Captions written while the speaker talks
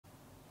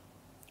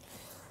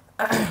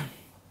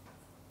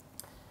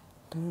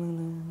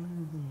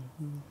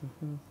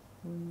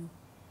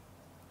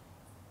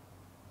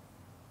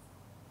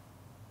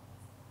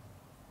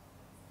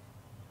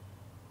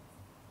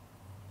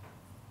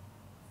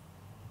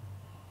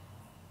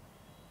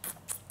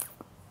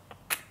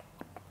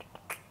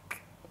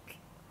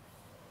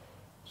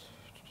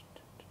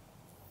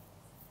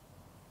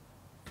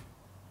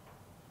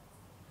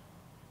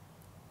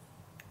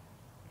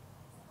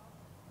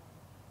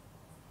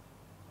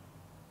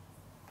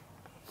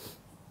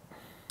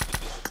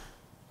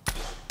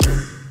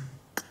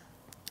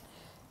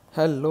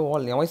Hello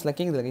all என் வாய்ஸ்லாம்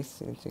கேட்குதுல guys?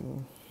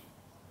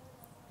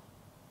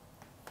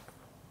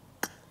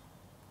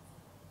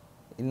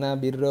 என்ன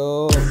bro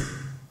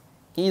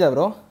கேக்குதா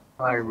bro?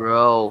 Hi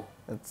bro.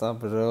 What's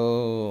up bro?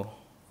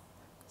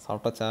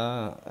 சாப்பிட்டாச்சா?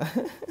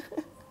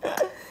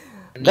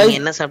 நீங்க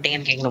என்ன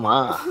சாப்பிட்டீங்கன்னு கேட்கணுமா?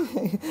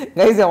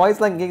 கைஸ் என்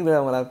வாய்ஸ்லாம்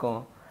கேட்குதுல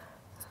எல்லாருக்கும்?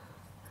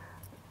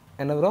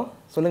 என்ன ப்ரோ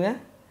சொல்லுங்க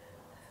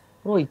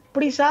ப்ரோ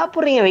இப்படி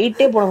சாப்பிட்றீங்க,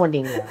 வெயிட்டே போட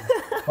மாட்டீங்களா?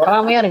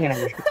 பொறாமையா இருக்கு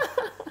எனக்கு.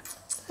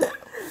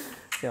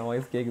 என்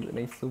வாய்ஸ் கேட்குது.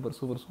 Nice, super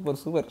super super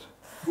super.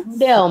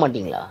 குண்டே ஆக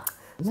மாட்டீங்களா?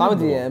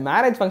 சாமிஜி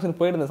மேரேஜ் ஃபங்க்ஷன்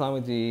போயிருந்தேன்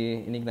சாமிஜி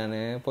இன்னைக்கு. நான்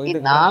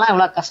போயிட்டு நானும்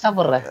இவ்வளவு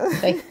கஷ்டப்படுறேன்.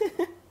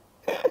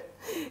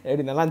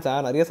 எப்படி நல்லா இருந்துச்சா?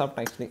 நிறைய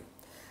சாப்பிட்டேன். ஆக்சுவலி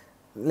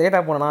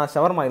லேட்டாக போனேன்னா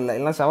ஷவர்மா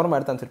இல்லைன்னா ஷவர்மா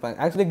எடுத்து அனுப்பிச்சிருப்பேன்.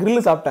 ஆக்சுவலி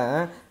கிரில் சாப்பிட்டேன்.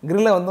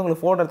 கிரில்ல வந்து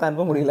உங்களுக்கு ஃபோட்டோ எடுத்து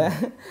அனுப்ப முடியல.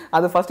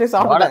 அது ஃபர்ஸ்டே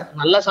சாப்பிட்டேன்.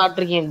 நல்லா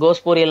சாப்பிட்ருக்கீங்க.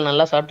 கோஸ் பொரியல்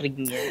நல்லா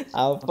சாப்பிட்ருக்கீங்க.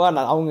 அப்பா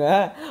அவங்க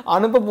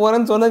அனுப்ப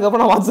போறேன்னு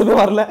சொன்னதுக்கப்புறம் நான் வாட்ஸ்அப்பே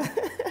வரல.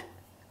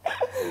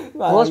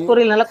 கோஸ்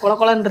பொரியல் நல்லா கொல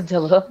கொலன்னு இருந்துச்சு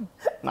ப்ரோ.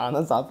 நான்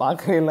தான்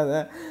பார்க்கவே இல்லை.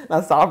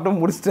 நான் சாப்பிட்டு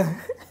முடிச்சிட்டேன்.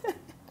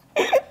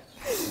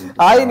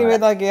 Hi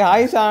Nivetha K,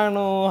 hi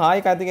Shanu,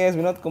 hi கார்த்திகேயஸ்,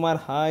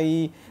 Vinodkumar, hi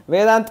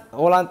Vedant,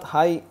 ஓலாந்த்,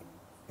 hi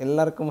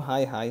எல்லாருக்கும்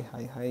hi hi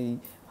hi hi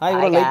hi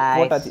bro. Like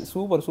போட்டாச்சு.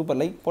 Super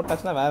super. லைக்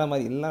போட்டாச்சுன்னா வேறு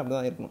மாதிரி எல்லாம் அப்படி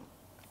தான் இருக்கணும்.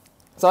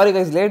 Sorry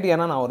guys late.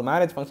 ஏன்னா நான் ஒரு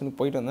மேரேஜ்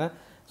ஃபங்க்ஷனுக்கு போயிட்டு வந்தேன்.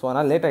 ஸோ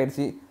அதனால் லேட்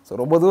ஆகிடுச்சு. ஸோ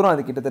ரொம்ப தூரம்,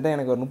 அது கிட்டத்தட்ட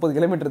எனக்கு ஒரு 30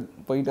 கிலோமீட்டர்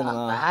போயிட்டு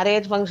வந்தேன்.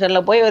 மேரேஜ்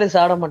ஃபங்க்ஷனில் போய் ஒரு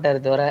சாப்பிட மாட்டார்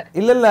தவிர.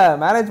 இல்லை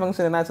மேரேஜ்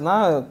ஃபங்க்ஷன் என்னாச்சுன்னா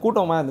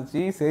கூட்டமாக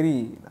இருந்துச்சு. சரி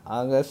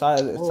அங்கே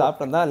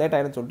சாப்பிட்டு வந்தால் லேட்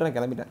ஆகிடுன்னு சொல்லிட்டு நான்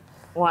கிளம்பிட்டேன்.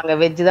 அங்கே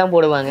வெஜ்ஜு தான்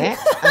போடுவாங்க,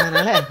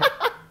 அதனால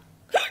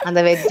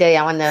அந்த வெஜ்ஜை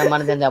அவன்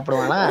மனுஷன்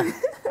சாப்பிடுவானா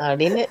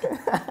அப்படின்னு.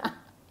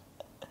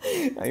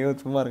 ஐயோ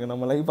சும்மா இருக்கு.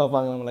 நம்ம லைவ்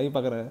பார்ப்பாங்க. நம்ம லைவ்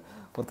பார்க்குற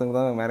ஒருத்தவங்க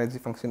தான் மேரேஜ்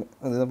ஃபங்க்ஷன்,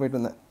 அதுதான் போயிட்டு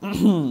வந்தேன்.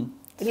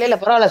 இல்லை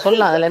பரவாயில்ல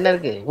சொல்லலாம், அதில் என்ன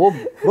இருக்கு? ஓ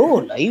ப்ரோ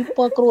லைவ்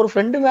பார்க்குற ஒரு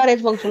ஃப்ரெண்டு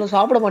மேரேஜ் ஃபங்க்ஷனில்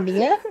சாப்பிட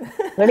மாட்டீங்க?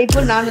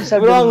 வெளியே நான்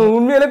சாப்பிடுவாங்க.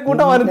 உண்மையிலே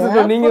கூட்டமாக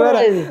இருந்துச்சு. நீங்கள் வேற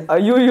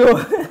ஐயோ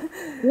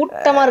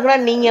கூட்டமாக இருக்குன்னா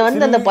நீங்கள்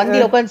வந்து அந்த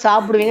பந்தியில் உட்காந்து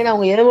சாப்பிடுவீங்கன்னு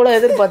அவங்க எவ்வளோ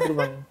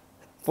எதிர்பார்த்துருப்பாங்க.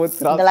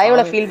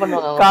 லைவ்ல ஃபீல்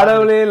பண்ணுவாங்க.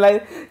 கடவுளே live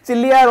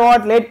சில்லியார்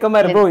what late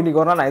Qamar bro.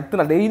 இன்னைக்கு ஒரு நாள் நான்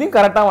எத்தனை டெய்லியும்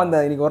கரெக்டாக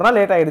வந்தேன். இன்னைக்கு ஒரு நாள்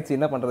லேட் ஆயிடுச்சு.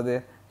 என்ன பண்ணுறது?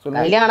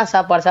 கல்யாண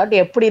சாப்பாடு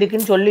சாப்பிட்டு எப்படி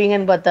இருக்குன்னு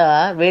சொல்லுவீங்கன்னு பார்த்தா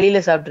வெளியில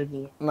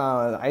சாப்பிட்டுருக்கீங்க.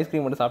 நான்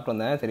ஐஸ்கிரீம் மட்டும் சாப்பிட்டு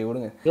வந்தேன். சரி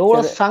விடுங்க.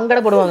 எவ்வளவு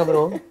சங்கடப்படுவாங்க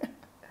ப்ரோ.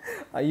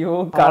 ஐயோ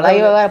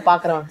லைவ் வேற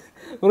பாக்குறவன்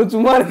ஒரு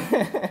சும்மா இருக்கு.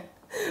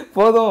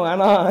 போதும்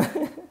வேணாம்.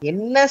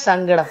 என்ன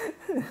சங்கடம்,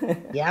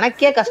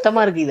 எனக்கே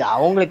கஷ்டமா இருக்கு. இது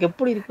அவங்களுக்கு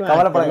எப்படி இருக்கு?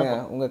 கவலைப்படாதீங்க.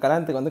 உங்க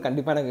கல்யாணத்துக்கு வந்து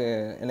கண்டிப்பா எனக்கு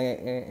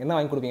என்ன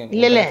வாங்கி கொடுப்பீங்க?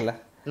 இல்ல இல்ல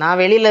நான்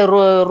வெளியில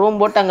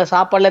ரூம் போட்டு அங்க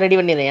சாப்பாடுலாம் ரெடி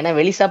பண்ணிடுறேன். ஏன்னா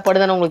வெளி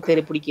சாப்பாடு தானே உங்களுக்கு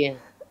தெரியும் பிடிக்கும்.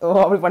 ஓ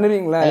அப்படி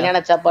பண்ணுவீங்களா? கல்யாண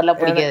சாப்பாடுலாம்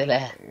பிடிக்காதுல்ல.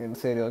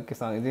 சரி ஓகே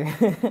சாமிஜி.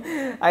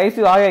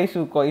 ஐஷு ஆய்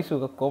ஐஷு ஐஷு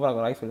கோபரா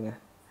ஆய் சொல்லுங்க.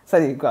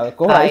 சரி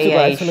கோபரா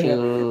ஐஷு சொல்லுங்க.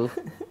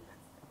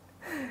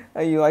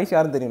 ஐயோ ஐஷு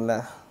யாரும் தெரியும்ல?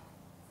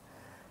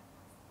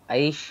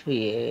 ஐஷு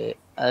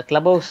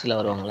கிளப் ஹவுஸ்ல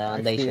வருவாங்களா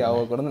அந்த ஐஷு?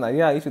 அவருக்கு வந்து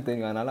நிறைய ஐஷு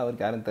தெரியும், அதனால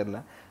அவருக்கு யாரும் தெரியல.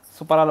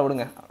 சூப்பராக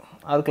விடுங்க.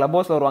 அவர் கிளப்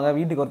ஹவுஸில் வருவாங்க,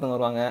 வீட்டுக்கு ஒருத்தவங்க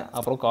வருவாங்க,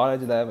 அப்புறம்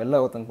காலேஜில்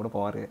வெளில ஒருத்தவங்க கூட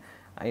போவார்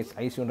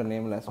ஐஷுன்ற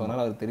நேமில். ஸோ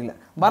அதனால் அவருக்கு தெரியல.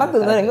 பரத்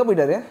இருந்தால் எங்கே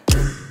போயிட்டாரு?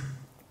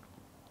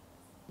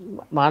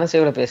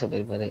 மானசையோட பேச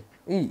போயிருப்பாரு.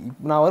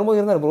 நான் வரும்போது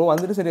இருந்தார் ப்ரோ.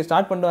 வந்துட்டு சரி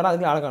ஸ்டார்ட் பண்ணிட்டு வரேன்,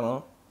 அதுக்குள்ளே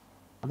அழகானோம்.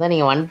 அதான்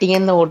நீங்கள்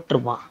வந்துட்டீங்கன்னு தான்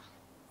ஓட்டுருப்பான்.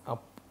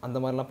 அந்த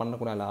மாதிரிலாம்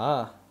பண்ணக்கூடாதா?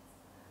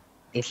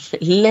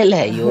 இல்லை இல்லை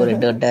ஐயோ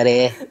ரெண்டு விட்டாரே.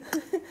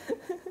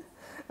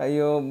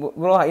 ஐயோ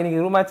ப்ரோ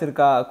இன்னைக்கு ரூம் மேட்ச்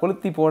இருக்கா?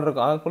 கொளுத்தி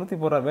போடுறக்கா? கொளுத்தி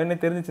போடுறாரு வேணே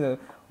தெரிஞ்சிச்சு.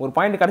 ஒரு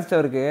பாயிண்ட்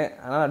கிடச்சிட்டவருக்கு,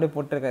 அதனால் அப்படியே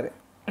போட்டுருக்காரு.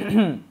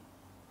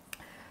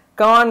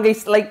 கமான்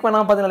கைஸ் லைக்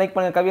பண்ணால் பார்த்தீங்கன்னா லைக்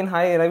பண்ணுங்க. கவின்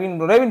ஹாய். ரவீன்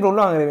ப்ரோ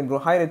உள்ள வாங்க. Ravine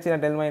bro hi. ரச்சினா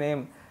tell my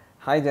name.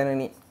 Hi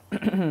Janani.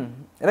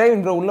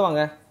 Ravine bro உள்ள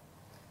வாங்க.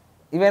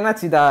 இவன்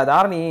என்னாச்சு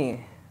தாரணி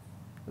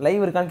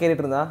லைவ் இருக்கான்னு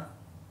கேட்டுட்டு இருந்தா.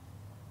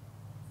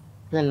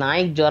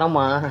 நாய்க்கு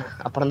ஜுரமா?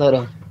 அப்புறம் தான்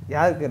வரும்.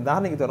 யாருக்கு?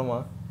 தாரணிக்கு ஜுரமா?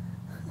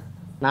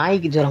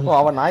 நாய்க்கு ஜுரம்.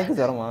 அவன் நாய்க்கு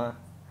ஜுரமா?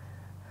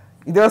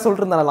 இதுவரை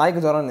சொல்லிட்டு இருந்தா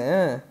நாய்க்கு ஜுரம்னு.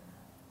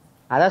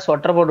 அதான்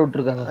சொட்டர் போட்டு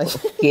விட்டுருக்காங்க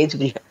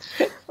கேஜுக்குள்ள.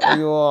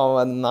 ஐயோ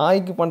அவன்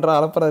நாய்க்கு பண்ற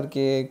அலப்பறம்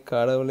இருக்கே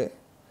கடவுளே.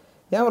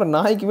 ஏன் ஒரு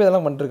நாய்க்கு போய்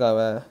இதெல்லாம் பண்ணிருக்காவ?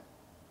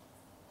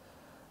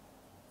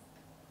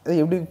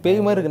 எப்படி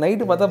பேய் மாதிரி இருக்கு.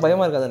 நைட்டு பார்த்தா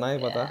பயமா இருக்காது நாயை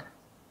பார்த்தா.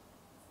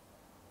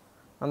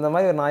 அந்த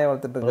மாதிரி ஒரு நாயை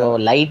வளர்த்துட்டு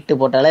இருக்கு. லைட்டு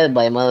போட்டாலே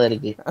பயமா தான்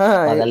இருக்கு.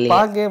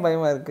 பார்க்கவே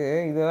பயமா இருக்கு.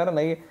 இது வேற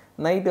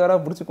நைட்டு வேற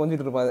பிடிச்சி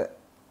கொஞ்சிட்டு இருப்பாது.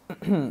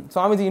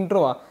 சுவாமிஜி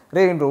இன்ட்ரோவா?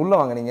 ரே இன்ட்ரோ உள்ள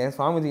வாங்க. நீங்க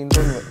சுவாமிஜி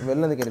இன்ட்ரோ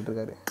வெளில இருந்து கேட்டுட்டு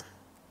இருக்காரு.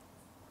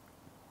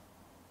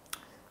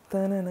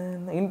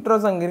 இன்ட்ரோ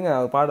சாங் இருங்க,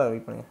 அவர் பாட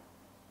வெயிட் பண்ணுங்க.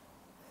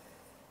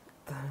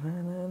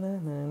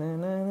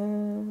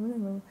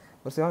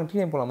 சரி வாங்க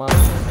டிடிஎம் போலாமா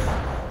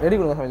ரெடி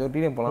கொடுங்க சாமி ஒரு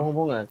டிடிஎம் போலாம்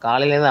போங்க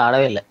காலையில இருந்து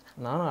ஆடவே இல்லை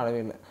நானும் ஆடவே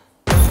இல்லை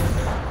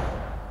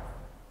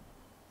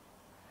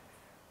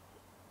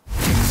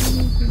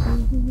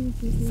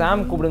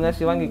சாம் கூப்பிடுங்க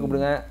சிவாங்கி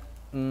கூப்பிடுங்க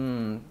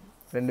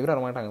ரெண்டு பேரும்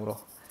வர மாட்டாங்க ப்ரோ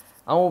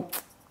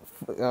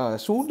அவன்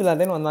ஷூட் எல்லா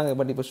டைம் வந்தாங்க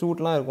பட் இப்போ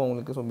ஷூட்லாம் இருக்கும்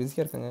அவங்களுக்கு ஸோ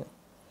பிஸியாக இருக்காங்க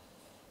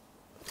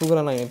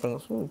புகழா நான் வெயிட்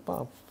பண்ணுங்க சூப்பா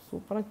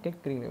சூப்பராக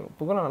கேட்குறீங்க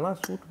புகழா நல்லா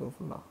ஷூட்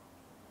ஃபுல்லாக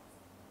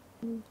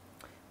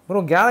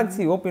ப்ரோ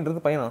கேலக்ஸி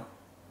ஓபின்றது பையனா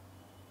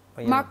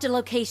Marked a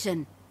location.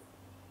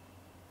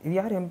 இது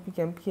யார்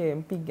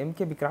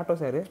எம்கேபி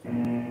கிராட்டோஸ் யாரு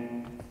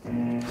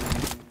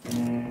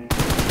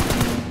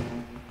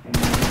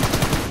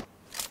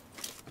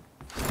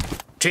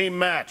Team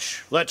match,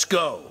 let's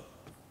go.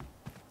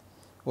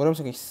 ஒரு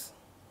நிமிஷம் guys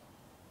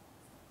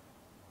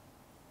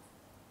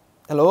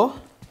hello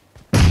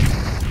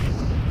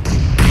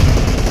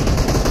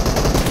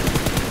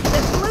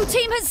The blue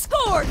team has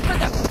scored for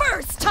the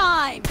first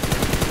time.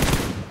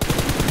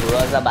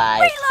 bye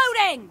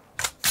Reloading.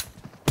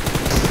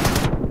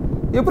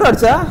 எப்படி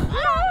அடிச்சா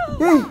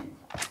ஏய்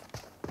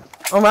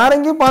அவன் வேற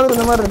எங்கேயும் பார்த்துட்டு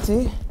இந்த மாதிரி இருந்துச்சு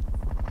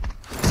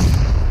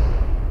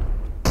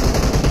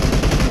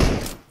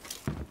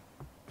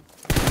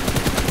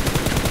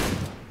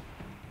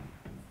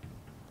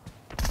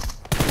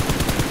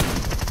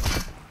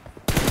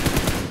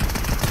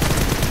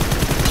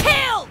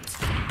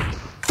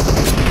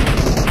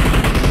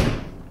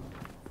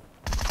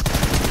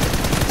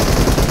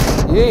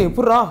ஏய்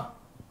எப்படிரா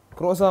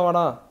க்ரோஸா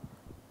வாடா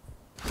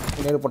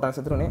நேரு போட்டான்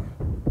செத்துருவனே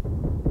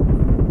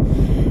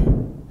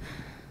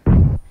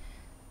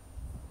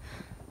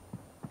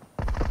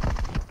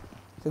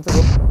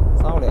செத்து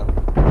சாவலையா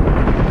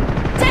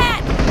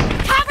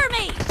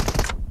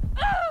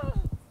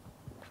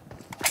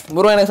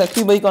ப்ரோ எனக்கு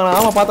சக்தி பைக் வாங்க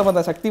ஆமாம்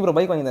பார்த்தேன் சக்தி ப்ரோ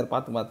பைக் வாங்கியிருந்தார்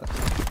பார்த்தேன்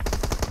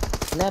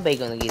என்ன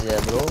பைக் வந்து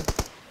ப்ரோ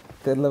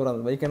தெரியல ப்ரோ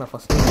அந்த பைக்கை நான்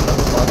ஃபர்ஸ்ட்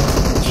பார்த்தேன்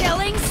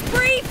Killing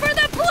spree for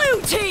the blue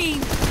team.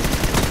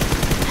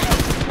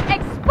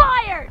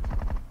 Expired.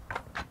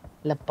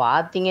 இல்ல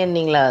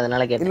பாத்தீங்கன்னீங்களா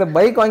அதனால கேட்டேன் இல்ல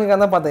பைக்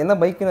வாங்கிருக்கான் தான் பார்த்தேன் என்ன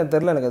பைக்குன்னு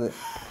தெரியல எனக்கு அது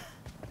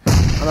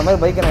அந்த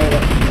மாதிரி பைக்கை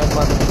நான்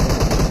பார்த்தேன்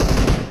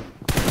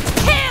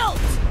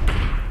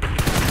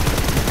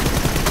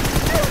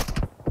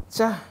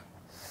ச்சே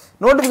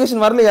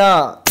நோட்டிஃபிகேஷன் வரலையா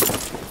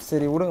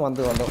சரி விடுங்க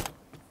வந்தோம்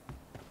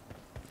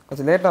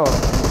கொஞ்சம் லேட்டாக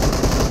வரும்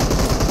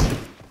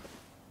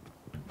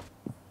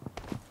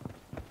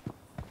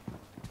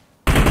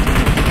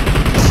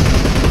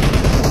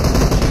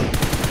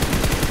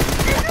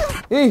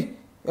ஏய்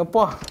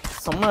எப்பா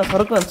செம்ம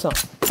சறுக்கு அடிச்சான்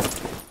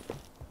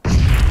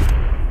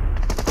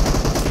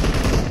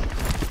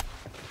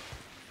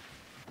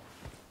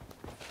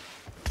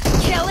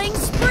Killing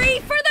spree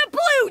for the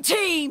blue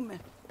team.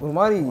 ஒரு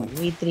மாதிரி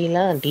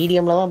V3லாம்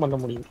டிடிஎம்ல தான் பண்ண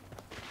முடியும்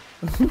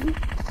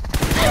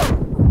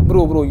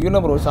ப்ரோ யூனா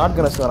ப்ரோ ஷார்ட்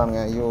கன் அடிச்சு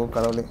வரானுங்க ஐயோ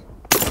கடவுளே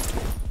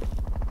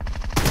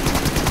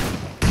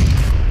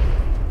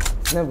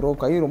என்ன ப்ரோ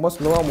கை ரொம்ப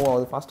ஸ்லோவாக மூவ்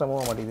ஆகுது ஃபாஸ்ட்டாக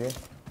மூவ் ஆக மாட்டேங்குது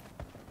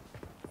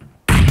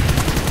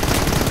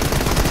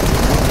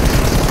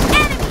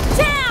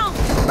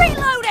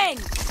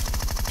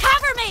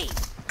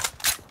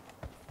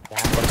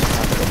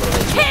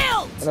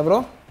என்ன ப்ரோ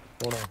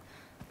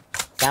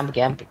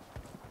கேம்ப்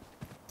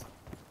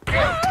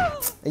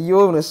ஐயோ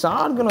இவனுக்கு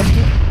ஷார்ட் கன்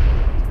அடிச்சு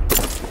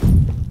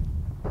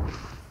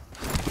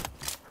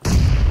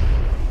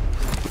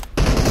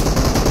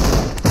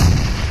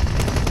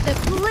The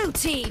blue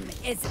team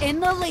is in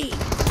the lead.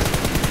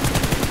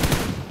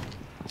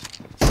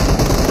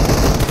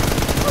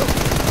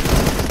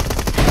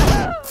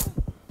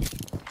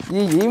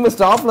 ஏய் எய்ம்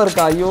ஸ்டாப்ல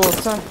இருக்கா ஐயோ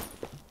ச்சே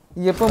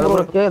எப்போ ப்ரோ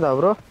கேக்குதா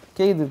ப்ரோ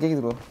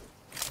கேக்குது bro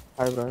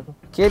hi bro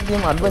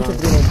KTM adventure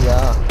 3 நைட்டியா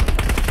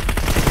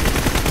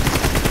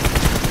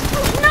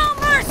No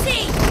mercy.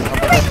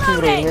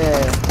 Reloading.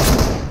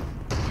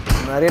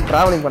 நிறைய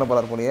டிராவலிங் பண்ண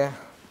போறார் போலயே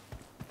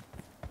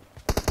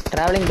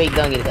டிராவலிங் பைக்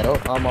தான் வாங்கியிருக்காரோ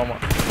ஆமா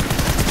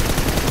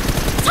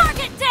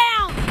Target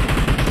down.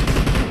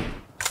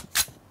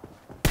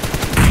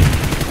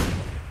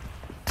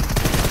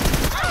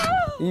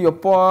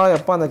 எப்பா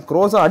அந்த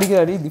க்ரோஸா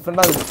அடிக்கிற அடி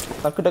டிஃப்ரெண்டா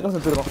இருக்கு டக்குன்னு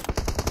செத்துறோம்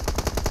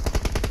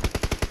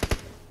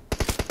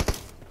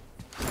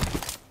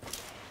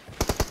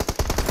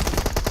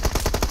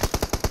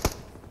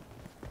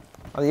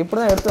அது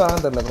எப்படிதான் எடுத்து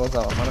வரான்னு தெரியல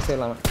க்ரோஸா மனசே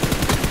இல்லாம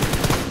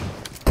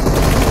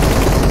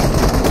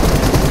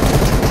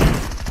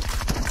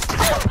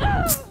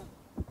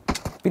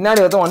பின்னாடி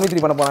வந்து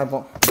 1v3 பண்ண போறேன்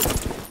இப்போ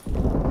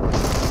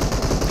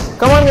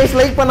Come on guys,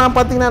 like பண்ணா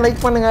பாத்தீங்கன்னா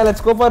லைக் பண்ணுங்க.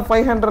 Let's go for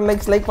 500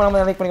 likes. Like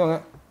பண்ணாம லைக் பண்ணிக்கோங்க.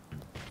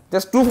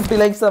 Just 250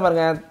 likes தான்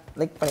பாருங்க.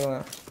 லைக்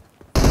பண்ணிக்கோங்க.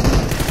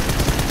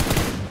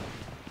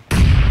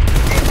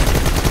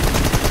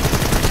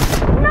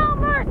 No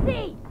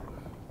mercy.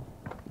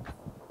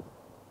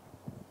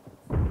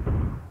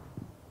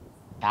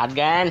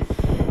 Shotgun.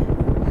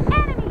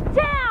 Enemy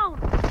down.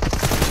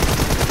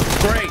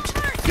 Great.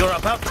 You're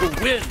about to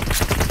win.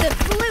 The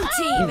blue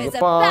team is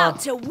about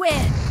to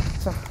win.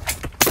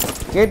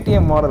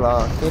 KTM மாடலா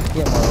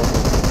KTM model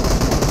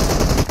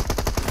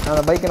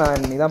அந்த பைக்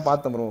நான் நீ தான்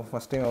பார்த்தேன் bro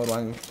ஃபர்ஸ்ட் டைம் அவர்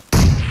வாங்கி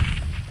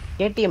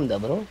KTM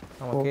தான் bro.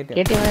 ஆமா KTM.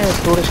 KTM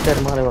டூரிஸ்டர்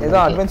மாதிரி ஏதோ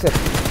அட்வென்ச்சர்.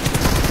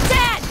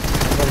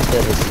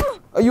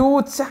 ஐயோ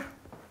ச்சே.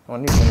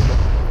 ஒண்ணு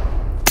பண்ணிட்டேன்.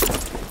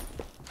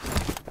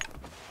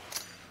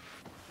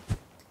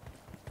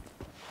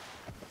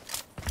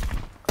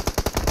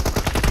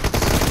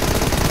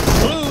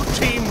 Blue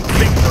team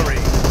victory.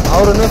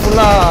 அவர் வந்து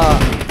ஃபுல்லா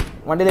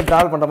வண்டியில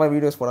டிராவல் பண்ற மாதிரி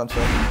வீடியோஸ் போறான்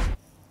சார்.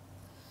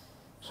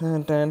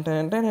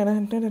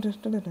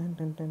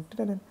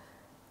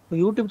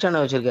 YouTube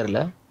channel வச்சிருக்காருல?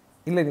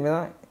 இல்ல இனிமே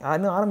தான்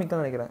இன்னும்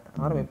ஆரம்பிக்கலாம் நினைக்கிறேன்.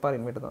 ஆரம்பிப்பார்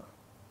இனிமேட்டு தான்.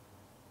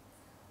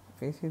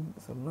 பேசி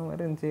சொன்ன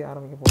மாதிரி இருந்துச்சு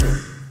ஆரம்பிக்க போறேன்.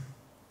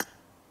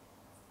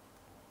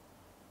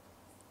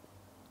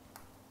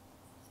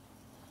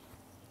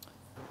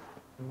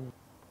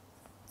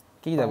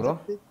 Geetha bro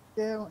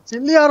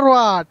chilli R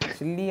what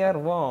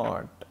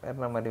வேற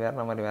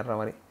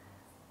மாதிரி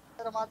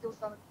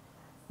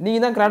நீங்க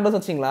தான் கிராண்டோஸ்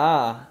வச்சீங்களா?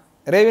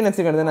 ரேவின்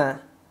வச்சிருக்கீங்க தானே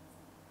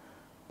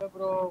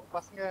ப்ரோ?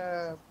 பசங்க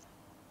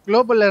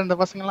குளோபல்ல இருந்த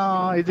பசங்கலாம்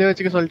இது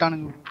வச்சுக்க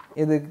சொல்லிட்டானுங்க.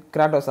 இது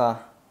கிராண்டோஸா?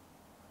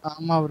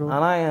 ஆமா ப்ரோ.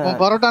 ஆனா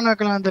பரோட்டான்னு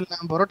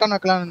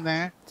வைக்கலாம்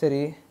இருந்தேன்.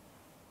 சரி.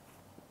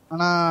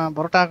 ஆனா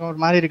பரோட்டா ஒரு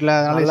மாதிரி இருக்குல,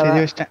 அதனால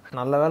சரி வச்சிட்டேன்.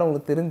 நல்ல வேளை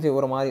உங்களுக்கு தெரிஞ்சு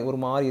ஒரு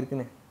மாதிரி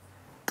இருக்குன்னு.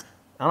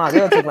 ஆனா அதே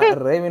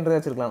வச்சிருக்கலாம், ரேவின்றதே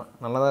வச்சிருக்கலாம்.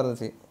 நல்லா தான்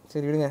இருந்துச்சு.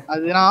 சரி விடுங்க.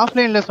 அது நான்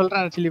ஆஃப்லைன்ல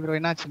சொல்றேன் சில்லி ப்ரோ,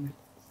 என்னாச்சுன்னு.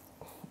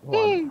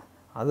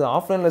 அது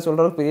ஆஃப்லைன்ல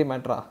சொல்றது பெரிய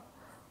மேட்டரா?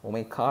 Oh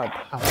my God.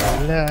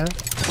 இல்ல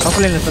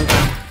ஆஃப்லைன்ல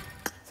சொல்றேன்.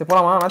 சரி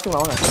போலாமா?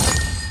 நாச்சுங்களா வாங்க.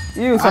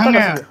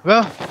 வாங்க வா.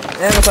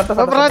 ஏங்க சட்டை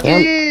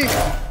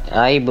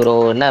ஹாய் ப்ரோ,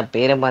 என்ன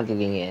பேரை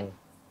மாத்திட்டீங்க?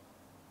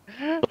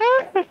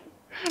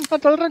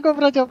 நான் சொல்றேன்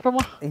கோப்ராஜ்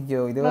அப்புறமா. ஐயோ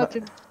இது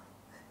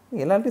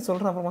எல்லார்ட்டையும்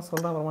சொல்றேன்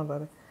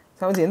அப்புறமான்றாரு.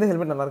 சமச்சி எந்த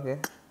ஹெல்மெட் நல்லா இருக்கு?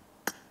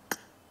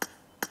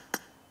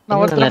 நான்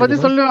ஒருத்தரை பத்தி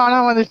சொல்லுவேன், ஆனா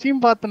அவன்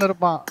ஸ்ட்ரீம் பார்த்துன்னு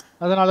இருப்பான்,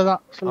 அதனால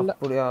தான் சொல்ல.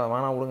 அப்படியா?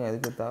 வேணா விடுங்க,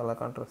 எதுக்கு தேவையில்ல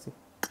கான்ட்ரோவர்சி.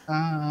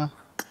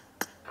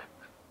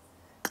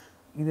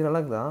 இது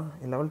நல்லா இருக்குதா?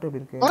 லெவல் 2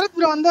 எப்படி இருக்கு? பரத்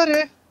ப்ரோ வந்தாரு.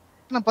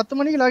 நான் 10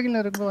 மணிக்கு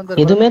லாகின்ல இருக்கும்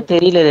வந்தாரு. எதுமே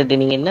தெரியல ரெட்டி,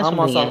 நீங்க என்ன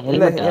சொல்றீங்க?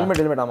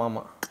 ஹெல்மெட்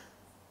ஆமா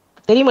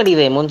தெரிய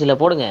மாட்டேங்குதே, மூஞ்சில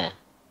போடுங்க.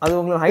 அது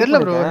உங்களுக்கு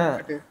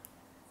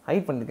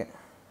ஹைட் பண்ணிருக்கேன்.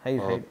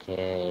 ஓகே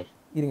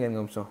இருங்க ஒரு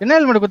நிமிஷம். என்ன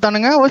ஹெல்மெட்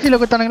குத்தானுங்க? ஓசில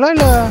குத்தானுங்களா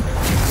இல்ல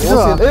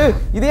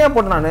இதே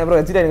போட்டு நான் ப்ரோ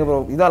வெச்சிட்டேன் ப்ரோ.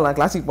 இதெல்லாம்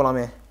கிளாசிக்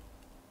போலாமே.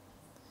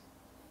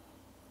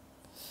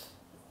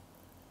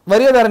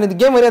 வரியாதாரணி, இது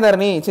கேம்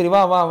வரியாதாரணி. சரி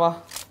வா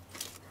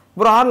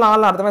ப்ரோ,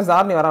 ஆடலாம் அடுத்த மேட்ச்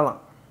தாரணி வரலாம்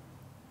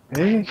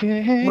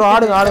ப்ரோ.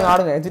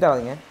 ஆடுங்க எக்ஸிட்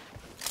ஆகாதீங்க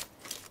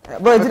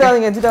ப்ரோ, எக்ஸிட்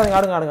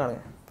ஆகாதீங்க ஆடுங்க.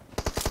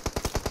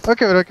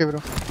 Okay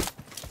bro.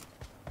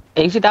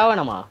 எக்ஸிட்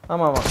ஆவணுமா?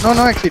 ஆமா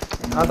நோ எக்ஸிட்.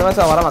 அடுத்த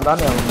மேட்ச் வரலாம்,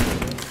 தாரணி வரலாம்.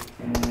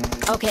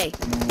 Okay.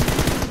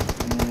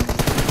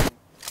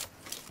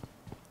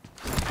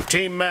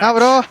 Team match.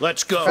 bro.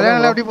 Let's go.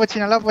 கல்யாணம் எப்படி போச்சு?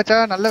 நல்லா போச்சா?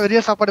 நல்ல வெறிய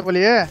சாப்பாடு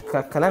போலியே.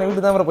 கல்யாணம்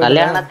வீட்டு தான் ப்ரோ போய்.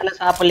 கல்யாணத்துல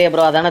சாப்பிடலையே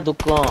ப்ரோ, அதானே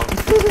துக்கம்.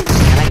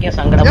 எனக்கே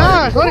சங்கடமா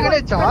இருக்கு. சோறு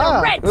கிடைச்சா?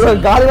 ப்ரோ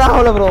காலியா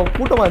ஆவல ப்ரோ,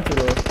 கூட்டமா இருக்கு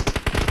ப்ரோ.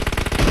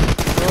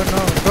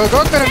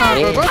 கோக்கறனா.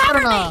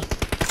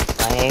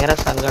 பயங்கர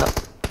சங்கடம்.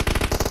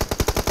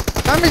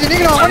 சாமி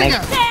நீங்க வாங்க.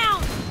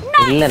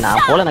 இல்ல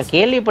நான் போல, நான்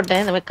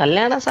கேள்விப்பட்டேன் இந்த மாதிரி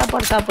கல்யாண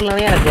சாப்பாடு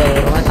சாப்பிடலனே எனக்கு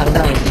ரொம்ப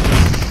சங்கடம் ஆயிடுச்சு.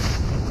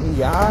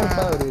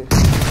 யாருப்பா அது?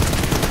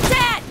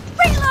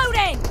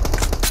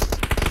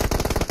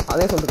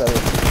 அதே சொல்றாரு.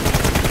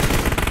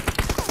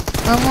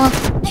 ஆமா.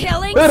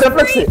 Killing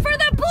reflex for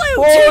the blue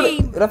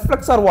team.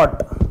 Reflex or what?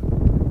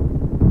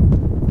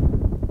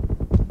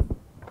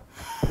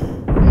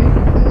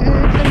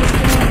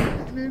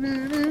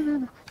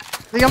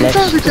 இது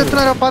எம்சா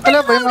பிச்சத்ரா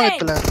பார்த்தல பயமா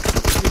இருக்குல.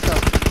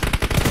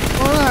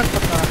 ஓடா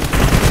கட்டா.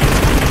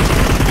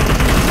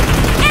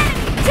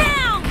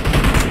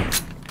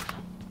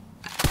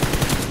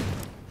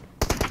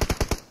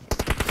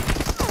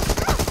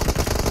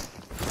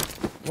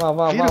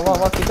 வா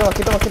கிட்ட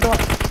வா.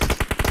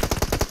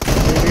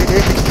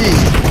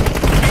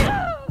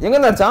 எங்க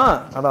இருந்தாச்சான்?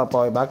 அடா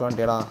பாவி, பேக்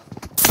வந்துட்டேடா.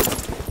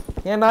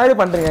 ஏன் நாய்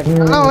பண்றீங்க?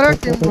 எல்லாம்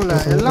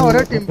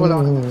ஒரே டீம் போல.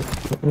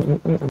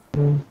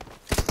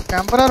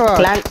 டெம்பரர் வா.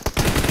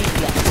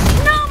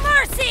 No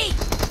mercy.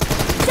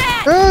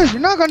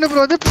 என்ன கண்டு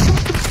ப்ரோ அது?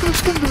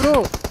 ப்ரோ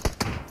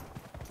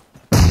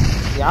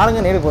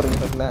யாருங்க நேரு போறீங்க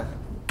பக்கத்துல?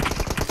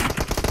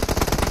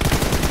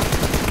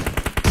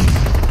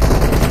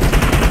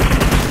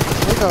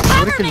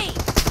 ஒரு கில்.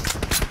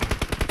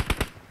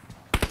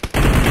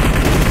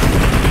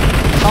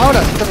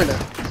 ஆவுடா தவில.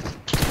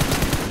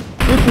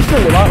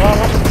 பிஸ்டல் வா.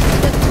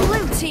 The blue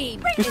team.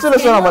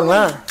 பிஸ்டல் சொன்னா பாருங்க.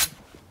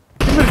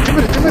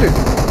 திமிரு.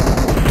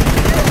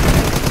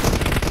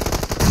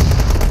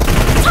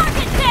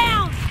 Target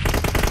down.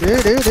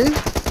 டேய்.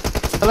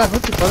 எல்லாம்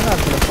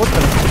 116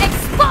 போட்டல.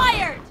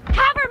 Expired.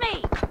 Cover me.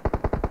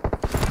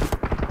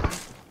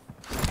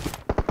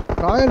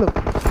 Royal.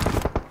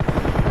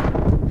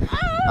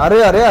 Array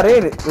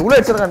இவ்வளவு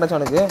எக்ஸ்ட்ரா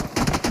உனக்கு.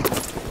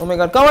 Oh my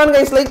God. Come on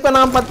guys, like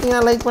பண்ணாம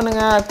பாத்தீங்கன்னா லைக்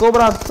பண்ணுங்க.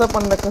 கோப்ரா அக்செப்ட்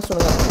பண்ண ரெக்வெஸ்ட்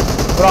சொல்லுங்க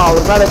ப்ரோ.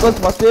 அவர்தான்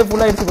ரெக்வெஸ்ட் ஃபர்ஸ்ட் வே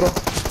ஃபுல் ஆயிடுச்சு ப்ரோ.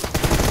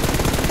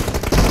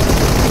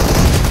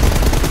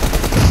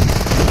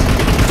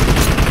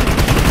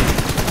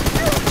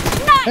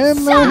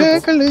 ஏ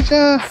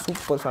கலிச்சா.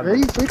 Super shot.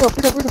 போய்டா.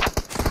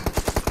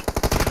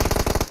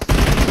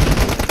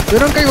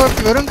 வெறும் கை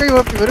ஓபி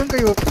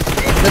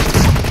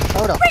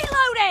அவுடா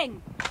Reloading!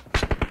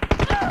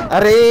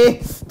 அரே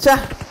ச்சே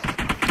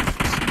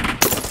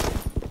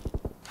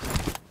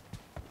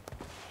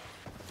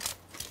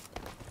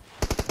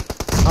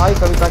ஹாய்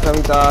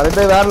கவிதா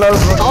ரெண்டு வேற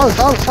லெவல்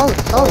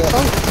சாவு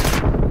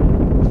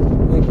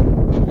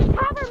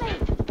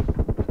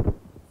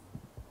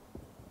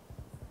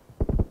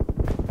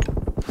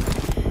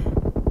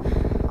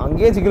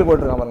அங்கேயே சிக்கல்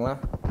போட்டுருக்கான்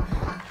பாருங்களேன்.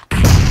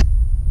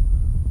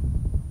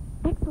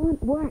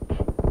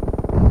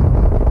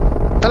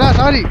 தல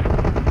சாரி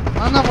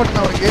நான் தான்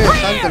போட்டேன் அவனுக்கு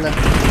சாரி தல.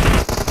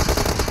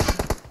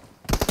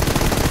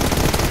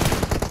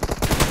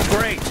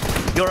 Great.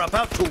 You're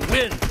about to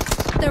win.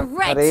 The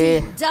red Arey.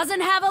 team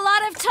doesn't have a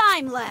lot of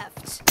time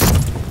left.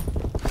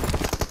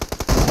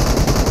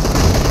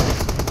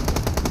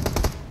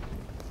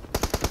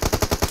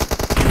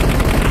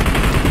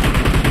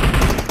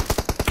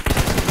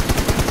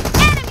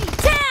 Enemy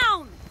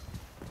down!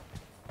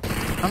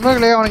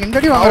 நண்பர்களே அவனுக்கு இந்த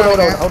அடி அவுட்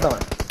வாங்குறாங்க. அவுட்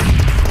அவன்.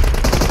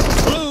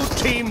 Blue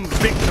team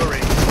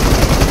victory.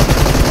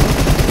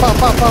 பா.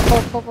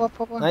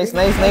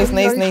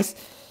 நைஸ்.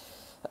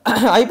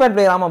 ஐபேட்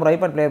பிளேயர் ஆமா ப்ரோ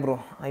ஐபேட்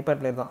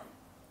பிளேயர் தான்.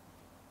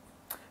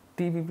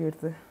 டிபிபி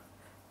எடுத்து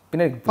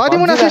பின்னாடி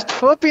 13 அசிஸ்ட்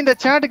ஓபி இந்த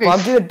சாட்க்கு.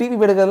 PUBG டிபி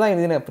எடுக்கிறதுலாம்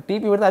இது என்ன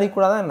டிபி எடுத்து அடிக்க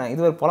கூடாதா என்ன? இது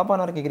ஒரு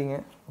பொலப்பான வர கேக்குறீங்க.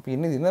 அப்ப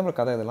என்ன என்ன ப்ரோ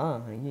கதை இதெல்லாம்?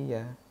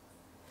 ஐயா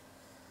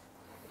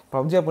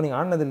PUBG அப்ப நீங்க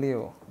ஆடுனது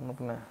இல்லையோ? என்ன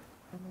பண்ண?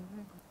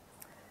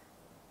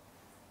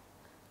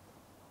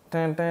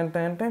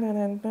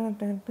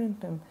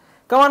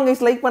 Come on guys,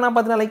 லைக் பண்ணா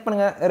பாத்தீனா லைக்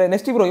பண்ணுங்க.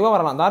 நெக்ஸ்ட் ப்ரோ இவ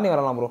வரலாம். தாரணி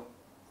வரலாம் ப்ரோ.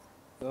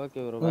 Okay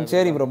bro.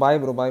 சரி bro bye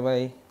bro bye.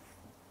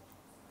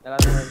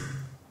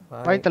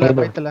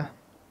 பைத்தல.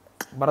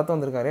 Bharat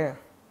வந்திருக்காரு.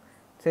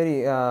 சரி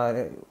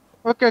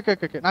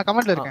ஓகே நான்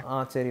கமெண்ட்ல இருக்கேன்.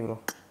 சரி ப்ரோ.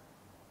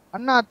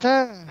 அண்ணா அத்தை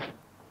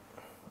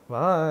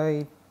பை.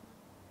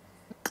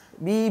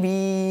 பிபி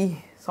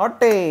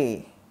சாட்டே.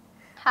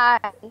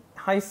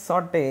 ஹாய்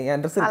சாட்டே.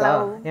 என் Dress இருக்கா?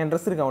 என்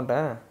Dress இருக்கா உன்ட்ட?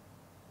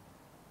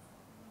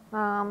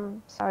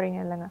 Sorry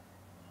இல்லங்க.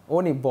 ஓ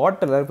நீ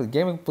பாட்ல இப்ப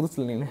கேமுக்கு புதுசு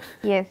இல்ல நீ.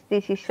 Yes,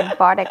 this is a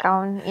bot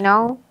account, you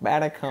know.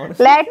 Bad account.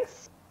 Let's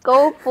go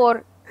for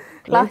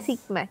classic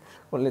match.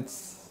 Well, let's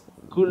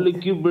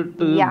குளிக்கு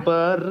விட்டு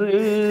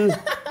பாரு.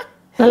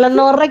 நல்ல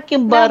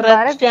நொறைக்கும் பாரு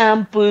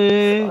ஸ்டாம்ப்.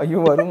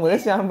 ஐயோ வரும்போதே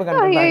ஷாம்பு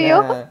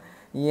கண்டுட்டாங்க.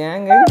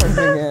 ஏங்க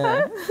பண்றீங்க?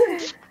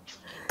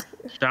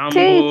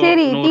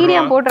 சரி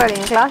டிடிஎம்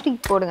போட்றாதீங்க,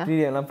 கிளாசிக் போடுங்க.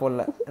 டிடிஎம் எல்லாம்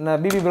போடல. என்ன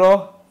பிபி ப்ரோ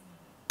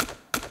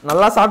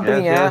நல்லா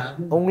சாப்பிட்டீங்க.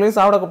 உங்களையும்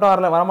சாப்பிட கூப்பிட்டா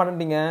வர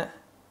மாட்டேன்ட்டீங்க.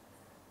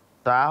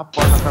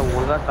 சாப்பாடு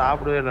ஒழுங்கா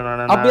சாப்பிடவே இல்ல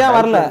நான். அப்பயா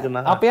வரல.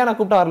 அப்பயா நான்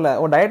கூப்பிட்டா வரல.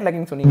 ஓ டயட்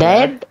லேக்கிங் சொன்னீங்க.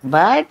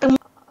 டயட்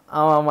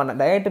ஆமா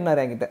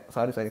டயட்னாரு என்கிட்ட.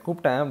 சாரி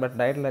கூப்பிட்டேன் பட்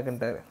டயட்ல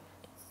இருக்குன்ட்டாரு.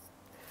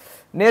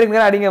 நேருக்கு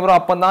நேரம் அடிங்க ப்ரோ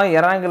அப்பதான்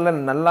இறாங்கல்ல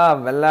நல்லா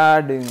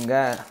விளையாடுங்க.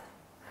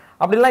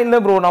 அப்படிலாம் இல்லை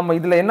ப்ரோ. நம்ம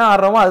இதுல என்ன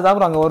ஆடுறோமோ அதுதான்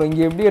ப்ரோ அங்க வரும்.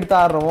 இங்க எப்படி எடுத்து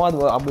ஆடுறோமோ அது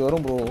அப்படி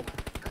வரும் ப்ரோ.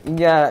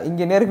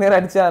 இங்க நேருக்கு நேரம்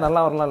அடிச்சா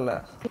நல்லா வரலாம் இல்ல.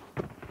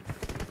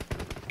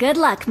 Good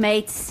luck,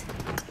 mates.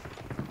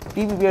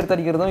 டிவி எடுத்து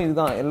அடிக்கிறதும்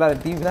இதுதான்.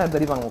 எல்லாரும் டிவி தான் எடுத்து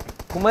அடிப்பாங்க.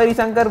 குமாரி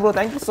Shankar bro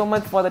thank you so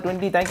much for the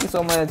 20. thank you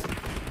so much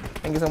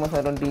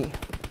for 20.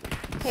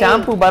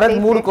 Shampoo Bharat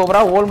mood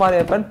cobra old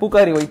Mariyappan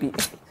பூக்காரி YT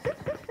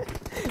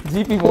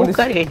GB Modi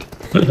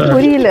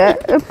புரியல.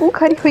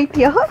 பூக்காரி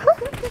வைத்தியா?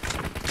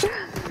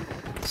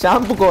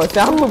 ஷாம்பு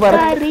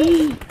பரத்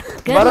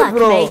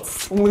ப்ரோ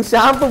உங்களுக்கு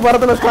ஷாம்பு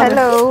பரத்ல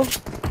ஹலோ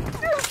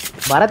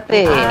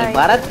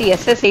பரத்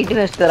SS8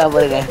 நஷ்டரா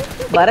பாருங்க.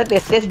 பரத்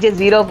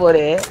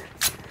SSJ04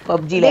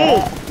 PUBG ல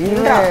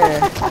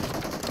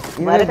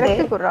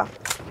ட்ரெஸ் குறா.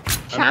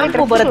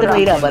 ஷாம்பு பரத்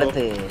வைடா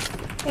பரத்.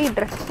 ஏய்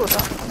ட்ரெஸ்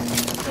குறா.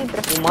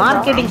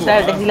 மார்க்கெட்டிங்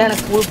ஸ்ட்ராட்டஜில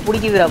எனக்கு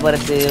பிடிக்குதுடா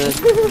பரத்.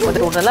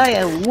 உன்னெல்லாம்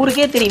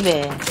ஊருக்கே தெரியுமே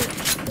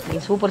நீ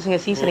சூப்பர்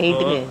சிங்கர் சீசன்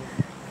 8க்கு.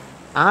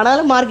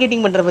 ஆனாலும்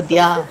மார்க்கெட்டிங் பண்ற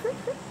பத்தியா?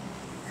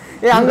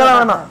 அங்கலாம்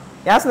வேணாம்.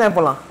 யாஸ்னா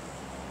போலாம்.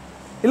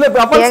 இல்ல இப்ப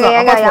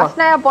அப்பாச்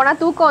யாஸ்னா போனா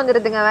தூக்கம்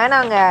வந்துருதுங்க.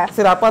 வேணாங்க.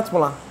 சரி அப்பாச்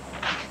போலாம்.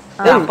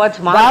 அப்பாச்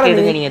மார்க்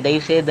எடுங்க நீங்க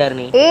தயவு செய்து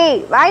தாரணி. ஏய்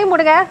வாய்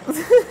மூடுங்க.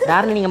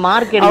 தாரணி நீங்க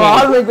மார்க் எடுங்க.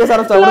 ஆல் மேக் பேச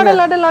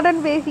ஆரம்பிச்சா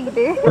லடன்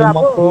பேசிக்கிட்டு.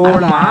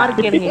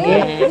 மார்க் எடுங்க.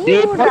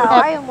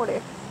 வாய் மூடு.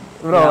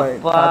 ப்ரோ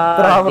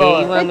பத்ரா ப்ரோ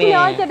வெச்சி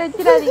ஆச்ச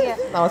டச்சிராதீங்க.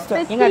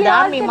 எங்க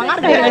தாரணி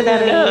மார்க் எடுங்க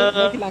தாரணி.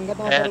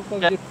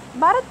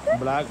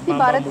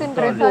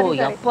 பரத்ன்ற ஓ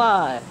யப்பா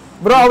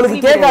ப்ரோ அவளுக்கு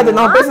கேட்காது.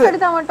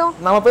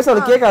 நம்ம பேச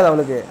அவளுக்கு கேட்காது.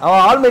 அவளுக்கு அவ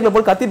ஆல் மேக்ல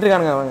போட்டு கத்திட்டு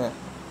இருக்கானுங்க அவங்க.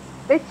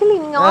 வெச்சிலி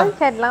நீங்க ஆல்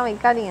சேட்லாம்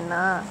வைக்காதீங்கனா.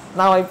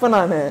 நான் வைப்ப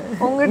நானு.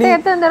 உங்ககிட்ட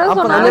எத்தனை தடவை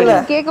சொன்னாலும்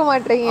நீங்க கேட்க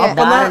மாட்டீங்க.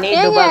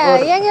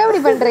 ஏங்க எப்படி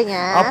பண்றீங்க?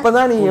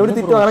 அப்பதான் நீ எப்படி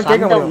திட்டு வாங்கற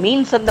கேட்க முடியும்.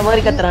 மீன்ஸ் அந்த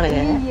மாதிரி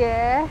கத்துறானுங்க.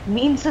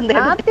 மீன்ஸ் அந்த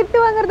நான் திட்டு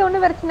வாங்குறது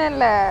ஒண்ணும் பிரச்சனை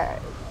இல்ல.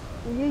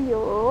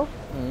 ஐயோ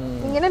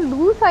நீங்க என்ன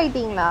லூஸ்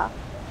ஆயிட்டீங்களா?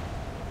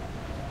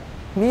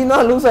 நீ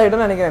தான் லூஸ்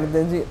ஆயிட்டேன்னு நினைக்கிறேன் எனக்கு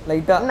தெரிஞ்சு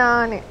லைட்டா.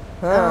 நானே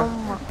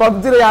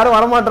PUBG யாரும்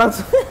வர மாட்டாங்க.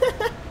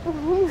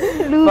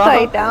 லூஸ்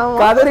ஆயிட்டா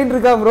கதறிட்டு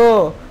இருக்கா ப்ரோ.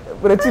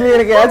 பிரச்சனை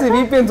எனக்கு ஏதாச்சும்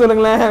VPN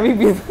சொல்லுங்களேன்.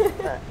 VPN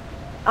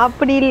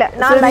அப்படி இல்ல.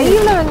 நான்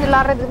லைவ்ல வந்து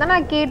விளையாடுறதுக்கு தான்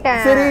நான்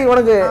கேட்டேன். சரி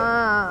உனக்கு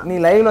நீ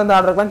லைவ்ல வந்து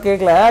ஆடுறதுலாம்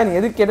கேட்கல. நீ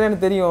எதுக்கு கேட்டேன்னு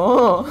எனக்கு தெரியும்.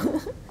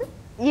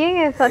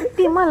 ஏங்க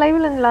சத்தியமா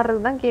லைவ்ல இருந்து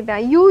விளையாடுறது தான்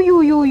கேட்டேன். You you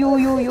you you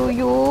you you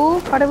you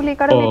கடவுளே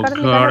கடவுளே Oh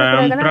கடவுளே God,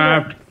 I'm கடவுளே.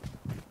 trapped.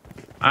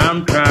 I'm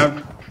trapped.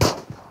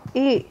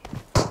 ஏய்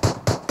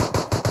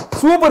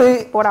சூப்பர்.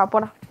 போடா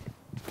போடா.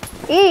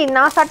 ஏய்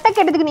நான் சட்டை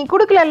கேட்டதுக்கு நீ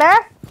குடுக்கலல?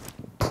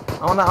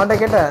 அவன்கிட்ட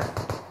கேட்ட.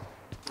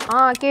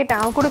 கேட்டேன்.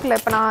 அவன் குடுக்கல.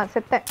 இப்ப நான்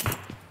செத்தேன்.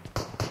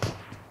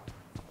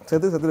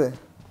 செத்து.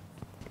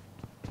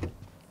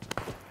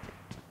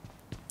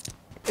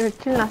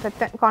 வெச்சில் நான்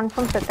செத்தேன்.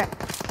 கன்ஃபார்ம் செத்தேன்.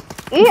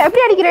 ஏய்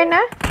எப்படி அடிக்கிற என்ன?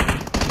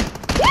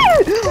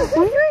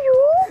 ஐயோ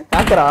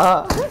ஹேக்கரா?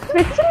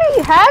 வெச்சில்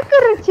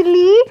ஹேக்கர் வெச்சில்.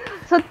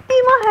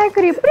 சத்தியமா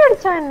ஹேக்கர் எப்படி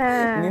அடிச்சா என்ன?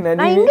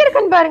 நான் இங்க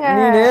இருக்கேன் பாருங்க.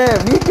 நீ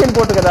வீக்கெண்ட்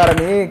போட்டுக்கதார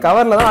நீ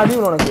கவர்ல தான் அடி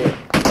உனக்கு.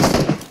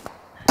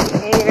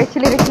 ஏய்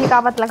வெச்சில்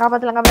காப்பாத்தலாம்.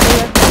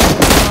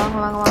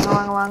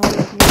 வாங்க.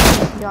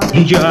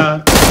 ஐயா.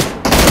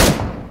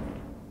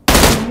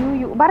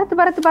 ஐயோ பரத்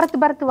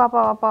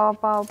வாப்பா.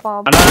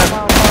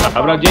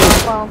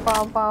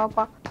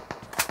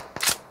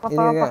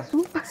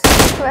 சூப்பர்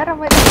வேற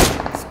மாதிரி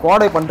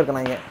ஸ்குவாடை பண்ணிட்டு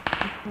நாங்க.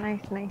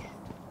 Nice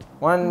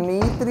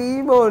 1v3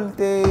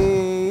 bolt.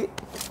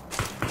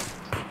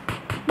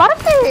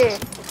 பரத்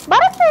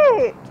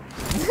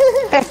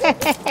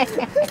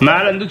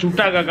மேல இருந்து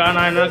சுட்டாக்கா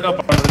நான் என்னக்கா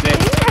பண்றது?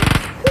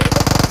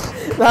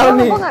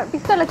 போங்க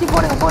பிஸ்டல் வச்சு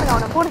போடுங்க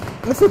அவனை போடுங்க.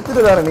 என்ன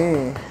செத்துறதார நீ?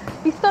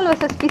 Pistol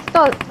versus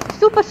pistol.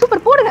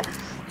 சூப்பர் போடுங்க.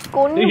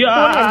 கொன்னு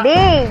போடுங்க.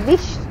 டேய்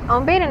விஷ்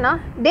அவன் பேர் என்ன?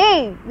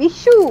 டேய்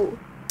விஷு.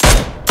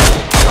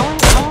 அவன்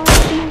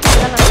டீம்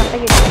கிட்ட நான் சட்டை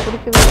கேட்டேன்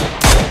குடிக்கவே.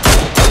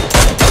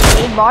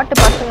 ஏய் பாட்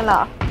பசங்களா.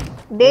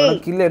 டேய்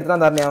கில்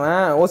எடுத்தான் தரனே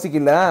அவன். ஓசி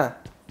கில்ல.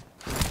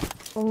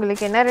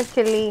 உங்களுக்கு என்ன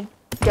ரெச்சலி?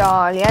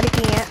 ஜாலியா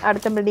இருக்கீங்க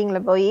அடுத்த பில்டிங்ல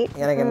போய்.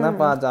 எனக்கு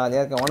என்னப்பா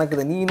ஜாலியா இருக்க.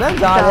 உனக்கு நீ என்ன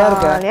ஜாலியா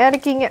இருக்க? ஜாலியா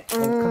இருக்கீங்க.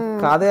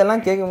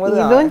 கதையெல்லாம் கேக்கும்போது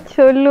இதுவும்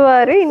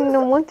சொல்லுவாரு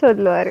இன்னமும்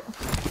சொல்லுவாரு.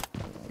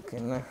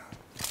 என்ன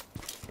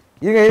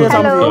இருங்க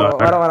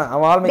வர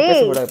அவ ஆல் மேக்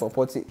பேச கூட இப்போ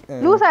போச்சு.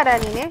 லூசாடா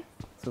நீனே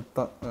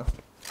சுத்தம்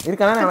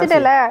இருக்கானே நான்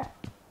செத்துட்டல.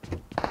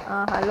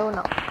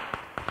 ஹலோனா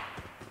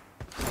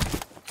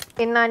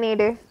என்ன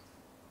நீடு?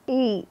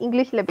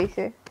 இங்கிலீஷ்ல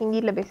பேசு,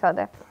 ஹிந்தில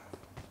பேசாத.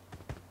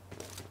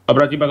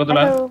 அப்ராஜி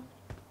பக்கத்துல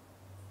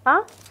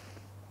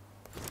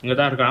இங்க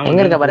தான் இருக்கான்.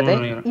 எங்க இருக்க பாருங்க.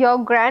 Your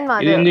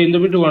grandmother. இந்த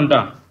வீட்டுக்கு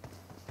வந்துட்டா.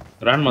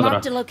 grandmother.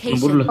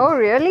 Oh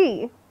really?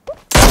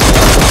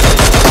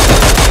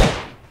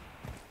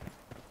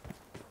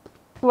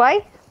 Why?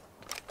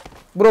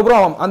 bro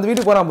அந்த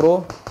வீட்டுக்கு போறான் bro.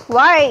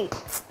 Why?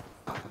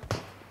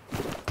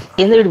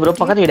 எந்த வீடு bro?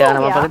 பக்கத்து வீடா?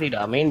 நம்ம பக்கத்து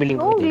வீடா? Main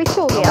building. Oh glitch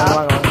हो गया.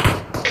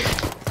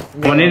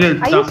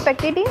 Are you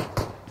spectating?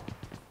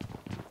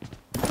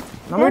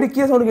 நம்ம வீடு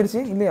கீழ சவுண்ட்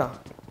கேட்சி இல்லையா?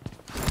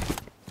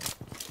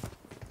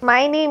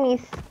 My name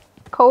is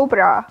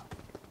Cobra.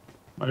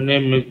 My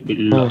name is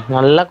Billah.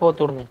 நல்லா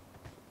கோத்து விடுங்க.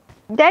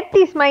 That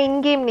is my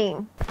in-game name.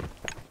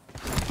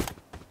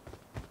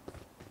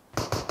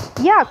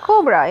 Yeah,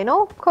 Cobra, you know,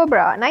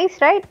 Cobra. Nice,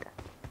 right?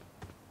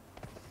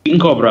 King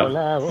Cobra.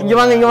 இங்க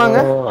வாங்க.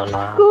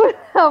 School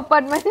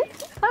apartment.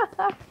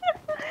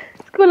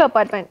 School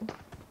apartment.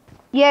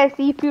 Yes,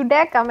 if you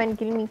dare come and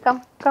kill me.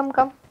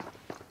 Come.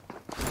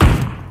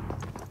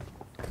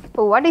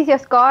 Oh, what is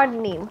your squad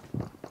name?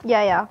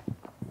 Yeah.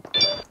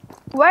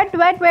 Wait.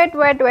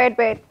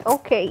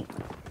 Okay.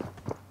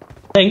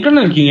 எங்க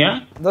இருக்கீங்க?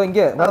 இதோ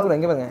இங்க வரதுல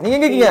இங்க பாருங்க. நீங்க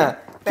எங்க இருக்கீங்க?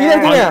 கீழ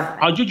இருக்கீங்க.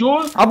 அஜ்ஜோ.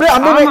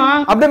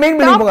 அப்படியே மெயின்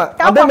பில்டிங் போங்க.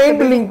 அப்படியே மெயின்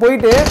பில்டிங்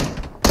போயிட்டு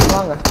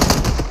வாங்க.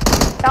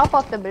 Top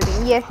of the building.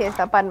 Yes,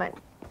 apartment.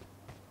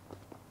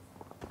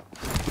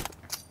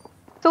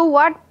 So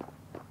what?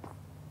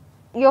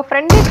 Your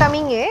friend is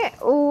coming, eh?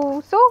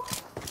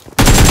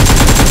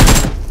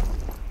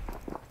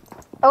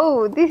 Oh,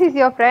 this is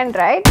your friend,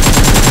 right?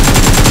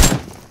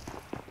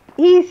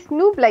 He's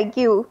noob like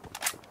you.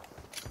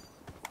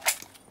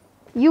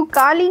 You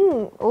calling?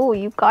 Oh,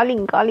 you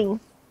calling.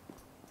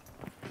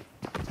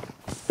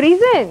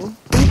 Prison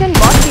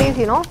what place,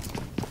 you know?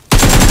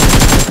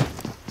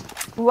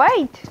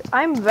 Wait,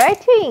 I'm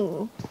waiting.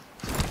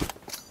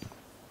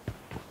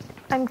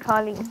 I'm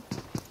calling.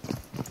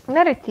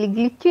 என்ன Ridley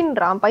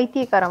கிளிச்சின்றான்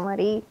பைத்தியக்கார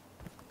மாதிரி.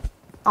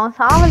 அவன்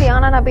சாவலியா?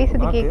 நான்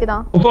பேசுறது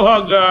கேக்குதான்? Oh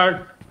god.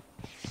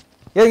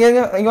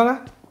 இங்க வாங்க.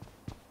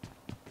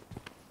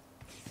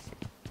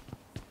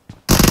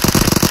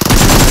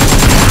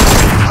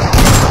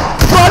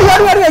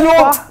 வாடி ஐயோ.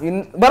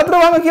 பரத்ல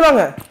வாங்க கீழ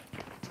வாங்க.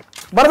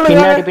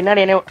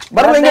 பின்னாடி என்ன?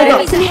 பரத்ல எங்க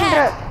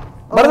இருக்க?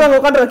 பரத்ல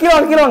உட்கார்ந்து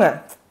கீழ வாங்க.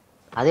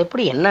 அது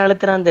எப்படி என்ன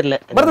அழுத்துறான்னு தெரியல.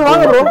 பரத்ல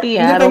வாங்க bro.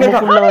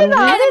 யாரோக்குள்ள வந்து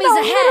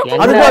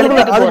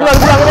அதுக்குள்ள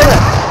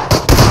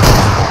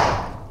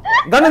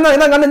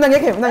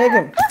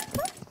கன்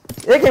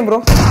ஏகேம் ப்ரோ.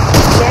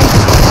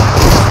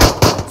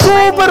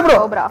 Super bro.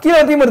 கீழ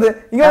டீம் வருது.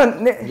 இங்க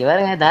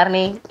பாருங்க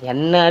தாரணி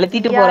என்ன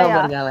அழுத்திட்டு போறான்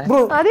பாருங்க அவன். ப்ரோ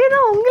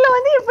அதேதான் உங்களை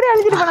வந்து எப்படி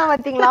அழுத்திட்டு போனா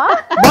பாத்தீங்களா?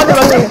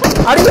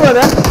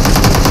 அடிக்குவாங்க.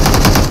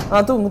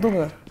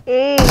 தூங்க.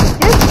 ஏய்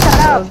just shut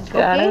up.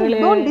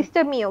 Okay? Don't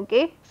disturb me,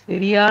 okay?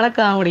 சரியான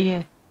காமெடிங்க.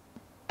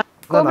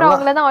 கோப்ரா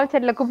அவங்கள தான் ஆல்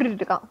சைடுல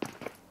கூப்பிட்டுட்டு இருக்கான்.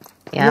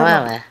 ஏன்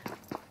அவன்?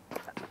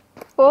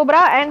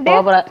 கோப்ரா and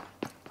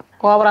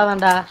கோப்ரா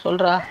தான்டா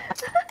சொல்றா.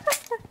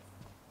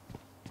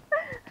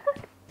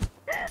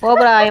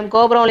 Cobra, I am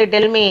Cobra only.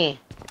 Tell me,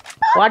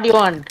 what you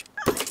want?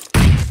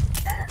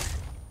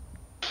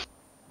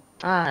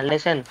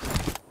 Listen.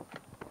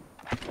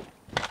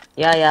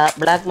 Yeah.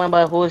 Black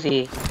Mamba, who is he?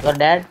 Your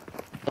dad?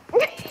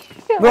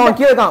 Bro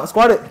கீழ இருக்கான்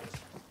squad.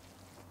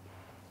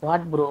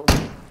 What bro?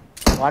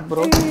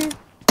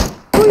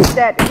 Who is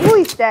that?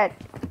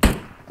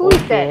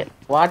 Okay,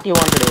 what you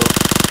want to do?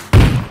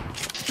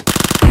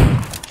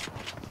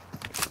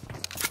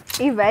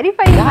 He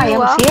verify Yeah, I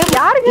am same.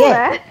 யாருங்க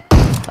Yeah.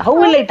 How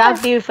will I talk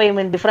to you if I'm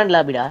in different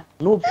lobby da?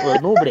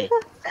 Noob re.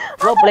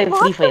 Go play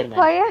Free Fire man.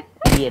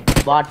 Idiot,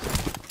 bot.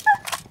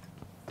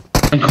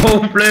 Go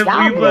play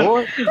Yeah Free bro,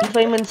 Fire. if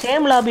I'm in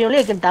same lobby only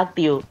I can talk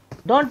to you.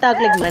 Don't talk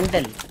like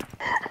mental.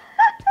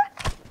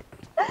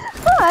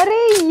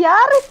 Array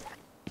யார்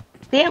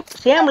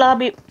Same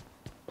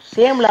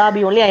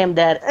lobby only I am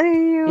there.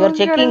 You are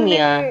checking me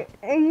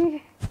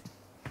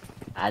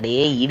Ade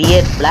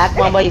idiot, Black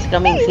Mamba is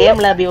coming. Same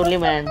lobby only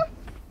man.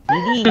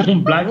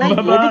 Black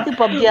Mamba. எதுக்கு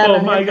PUBG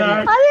Oh my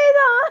god.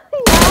 அதேதான்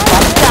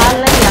PUBG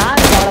ஆளல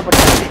யார்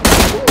கவலைப்பட்டாங்க?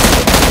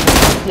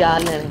 PUBG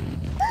ஆளல.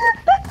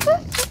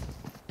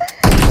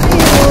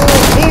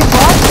 ஏய்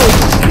pass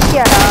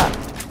கியாடா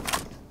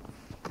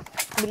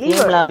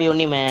Same lobby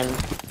only man.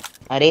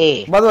 Array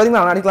பாத்து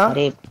வரீங்களா நான் அடிக்கலாம்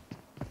array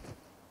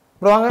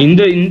bro வாங்க.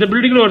 இந்த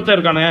பில்டிங்ல ஒருத்தர்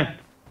இருக்கானே.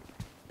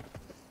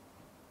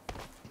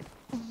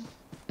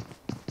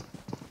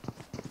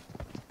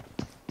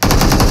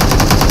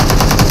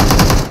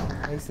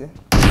 நைஸ்.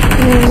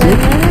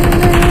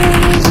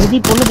 நிதி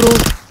பொண்ணு ப்ரோ.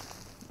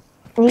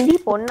 நிதி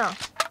பொண்ணா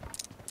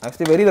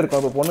ஆக்சுவலி வெரியில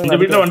இருக்கோம் அப்ப பொண்ணுங்க இந்த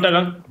வீட்ல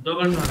வந்துட்டாங்க.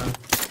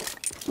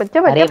 बच्चा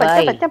अरे बच्चा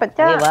भाई, बच्चा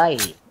बच्चा अरे भाई,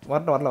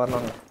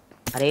 வரலாம்.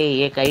 अरे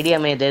एक आइडिया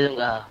मैं दे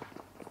दूंगा.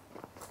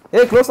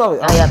 ஏய் க்ளோஸ் ஆவு.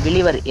 Yeah,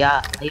 believer. Yeah,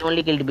 I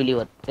only killed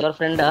believer. Your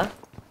friend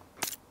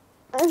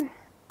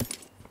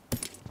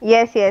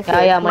yes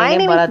Yeah, my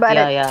name is Bharat.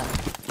 Bharat. Yeah.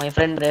 My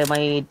friend,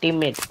 my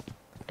teammate.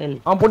 Tell.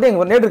 அவன் போட்டு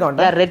எங்க நேட் இருக்கான்.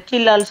 Yeah, Red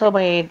Chill also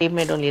my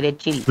teammate only. Red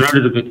Chill. நாடு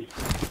இருக்கு.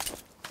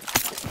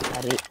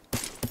 अरे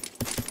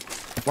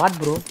what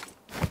bro?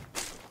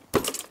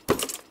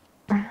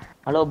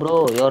 Hello bro,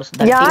 yours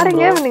that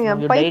யாருங்க team, bro. நீங்க You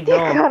died, no?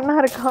 பைத்தியக்காரனா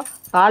இருக்கா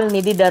Call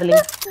Nidhi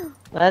darling.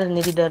 Where is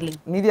Nidhi darling?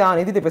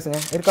 நிதிட்ட பேசுங்க.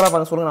 இருக்கறா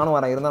பாருங்க சொல்லுங்க நானும்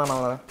வரேன். இருந்தா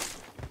நான் வரேன்.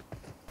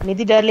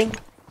 Nidhi darling.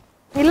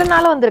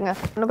 இல்லனாலும் வந்துருங்க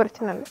ஒண்ணும்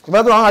பிரச்சனை இல்ல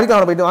பாத்து வாங்க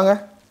அடிக்கலாம் போயிட்டு வாங்க.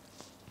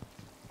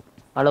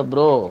 Hello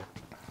bro.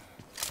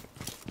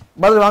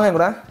 பாத்து வாங்க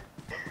கூட.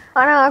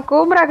 ஆனா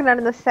கோப்ராக்கு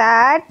நடந்த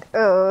sad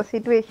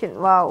situation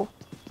வாவ்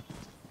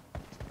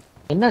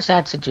என்ன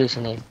sad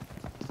situation?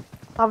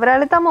 அவர்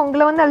அழுத்தாம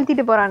உங்களை வந்து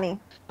அழுத்திட்டு போறானே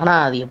ஆனா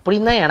அது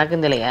எப்படின்னு தான்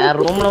எனக்கும் தெரியல. என்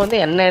ரூம்ல வந்து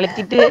என்ன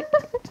எழுத்திட்டு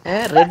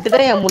ரெட்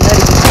தான் என்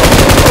முன்னாடி.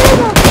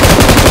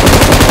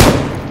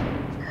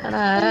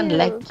 ஆனா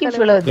லக்கி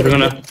ஃபெலோ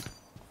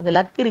அது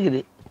லக்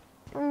இருக்குது.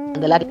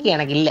 அந்த லக்கி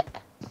எனக்கு இல்ல.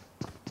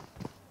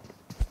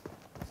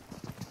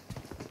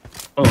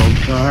 Oh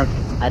god.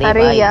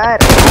 அரே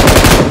யார்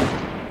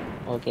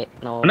ஓகே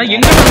நோ. அண்ணா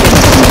எங்க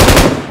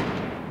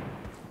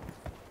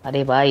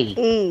அரே பாய்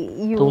ஏய்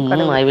யூ तुम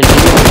I will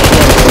give you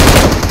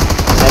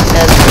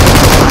better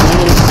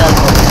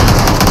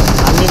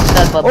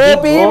uninstall PUBG.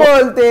 OP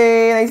बोलते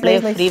nice play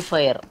nice. Free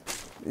Fire.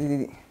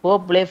 Go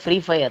play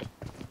Free Fire.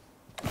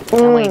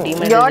 My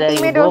teammate your is there.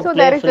 teammate You go also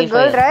play there is Free a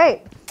girl Fire. right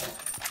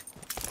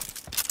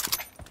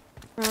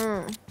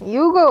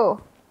you go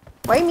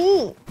why me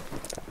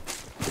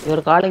You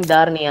are calling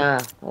Dharniya.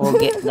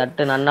 Okay, that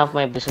is none of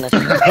my business.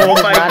 That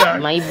is not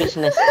my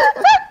business.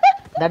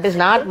 That is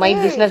not my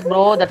business,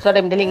 bro. That's what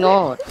I'm telling. No,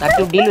 that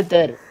you deal with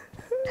her.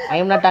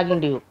 I am not talking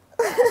to you.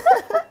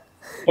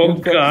 Oh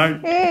god.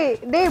 ஏய்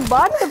டேய்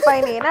பாட்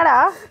பையனே என்னடா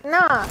என்ன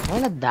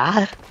என்ன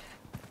தார்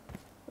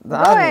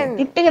தார்.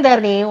 திட்டுங்க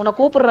தார்னி. உன்னை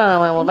கூப்பிடுறான்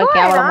அவன் ஒரு மாதிரி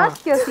கேவலமா.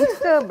 ask your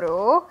sister bro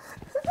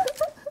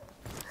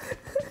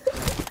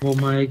Oh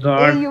my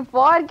god. hey you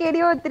 4KD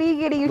or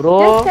 3KD you Bro,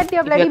 just shut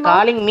your if bloody you're mouth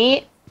calling me,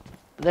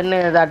 then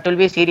that will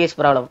be a serious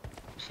problem.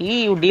 See,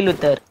 you deal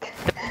with her.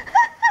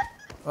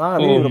 வாங்க Oh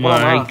video my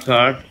போலாம்.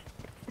 god.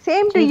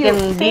 same to You you can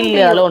same deal to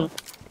you alone.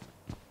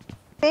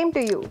 same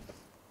to you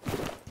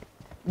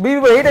BP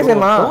bro 8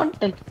 சேமா. Don't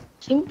tell.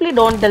 Simply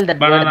don't tell that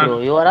word, Banana. bro.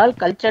 You are all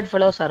cultured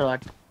fellows or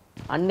what?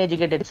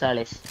 Uneducated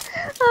salis.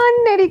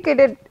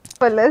 uneducated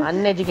fellas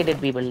Uneducated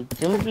people.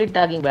 Simply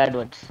talking bad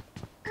words.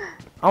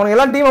 அவனுங்க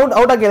எல்லாம் team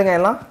out ஆக்கிடுங்க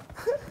எல்லாம்.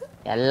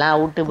 எல்லாம்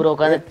out bro.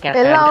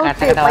 எல்லாம் out,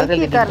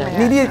 பைத்தியக்காரனுங்க.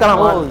 நிதி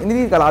இருக்கலாம் நிதி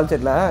இருக்கலாம் all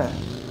செட்ல.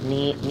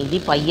 நிதி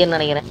பையன்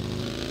நினைக்கிறேன்.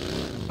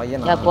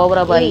 பையனா. யா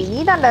கோப்ரா பாய். ஏய்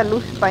நீதான்டா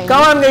லூஸ் பையன்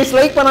கம் ஆன் गाइस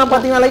லைக் பண்ணா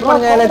பாத்தீங்கன்னா லைக்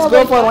பண்ணுங்க. Let's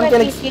go for 1k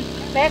likes.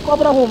 मैं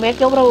कोबरा हूं.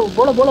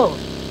 बोलो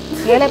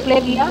खेले प्ले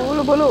किया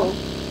बोलो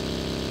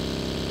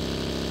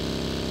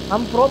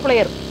हम प्रो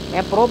प्लेयर.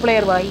 मैं प्रो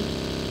प्लेयर भाई.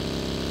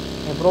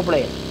 मैं प्रो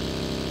प्लेयर.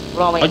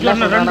 ப்ரோ அவன் என்ன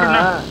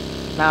சொல்றானா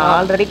நான்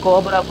ஆல்ரெடி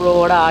கோப்ரா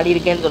ப்ரோவோட ஆடி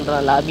இருக்கேன்னு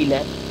சொல்றான் லாபில.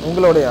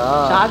 உங்களோடயா?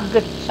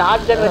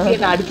 ஷாட்கன் வச்சு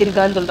என்ன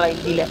அடிச்சிருக்கான்னு சொல்றான்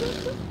ஹிந்தில.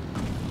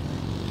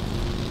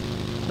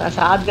 நான்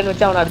ஷாட்கன்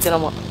வச்சு அவனை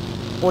அடிச்சனமா.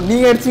 ஓ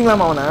நீங்க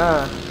அடிச்சீங்களாமா அவனை?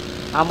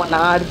 ஆமா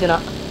நான் அடிச்சனா.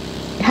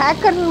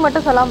 ஹேக்கர்னு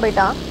மட்டும் சொல்லாம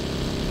போயிட்டான்.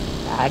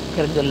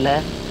 ஹேக்கர் சொல்ல.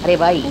 அரே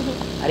பாய்.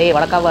 அரே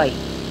வடக்கா பாய்.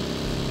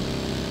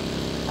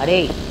 அரே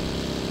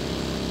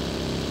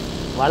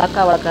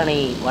வடக்கா நீ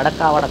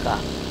வடக்கா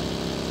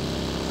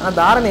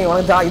தாரணி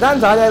உனக்கு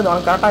இதான் ஜாலியா இருக்கு.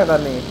 உனக்கு கரெக்டா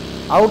தாரணி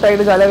அவுட்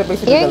ஆயிட்டு ஜாலியா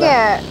பேசிட்டு ஏங்க இருக்கல.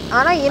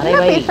 ஆனா என்ன अरे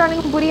भाई,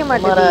 பேசுறானுங்க புரிய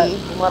மாட்டேங்குது.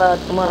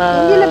 तुम्हारा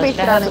हिंदी में बेच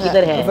रहा है।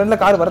 किधर है ஃப்ரெண்ட்ல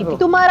கார் வருது.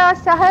 तुम्हारा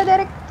सहोदर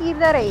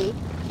किधर है?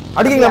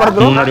 அடிக்கீங்க வரது.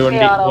 முன்னாடி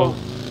வண்டி போ.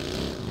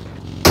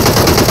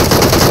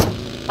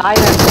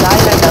 Thailand.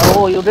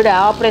 Oh, you did an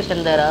operation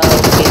there.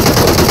 Okay.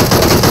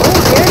 Oh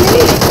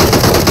really?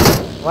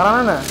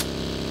 வரானே.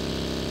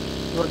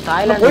 ஒரு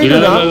Thailand போயிட்டு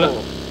இருக்கான். இல்ல.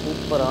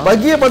 சூப்பரா.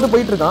 பக்கிய பார்த்து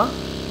போயிட்டு இருக்கான்.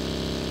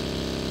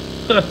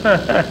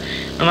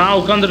 நான்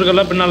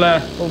உட்கார்ந்துருக்கல பின்னால.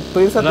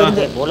 பெருசா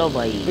தெரிஞ்சு बोलो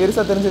भाई.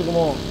 பெருசா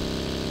தெரிஞ்சிருக்குமோ.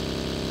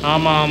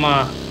 ஆமா.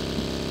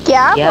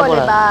 क्या क्या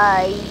बोले बोला?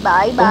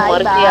 बाय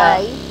मर गया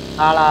बाय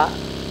साला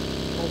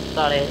नूब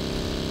साले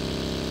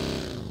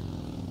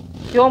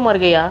क्यों मर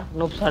गया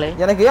नूब साले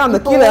எனக்கு அந்த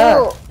கீழ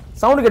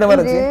சவுண்ட் கேட்ட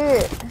மாதிரி இருந்துச்சு.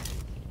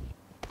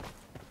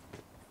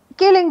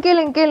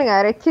 கேளுங்க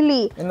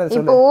ஆக்சுவலி என்னது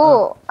சொல்லு. இப்போ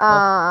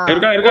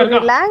இருக்கா.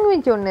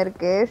 லாங்குவேஜ் ஒன்னு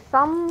இருக்கு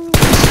சம்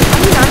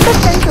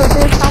அண்டர்ஸ்டாண்ட்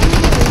சொல்லிட்டு சம்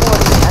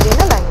அது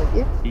என்ன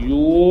லாங்குவேஜ்?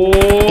 ஐயோ.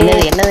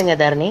 என்னதுங்க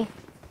தரணி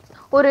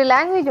ஒரு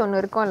லாங்குவேஜ் ஒன்னு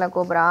இருக்கும்ல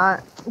கோப்ரா,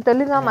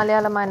 தெலுங்கா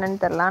மலையாளமா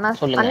என்னன்னு தெரியல, ஆனா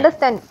சொல்லுங்க.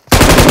 Understand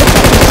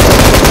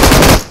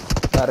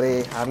array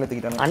ஹார்ல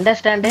தூக்கிட்டானே.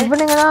 அண்டர்ஸ்டாண்ட்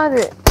இவனுங்க தான்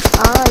அது.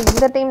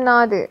 இந்த டைம்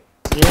தான் அது.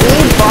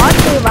 ஏய்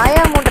பாட்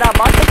வாயா மூட்றா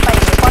பாட்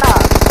பையன் போடா.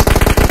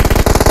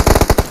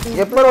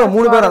 எப்போ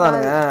மூணு பேர்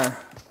வந்தானுங்க.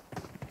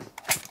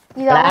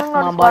 இது Black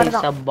அவனோட Mamba squad is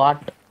தான். a bot.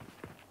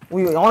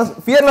 அவன்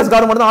ஃபியர்லெஸ்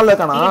கார்டு மட்டும் தான் ஆள்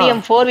இருக்கானா. TDM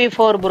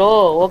 4v4 bro.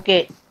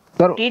 Okay.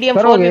 TDM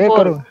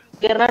 4v4.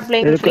 We are not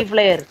playing free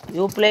fire.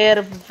 You player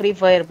free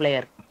fire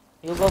player.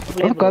 You go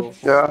play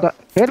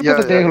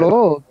bro.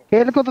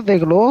 खेल को तो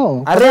देख लो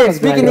अरे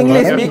स्पीक इन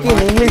इंग्लिश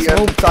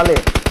नूब साले.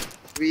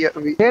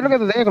 खेल को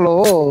तो देख लो.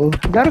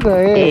 डर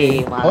गए.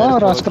 मार ओ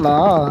रास्कला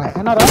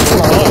है ना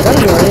रास्कला. डर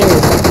गए.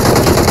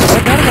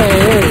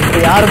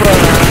 यार ब्रो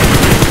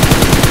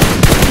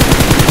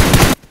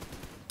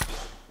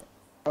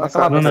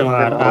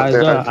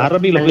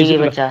அரபில नहीं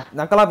பேசிட்டு बच्चा.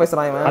 நக்கலா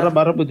பேசுறான் இவன்.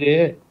 அரபுஜி.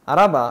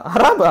 அரபா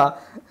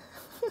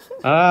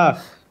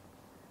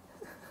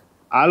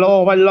ஹலோ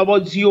வல்ல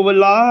போஜியோ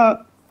வல்ல.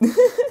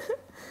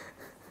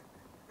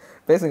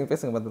 பேசுங்க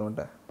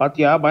பத்திரம்ட்ட.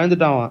 பாத்தியா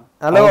பயந்துட்டான் அவன்.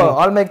 Hello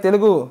all make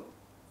Telugu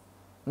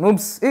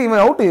noobs.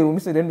 இவன் அவுட்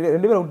மிஸ்டர்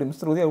ரெண்டு பேர் அவுட்.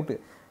 மிஸ்டர் உதய அவுட்.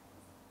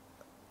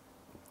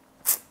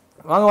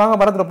 வாங்க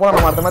படத்துல போலாம்.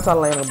 நம்ம அடுத்த மேட்ச்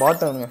ஆடலாம். எனக்கு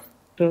பாட் வேணுங்க.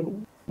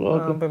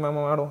 போய் மாமா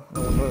ஆடுவோம்.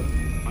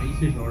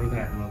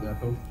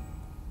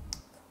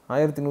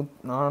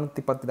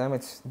 1410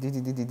 damage.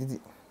 GG.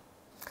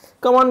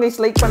 Come on guys,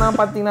 like பண்ணாம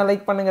பாத்தீங்கன்னா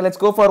லைக் பண்ணுங்க.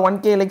 Let's go for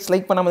 1k likes.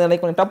 Like பண்ணாம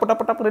லைக் பண்ணி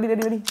டப்பு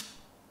ரெடி.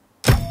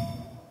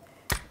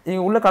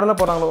 இங்க உள்ள கடல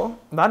போறாங்களோ.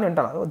 தாரணி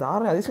வந்துட்டாளா?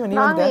 தாரணி அதிசயம் நீ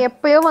நாங்க வந்து.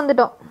 எப்பயோ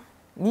வந்துட்டோம்.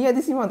 நீ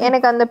அதிசயமா வந்து.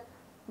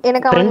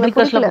 எனக்கு Friend அவங்கள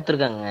request ல பிடிக்கல.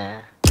 கொடுத்திருக்காங்க.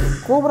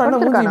 கோபரா என்ன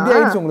மூஞ்சி இப்படி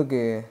ஆயிடுச்சு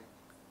உங்களுக்கு?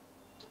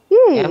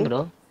 ஏய் ஏன் bro?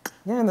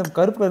 ஏன் இந்த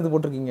கருப்பு கருத்து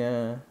போட்டுருக்கீங்க?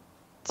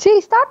 சரி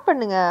ஸ்டார்ட்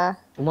பண்ணுங்க.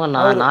 சும்மா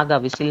நாகா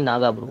விசில்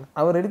நாகா bro.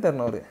 அவர் ரெடி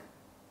தரணும் அவரு.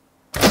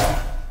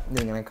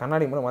 நீங்க நான்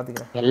கண்ணாடி மூட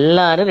மாத்திக்கிறேன்.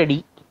 எல்லாரும் ரெடி.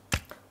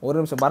 ஒரு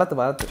நிமிஷம் பரத்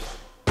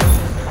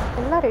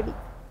எல்லாம் ரெடி.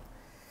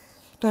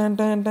 டன்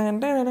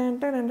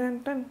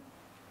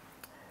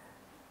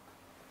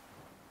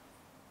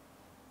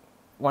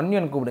ஒன்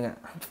கூப்பிடுங்க.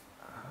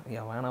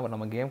 ஐயா வேணாம்,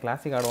 நம்ம கேம்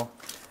கிளாசிக் ஆடுவோம்.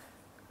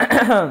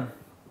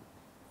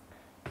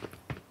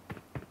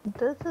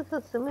 This is a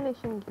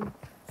simulation game.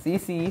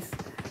 சிசிஸ்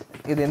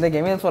இது எந்த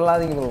கேமே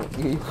சொல்லாதீங்க ப்ரோ.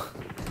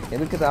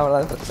 எதுக்கு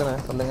தேவையில்லாத பிரச்சனை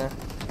சொல்லுங்க.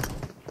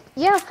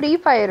 ஏன் ஃப்ரீ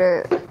ஃபயர்?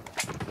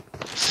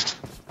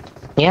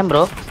 ஏன்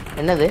ப்ரோ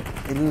என்னது?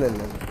 இல்ல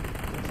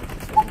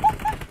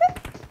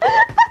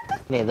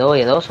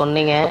ஏதோ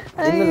சொன்னீங்க.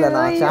 இல்ல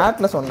நான்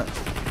சாட்ல சொன்னேன்.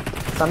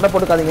 சண்டை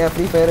போட்டுக்காதீங்க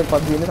ஃப்ரீ ஃபயர்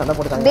பப்ஜின்னு சண்டை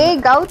போட்டுக்காதீங்க.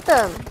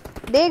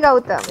 டேய்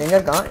கௌதம் எங்க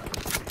இருக்கான்?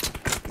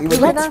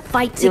 Let's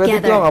fight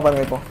together. இவன்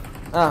பாருங்க இப்போ.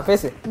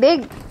 பேசு. டேய்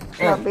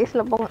நான்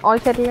பேசல போங்க.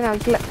 ஆல் செட்ல நான்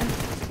வைக்கல.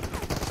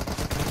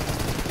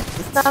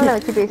 நான்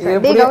வச்சு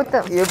பேசுறேன். டேய்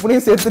கௌதம்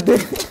எப்படியும் சேர்த்துட்டு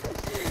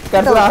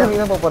கரெக்டா ஆர்மி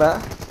தான் போறா.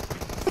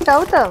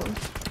 கௌதம்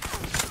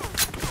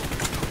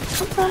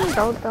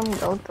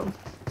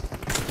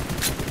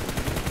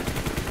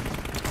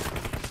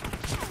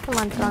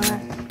மாட்டாங்க.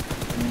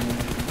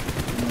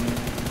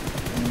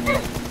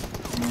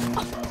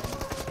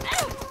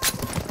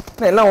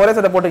 எல்லாம் ஒரே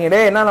சட்டை போட்டுங்க.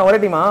 டேய் என்ன ஒரே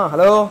டீமா?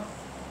 ஹலோ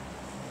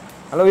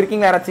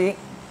இருக்கீங்களா யாராச்சி?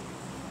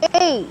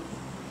 ஏய்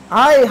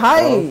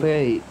hi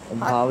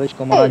Bhavesh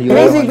Kumar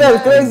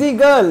crazy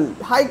girl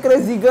hi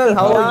crazy girl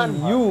how are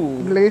you?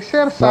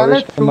 Glacier साले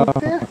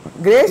छूटे.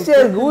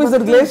 Glacier, who is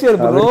that glacier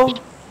bro?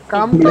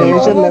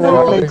 Glacier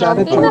level पे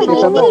जाने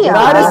छोटे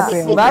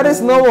where is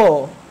Novo?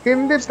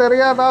 हिंदी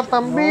தெரியாதா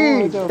தம்பி?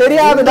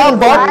 தெரியாதுடா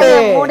பாட்டே.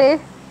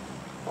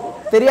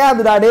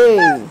 தெரியாதுடா டேய்.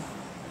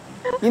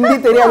 ஹிந்தி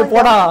தெரியாது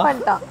போடா.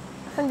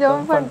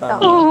 ஜம்ப்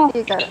பண்ணிட்டான்.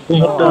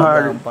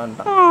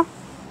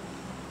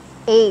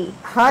 ஏய்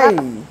hi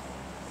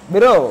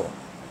bro.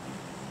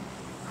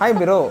 Hi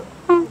bro.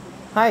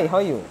 Hi, how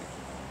are you?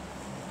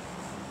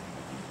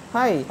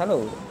 Hi, hello.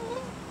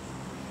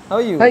 How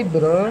are you? Hi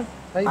bro.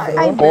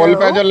 पोल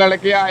पे जो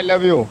लड़कियां आई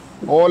लव यू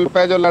पोल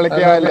पे जो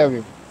लड़कियां I love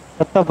you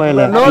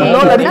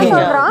No ladiki.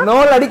 No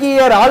ladiki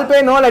here. All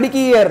pay no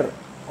ladiki here.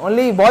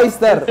 Only boys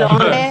there.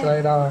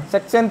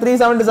 Section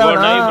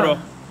 377. bro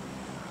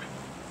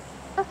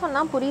என்ன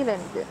சொன்னா புரியல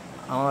எனக்கு.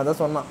 அவன் அத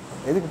சொன்னான்.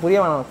 எதுக்கு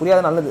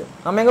புரியாத நல்லது.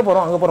 நம்ம எங்க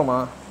போறோம்? அங்க போறோமா?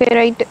 சரி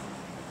ரைட்.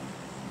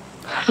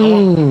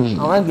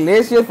 அவன்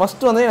கிளேசியர்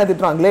ஃபர்ஸ்ட் வந்து என்ன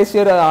திட்டுறான்.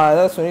 கிளேசியர்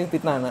அத சொல்லி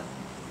திட்டினான் என்ன.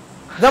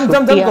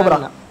 ஜம்ப்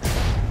கோபறான்.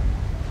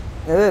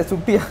 ஏதோ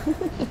சுட்டியா.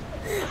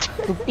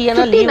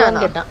 சுட்டியானா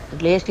லீவான்னு கேட்டான்.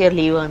 கிளேசியர்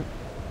லீவான்.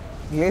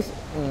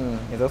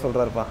 ஏதோ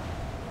சொல்றாருப்பா.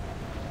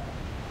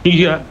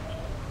 ஐயா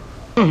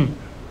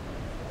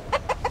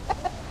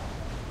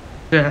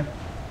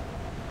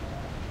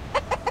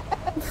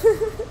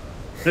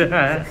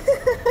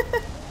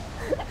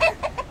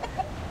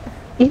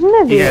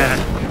என்னது?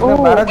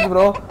 பரத்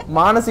ப்ரோ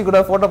மானசி கூட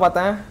போட்டோ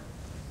பார்த்தேன்.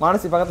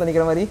 மானசி பக்கத்துல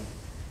நிக்கிற மாதிரி.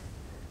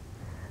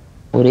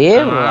 ஒரே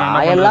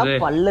ஆயெல்லாம்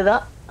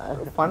பல்லுதான்.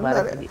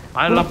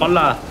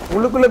 பல்லா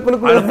உள்ளுக்குள்ள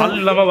பல்லு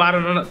இல்லாம வேற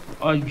என்ன?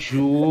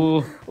 ஐயோ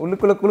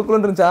உள்ளுக்குள்ள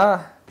இருந்துச்சா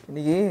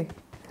இன்னைக்கு?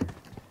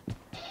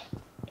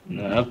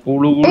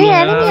 ஏய்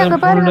எனிமி அங்க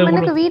பாருங்க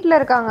எனக்கு வீட்ல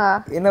இருக்காங்க.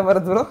 என்ன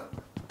பரத் ப்ரோ?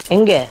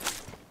 எங்க?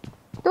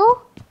 தோ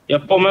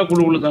எப்பவுமே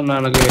குளு தான்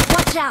எனக்கு.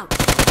 Watch out.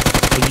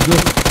 ஐயோ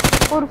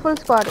ஒரு ஃபுல்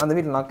ஸ்குவாட். அந்த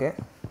வீட்ல நாக்கு.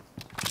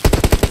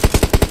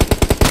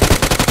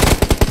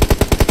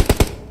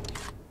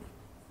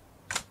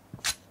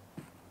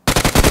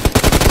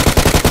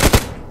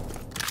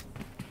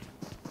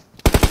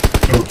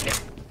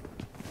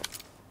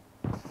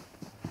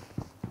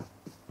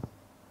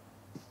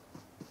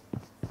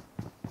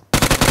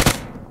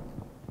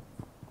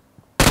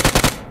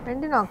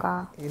 ரெண்டு நாக்கா?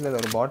 இல்ல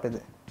ஒரு பாட் இது.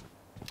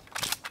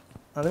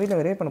 அந்த வீட்ல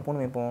வெரே பண்ண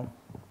போணும் இப்போ.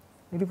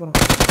 இடி போறோம்.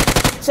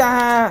 சா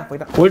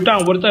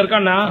போய்ட்டான் ஒருத்தன்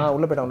இருக்கானா?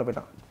 உள்ள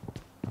போய்ட்டான்.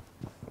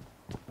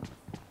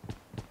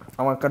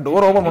 அவன்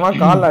டோர் ஓபன் பண்ணா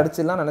கால்ல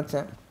அடிச்சிடலாம்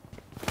நினைச்சேன்.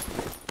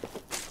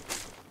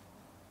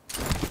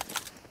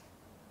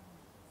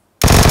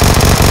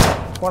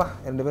 போடா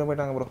ரெண்டு பேரும்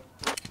போய்ட்டாங்க ப்ரோ.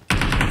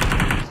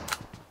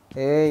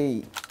 ஏய்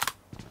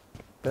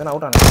எதனா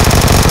அவுட் ஆனா?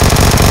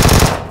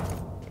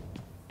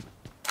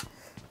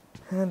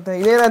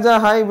 Ilaiyaraaja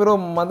hi bro.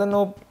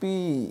 மதனோபி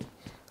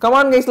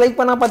come on guys like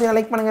பண்ணா பாத்தீங்கன்னா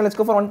லைக் பண்ணுங்க. லெட்ஸ்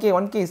கோ ஃபார்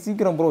 1k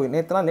சீக்கிரம் ப்ரோ.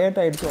 நேத்துலாம் லேட்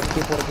ஆயிடுச்சு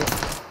 1k போறதுக்கு.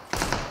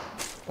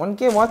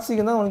 1k வாட்சிங்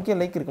இருந்தா 1k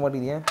லைக் இருக்க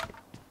மாட்டேங்குது.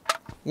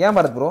 ஏன்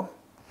பரத் ப்ரோ?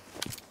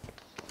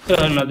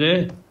 என்னது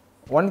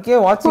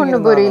 1k வாட்சிங்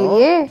ஒண்ணு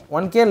புரியலையே.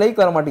 1k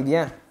லைக் வர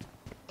மாட்டேங்குது.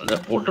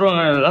 அத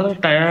போட்டுருவாங்க.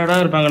 எல்லாரும்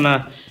டயர்டா இருப்பாங்கண்ணா.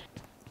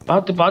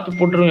 பார்த்து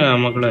போட்டுருங்க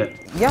மக்களே.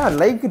 ஏன்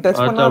லைக்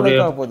டச் பண்ணா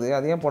லைக் ஆக போகுது?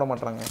 அது ஏன் போட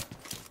மாட்டறாங்க?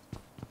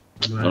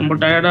 ரொம்ப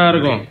டயர்டா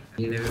இருக்கும்.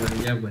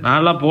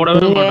 நான்லாம்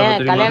போடவே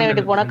மாட்டேன். கல்யாண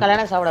வீட்டுக்கு போனா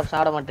கல்யாண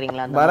சாப்பிட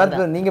மாட்டீங்களா? பரத்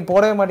நீங்க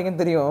போடவே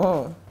மாட்டீங்கன்னு தெரியும்.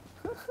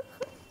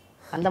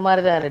 அந்த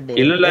மாதிரி தான் ரெட்.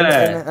 இல்ல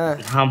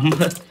நம்ம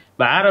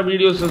வேற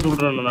வீடியோஸ்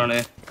சொல்றேன் நானு.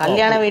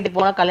 கல்யாண வீட்டுக்கு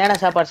போனா கல்யாண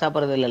சாப்பாடு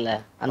சாப்பிடுறது இல்லல்ல,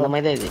 அந்த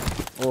மாதிரி தான் இது.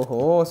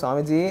 ஓஹோ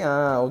சாமிஜி.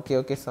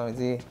 ஓகே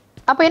சாமிஜி.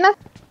 அப்ப என்ன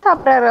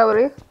சாப்பிடுறாரு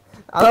அவரு?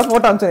 அதான்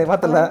போட்டோ அனுப்பிச்சேன்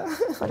பார்த்தல.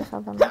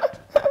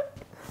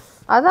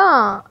 அதான்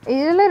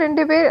இதுல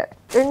ரெண்டு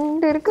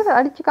இருக்கு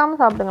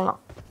அடிச்சுக்காம சாப்பிடுங்களாம்.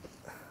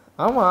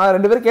 ஆமா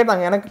ரெண்டு பேரும்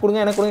கேட்டாங்க எனக்கு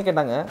கொடுங்க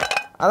கேட்டாங்க.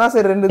 அதான்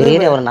சரி ரெண்டு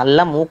பேர் அவர்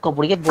நல்லா மூக்க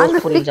பிடிக்க அந்த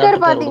ஸ்டிக்கர்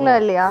பாத்தீங்களா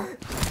இல்லையா?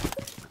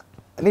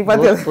 நீ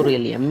பாத்தியா?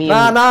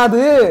 நான்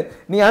அது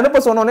நீ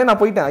அனுப்ப சொன்னோனே நான்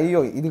போயிட்டேன்.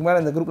 ஐயோ இதுக்கு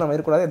மேல இந்த குரூப்ல நம்ம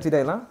இருக்கக்கூடாது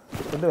எச்சிட்டாயெல்லாம்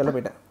சொல்லிட்டு வெளில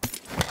போயிட்டேன்.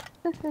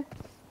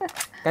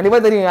 கண்டிப்பா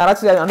தெரியும்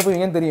யாராச்சும்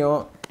அனுப்புவீங்கன்னு தெரியும்.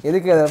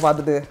 எதுக்கு அதை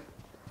பார்த்துட்டு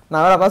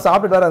நான் வேற பார்த்து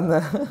சாப்பிட்டுட்டு வர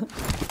இருந்தேன்.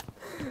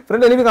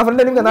 ஃப்ரெண்ட்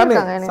எனிமிக்கா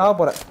நான் சாவ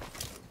போறேன்.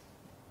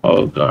 ஓ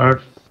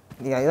காட்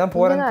நீ இதான்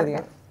போறேன்னு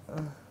தெரியும்.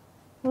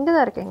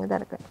 இங்கதான்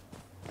இருக்கேன்.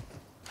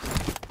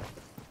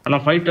 انا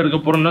ஃபைட் எடுக்க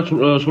போறேன்னா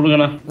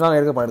சொல்லுங்கண்ணா. நான்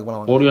எடுக்க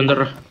போறேன். ஓடி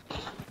வந்துறேன்.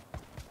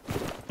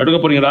 எடுக்க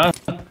போறீங்களா?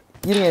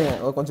 இருங்க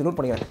கொஞ்சம் லூட்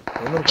பண்ணிக்கிறேன்.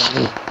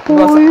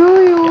 ஐயோ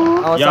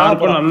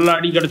யாருக்கும் நல்ல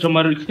அடி கிடைச்ச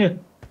மாதிரி இருக்கு.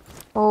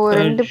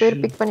 ரெண்டு பேர்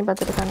பிக் பண்ணி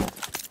பார்த்துட்டு இருக்காங்க.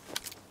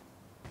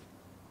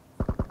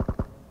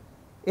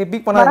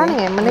 பிக் பண்ணாத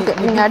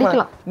நீங்க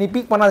அடிக்கலாம். நீ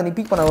பிக்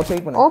பண்ணாத ஒரு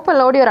சைடு பண்ணு.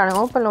 ஓபன்ல ஓடி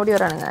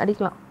வரானுங்க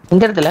அடிக்கலாம்.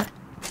 இந்த இடத்துல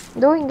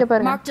இதோ இங்க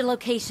பாருங்க. Mark the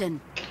location.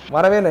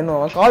 வரவே இல்ல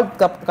இன்னும். கால்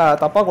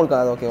தப்பா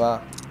கொடுக்காத ஓகேவா?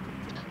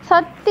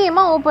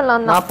 சத்தியமா ஓபன்ல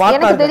வந்தான்.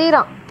 எனக்கு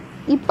தெரியறான்.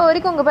 இப்ப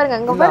வரைக்கும் உங்க பாருங்க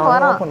இங்க பாருங்க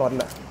வரான். ஓபன்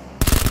வரல.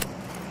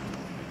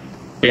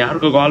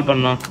 யாருக்கு கால்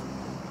பண்ணா?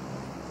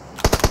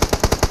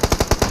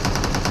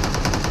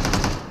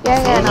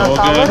 ஏங்க நான்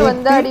கவர்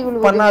வந்து அடி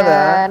விழுவுங்க.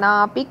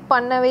 நான் பிக்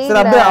பண்ணவே இல்ல.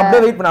 சரி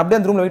அப்படியே வெயிட் பண்ணு. அப்படியே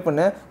அந்த ரூம்ல வெயிட்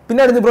பண்ணு.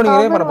 பின்னாடி இருந்து ப்ரோ நீங்க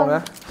ரே பண்ண போங்க.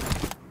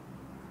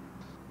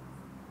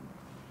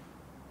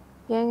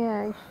 ஏங்க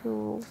ஐயோ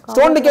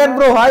stone decade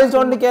bro. Hi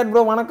stone decade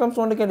bro. வணக்கம்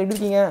ஸ்டோன் டிகேட். எப்படி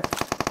இருக்கீங்க?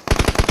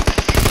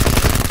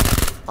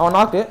 அவன்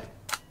நாக்கு.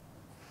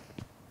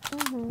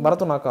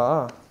 பரத் நாக்கா?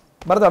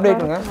 பரத் அப்படியே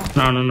பண்ணுங்க.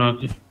 நானும்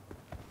நாக்கு.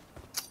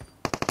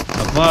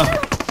 அப்பா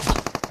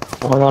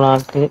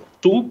நாக்கு.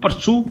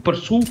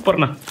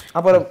 சூப்பர்ண்ணா.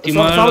 அப்புறம்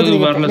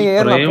நீங்க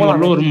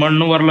ஏறலாம். ஒரு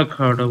மண்ணு வரல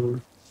கடவுள்.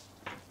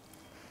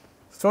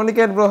 Stone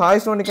decade bro.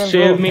 Hi stone decade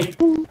bro.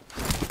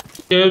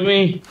 Save me.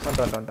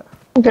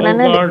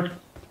 வந்துட்டேன்.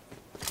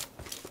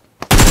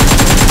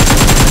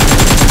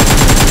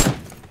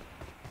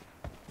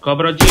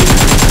 காப்ராஜி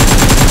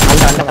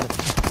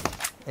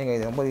ஏங்க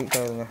இது ரொம்ப வீக்கா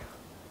இருங்க.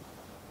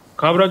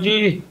 காப்ராஜி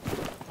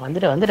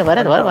வந்துட்டு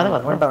வர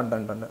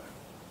வந்துட்டேன்.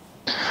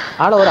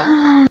 ஆள வரா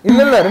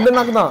இல்ல 2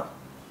 நாக்கு தான்.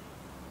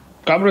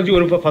 காப்ராஜி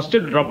ஒரு ஃபர்ஸ்ட்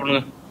எய்ட் டிராப்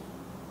பண்ணுங்க.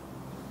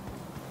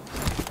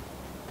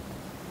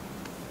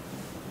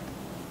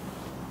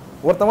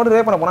 ஒருத்த மட்டும்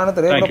ரே பண்ண போனா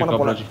ரே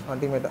பண்ண போல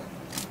டீம்மேட்.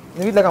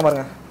 இந்த வீட்ல கா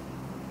பாருங்க.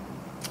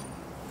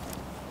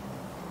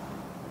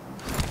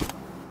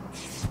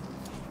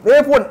 ரே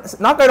போன்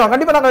நாக் ஆயிடும்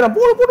கண்டிப்பா நாக் ஆயிடும்.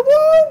 போடு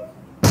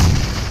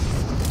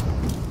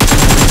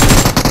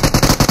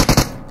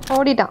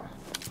ஓடிட்டான்.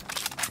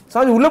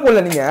 சாமி உள்ள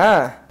போடல நீங்க.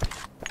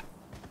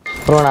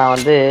 ப்ரோ நான்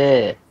வந்து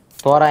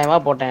தோராயமா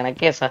போட்டேன்.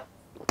 எனக்கே சார்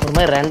ஒரு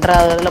மாதிரி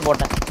 2ஆவதுல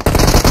போட்டேன்.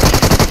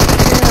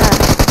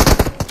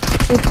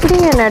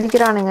 எப்படிங்க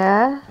நடிக்கிறானுங்க.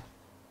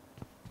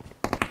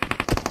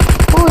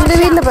 இந்த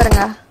வீட்ல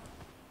பாருங்க.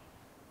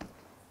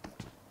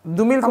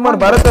 துமில் குமார்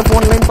பரத்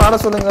ஃபோன் லைன் பாட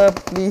சொல்லுங்க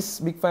please.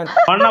 Big fan.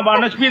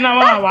 1 HP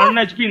Nava 1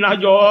 HP ना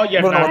जो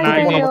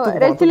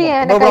ரெச்சிலி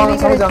என்ன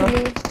கைவிங்க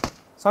ரெச்சிலி.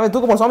 சாமி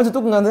தூக்கு போ சாமி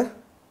தூக்குங்க வந்து.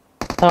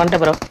 வந்துட்ட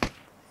ப்ரோ.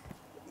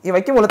 இ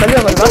வைக்க போல தள்ளி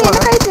வாங்க.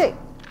 என்ன கைச்சு?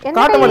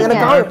 காட்ட மாட்டேன்.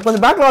 எனக்கு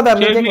கொஞ்சம் பேக்ல வாடா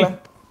கேக்கல.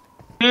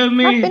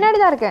 நான் பின்னாடி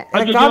தான் இருக்கேன்.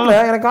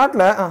 எனக்கு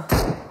காட்டல.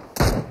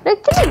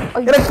 ரெச்சிலி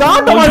எனக்கு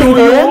காட்ட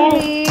மாட்டீங்க.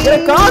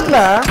 எனக்கு காட்டல.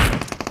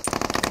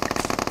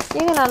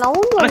 ஏங்க நான்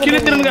நவுந்து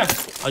வந்துட்டேங்க.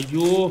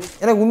 ஐயோ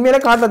எனக்கு உண்மையிலே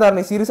காட்டல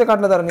தாரணி. சீரியஸா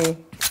காட்டல தாரணி.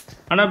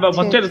 அண்ணா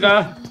ஃபர்ஸ்ட் இருக்கா?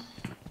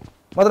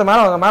 முதல்ல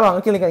மேல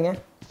வாங்க கீழ நிக்கறீங்க.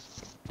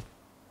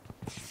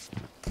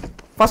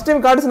 ஃபர்ஸ்ட்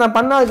டைம் கார்ட்ஸ் நான்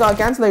பண்ணா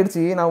கேன்சல்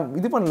ஆயிடுச்சு. நான்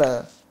இது பண்ணல.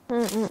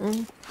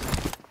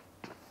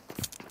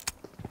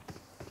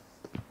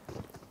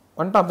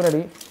 வந்துட்டான்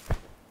பின்னாடி.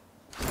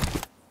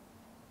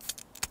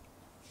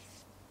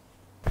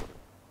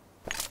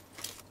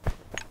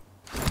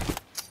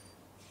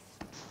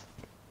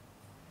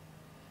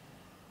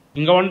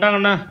 இங்க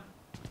வந்துட்டாங்கண்ணா.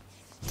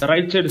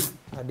 ரைட் சைடு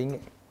அடிங்க.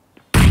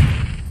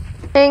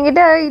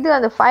 என்கிட்ட இது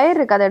அந்த ஃபயர்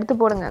இருக்கு, அதை எடுத்து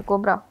போடுங்க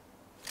கோப்ரா.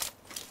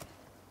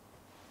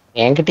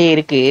 என்கிட்டே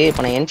இருக்கு.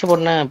 இப்ப நான் என்ச்சு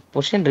போடுனா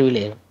பொசிஷன் ரிவீல்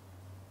ஆயிடும்.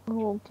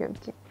 Okay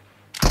okay.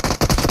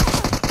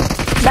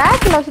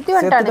 பேக்ல சுத்தி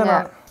வந்துட்டானுங்க.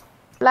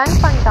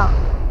 பிளான் பண்ணிட்டான்.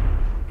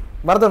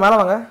 பரத் மேல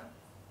வாங்க.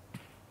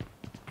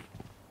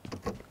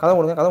 கதவு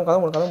மூடுங்க.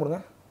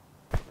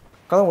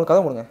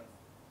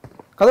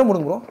 கதவு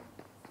மூடுங்க ப்ரோ.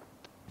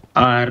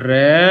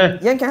 அரே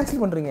ஏன்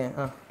கேன்சல் பண்றீங்க?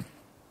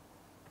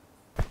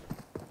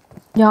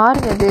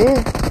 யாருங்க இது?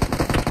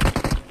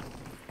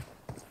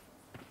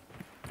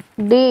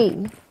 டேய்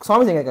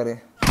சுவாமி எங்க இருக்காரு?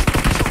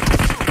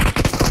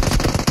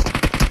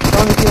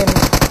 சுவாமிக்கு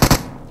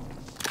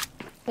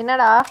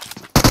என்னடா?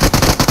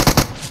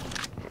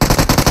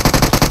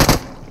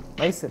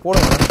 நைஸ்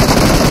போடுங்க.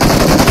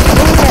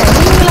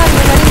 நீங்களா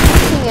இந்த மாதிரி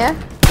இருக்கீங்க?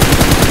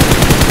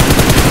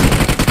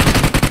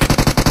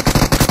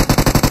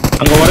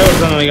 அங்க ஒரே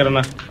ஒருத்தன்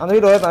நினைக்கிறேன். அந்த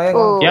வீடு வரதா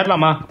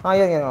ஏறலாமா?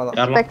 ஏறலாம்.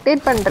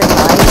 ஸ்பெக்டேட்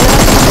பண்றீங்களா?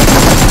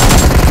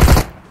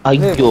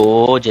 ஐயோ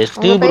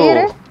ஜஸ்ட் ப்ரோ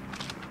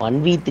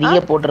 1v3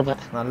 போட்டுறேன்.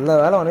 நல்ல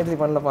வேளை 1v3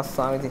 பண்ணலப்பா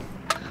சாமிஜி.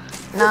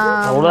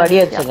 நான் அவ்வளவு அடி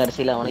அடிச்சேன்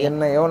கடைசில அவனுக்கு.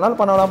 என்ன எவ்வளவு நாள்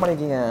பண்ணவலாம்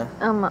பண்ணிக்கீங்க.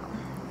 ஆமா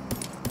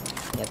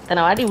எத்தனை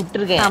வாட்டி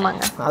விட்டுருக்கேன்.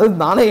 ஆமாங்க அது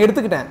நானே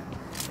எடுத்துக்கிட்டேன்.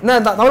 என்ன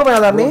தமிழ்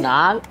பையனா நீ?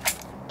 நான்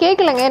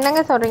கேக்கலங்க.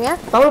 என்னங்க சொல்றீங்க?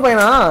 தமிழ்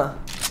பையனா?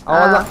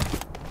 அவ்வளவுதான்.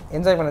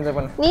 என்ஜாய்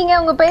பண்ணு. நீங்க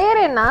உங்க பெயர்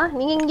என்ன?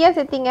 நீங்க எங்கயா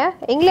செத்தீங்க?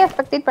 எங்கயா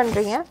ஸ்பெக்டேட்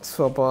பண்றீங்க?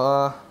 சோப்பா.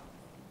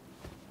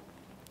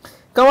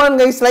 Come on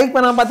guys, like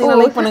பண்ணா பாத்தீங்கன்னா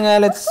லைக் பண்ணுங்க.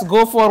 Let's go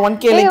for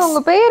 1k likes. ஏய்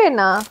உங்க பெயர்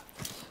என்ன?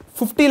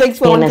 50 likes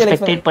for 1k likes.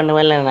 Spectate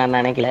பண்ணுவேன்னு நான்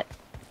நினைக்கல.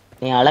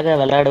 நீ அழகா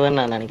விளையாடுவேன்னு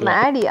நான் நினைக்கல.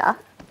 மேடியா?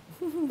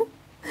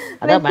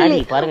 அதான்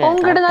மேடி பாருங்க.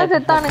 உங்ககிட்ட தான்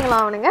செத்தானுங்களா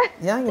அவனுங்க?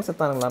 ஏங்க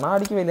செத்தானுங்களா? நான்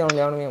அடிக்கவே இல்ல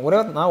அவனுங்க.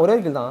 அவனுங்க நான் ஒரே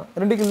கில் தான்.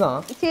 2 கில் தான்.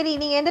 சரி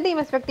நீங்க எந்த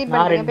டீம் ஸ்பெக்டேட்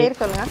பண்றீங்க? பேர்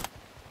சொல்லுங்க.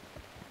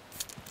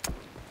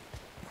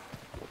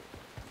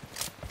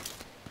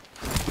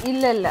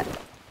 இல்ல இல்ல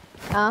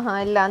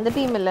இல்ல அந்த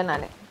டீம் இல்ல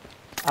நானு.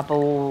 அப்ப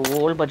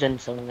ஓல்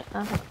பட்ஜெட் சொல்லுங்க.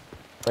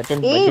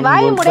 பட்ஜெட் ஏய்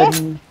வாய் மூடு.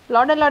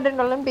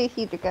 லாடர்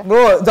பேசிட்டு இருக்க.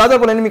 ப்ரோ ஜாஜா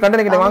போல எனிமி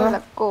கண்டன கிட்ட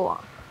வாங்க. கோவா.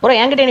 ப்ரோ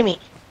என்கிட்ட எனிமி.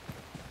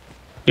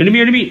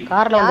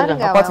 கார்ல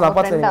வந்திருக்காங்க.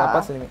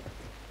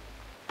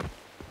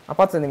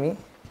 Abbas enemy.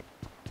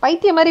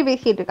 பைத்திய மாதிரி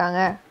பேசிட்டு இருக்காங்க.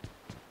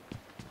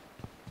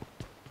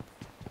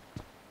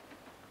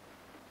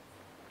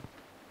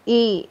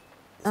 ஏய்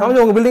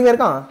சாமி உங்க பில்டிங்ல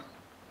இருக்கான்?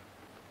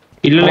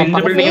 இல்ல இந்த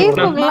பில்டிங்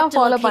Facebookலாம்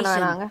ஃபாலோ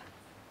பண்ணுவாங்க.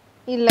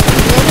 இல்ல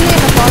எதுல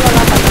என்ன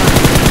ஃபாலோலாம் பண்ணுவாங்க.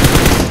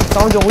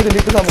 சாமி உங்க வீட்ல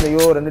லிட்டு சாமி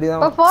ஐயோ 2 அடி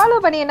தான். இப்ப ஃபாலோ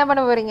பண்ணி என்ன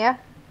பண்ண போறீங்க?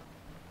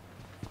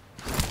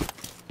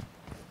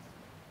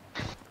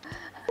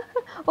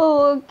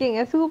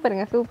 ஓகேங்க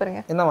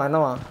சூப்பருங்க.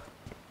 என்னவா?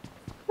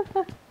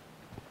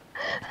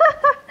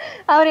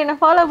 அவர் என்ன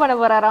ஃபாலோ பண்ண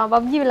போறாராம்.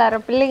 PUBG விளையாடுற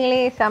பிள்ளைங்களே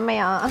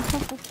செமையா.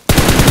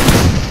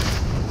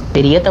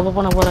 பெரிய தப்பு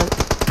பண்ண போறாரு.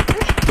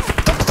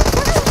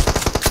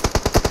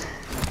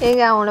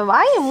 ஏங்க அவன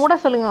வாயை மூட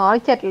சொல்லுங்க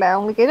ஆல் சாட்ல.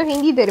 உங்களுக்கு ஏதோ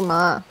ஹிந்தி தெரியுமா?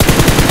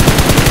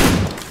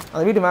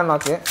 அந்த வீட்டு மேல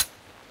நாக்கு.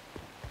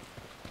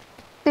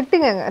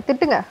 திட்டுங்க.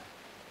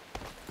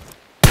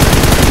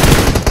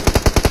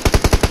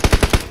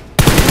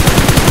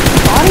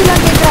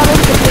 சாரிலாம் கேக்குற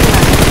அளவுக்கு திட்டுங்க.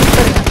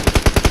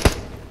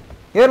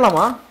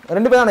 ஏறலாமா?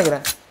 2 பேர் தான்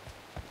நினைக்கிறேன்.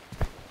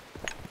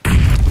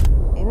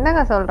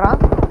 என்னங்க சொல்றான்?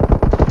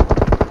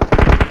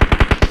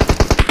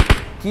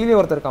 கீழே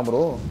ஒருத்தர் இருக்கான்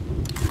ப்ரோ.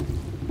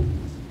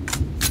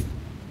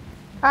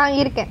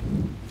 இருக்கேன்.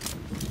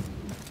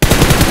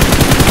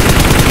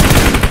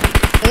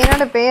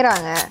 என்னோட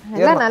பேராங்க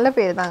எல்லாம் நல்ல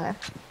பேர் தாங்க.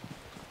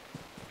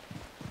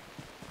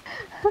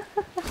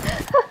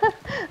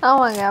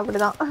 ஆமாங்க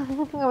அப்படிதான்.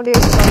 அப்படியே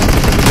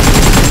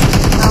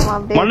ஆமா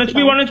அப்படியே. 1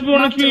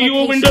 HP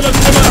ஐயோ விண்டோல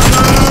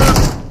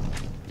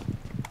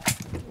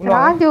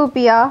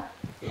ராஜோபியா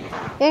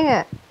ஏங்க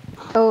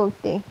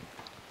ஓகே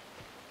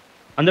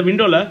அந்த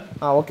விண்டோல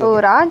ஓகே. ஓ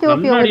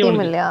ராஜோபி உங்க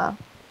டீம் இல்லையா?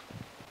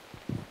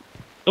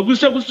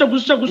 குஸ்டா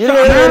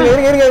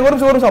இருங்க ஒரு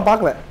நிமிஷம்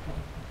பார்க்கல.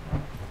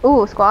 ஓ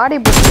ஸ்குவாடே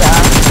போட்டியா?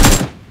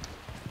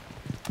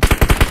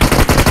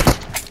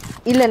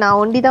 இல்ல நான்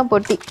ஒண்டி தான்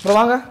போட்டி. ப்ரோ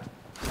வாங்க.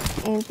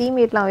 என்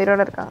டீம்மேட்லாம்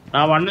உயிரோட இருக்காங்க.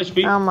 நான் 1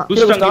 HP. ஆமா.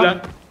 குஸ்டாங்கல.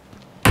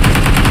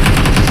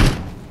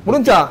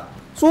 முடிஞ்சா?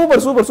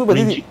 Super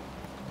GG.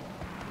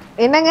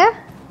 என்னங்க?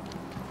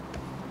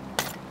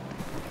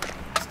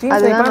 ஸ்டீம்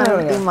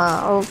அதுதான் டீமா?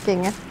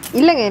 ஓகேங்க.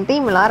 இல்லங்க என்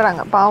டீம்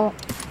விளையாடுறாங்க பாவம்.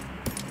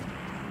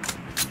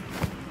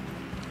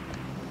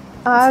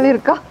 ஆள்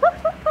இருக்கா?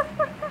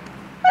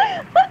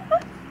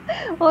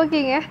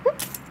 ஓகேங்க.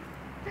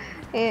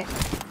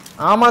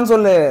 ஆமான்னு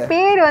சொல்லு.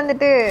 பேர்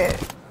வந்துட்டு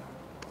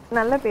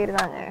நல்ல பேர்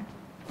தாங்க.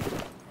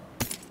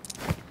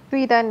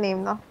 ஸ்வீட்டான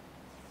நேம் தான்.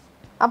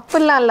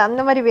 அப்பெல்லாம் இல்ல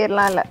அந்த மாதிரி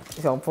பேர்லாம் இல்ல.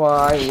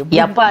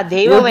 எப்பா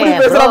தெய்வமே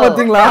பேசுறா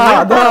பாத்தீங்களா?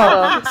 அதான்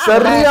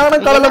சரியான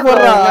கலல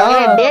போறா.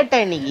 டேட்டா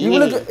இன்னைக்கு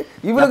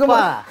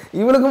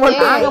இவளுக்கு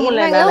மட்டும்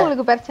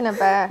உங்களுக்கு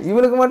பிரச்சனைப்பா.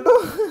 இவளுக்கு மட்டும்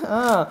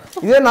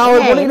இதே நான்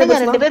ஒரு பொண்ணு கிட்ட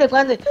 2 பேர்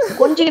உட்கார்ந்து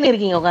கொஞ்சிக்கிட்டு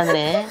இருக்கீங்க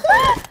உட்கார்ந்துனே.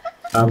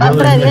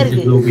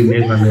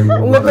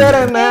 உங்க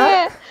பேர் என்ன?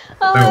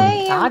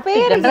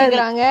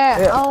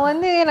 அவன்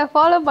வந்து என்ன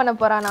ஃபாலோ பண்ண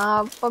போறானா?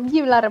 PUBG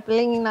விளையாடுற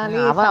பிள்ளைங்கனாலே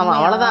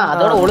அவ்வளவுதான்.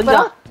 அதோட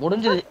ஒளிஞ்சான்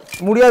முடிஞ்சது.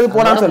 முடியாது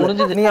போனான்னு சொல்லு.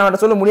 நீ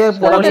அவன்கிட்ட சொல்லு முடியாது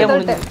போனா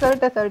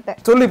சொல்லிட்டேன்.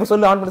 சொல்லு இப்ப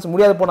சொல்லு. ஆன் பண்ணி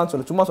முடியாது போனான்னு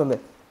சொல்லு. சும்மா சொல்லு.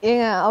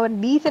 ஏங்க அவர்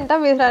டீசென்ட்டா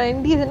பேசுறாரு.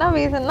 இன்டீசென்ட்டா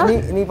பேசனா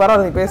நீ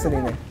பரவாயில்லை நீ பேசு.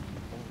 நீ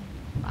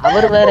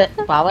அவர் வேற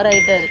பவர்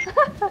ஆயிட்டாரு.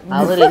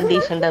 அவர்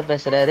இன்டீசென்ட்டா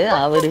பேசுறாரு.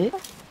 அவரு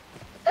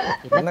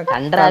என்ன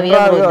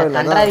கண்டராவியா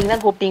கண்டராவிக்கு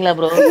தான் கூப்பிட்டீங்களா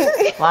ப்ரோ?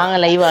 வாங்க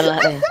லைவ்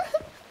ஆடலாம்.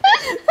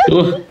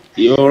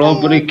 எவ்வளவு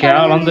பெரிய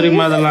கேவலம்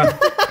தெரியுமா அதெல்லாம்?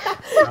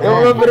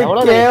 எவ்வளவு பெரிய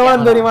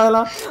கேவலம் தெரியுமா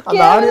அதெல்லாம்?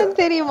 அந்த ஆடியோ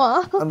தெரியுமா?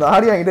 அந்த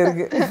ஆடியோ கிட்ட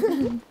இருக்கு.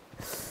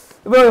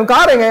 இப்போ இவன்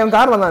கார் எங்க? இவன்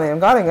கார் வந்தானே.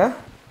 இவன் கார் எங்க?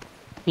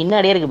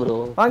 பின்னாடியே இருக்கு ப்ரோ.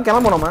 வாங்க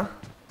கிளம்பணுமா?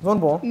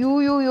 ஜோன் போ.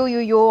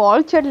 யூ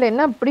ஆல் சாட்ல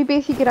என்ன இப்படி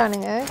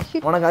பேசிக்கிறானுங்க?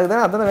 உனக்கு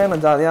அதுதான் அதான்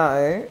வேணும் ஜாலியா.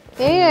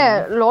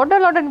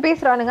 லோடன்னு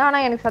பேசுறானுங்க.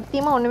 ஆனா எனக்கு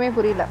சத்தியமா ஒண்ணுமே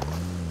புரியல.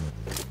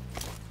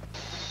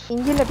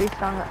 இங்கில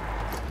பேசுறாங்க.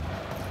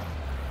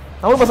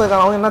 தமிழ் பசங்க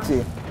அவங்க என்னாச்சு?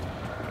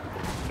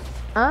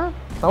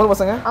 தமிழ்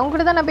பசங்க அவங்க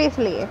கூட தான் நான்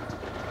பேசலையே.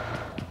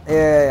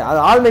 அது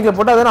ஆல் மேக்ல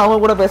போட்டா தானே அவங்க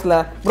கூட பேசல.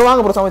 ப்ரோ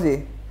வாங்க ப்ரோ சமஜி.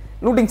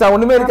 லூட்டிங் சா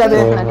ஒண்ணுமே இருக்காது.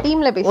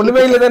 டீம்ல பேசி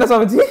ஒண்ணுமே இல்ல தானே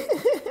சமஜி.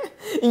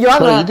 இங்க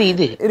வாங்க.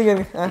 இது இருங்க.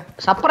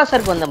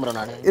 சப்ரஸருக்கு வந்தேன் ப்ரோ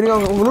நானு. இருங்க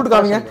உங்க லூட்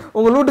காமிங்க.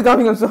 உங்க லூட்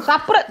காமிங்க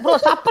ப்ரோ.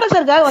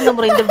 சப்ரஸருக்காக வந்தேன்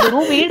ப்ரோ. இந்த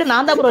ரூம் வீடு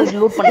நான் தான் ப்ரோ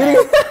லூட் பண்ணேன்.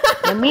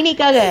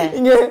 மினிக்காக.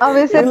 இங்க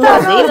அவ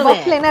செத்தான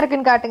பாக்ஸ்ல என்ன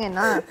இருக்குன்னு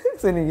காட்டுங்கண்ணா.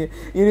 சரி நீங்க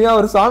இனியா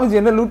ஒரு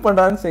சாமிஜி என்ன லூட்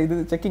பண்றான்னு இது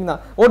செக்கிங்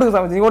தான். ஓடுங்க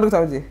சாமிஜி. நீ ஓடுங்க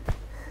சாமிஜி.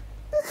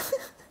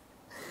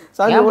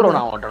 சாமி ப்ரோ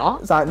நான் ஓட்றோம்.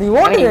 நீ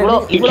ஓடுங்க.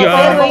 இவ்வளவு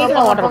பேர் வைத்து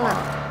நான் ஓட்றோம்.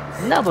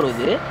 என்ன ப்ரோ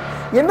இது?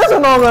 என்ன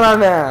சொன்னாங்க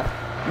நானு?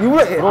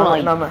 இவ்வளவு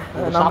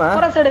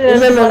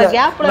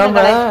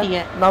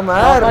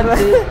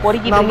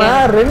நம்ம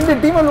ரெண்டு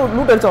டீம்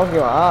லூட் அடிச்சோம்.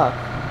 ஓகேவா?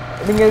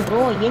 நீங்க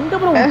ப்ரோ எங்க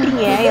ப்ரோ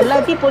விட்டீங்க?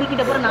 எல்லாத்தையும்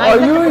பொறுக்கிட்ட அப்புறம் நான்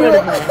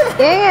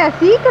ஏங்க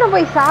சீக்கிரம்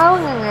போய்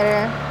சாவுங்க.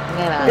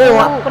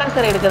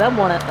 சப்ரஸர் எடுக்க தான்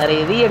போனேன். வேற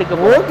எதையும் எடுக்க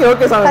போறேன்.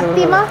 ஓகே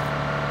சாமி.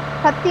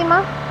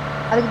 சத்தியமா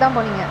அதுக்கு தான்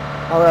போனீங்க.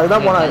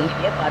 அதுதான் போனாரு.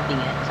 நீங்க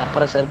பாத்தீங்க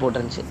சப்ரஸர்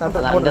போட்டுருந்துச்சு.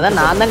 அங்க தான்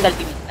நான் தான்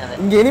கழட்டி விட்டேன்.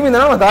 இங்க எனிமி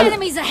தான காலி.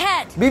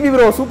 பிபி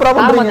ப்ரோ சூப்பரா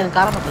பண்றீங்க.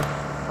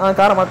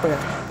 காரை மாத்துங்க.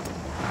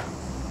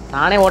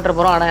 நானே ஓட்டற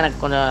போறோம். ஆனா எனக்கு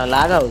கொஞ்சம்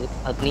லாக் ஆகுது.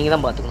 அது நீங்க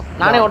தான் பாத்துக்கணும்.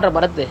 நானே ஓட்டற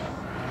பரத்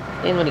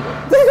ஏன் பண்ணிக்கோ.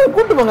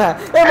 கூட்டி போங்க.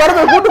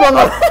 பரத் கூட்டி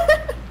போங்க.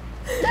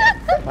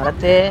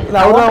 பரத்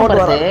அவர்தான்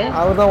ஓட்டுவாரு.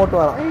 அவர்தான்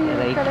ஓட்டுவாரா?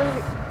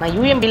 நான்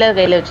யூஎம்பில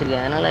கையில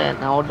வச்சிருக்கேன். அதனால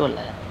நான்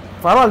ஓட்டுவல.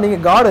 பரவாயில்லை நீங்க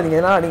கார்டு. நீங்க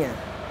என்ன அடிங்க.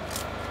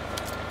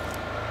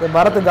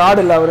 பரத் கார்டு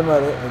இல்ல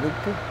அவருமாரு.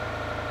 எதுக்கு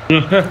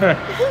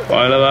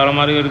வாயில வேற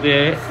மாதிரி வருது.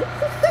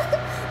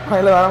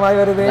 வாயில வேற மாதிரி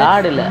வருது.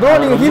 கார்டு இல்ல. ப்ரோ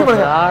நீங்க ஹீல்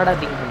பண்ணுங்க. கார்டா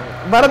திங்க் பண்ணுங்க.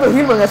 பரத்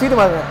ஹீல் பண்ணுங்க. சீட்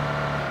வாங்க.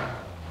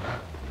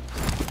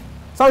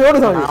 சாமி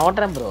ஓடு சாமி. நான்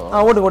ஓட்றேன் ப்ரோ.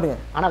 ஓடுங்க.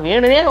 ஆனா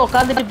வேணுனே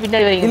உட்கார்ந்துட்டு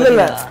பின்னாடி வரீங்க.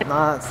 இல்ல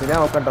நான் சரியா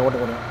உட்கார்ந்து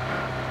ஓடுங்க.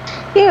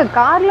 ஏங்க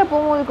கார்ல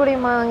போகும்போது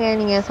கூடமாங்க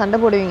நீங்க சண்டை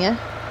போடுவீங்க?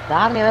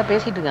 தாரணி ஏதாவது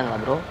பேசிட்டு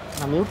இருக்காங்களா ப்ரோ?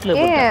 நான் மியூட்ல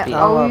போட்டேன்.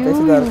 அவ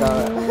பேசிட்டா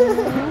இருக்காங்க.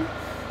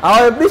 அவ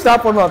எப்படி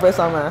ஸ்டாப் பண்ணுவா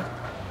பேசாம?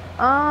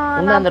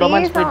 நான் அந்த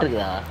ரொமான்ஸ் போயிட்டு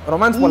இருக்கா?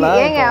 ரொமான்ஸ் போல.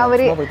 ஏங்க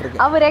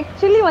அவர்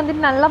एक्चुअली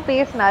வந்துட்டு நல்லா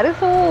பேசினாரு.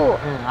 சோ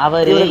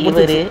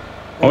இவரு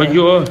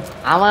ஐயோ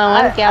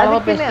அவன் கேவலமா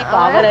பேசி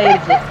பவர்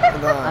ஆயிருச்சு.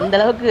 அந்த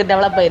அளவுக்கு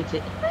டெவலப் ஆயிருச்சு.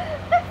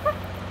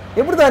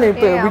 எப்படி தான் நீ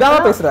இப்ப விடாம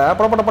பேசுற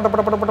பட பட பட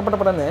பட பட பட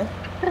படன்னு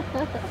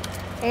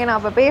நான்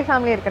அப்ப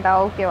பேசாமலே இருக்கட்டா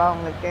ஓகேவா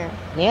உங்களுக்கு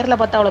நேர்ல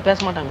பார்த்தா அவ்வளவு பேச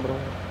மாட்டாங்க ப்ரோ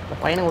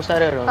பையனை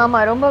உஷாரா இருக்கும் ஆமா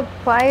ரொம்ப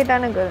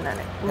குவைட்டான கேர்ள்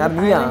நானு யார்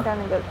நீயா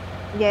குவைட்டான கேர்ள்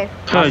எஸ்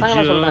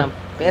பசங்க சொல்றேன்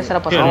பேசுற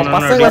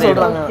பசங்க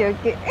சொல்றாங்க ஓகே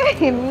ஓகே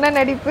என்ன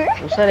நடிப்பு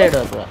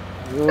உஷாரேடா ப்ரோ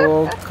ஐயோ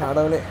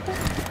கடவுளே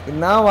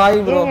என்ன வாய்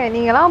ப்ரோ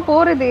நீங்கலாம்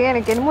போறது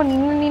எனக்கு என்னமோ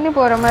நின்னு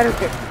போற மாதிரி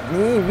இருக்கு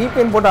நீ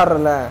VPN போட்டு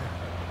ஆடுறல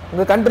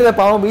உங்க கண்ட்ரில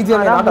பாவம்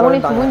BGMI நாட்ட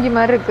போலீஸ் மூஞ்சி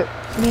மாதிரி இருக்கு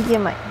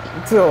BGMI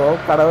ஐயோ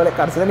கடவுளே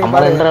கடைசில நீ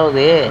பாரு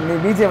நீ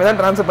BGMI தான்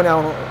ட்ரான்ஸ்ஃபர் பண்ணி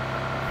ஆகணும்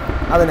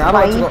அத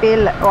ஞாபகம் வச்சுக்கோ வாய்ப்பே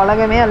இல்ல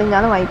உலகமே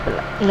அழிஞ்சாலும் வாய்ப்பு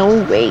இல்ல நோ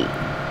வே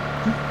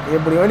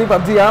எப்படி வேணி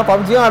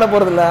பப்ஜியும் ஆட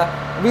போறது இல்ல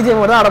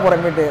BGMI தான் ஆட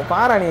போறேன்னுட்டு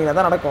பாரா நீ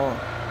அதான் நடக்கும்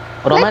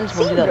ரொமான்ஸ்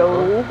முடிஞ்சதா ப்ரோ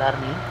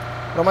தாரணி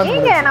ரொமான்ஸ்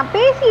ஏங்க நான்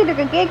பேசிட்டு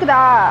இருக்கேன்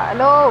கேக்குதா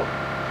ஹலோ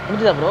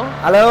முடிஞ்சதா ப்ரோ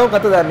ஹலோ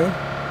கத்து தாரணி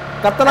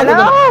கத்தனா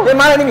கேக்குது ஏய்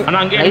மால எனிமி அண்ணா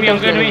அங்க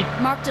enemy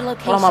Marked a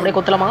போலாமா location. அப்படியே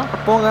குத்தலாமா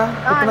போங்க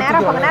நேரா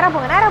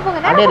போங்க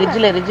அப்படியே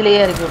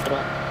ரிட்ஜ்லயே இறக்கி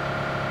விட்டுறோம்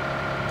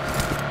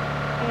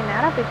ஏய்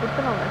நேரா போய்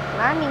குத்துறோம்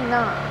ஸ்லாமிங்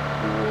தான்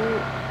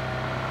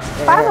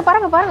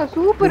பாருங்க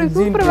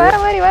சூப்பர் வேற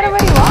மாதிரி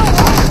வா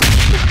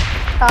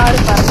கார்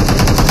பாருங்க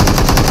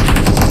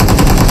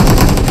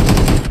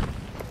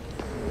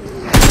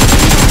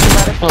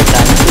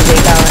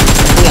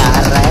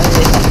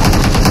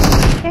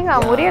ஏங்க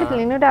ஒரே இடத்துல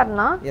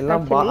நின்னுட்டாருனா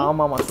எல்லாம்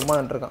ஆமா ஆமா சும்மா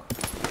நின்னுட்டான்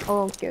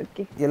ஓகே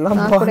எல்லாம்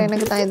நான் கூட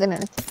எனக்கு தான் இத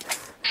நினைச்சேன்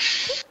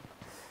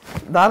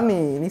தாரணி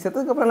நீ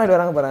செத்ததுக்கு அப்புறம் எல்லாம்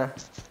வராங்க பாரு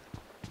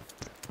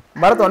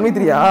பரத்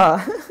 1v3யா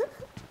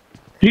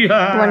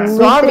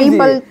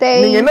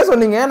நீங்க என்ன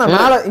சொன்னீங்க நான்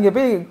மேல இங்க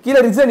போய் கீழ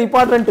ரிஜ்ல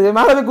நிப்பாட்றேன்ட்டு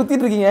மேல போய்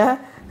குத்திட்டு இருக்கீங்க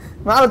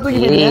மேல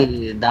தூக்கிட்டீங்க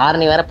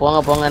தாரணி வேற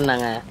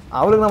போங்கன்னாங்க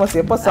அவளுக்கு நம்ம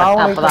எப்ப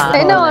சாவம்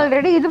என்ன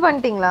ஆல்ரெடி இது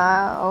பண்ணிட்டீங்களா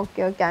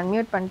ஓகே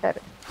அன்மியூட்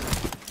பண்ணிட்டாரு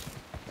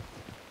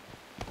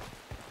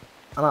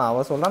ஆனா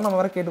அவ சொல்றா நம்ம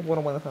வேற கேட்டு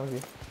போறோம் பாருங்க சாமி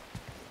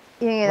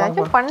ஏங்க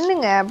ஏதாச்சும்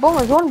பண்ணுங்க போங்க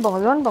ஜோன்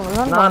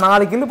போங்க நான்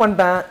 4 கில்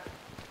பண்ணிட்டேன்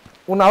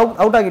உன்னை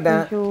அவுட்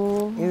ஆக்கிட்டேன்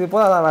இது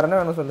போல அத வேற என்ன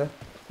வேணும் சொல்லு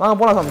வாங்க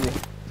போலாம் சாமி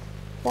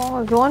போங்க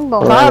ஜோன்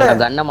போங்க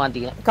கண்ணை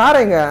மாத்திக்க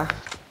கார் எங்க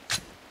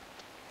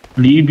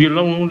டிபி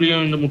எல்லாம்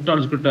ஊர்லயும் இந்த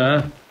முட்டாள்ஸ் கிட்ட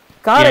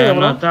கார் எங்க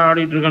bro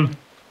ஆடிட்டு இருக்கான்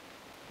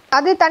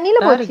அது தண்ணில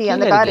போச்சு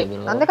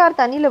அந்த கார்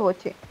தண்ணில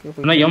போச்சு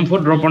நான் M4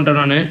 டிராப்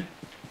பண்ணிட்டேன் நானு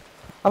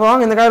அப்ப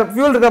வாங்க இந்த கார்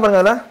ஃபியூல் இருக்கா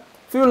பாருங்க அதுல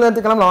ஃபியூல்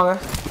எடுத்து கிளம்பலாம் வாங்க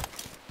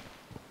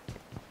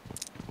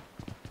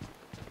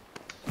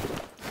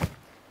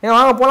ஏன்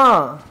வாங்க போலாம்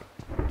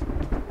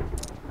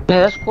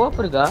ஏதாவது ஸ்கோப்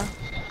இருக்கா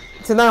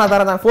சரி நான்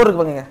தரேன் 4 இருக்கு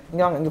பாருங்க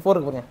இங்க வாங்க இங்க 4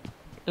 இருக்கு பாருங்க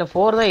இல்ல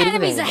 4 தான்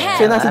இருக்குது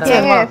சரி நான் 6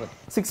 வேணுமா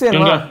 6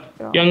 வேணுமா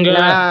எங்க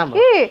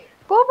ஏய்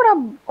கோப்ரா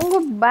உங்க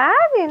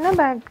பேக் என்ன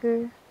பேக்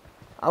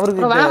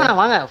அவருக்கு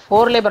வாங்க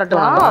 4ல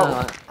பரட்டு வாங்க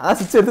அத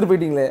 6 எடுத்து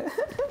போய்ட்டீங்களே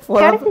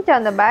கிடைச்சிச்சு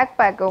அந்த பேக்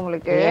பேக்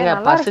உங்களுக்கு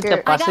நல்லா இருக்கு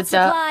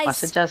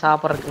பசிச்சா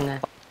சாப்பிறதுக்குங்க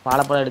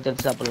வாழைப்பழம்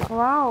எடுத்து சாப்பிடலாம்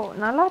வாவ்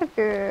நல்லா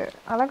இருக்கு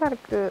அழகா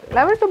இருக்கு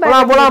லெவல் 2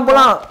 பேக்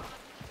போலாம்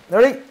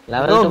ready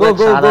go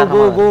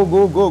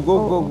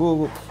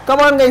come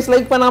on guys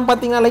like பண்ணாம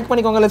பாத்தீங்க லைக்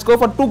பண்ணிக்கோங்க let's go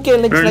for 2k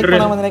likes like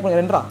பண்ணாம லைக்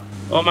பண்ணுங்க ரெண்டா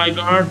oh my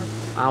god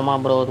ஆமா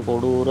bro அது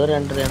கொடூர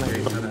ரெண்டு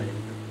எனக்கு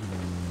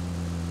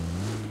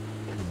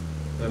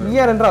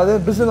நீயா ரெண்டா அது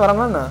பிசினஸ்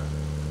வராங்களா என்ன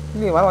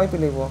இல்ல வர வாய்ப்பு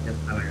இல்ல இப்போ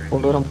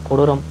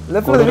கொடூரம்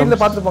லெஃப்ட்ல வீட்ல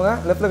பாத்து போங்க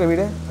லெஃப்ட்ல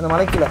வீடு அந்த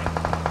மலைக்குள்ள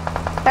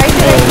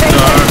ரைட்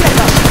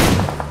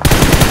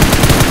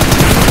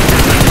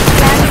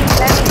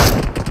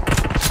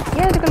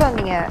ஏன் இதுக்குள்ள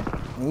வந்தீங்க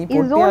நீ இது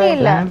ஜோனே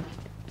இல்ல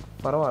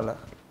பரவாயில்லை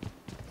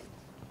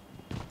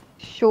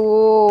ஷோ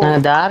நாங்க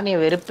தாரணிய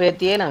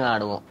வெறுப்பேத்தியே நாங்க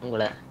ஆடுவோம்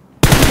உங்களை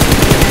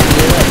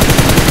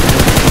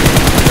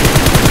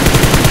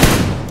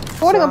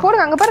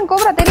போடுங்க அங்க பாருங்க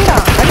கோப்ரா தெரியுதா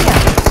அடிங்க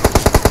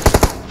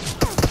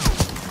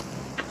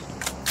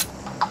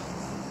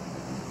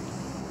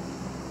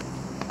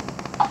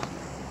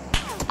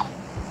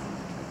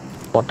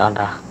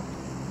போட்டான்டா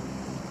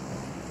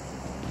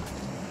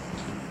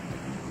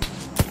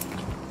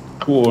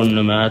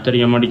ஒண்ணுமே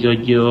தெரிய மாட்டேங்குது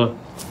வைக்கியோ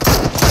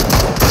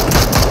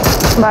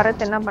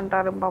பரத் என்ன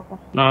பண்றாரு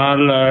பாப்போம்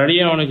 4 அடி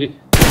அவனுக்கு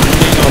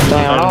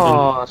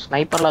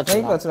ஸ்னைப்பர்ல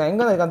வச்சு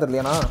எங்க இருக்கான்னு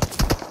தெரியலையானா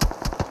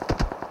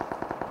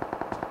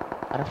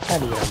கரெக்டா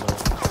அடிக்கிறான்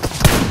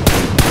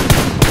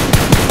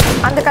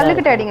அந்த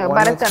கல்லுக்கிட்ட அடிங்க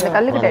பரத் அந்த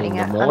கல்லுக்கிட்ட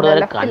அடிங்க அந்த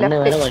லெஃப்ட்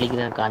கண்ணு வேற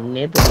வலிக்குது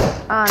கண்ணே தெரியல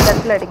அந்த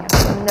இடத்துல அடிங்க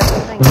அந்த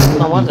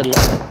இடத்துல தான் தெரியல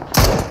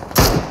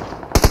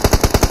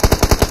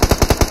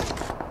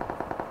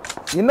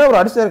என்ன ஒரு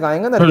அடிச்சே இருக்கான்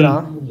எங்க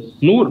இருக்கான்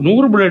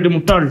 100 புல்லட்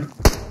முட்டாள்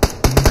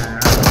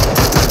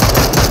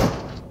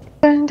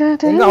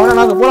எங்க அவன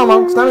நாங்க போலாமா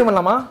ஸ்னாமிங்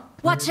பண்ணலாமா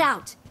Watch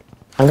out.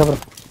 அங்க bro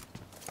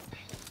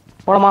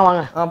போலாமா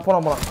வாங்க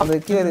போலாம் அந்த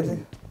கீழ இருக்கு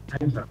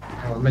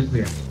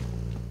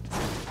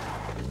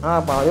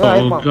பாதியோ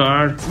ஆயிப்பா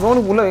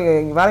ஜோனுக்கு உள்ள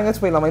வேற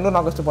எங்கேயாச்சும் போயிடலாமா இன்னொரு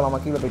நாக்கஸ்ட் போலாமா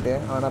கீழே போயிட்டு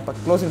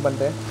நான் க்ளோசிங்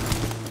பண்ணிட்டு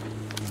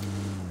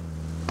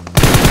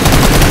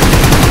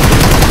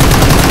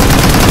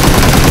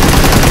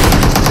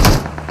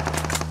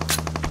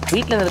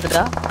வீட்ல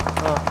நிறுத்துடா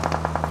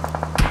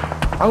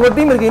அங்க ஒரு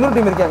டீம் இருக்கு இன்னொரு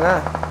டீம் இருக்காங்க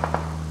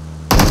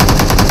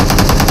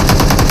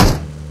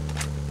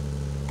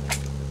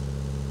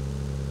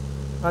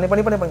நீ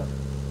பண்ணி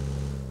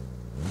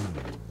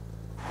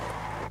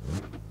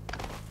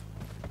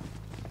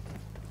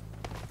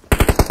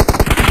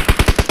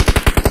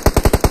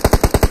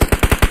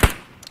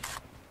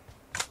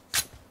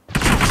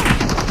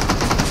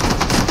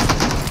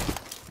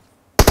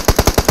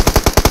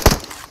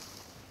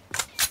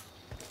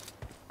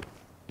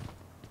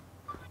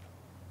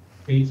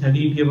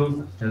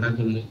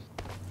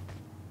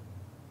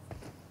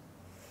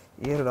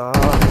ஏறுடா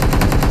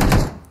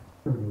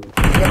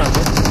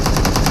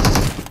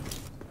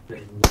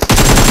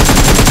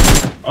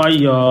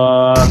ஐயோ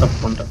தப்பு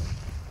பண்ணிட்டேன்.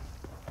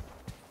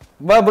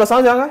 ப்ரோ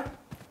சாஞ்சாங்க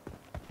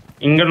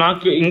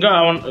இங்க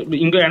அவன்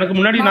இங்க எனக்கு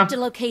முன்னாடி Marked a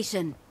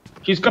location.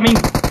 He's coming.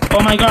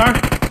 Oh my god.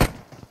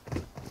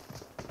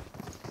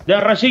 They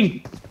are rushing.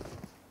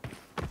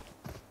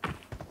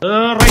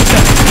 Right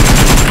there.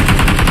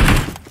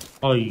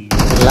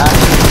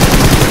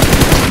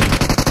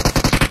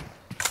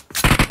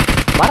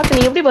 மரத்து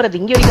நீ எப்படி பரது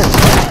இங்க வரைக்கும்?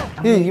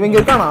 ஏய் இவங்க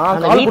இருக்கானா?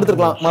 கால்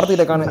கொடுத்துக்கலாம்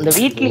மரத்துக்கிட்ட காண. அந்த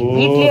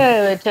வீட்லயே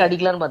வச்சு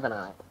அடிக்கலாம்னு பார்த்தேன்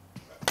நான்.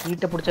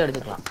 வீட்டை பிடிச்சி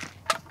அடிச்சுக்கலாம்.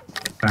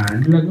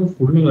 பேண்ட்லக்கு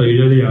ஃபுல்லா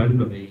ஐடியால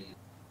யாரும் இல்லை.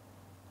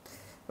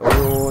 ஓ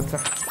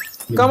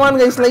கம் ஆன்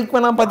गाइस லைக்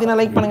பண்ணா பாத்தீனா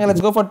லைக் பண்ணுங்க.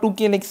 Let's go for 2k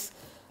likes.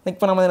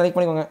 Like பண்ணாம லைக்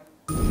பண்ணிக்கோங்க.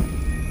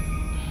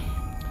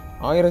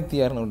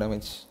 1600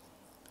 டேமேஜ்.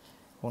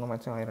 போன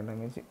match 1000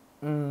 damage.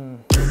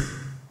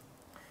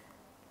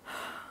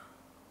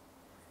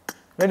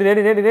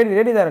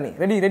 Ready Dharani.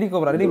 Ready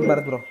cobra. Ready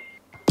Bharat bro.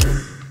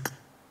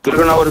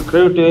 கிரகனா ஒரு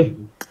கிரேட்.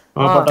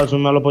 பட்டாசு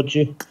மேல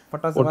போச்சு.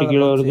 பட்டாசு ஒட்டி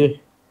கீழ வருது.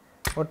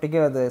 ஒட்டி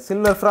கீழ அது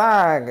சில்வர்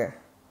ஃபிராக்.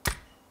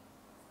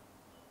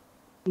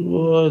 ஓ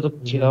இது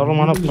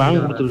கேவலமான பிளான்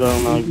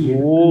கொடுத்துருக்காங்க.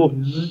 ஐயோ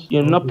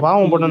என்ன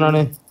பாவம் பண்ண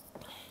நானு.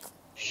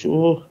 ஷோ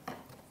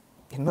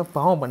என்ன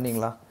பாவம்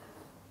பண்ணீங்களா?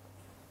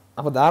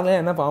 அப்ப தாரணே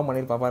என்ன பாவம்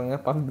பண்ணிருப்பா பாருங்க.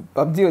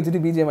 PUBG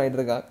வச்சிட்டு BGMI ஆயிட்டு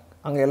இருக்கா.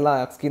 அங்க எல்லா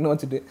ஸ்கின்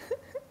வச்சிட்டு.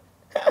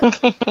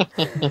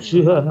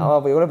 அவ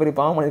அப்ப எவ்வளவு பெரிய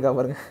பாவம் பண்ணிருக்கா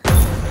பாருங்க.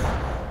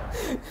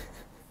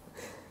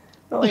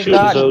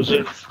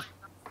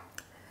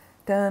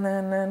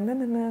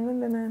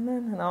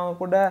 நான்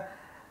கூட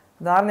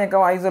தாரணைக்கா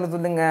வாய்ஸ் சொல்ல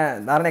சொல்லுங்க.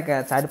 தாரணைக்கா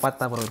சாட்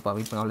பார்த்தா அப்புறம் இருப்பா.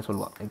 வெயிட் பண்ண அவளே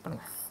சொல்லுவா. வெயிட்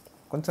பண்ணுங்க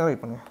கொஞ்சம்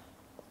வெயிட் பண்ணுங்க.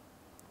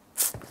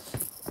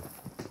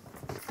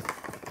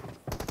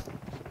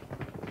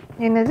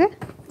 என்னது?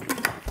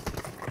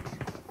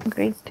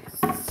 Great.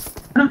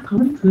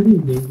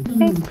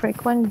 Break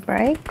one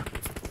break.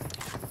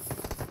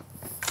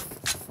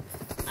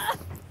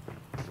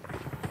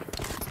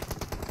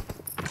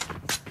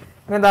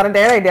 நான் தாரன்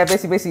டயர்ட் ஐடியா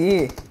பேசி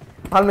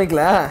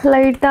ஆல்மைக்கல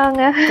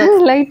லைட்டாங்க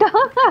லைட்டா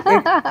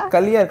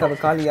கலியா இருக்கா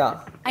காலியா.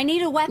 I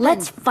need a weapon.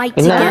 Let's fight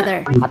together.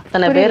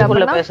 அத்தனை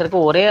பேருக்குள்ள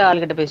பேசுறதுக்கு ஒரே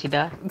ஆள் கிட்ட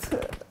பேசிட்டா.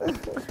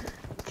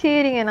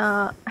 சரிங்க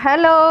நான்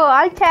ஹலோ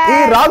ஆல் chat.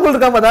 ஏய் ராகுல்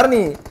இருக்காமா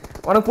தாரணி.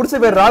 உனக்கு பிடிச்ச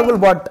பேர் ராகுல்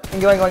பாட்.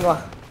 இங்க வாங்க வா.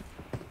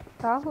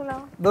 ராகுலா?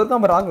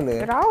 தோர்காம ராகுல்.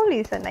 ராகுல்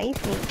இஸ் a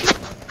nice name.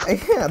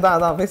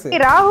 அதான் பேசு.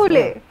 ஏய்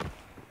ராகுல்.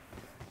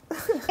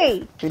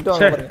 ஏய்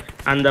திட்டுவாங்க பாருங்க.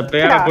 அந்த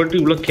பேரை போட்டு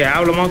இவ்வளவு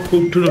கேவலமா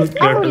கூப்பிட்டு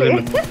கேட்டது.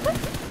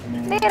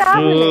 டேய்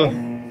ராகுல்.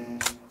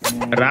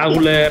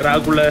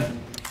 ராகுல்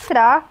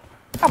சரா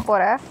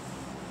போற.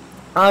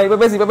 இப்ப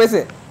பேசு.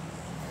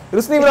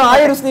 ருஸ்னி ப்ரோ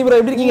ருஸ்னி ப்ரோ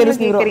எப்படி இருக்கீங்க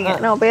ருஸ்னி ப்ரோ?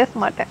 நான் பேச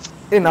மாட்டேன்.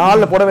 ஏய்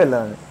நாள்ல போடவே இல்ல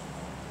நான்.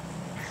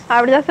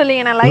 அப்படிதான்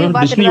சொல்லுங்க நான் லைவ்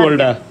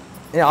பாத்துட்டேன்.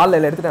 ஏய்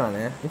ஆல்ல எடுத்துட்டேன்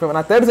நான். இப்போ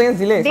நான் 3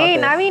 செகண்ட்ஸ் டிலே. டேய்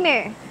நவீன்.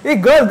 ஏய்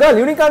girl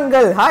unicorn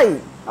girl hi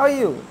how are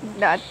you?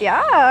 Datia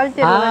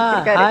ஆல்ஜெட்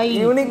hi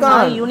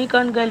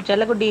unicorn girl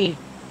செல்லக்குட்டி.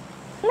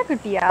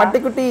 செல்லக்குட்டியா?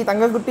 பட்டிக்குட்டி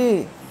தங்கக்குட்டி.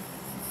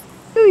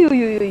 யூ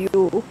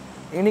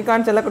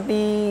யூனிகார்ன்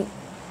செல்லக்குட்டி.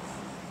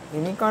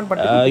 யூனிகார்ன்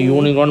பட்டிக்குட்டி.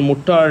 யூனிகார்ன்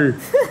முட்டாள்.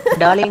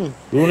 டார்லிங்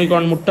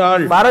யூனிகார்ன்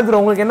முட்டாள். பாரத் ப்ரோ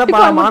உங்களுக்கு என்ன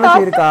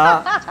மானசி இருக்கா?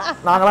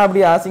 நாங்களா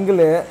அப்படியே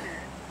சிங்கிள்.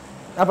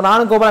 அப்ப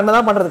நானும் கோபா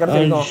என்னதான் பண்றது கடைசி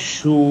வரைக்கும்?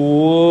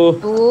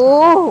 ஓ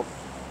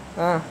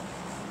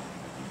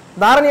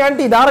தாரணி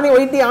ஆண்டி தாரணி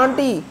ஒயிட்டி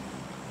ஆண்டி.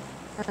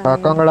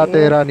 காக்கங்களா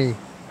தேரானி.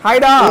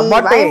 ஹாய்டா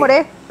பாட்டே. வாய் மூடு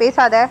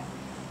பேசாத.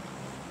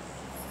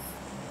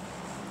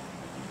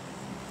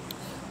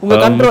 உங்க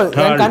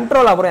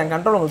கண்ட்ரோல் அப்புறம் என்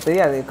கண்ட்ரோல் உங்களுக்கு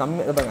தெரியாது.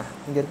 கம்மி பாருங்க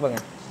இங்க இருப்பாங்க.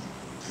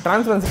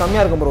 டிரான்ஸ்பரன்சி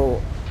கம்மியா இருக்கும் ப்ரோ.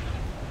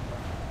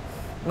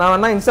 நான்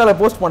வேணா இன்ஸ்டால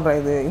போஸ்ட் பண்றேன்.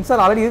 இது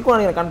இன்ஸ்டால ஆல்ரெடி இருக்கும்.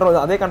 நீங்க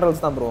கண்ட்ரோல் அதே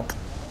கண்ட்ரோல்ஸ் தான் ப்ரோ.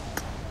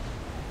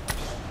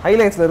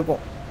 ஹைலைட்ஸ்ல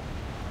இருக்கும்.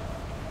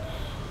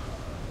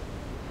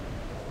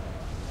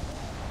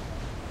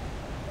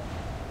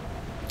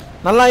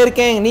 நல்லா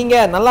இருக்கேன். நீங்க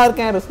நல்லா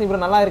இருக்கேன் ருஸ்னி ப்ரோ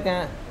நல்லா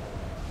இருக்கேன்.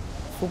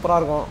 சூப்பரா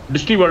இருக்கும்.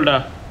 டிஸ்னி வேர்ல்டா.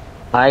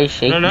 ஹாய்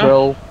ஷேக் ப்ரோ.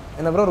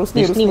 என்ன ப்ரோ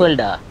ருஸ்னி டிஸ்னி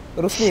வேர்ல்டா?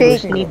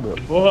 ருஸ்னி ப்ரோ.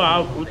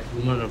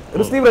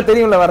 ருஸ்னி ப்ரோ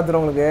தெரியும்ல வரது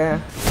உங்களுக்கு.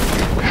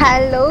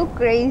 Hello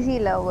Crazy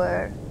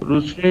lower.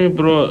 ருஸ்னி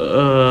ப்ரோ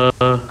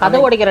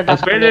கதை ஓடிக்கிற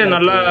டாஸ்க் பேரு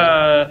நல்லா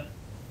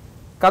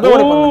கதை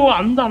ஓடிப்பாங்க. ஓ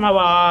அந்த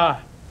அண்ணாவா.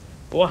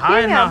 ஓ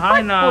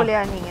ஹாய்னா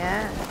போலியா நீங்க?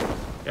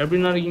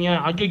 எப்படினா இருக்கீங்க?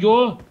 ஐயோ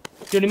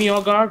enemy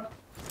oh god.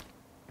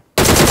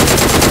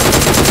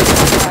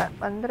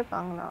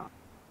 வந்திருக்காங்களா?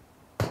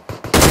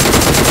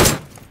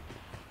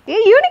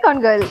 ஏய்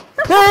யூனிகார்ன் girl.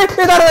 ஏய்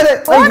பேடாரே.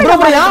 ப்ரோ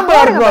ப்ரோ யாம்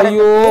ப்ரோ.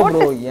 ஐயோ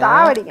ப்ரோ ஏன்?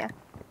 சாவடிங்க.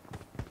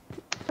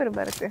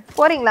 சூப்பர் இருக்கு.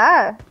 போறீங்களா?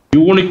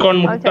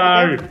 யூனிகார்ன்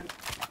முட்டாள்.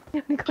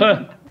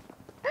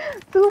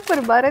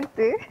 சூப்பர்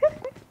பரத்.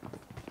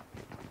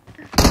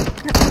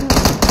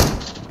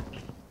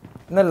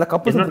 இல்ல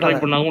கப்புள்ஸ் என்ன ட்ரை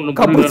பண்ணாங்க ஒண்ணு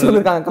கப்புள்ஸ்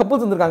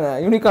வந்திருக்காங்க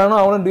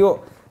யூனிகார்னும் அவனும் டியோ.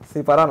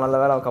 சரி பரவாயில்ல, நல்ல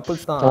வேலை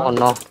கப்புள்ஸ் தான்.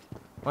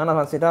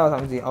 வேணாம் சீட்டா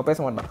சமைச்சி அவ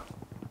பேச மாட்டான்.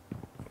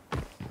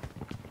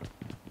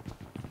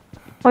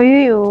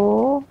 ஐயோ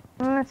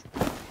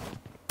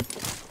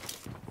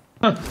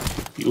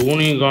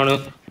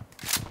யூனிகார்ன்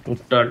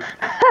முட்டாள்.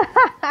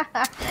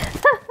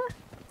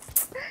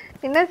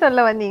 என்ன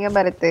சொல்ல வந்தீங்க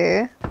பரத்?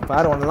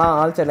 பாரு ஒன்னெல்லாம்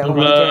ஆள் சேட்ல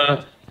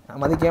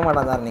மதிக்கவே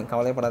மாட்டான். நீ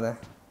கவலைப்படாத.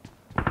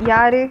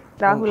 யாரு?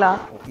 ராகுலா?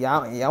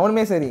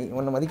 எவனுமே சரி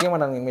உன்னை மதிக்கவே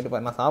மாட்டாங்க. இங்கிட்டு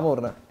பாரு நான் சாபம்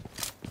விடுறேன்.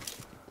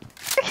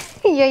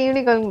 ஏன்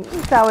யூனிகார்ன்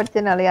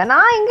சாவடிச்சனாலயா?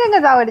 நான் எங்க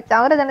சாவடிச்சேன்?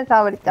 அவரை தானே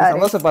சாவடிச்சாரு.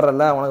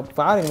 சந்தோஷப்படுறல உனக்கு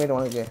பாரு இனிமேட்டு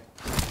உனக்கு.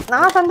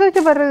 நான்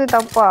சந்தோஷப்படுறது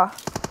தப்பா?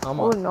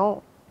 ஆமா. Oh no.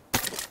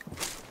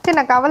 சரி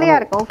நான் கவலையா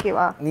இருக்கேன்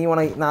ஓகேவா? நீ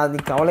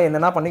கவலை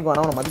என்னன்னா பண்ணிக்கோ,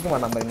 ஆனா உன்னை மதிக்க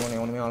மாட்டான் பாரு.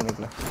 இன்னொன்னு ஒண்ணுமே அவன்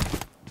வீட்டுல.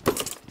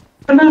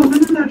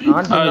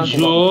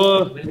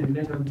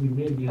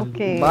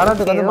 ஓகே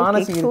பாரத்துக்கு வந்து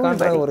மானசி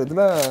இருக்கான்ற ஒரு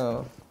இதுல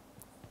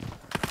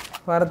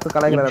பாரத்து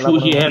கலைகள் எல்லாம்.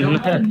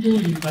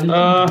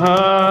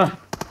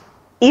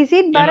 Is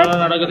it Bharat?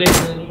 நடக்குது.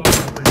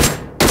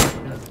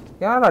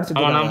 யாரா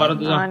அடிச்சிட்டு நான்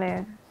பரத் தான்.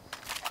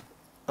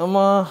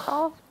 அம்மா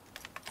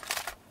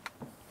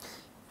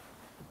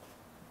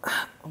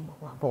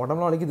அப்ப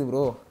உடம்புலாம் வலிக்குது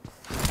ப்ரோ.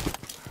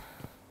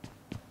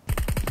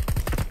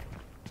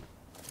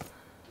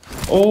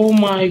 Oh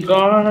my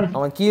God.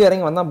 அவன் கீழ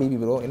இறங்கி வந்தான் பேபி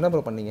ப்ரோ. என்ன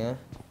ப்ரோ பண்ணீங்க?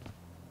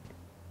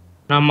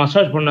 நான்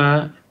மசாஜ் பண்ணேன்.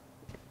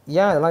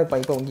 ஏன் அதெல்லாம்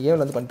இப்போ உங்க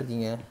கேம்ல வந்து பண்ணிட்டு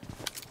இருக்கீங்க?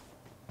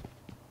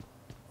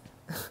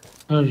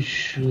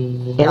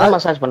 என்ன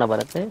மசாஜ் பண்ண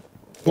பரத்?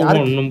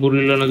 ஒண்ணும்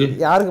புரியல எனக்கு.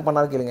 யாருக்கு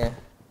பண்ணாரு கேளுங்க.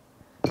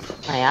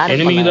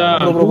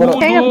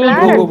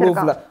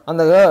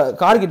 அந்த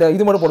கார் கிட்ட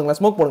இது மட்டும் போடுங்க,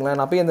 ஸ்மோக் போடுங்க.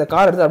 நான் போய் அந்த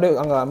கார் எடுத்து அப்படியே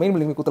அங்க மெயின்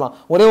பில்டிங் குத்தலாம்.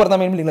 ஒரே ஒரு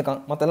தான் மெயின் பில்டிங்ல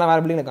இருக்காங்க, மத்த எல்லாம்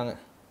வேற பில்டிங்ல இருக்காங்க.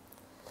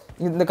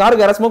 இந்த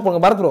காருக்கு யாரா ஸ்மோக்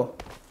போடுங்க Bharat bro.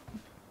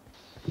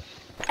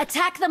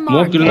 Attack the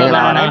mark.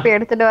 நான் இப்ப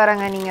எடுத்துட்டு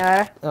வரேங்க, நீங்க வேற.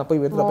 போய்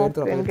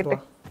எடுத்துட்டு வா.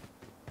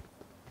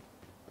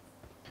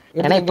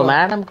 ஏன்னா இப்ப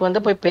மேடம்க்கு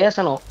வந்து போய்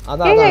பேசணும்.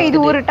 ஏங்க இது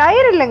ஒரு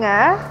டயர் இல்லங்க.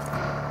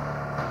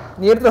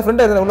 நீ எடுத்துற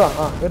ஃப்ரெண்ட் எடுத்துற உள்ள.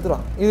 எடுத்துட்டு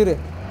வா. இரு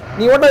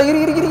நீ ஓட்ட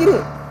இரு.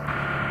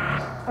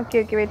 Okay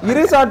wait.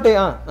 இரு ஷாட்.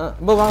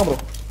 போ வாங்க ப்ரோ.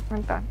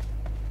 வந்துட்டான்.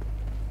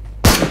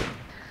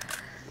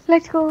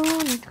 Let's go.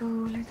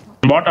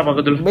 பாட்டா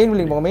பக்கத்துல மெயின்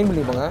பில்டிங் போங்க. மெயின்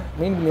பில்டிங் தான்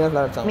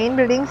ஃபிளாட் அடிச்சாங்க. Main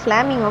building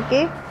slamming.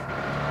 Okay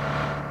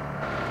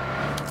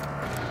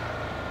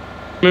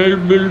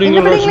main building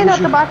இந்த பில்டிங்ல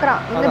ஒருத்த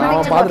பாக்குறான். இந்த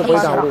பில்டிங்ல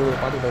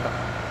பாத்து போய்ட்டான்.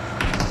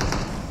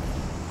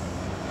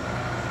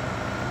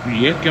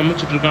 ஏன்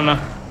கெமிச்சிட்டு இருக்கானா?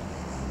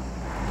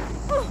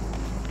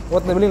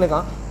 ஒருத்த பில்டிங்ல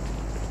இருக்கான்.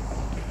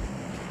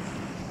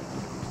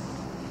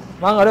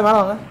 வாங்க அப்படியே மேல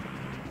வாங்க.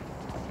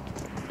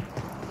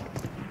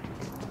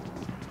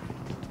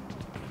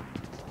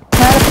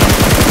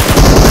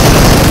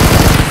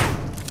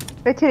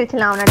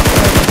 வெச்சிலாம் அவன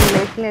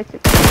அடிச்சு.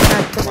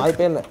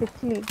 வாய்ப்பே இல்ல.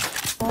 வெச்சி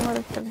ஓவர்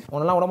சொல்லு.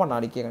 உன்னெல்லாம் விட மாட்டான்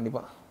அடிக்க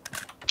கண்டிப்பா.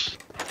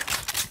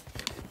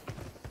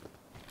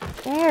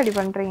 ஏன் அடி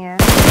பண்றீங்க?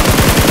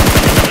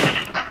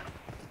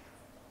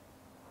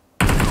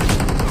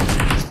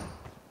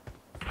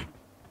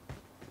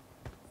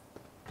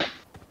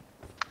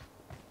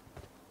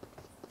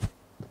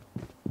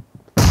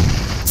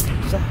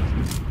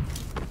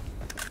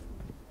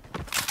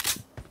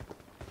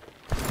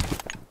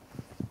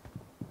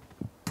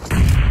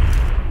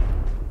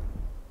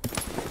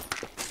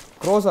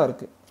 க்ரோஸா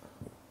இருக்கு.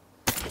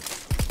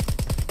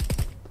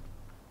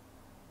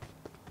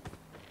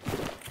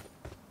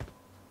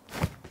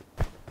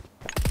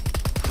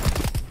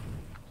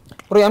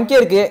 ப்ரோ எம்கே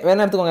இருக்கு,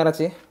 வேணா எடுத்துக்கோங்க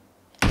யாராச்சும்.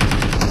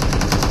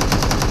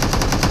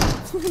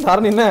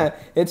 சார் என்ன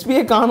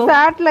ஹெச்பியே காணோம்.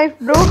 Chat life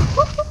bro.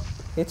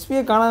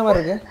 ஹெச்பியே காணாம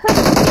இருக்கு.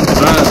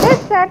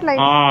 Chat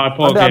life.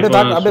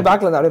 அப்படியே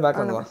பேக்ல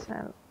வா.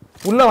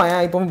 உள்ள வா.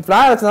 இப்போ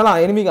ஃபிளாஷ் அடிச்சதால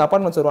எனிமிக்கு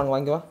அபார்ட்மெண்ட்ஸ் வருவாங்க.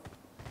 வாங்க வா.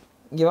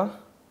 இங்க வா.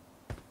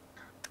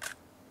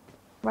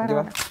 இங்க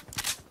வா.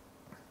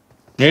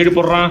 நேடு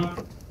போடுறான்.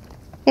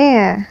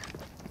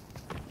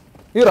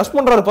 ஏய் ரஷ்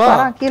பண்றாருப்பா.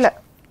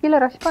 கீழ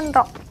ரஷ்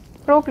பண்றான்.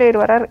 ப்ரோ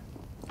பிளேயர் வராரு.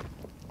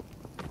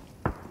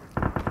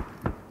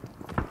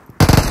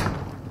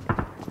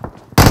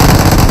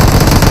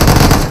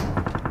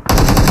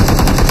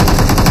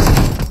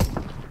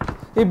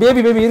 ஏய் பேபி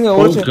இருங்க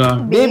ஒரு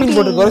நிமிஷம். பேபி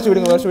போட்டு குறைச்சு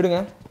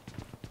விடுங்க.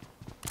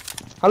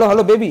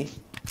 Hello baby.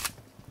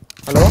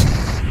 ஹலோ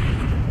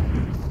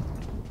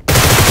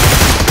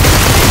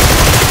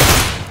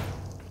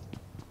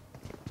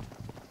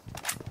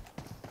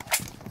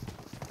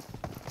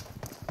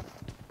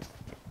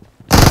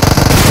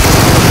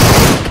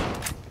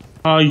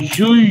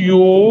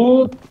ஐயோ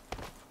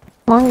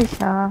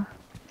மோனிஷா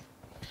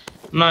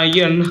நான்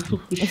என்ன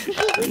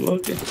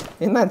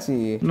என்னாச்சு?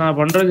 நான்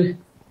பண்றது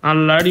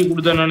நல்ல அடி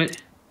கொடுத்தேன் நானு.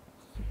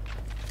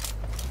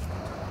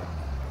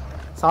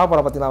 சாப்பாட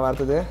பத்தி நான்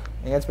வார்த்தது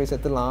எங்கயாச்சும் போய்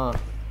செத்துடலாம்.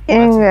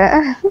 ஏங்க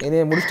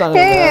என்னைய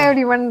முடிச்சிட்டாங்க. ஏங்க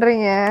எப்படி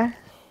பண்றீங்க?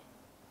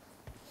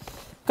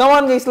 கம்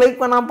ஆன் गाइस லைக்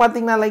பண்ணாம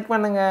பாத்தீங்கன்னா லைக்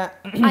பண்ணுங்க.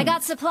 I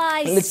got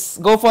supplies. Let's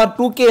go for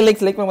 2k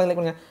likes like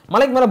பண்ணுங்க.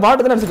 மலைக்கு மேல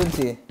பாட் தான் அடிச்சிட்டு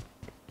இருந்துச்சு.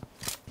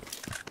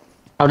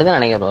 அப்படிதான்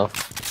நினைக்கிறேன் bro.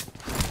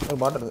 ஒரு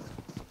பாட் இருக்கு.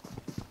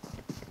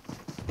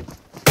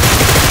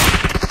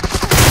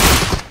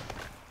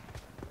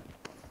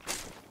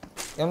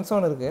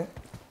 M7 இருக்கு.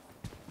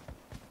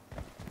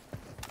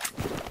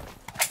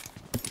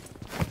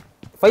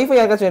 55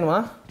 யாருக்காச்சும் வேணுமா?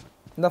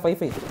 இந்த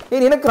 55. ஏய்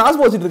நீ என்ன கிராஸ்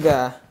போச்சிட்டு இருக்க?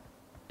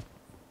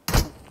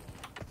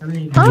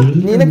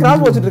 நீ என்ன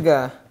கிராஸ் போச்சிட்டு இருக்க?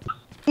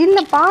 இல்ல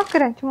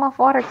பாக்குறேன் சும்மா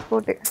 4x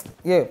போட்டு.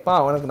 ஏய் பா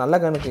உனக்கு நல்ல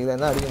கண்ணுக்கு இத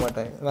என்ன அடிக்க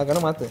மாட்டேன். நான்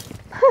கண்ண மாத்து.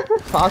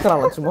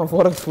 பாக்குறான் சும்மா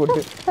 4x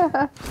போட்டு.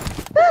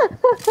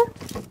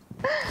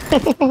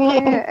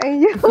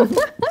 ஐயோ.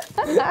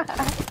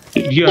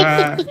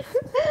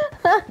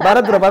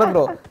 பரத்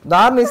ப்ரோ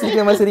தாரணி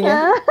சிரிக்கிற மாதிரி சிரிங்க.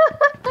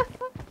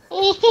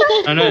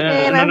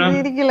 நான்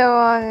சிரிக்கல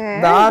வாங்க.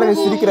 தாரணி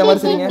சிரிக்கிற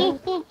மாதிரி சிரிங்க.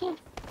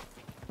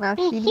 நான்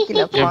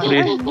சிரிக்கல பா.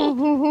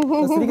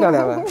 சிரிக்கறாளே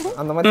அவ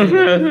அந்த மாதிரி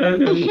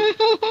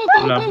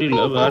இல்ல அப்படி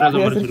இல்ல வேற ஏதோ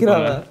மாதிரி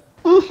சிரிக்கறாளே.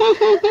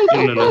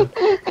 இல்ல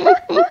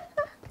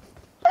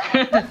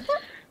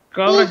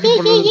காமெடி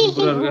போடுறது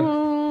சூப்பரா இருக்கு.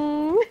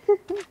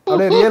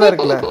 அப்படியே ரியலா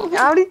இருக்குல.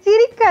 அப்படி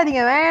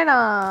சிரிக்காதீங்க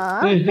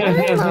வேணாம்.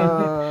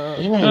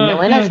 இந்த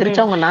மாதிரி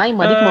சிரிச்சா உங்க நாய்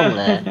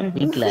மதிக்குமாங்க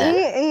வீட்ல?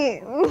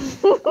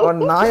 ஒரு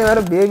நாய் வேற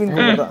பேபின்னு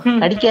சொல்றா.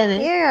 அடிக்காது.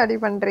 ஏன் அப்படி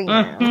பண்றீங்க?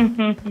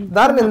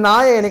 தாரணி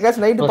நாயை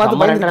என்னைக்காச்சும் நைட்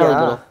பார்த்து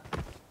பயந்துக்கியா?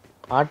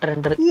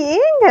 ஆட்டரண்டர்.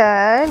 ஏங்க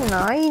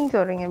நாயின்னு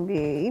சொல்றீங்க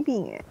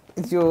பேபிங்க?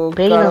 ஐயோ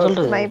பேய் நான்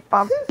சொல்றது. My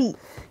puppy.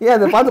 ஏய்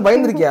அத பார்த்து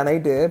பயந்துக்கியா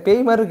நைட்?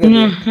 பேய் மாதிரி இருக்கு.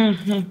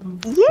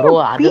 bro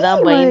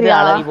அதுதான் பயந்து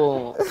அலறி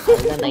போவோம்.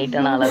 அதுதான் நைட்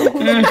ஆன அலறி.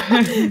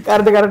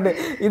 கரெக்ட்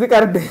இது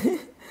கரெக்ட்.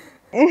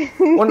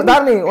 ஒன்னு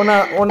தாரணி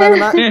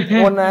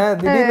ஒன்ன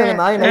திடீர்னு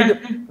நாய்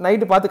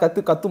நைட்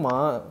பார்த்து கத்துமா?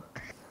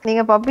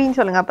 நீங்க பப்பின்னு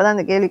சொல்லுங்க அப்பதான்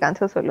அந்த கேள்விக்கு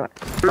ஆன்சர் சொல்லுவேன்.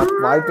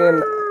 வாய்ப்பே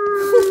இல்ல.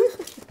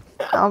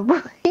 அப்ப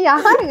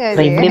யாருங்க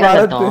இது?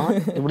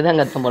 இப்படிதான்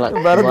கத்தும் போல.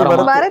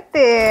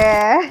 பரத்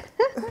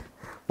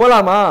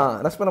போலாமா?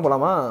 ரஷ் பண்ண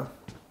போலாமா?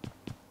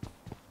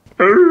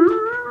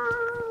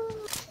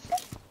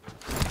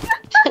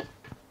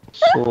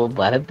 ஓ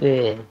பரத்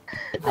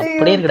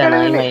அப்படியே இருக்குடா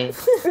நாய்.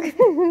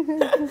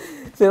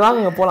 சரி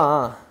வாங்க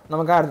போலாம்.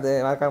 நமக்கா அடுத்து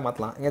வேறக்கா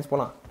மாத்தலாம். எங்கேயாச்சும்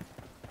போலாம்.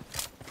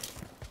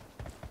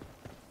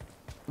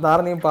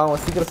 தாரணியும்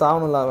பாவம் சீக்கிரம்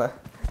சாவணும்ல அவ.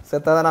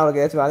 செத்தாதான்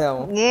அவளுக்கு ஏதாச்சும்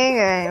வேலையாகும்.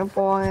 ஏங்க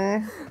போங்க.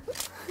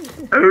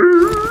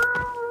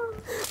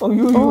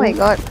 Oh my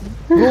god.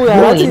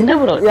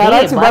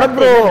 யாராச்சும் பரத்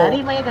ப்ரோ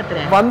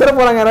வந்துற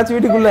போறாங்க யாராச்சும்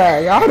வீட்டுக்குள்ள.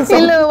 யாரு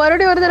இல்ல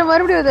மறுபடியும் ஒரு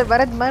தடவை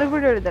பரத்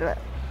மறுபடியும் ஒரு தடவை.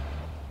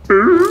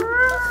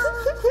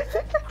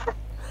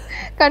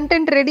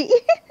 Content ready.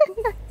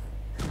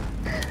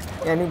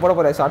 ஏன் நீ போட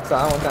போற ஷார்ட்ஸா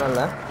உன்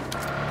சேனல்ல?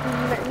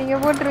 நீங்க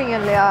போட்டுருவீங்க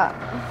இல்லையா?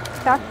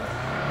 ஸ்டார்ட்.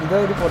 இதோ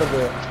இது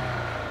போடுறது.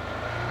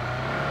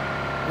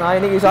 நான்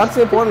இன்னைக்கு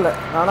ஷார்ட்ஸே போடல.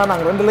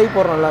 நாங்க 2 லைவ்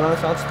போடுறோம்ல அதனால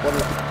ஷார்ட்ஸ்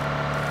போடல.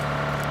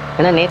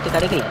 ஏன்னா நேத்து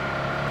கிடைக்கல.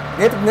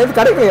 நேத்து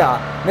கிடைக்கலையா?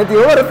 நேத்து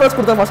எவ்வளவு ரெஃபரன்ஸ்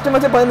கொடுத்தா? ஃபர்ஸ்ட்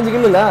மேட்சே 15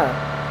 கில் இல்ல.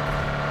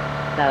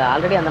 நான்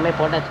ஆல்ரெடி அந்த மாதிரி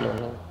போட்டாச்சு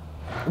ஒண்ணு.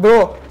 Bro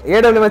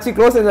AW match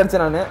close range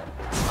அடிச்சேன் நானு.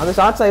 அது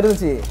ஷார்ட்ஸா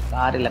இருந்துச்சு.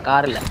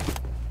 கார் இல்ல.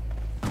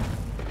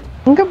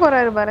 எங்க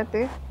போறாரு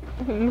பரத்?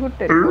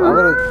 லூட்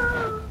அவர்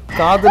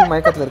காதல்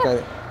மயக்கத்துல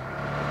இருக்காரு.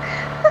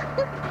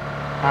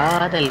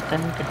 காதல்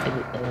கண்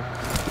கட்டுது.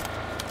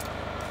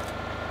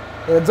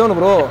 Red zone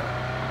bro.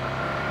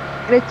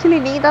 ரெச்சிலி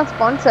நீ தான்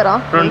ஸ்பான்சரா?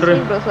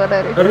 ரெச்சிலி ப்ரோ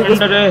சொல்றாரு.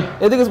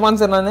 எதுக்கு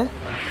ஸ்பான்சர் நானு?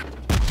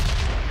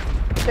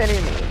 சரி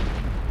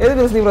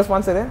எதுக்கு ரெச்சிலி ப்ரோ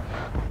ஸ்பான்சர்?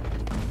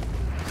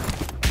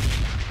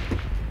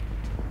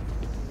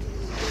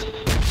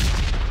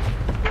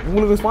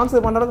 உங்களுக்கு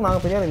ஸ்பான்சர் பண்றதுக்கு நாங்க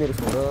பெரிய ஆளு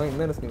இருக்கோம் ப்ரோ.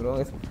 இந்த ரெச்சிலி ப்ரோ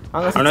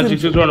அங்க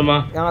 6 வேணுமா?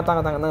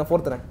 தாங்க நான்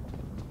 4 தரேன்.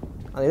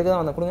 அது எதுக்கு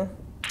தான் வந்தா கொடுங்க.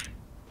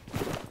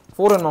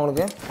 4 வேணுமா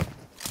உங்களுக்கு?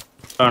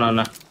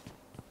 ஆனா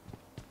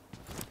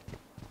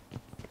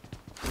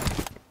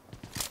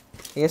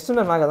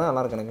எஸ்டர்ன் மேக தான்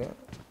நல்லா இருக்கு எனக்கு.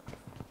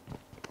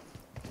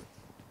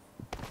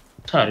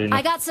 சரி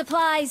I got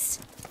supplies.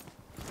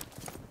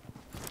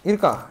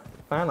 இருக்கா?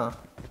 ஃபேனா?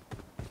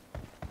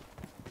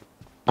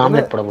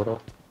 ஆம்லெட் போட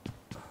போறோம்.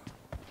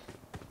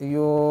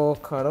 ஐயோ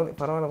கடவுளே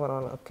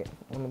பரவாயில்ல. ஓகே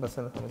ஒன்றும்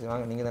பிரச்சனை இல்லை. சமைச்சு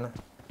வாங்க நீங்கள் தானே.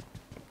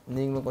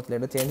 நீங்களும் கொஞ்சம்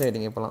லேட்டாக சேஞ்ச்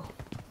ஆகிட்டீங்க இப்போலாம்.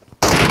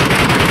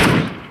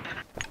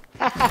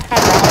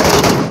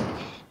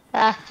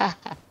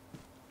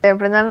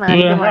 எப்படி இருந்தாலும் நான்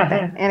அடிக்க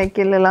மாட்டேன். எனக்கு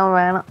இல்லலாம்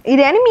வேணாம்.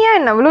 இது எனிமியா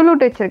என்ன இவ்வளவு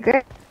லூட் வச்சிருக்கு?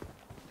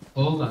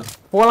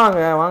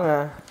 போலாங்க வாங்க.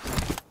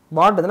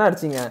 பாட் தானே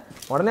அடிச்சிங்க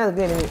உடனே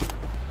அதுக்கு எனிமி.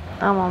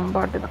 ஆமா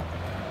பாட் தான்.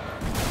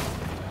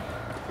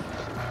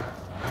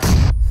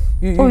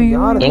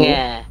 ஏங்க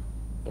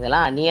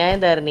இதெல்லாம்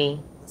அநியாயம் தாரணி.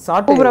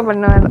 ஷார்ட் கூப்ரா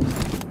பண்ண வேண்டாம்.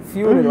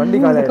 ஃபியூல் வண்டி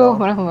காலையில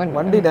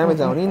வண்டி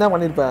டேமேஜ் ஆகும். நீ தான்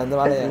பண்ணிருப்ப அந்த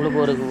வேலையை. உங்களுக்கு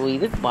ஒரு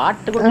இது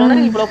பாட்டு கொடுத்தா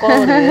இவ்ளோ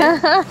கோவம் வருது.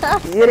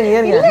 ஏறுங்க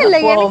இல்ல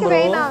எனக்கு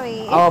வேணாமே.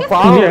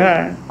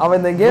 அவ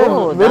இந்த கேம்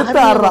வெறுத்து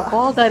ஆடுறா.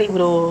 கோவக்காரி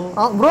ப்ரோ.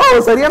 ப்ரோ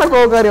சரியான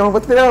கோவக்காரி. அவன்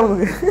பத்தி தெரியாது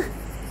உங்களுக்கு.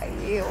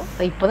 ஐயோ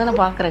இப்பதானே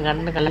பாக்குறேன்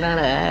கண்ணு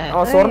கல்லால.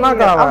 அவன்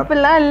சொர்ணாக்கா.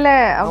 அப்பலாம் இல்ல.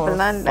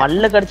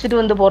 பல்ல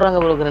கடிச்சிட்டு வந்து போறாங்க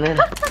ப்ரோ.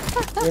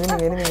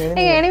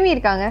 எனிமி எனிமி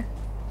இருக்காங்க.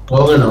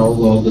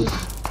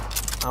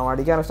 அவன்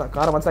அடிக்க ஆரம்பிச்சான்.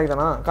 காரை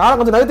மச்சாக்கிட்டானா? காரை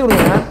கொஞ்சம் நகர்த்தி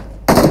விடுங்க.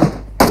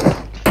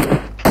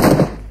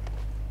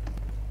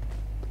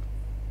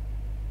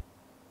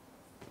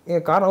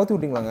 காரை நகர்த்தி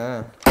விட்டீங்களாங்க?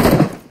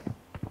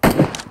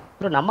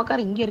 ப்ரோ நம்ம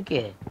கார் இங்க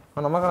இருக்கு.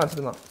 நம்ம காரை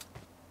அடிச்சிருந்தான்.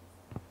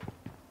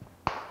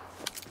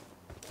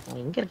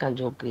 எங்க இருக்கான்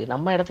ஜோக்கு?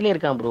 நம்ம இடத்துலயே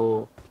இருக்கான் ப்ரோ.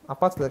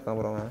 அப்பாஸ்ல இருக்கான்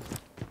ப்ரோ அவன்.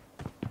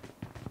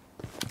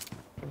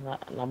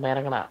 நம்ம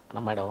இறங்கனா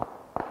நம்ம இடம்.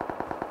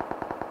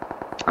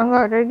 அங்க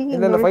ரெடி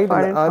இல்ல ஃபைட்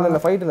இல்ல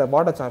ஃபைட் இல்ல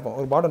பாட் அடிச்சான். இப்போ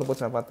ஒரு பாட் ஒன்னு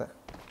போச்சு நான் பார்த்தேன்.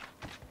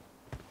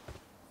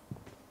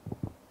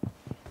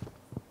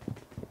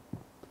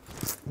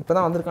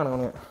 இப்பதான் வந்திருக்கானுங்க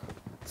அவனுங்க.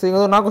 சரி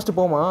இங்க ஒரு நாக் வச்சிட்டு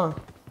போமா?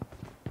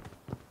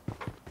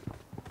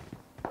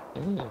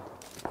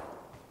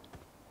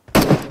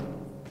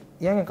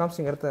 ஏங்க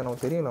காம்சிங் எடுத்த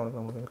நமக்கு தெரியல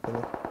அவனுக்கு நமக்கு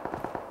இருக்குது.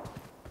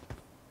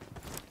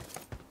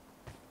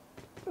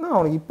 என்ன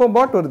அவனுக்கு இப்போ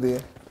பாட் வருது?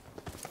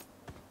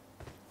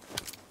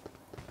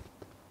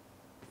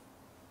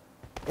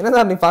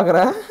 என்னடா நீ பாக்குற?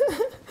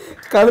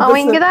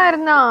 அவன் இங்க தான்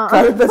இருந்தான்.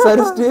 கழுத்தை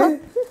சரிச்சிட்டு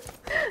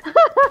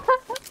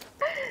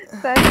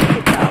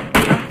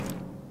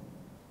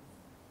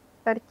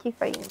சர்ச்சி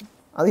ஃபைன்.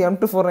 அது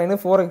M249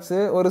 4X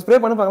ஒரு ஸ்ப்ரே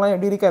பண்ணி பார்க்கலாம்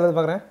எப்படி இருக்கா எழுத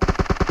பார்க்கறேன்.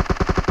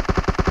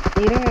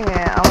 இருங்க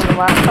அவங்க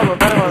வாட்ஸ்அப்ல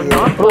பாருங்க.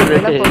 ப்ரோ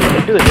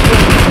ரெட்டு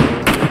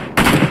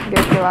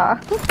ஓகேவா?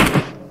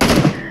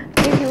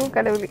 ஐயோ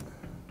கடவுளே.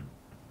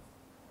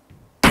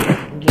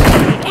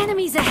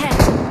 Enemies ahead.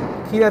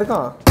 கீழ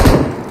இருக்கான்.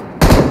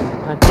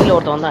 கீழ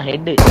ஒருத்தன் வந்தா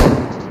ஹெட்.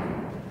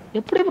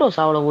 எப்படி ப்ரோ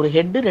சாவல? ஒரு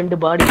ஹெட் ரெண்டு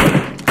பாடி.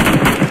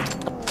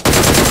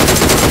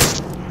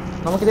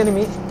 நமக்கு இது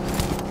எனிமி.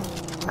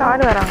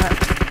 கார்டு வராங்க.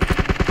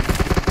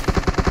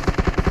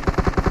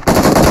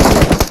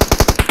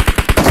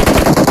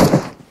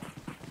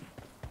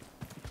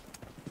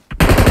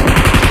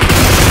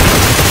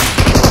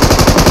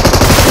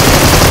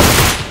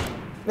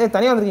 ஏய்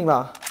தனியா வந்திருக்கீங்களா?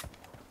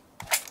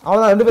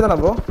 அவ்வளவுதான் ரெண்டு பேர் தானா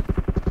ப்ரோ?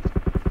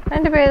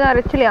 ரெண்டு பேர் தான்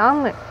ஆக்சுவலி.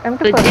 ஆமா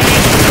M2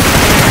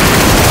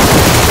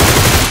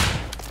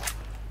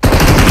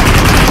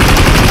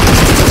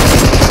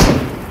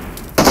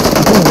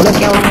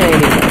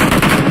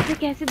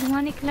 कैसे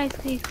धुआं निकला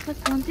इससे? इसका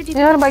कौन सी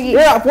यार बागी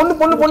ए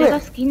பொண்ணு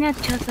स्किन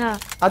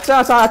अच्छा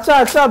सा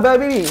अच्छा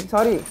बेबी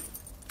सॉरी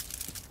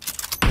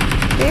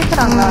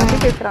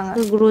பேசுறாங்க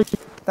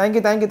थैंक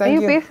यू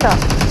ஐயோ பேசுறா.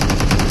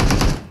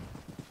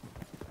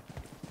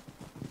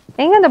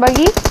 எங்க அந்த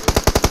பாகி?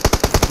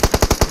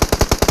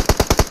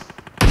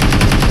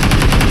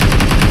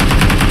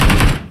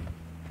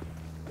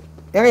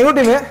 எங்க இன்னொரு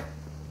டீம்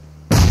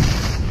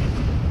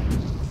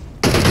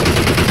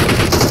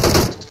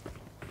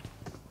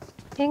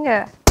எங்க?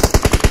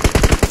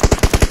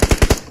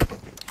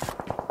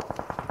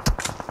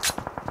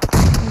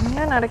 என்ன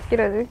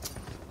நடக்கிறது?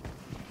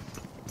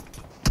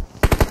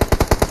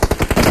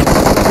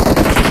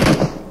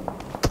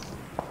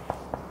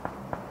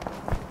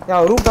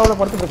 ரூப் டாப்ல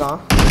படுத்துட்டு இருக்கான்.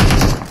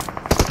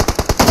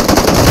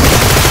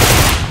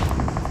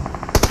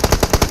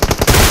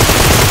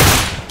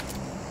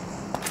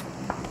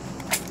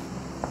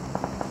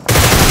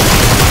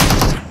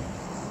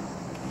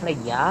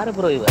 யாரு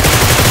ப்ரோ இவ?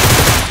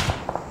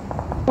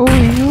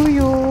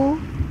 ஓய்யோ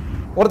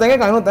ஒருத்தங்க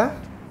காணோத்த.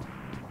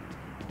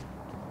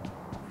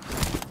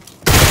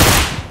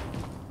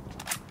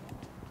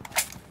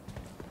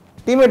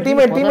 டீம்மேட்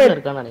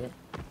இருக்கானே.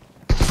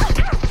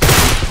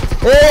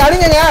 ஏய்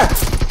அடிங்கங்க.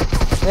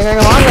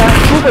 எங்க வாங்க.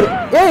 சூப்பர்.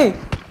 ஏய்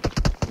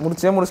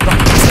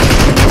முடிச்சிட்டான்.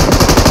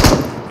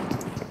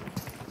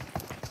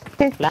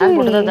 பிளான்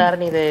போட்டதா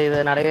தாரணி இது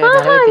நிறைய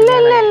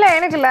இல்ல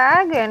எனக்கு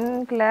லாக்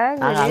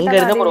அங்க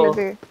இருக்க ப்ரோ.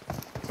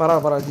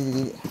 பரவா ஜி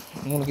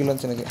 3 கிலோ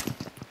வந்துச்சு எனக்கு.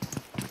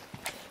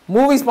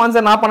 மூவி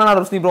ஸ்பான்சர் நான் பண்ணனா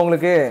ருஷ்டி ப்ரோ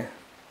உங்களுக்கு.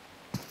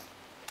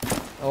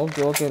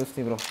 Okay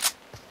Rushdie bro.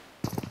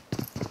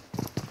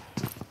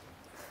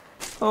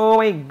 Oh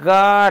my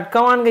God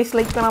come on guys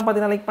like பண்ணா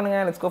பாத்தீங்கன்னா லைக் பண்ணுங்க.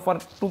 Let's go for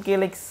 2k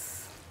likes.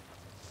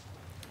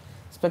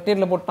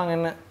 ஸ்பெக்டேட்டர்ல போட்டாங்க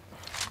என்ன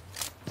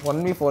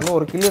 1v4 னு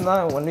ஒரு கில்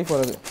தான் 1v4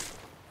 அது.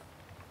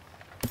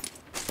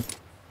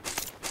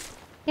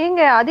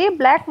 ஏங்க அதே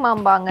Black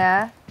மாம்பாங்க.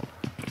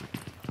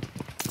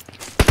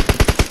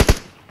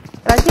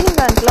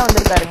 ரஜினிகாந்த்லாம்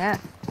வந்திருக்காருங்க.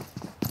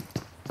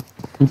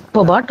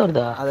 இப்ப பாட்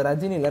வருதா? அது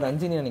ரஜினி இல்ல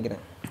ரஞ்சினி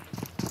நினைக்கிறேன்.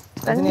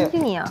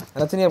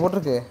 ரஜினியா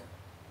போட்டுருக்கு.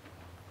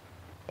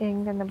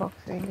 எங்க அந்த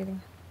பாக்ஸ்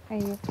வைக்கிறீங்க?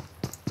 ஐயோ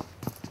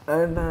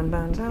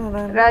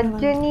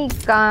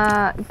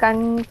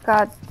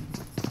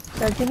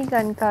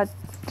ரஜினிகாந்த்.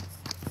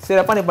 சரி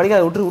அப்பா நீ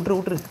படிக்காத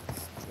விட்டுரு.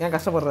 ஏன்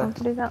கஷ்டப்படுற?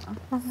 அப்படிதான்.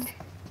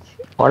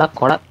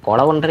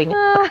 கொலை பண்றீங்க.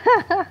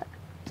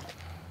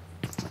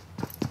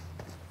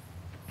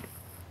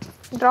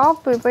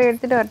 டிராப் போய்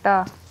எடுத்துட்டு வரட்டா?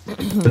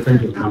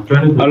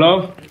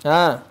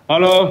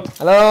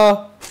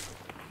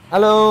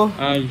 ஹலோ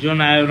ஐயோ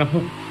நான்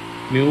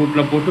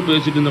மியூட்ல போட்டு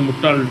பேசிட்டு இருந்த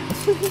முட்டாள்.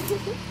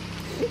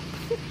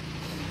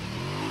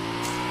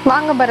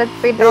 வாங்க பரத்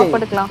போய் டிராப்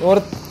எடுக்கலாம்.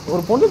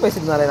 ஒரு பொண்ணு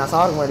பேசிட்டு இருந்தாலே நான்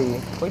சாவருக்கு முன்னாடி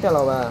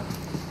போயிட்டாளா அவ?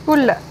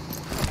 புல்ல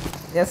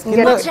என்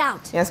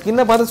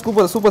ஸ்கின்னை பார்த்து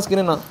சூப்பர்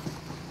ஸ்கின்னா.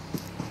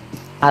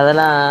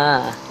 அதெல்லாம்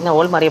என்ன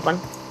ஓல் மாரியப்பன்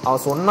அவ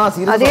சொன்னா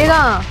சீரியஸா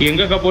அதேதான்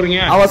எங்கக்கா போறீங்க?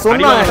 அவ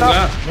சொன்னா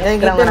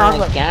என்கிட்ட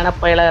நான்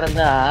கேனப்பையில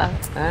இருந்தா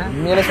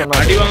உண்மையிலே சொன்னா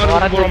அடி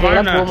வாங்குறதுக்கு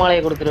போறோமா?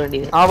 பூமாலையை கொடுத்துட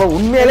வேண்டியது. அவ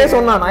உண்மையிலே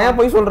சொன்னா நான் ஏன்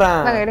போய்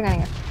சொல்றேன். எடுங்க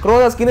நீங்க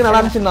க்ரோதா ஸ்கின்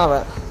நல்லா இருந்துச்சுன்னா அவ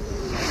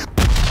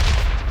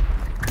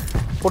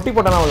பொட்டி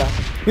போட்டானா அவள.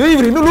 ஏய்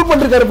இவர் இன்னும் லூட்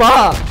பண்ணிருக்காருப்பா.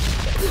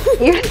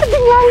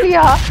 எடுத்துட்டீங்களா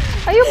இல்லையா?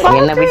 ஐயோ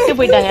என்ன விட்டு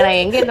போயிட்டாங்க.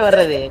 நான் எங்க இருந்து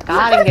வர்றது?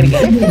 கார் எங்க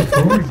இருக்கு?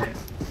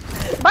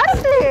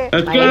 பரத்து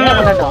நான் என்ன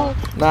பண்ணட்டும்?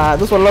 நான்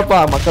அது சொல்லப்பா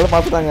மக்கள்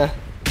பாத்துட்டாங்க.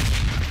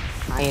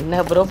 நான்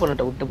என்ன ப்ரோ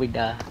பண்ணட்டும்? விட்டு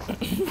போயிட்டா.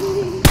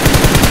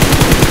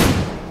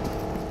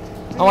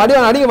 அவன்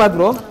அடிங்க பாத்து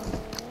ப்ரோ.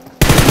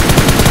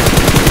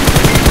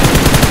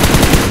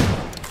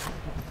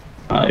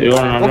 ஐயோ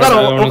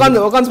உட்காந்து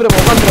ஸ்ப்ரே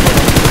உட்காந்து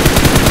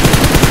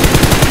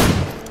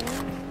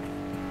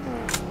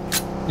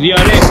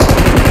ரியாலே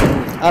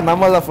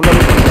நம்ம தான் ஃபுல்லா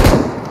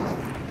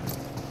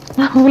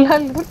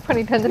லூட்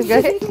பண்ணிட்டு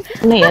வந்திருக்காரு.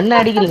 என்ன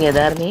அடிக்கிறீங்க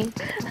தாரணி?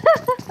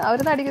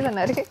 அவர்தான் அடிக்க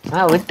சொன்னாரு.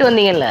 விட்டு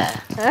வந்தீங்கல்ல.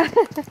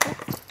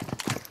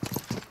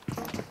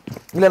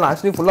 இல்ல நான்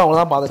ஆக்சுவலி ஃபுல்லா அவங்கள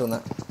தான் பாத்துட்டு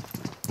இருந்தேன்.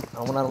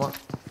 ரொம்ப நேரமா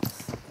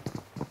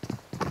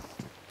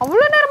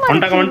அவ்வளவு நேரமா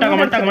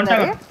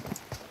மண்டாங்க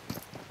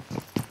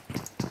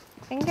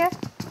எங்க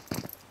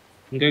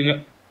இங்க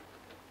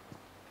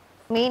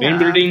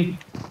மெயின் பில்டிங்.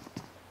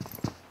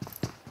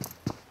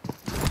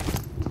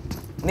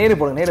 நேடு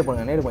போடுங்க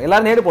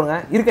எல்லாரும் நேடு போடுங்க.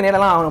 இருக்க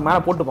நேடெல்லாம் அவங்க மேல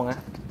போட்டு போங்க.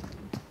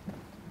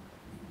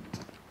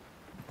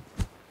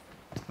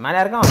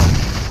 மேல இருக்கான்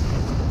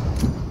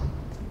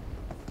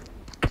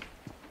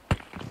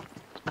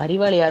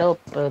அறிவாளி யாரோ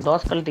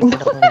தோசை கழட்டி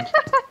போட்டாங்க.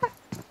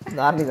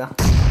 தாரணி தான்.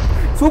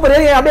 சூப்பர்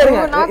ஏறுங்க அப்படியே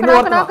இருங்க. இன்னும்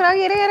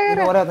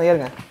ஒரே ஒருத்தன்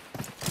ஏறுங்க.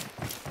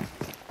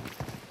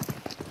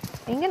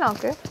 எங்க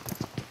நாக்கு?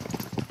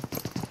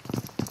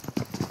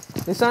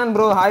 லிசான்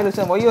bro hi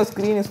லிசான். why your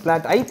screen is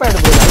flat? iPad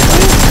bro.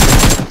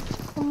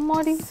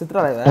 அம்மாடி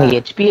சித்ரா இவ.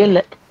 HP இல்ல.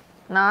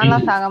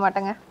 நான்லாம் சாக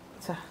மாட்டேங்க.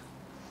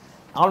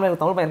 அவளே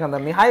தமிழ் பையன் இருக்கான்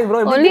தாரணி. ஹாய் ப்ரோ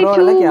எப்படி only ப்ரோ?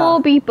 2 more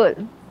people.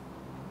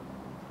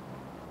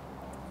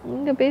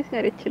 இங்க பேசுங்க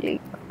ரிச்சுலி.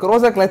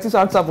 க்ரோஸா கிளட்ச்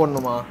ஷாட்ஸா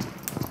போடணுமா?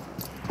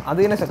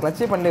 அது என்ன சார்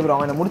கிளட்சே பண்ணல ப்ரோ.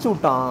 அவன் என்ன முடிச்சு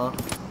விட்டான்.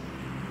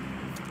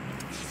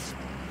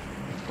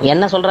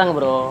 என்ன சொல்றாங்க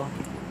ப்ரோ?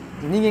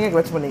 நீங்க எங்க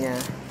கிளட்ச் பண்ணீங்க?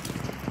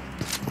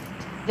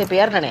 இது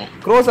பேர் தானே?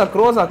 க்ரோஸா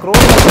ரோசா தான்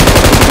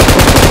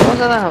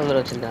ப்ரோ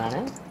வச்சிருக்கேன் நானு.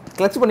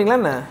 கிளட்ச் பண்ணீங்களா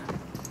என்ன?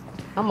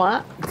 ஆமா.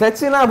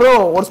 கிளட்ச்னா ப்ரோ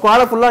ஒரு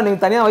ஸ்குவாட ஃபுல்லா நீங்க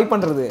தனியா வைப்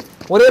பண்றது.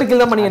 ஒரே ஒரு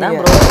கில் தான் பண்ணீங்க நீங்க.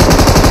 ப்ரோ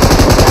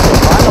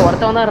ஸ்குவாட்ல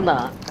ஒருத்தவன் தான்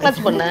இருந்தான்.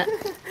 கிளட்ச் பண்ணேன்.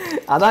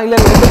 அதான் இல்ல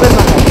ரெண்டு பேர்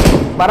இருந்தாங்க.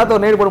 பரத்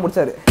ஒரு நேடு போட்டு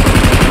முடிச்சாரு.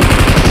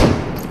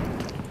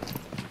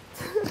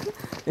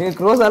 நீங்க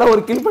க்ரோஸால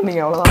ஒரு கில்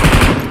பண்ணீங்க அவ்வளவுதான்.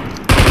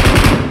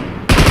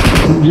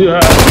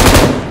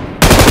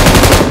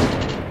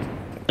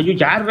 ஐயோ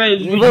யாரா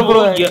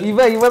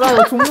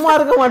இவதான் சும்மா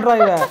இருக்க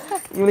மாட்டான்.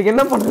 இவனுக்கு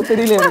என்ன பண்றது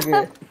தெரியல எனக்கு.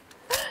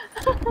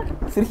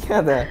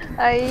 சிரிக்காத.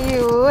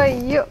 ஐயோ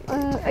ஐயோ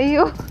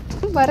ஐயோ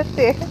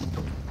பரத்து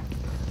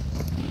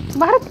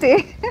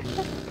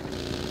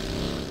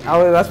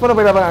அவர் ரஷ் பண்ண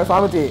போயிட்டாங்க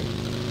சுவாமிஜி.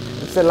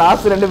 சரி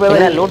லாஸ்ட் ரெண்டு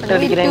பேரும் லூட்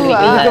அடிக்கிறேன்னு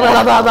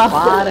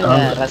பாருங்க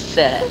ரஷ்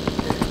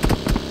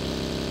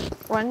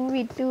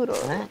 1v2 ரோ.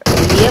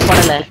 நீயே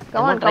பண்ணல.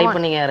 கமா ட்ரை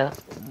பண்ணீங்க யாரோ?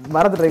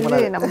 பரத் ட்ரை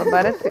பண்ணாரு. நம்ம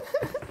பரத்.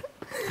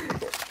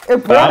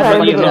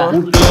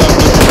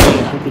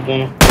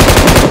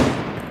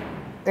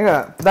 ஏங்க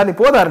தாரணி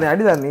போதாரணி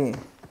அடி தாரணி.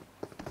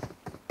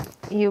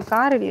 ஐயோ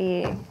கார்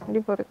இல்லையே.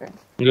 எப்படி போறது?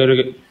 இங்க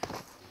இருக்கு.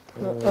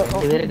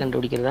 வேற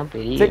கண்டுபிடிக்கிறது தான்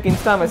பெரிய. Check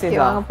Insta message.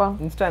 வாங்கப்பா.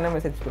 இன்ஸ்டா என்ன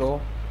message bro?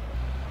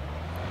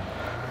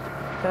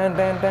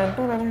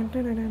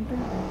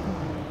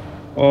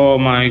 Oh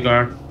my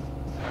God.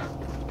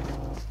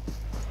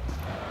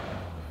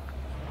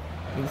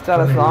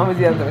 இன்ஸ்டால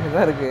சுவாமிஜி அந்த மெசேஜ்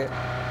தான் இருக்கு.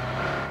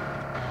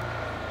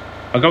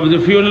 அக்கா இது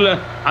ஃபியூல்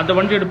அந்த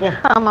வண்டி எடுப்போம்.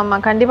 ஆமாமா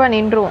கண்டிப்பா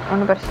நின்றுவோம்.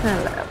 ஒன்றும் பிரச்சனை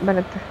இல்லை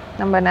பரத்.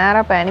 நம்ம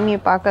நேரா இப்போ எனிமியை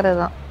பார்க்கறது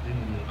தான்.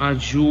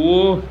 ஐயோ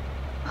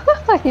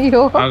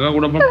ஐயோ அக்கா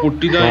கூட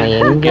பொட்டி தான்.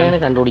 எங்கேன்னு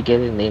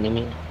கண்டுபிடிக்கிறது இந்த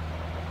எனிமி?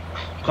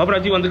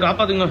 கோபராஜி வந்து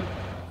காப்பாத்துங்க.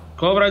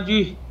 கோபராஜி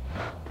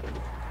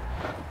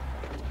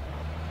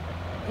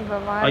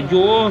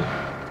ஐயோ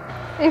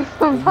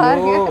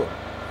பாருங்க.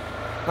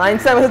 நான்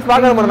இன்ஸ்டா மெசேஜ்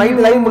பார்க்கறேன் ப்ரோ.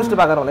 லைவ் முடிச்சிட்டு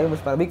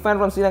பார்க்கறேன். பிக் ஃபேன்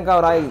ஃப்ரம் ஸ்ரீலங்கா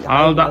ஒரு ஹாய்.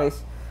 गाइस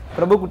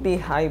பிரபு குட்டி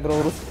ஹாய் ப்ரோ.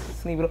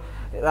 ருஸ்னி ப்ரோ.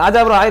 ராஜா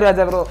ப்ரோ ஹாய்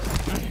ராஜா ப்ரோ.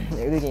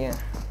 எப்படி இருக்கீங்க?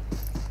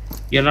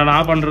 என்னடா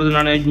பண்றது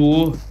நானே? ஐயோ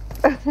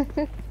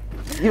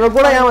இவ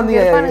கூட ஏன்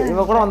வந்தீங்க?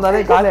 இவ கூட வந்தாலே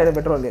காலி ஆயிடும்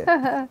பெட்ரோல்.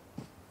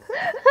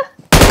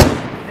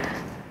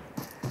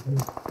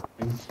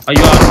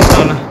 ஐயோ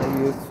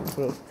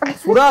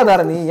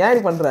சுடாதார நீ ஏன்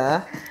இப்படி பண்ற?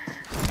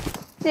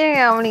 ஏங்க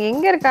அவனுக்கு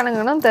எங்க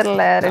இருக்கானுங்கன்னு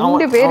தெரியல.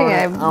 ரெண்டு பேருங்க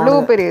ப்ளூ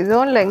பெரிய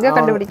ஜோன்ல எங்க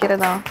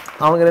கண்டுபிடிக்கிறதா?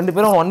 அவங்க ரெண்டு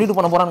பேரும் 1v2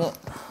 பண்ண போறாங்க.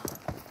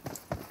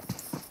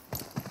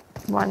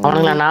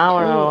 அவங்கள நான்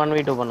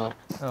 1v2 பண்ணுவேன்.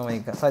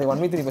 ஆமாங்க சாரி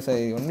 1v3 பஸ்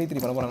 1v3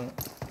 பண்ண போறாங்க.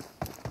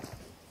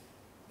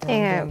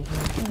 ஏங்க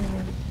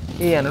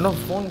ஏய் என்னோட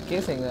ஃபோன்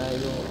கேஸ் எங்க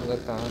இது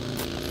இருக்கா?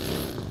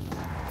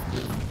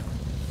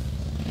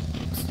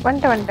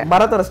 வந்துட்டேன்.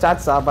 பரத்தோட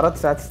ஸ்டாட்ஸா? பரத்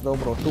ஸ்டாட்ஸ் தோ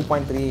ப்ரோ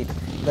 2.38.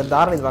 இந்த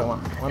தாரணி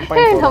பார்க்கலாம்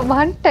 1.4. நான்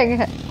வந்துட்டேங்க.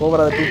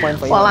 கோபரா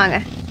 2.5. போலாங்க.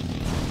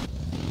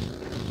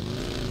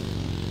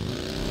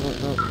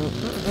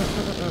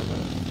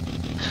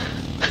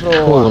 ப்ரோ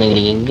உனக்கு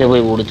எங்க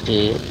போய் ஓடிச்சு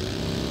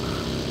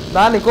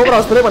நான் நீ கோப்ரா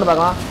ஸ்ப்ரே பண்ணி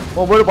பார்க்கலாம்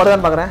உன் போர்டு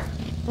படுதான்னு பார்க்குறேன்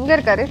எங்க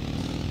இருக்காரு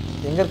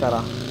எங்க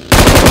இருக்காரா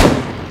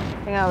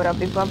ஏங்க அவர்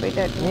அப்படிப்பா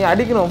போயிட்டாரு நீ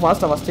அடிக்கணும்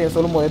ஃபாஸ்ட்டாக ஃபஸ்ட்டு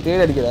சொல்லும் போது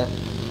தேடி அடிக்கிற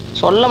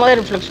சொல்ல மாதிரி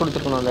ரிஃப்ளெக்ஸ்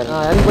கொடுத்துருக்கணும் அந்த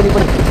அடி படி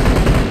படி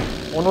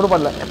ஒன்று கூட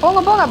பண்ணல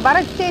போங்க போங்க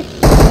பரத் சேஸ்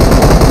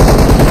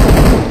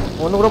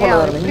ஒன்று கூட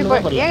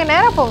பண்ணல ஏங்க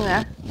நேரா போங்க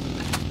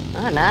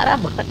நேரா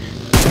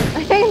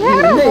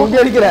என்ன இங்க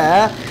அடிக்கிற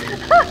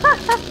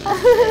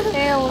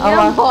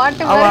அவன்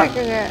பாட்டு மாதிரி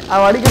இருக்குங்க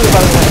அவன் அடிக்கிறது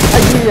பாருங்க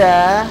ஐயா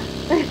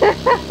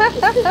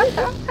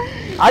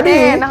அடி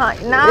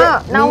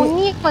நான்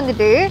உன்னியே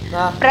வந்துட்டு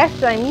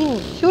பிரஸ் ஐ மீன்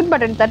ஷூட்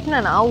பட்டன்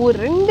தட்டினா ஒரு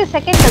 2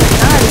 செகண்ட்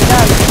கழிச்சுனா அது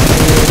இதாகுது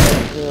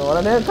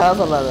உடனே கதை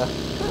சொல்லாத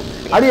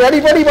அடி அடி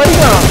படி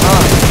படிக்கலாம்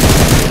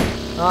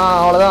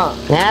அவ்வளோதான்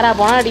நேரா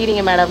போனா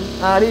அடிக்கிறீங்க மேடம்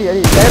அடி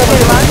அடி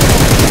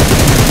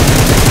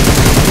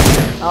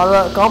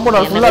அவ்வளோதான்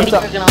காம்பவுண்ட் ஃபுல்லாக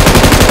அடிச்சா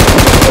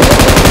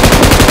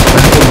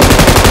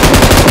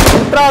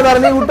விட்றாத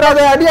நீ விட்றாத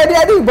அடி அடி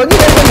அடி பங்கி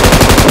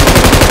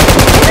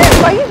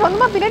பைய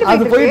சொந்தமா பின்னாடி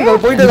அது போயிட்டு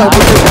போயிட்டு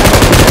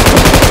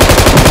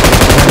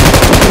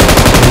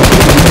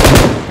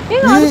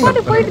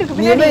இருக்கு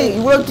நீ என்ன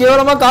இவ்வளவு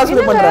கேவலமா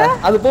காசு பண்ற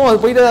அது போ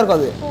அது போயிட்டே தான் இருக்கும்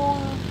அது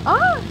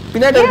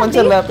பின்னாடி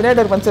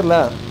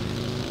பஞ்சர்ல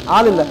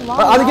ஆள் இல்ல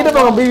அது கிட்ட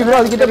போங்க பிவி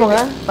ப்ரோ அது கிட்ட போங்க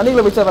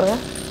தண்ணிக்குள்ள போயிச்சா பாருங்க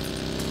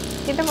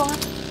கிட்ட போங்க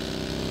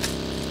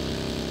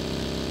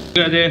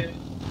அது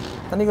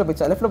தண்ணிக்குள்ள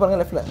போயிச்சா லெஃப்ட்ல பாருங்க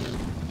லெஃப்ட்ல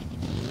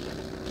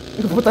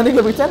இப்போ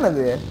தண்ணிக்குள்ள போயிச்சா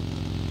என்னது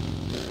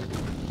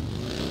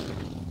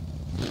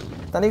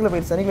தண்ணிக்குள்ள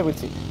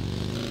போயிடுச்சு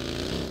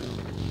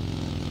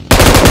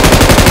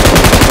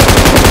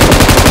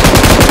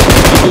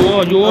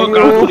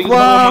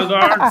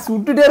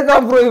சுட்டுட்டே இருக்கா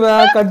ப்ரோ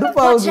இவன்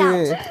கடுப்பாவுது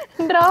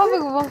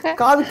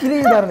காது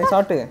கிளியுதாரு நீ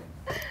ஷாட்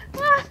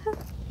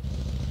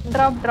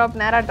டிராப்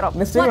நேரா drop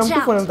next time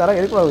empty phone தர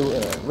எதுக்கு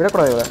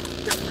விடக்கூடாது இவ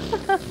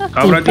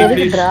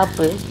கவரேஜ்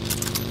டிராப்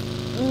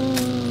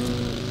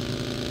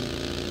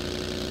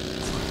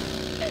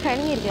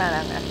தண்ணி இருக்கலாம்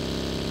நாங்க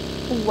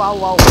வாவ்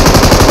வாவ்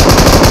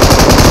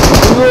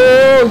ஐயோ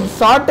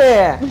ஷாட்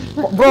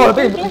ப்ரோ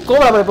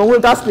கோவல பாரு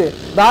உங்களுக்கு டாஸ்க்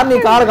தார்னி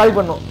காரை காலி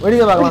பண்ணனும்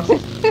வெடிங்க பார்க்கலாம்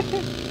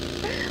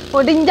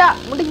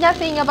முடிஞ்சா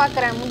செய்யுங்க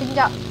பாக்குறேன்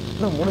முடிஞ்சா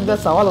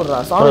சவால் விடுறா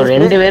ப்ரோ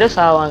ரெண்டு பேரும்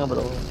சாவாங்க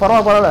ப்ரோ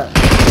பரவாயில்ல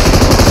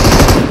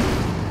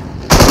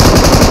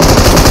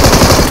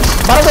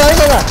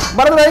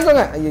பரத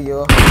வாங்கிக்கோங்க ஐயோ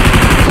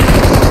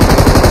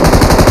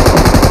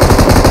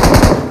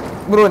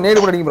ப்ரோ நேடு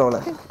கூட அடிங்க ப்ரோல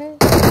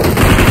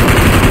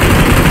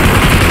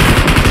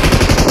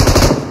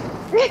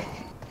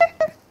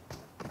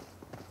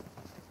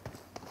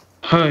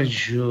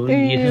ஐயோ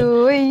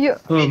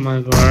ஓ மை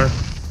காட்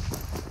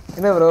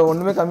என்ன ப்ரோ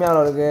ஒண்ணுமே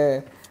கம்மியாகல இருக்கு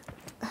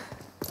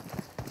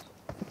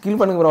கில்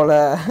பண்ணுங்க ப்ரோல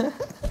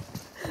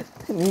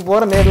நீ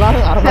போற நேர்லாம்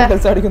அரை மணி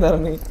கழிச்சு அடிக்கும்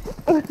தர நீ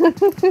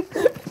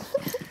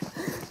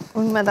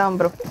உண்மைதான்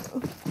ப்ரோ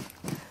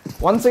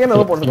 1 செகண்ட்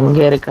ஓ போட்டு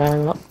இங்க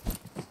இருக்காங்க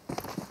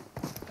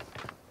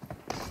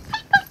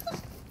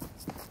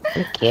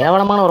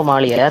கேவலமான ஒரு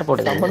மாலி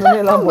ஏர்போர்ட்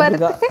சம்பந்தமே எல்லாம்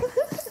போட்டுக்கா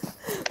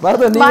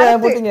வரது நீங்க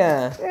போட்டீங்க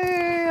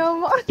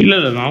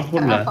இல்ல நான்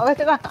போடல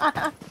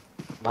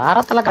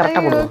வாரத்துல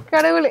கரெக்ட்டா போடுவோம்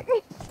கடவுளே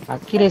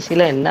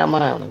அக்யூரேசில என்னமா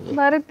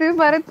மரத்து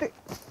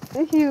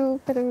ஐயோ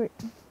கடவுளே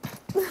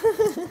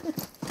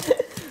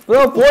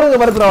ப்ரோ போடுங்க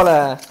மரத்துறவல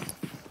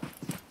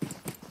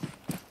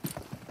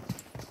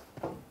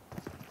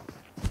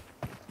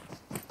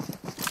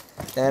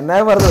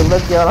என்ன வருது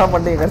இவ்வளவு கேவலமா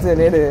பண்ணீங்க கடைசி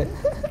நேடு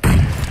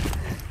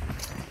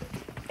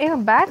ஏங்க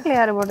பேக்ல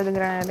யாரு போட்டது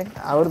கிரானேட்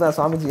அவர்தான்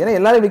சுவாமிஜி ஏன்னா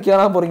எல்லாரும் இப்படி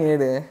கேவலமா போறீங்க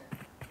நேடு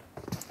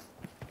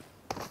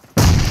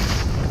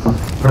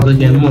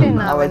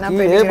அவன்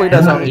கீழே போயிட்டா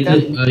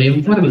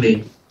சாமி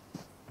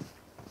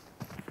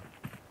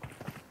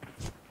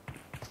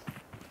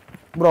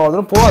ப்ரோ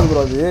அதுவும் போகாது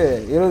ப்ரோ அது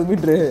 20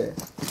 மீட்டரு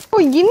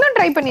இன்னும்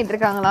ட்ரை பண்ணிட்டு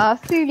இருக்காங்களா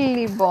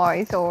சில்லி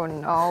பாய்ஸ் ஓ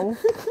நோ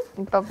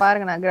இப்ப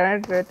பாருங்க நான்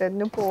கிரானேட்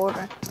எடுத்து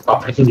போறேன்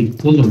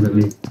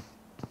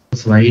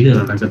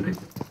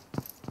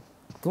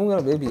தூங்குற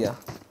பேபியா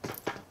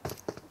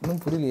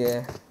இன்னும் புரியலையே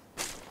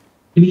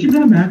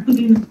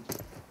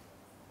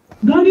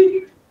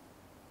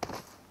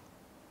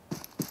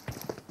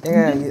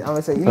ஏங்க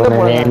அவன் இல்ல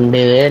போல ரெண்டு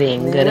பேர்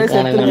எங்க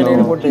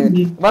இருக்கானுங்க போட்டு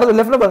வரது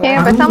லெஃப்ட்ல பாருங்க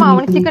ஏங்க பேசாம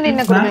அவனுக்கு சிக்கன்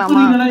என்ன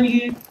கொடுக்கலாமா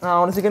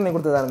அவனுக்கு சிக்கன் என்ன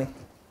கொடுத்ததா நீ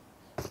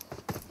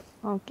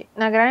ஓகே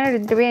நான் கிரானேட்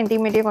எடுத்து போய் என்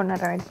டீம்மேட்டே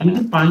கொன்னறேன்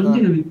எனக்கு பஞ்சு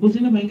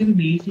விபூசில பயங்கர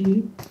டீசி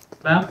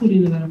பேக்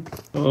புரியல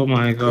ஓ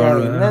மை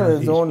காட் என்ன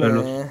ஜோன்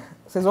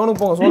சரி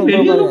ஜோனுக்கு போங்க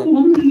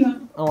பாருங்க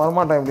அவன் வர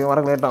மாட்டான் இப்படி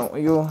வர லேட் ஆகும்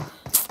ஐயோ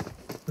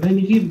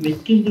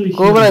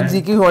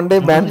கோபராஜிக்கு ஒன் டே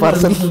பேன்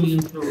பார்சல்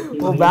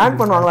ஓ பேன்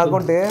பண்ணுவாங்களா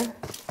அக்கவுண்ட்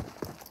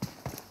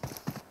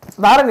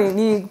தாரணி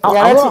நீ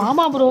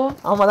ஆமா ப்ரோ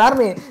ஆமா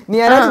தாரணி நீ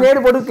யாராச்சும்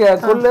நேடு போட்டு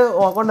கொல்லு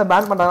உன் அக்கவுண்ட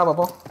பேன் பண்றானா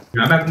பாப்போம்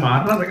எனக்கு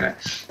மாறறதுங்க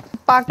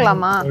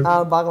பார்க்கலாமா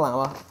பார்க்கலாம்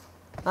வா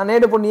நான்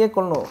நேடு போட்டு நீயே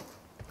கொல்லணும்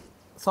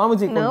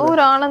சாமிஜி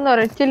ஒரு ஆனந்தம்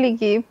ரெட்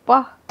சில்லிக்கு பா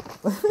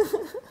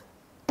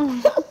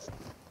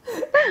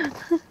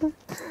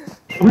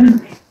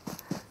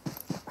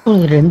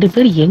ரெண்டு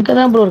பேர் எங்க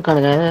தான் ப்ரோ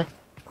இருக்கானுங்க?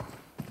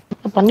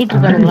 என்ன பண்ணிட்டு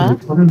இருக்கானுங்களா?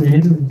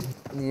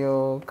 ஐயோ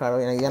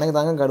எனக்கு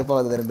தாங்க கடுப்பா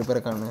வருது ரெண்டு பேர்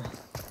இருக்கானு.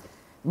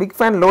 Big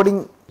fan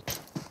loading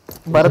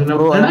Bharat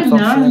bro.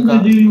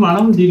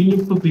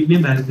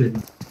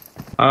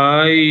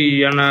 Hi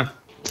அண்ணா.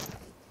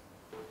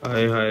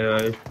 Hi hi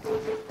hi.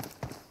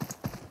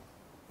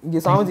 இங்க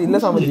சாமஜி இல்ல,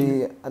 சாமஜி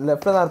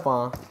லெஃப்ட்ல தான்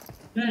இருப்பான்.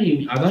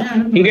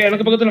 இங்க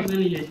எனக்கு பக்கத்துல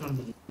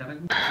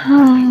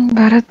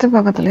பரத்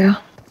பக்கத்துலயா?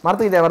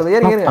 மரத்துக்கிட்டே வருது.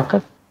 ஏறி ஏறி.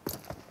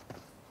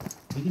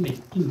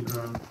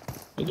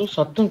 ஏதோ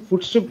சத்தம்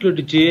ஃபுட் ஸ்டெப்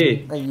கேட்டுச்சு.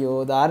 ஐயோ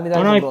தாரணி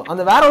தான் ப்ரோ.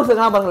 அந்த வேர் ஹவுஸ்ல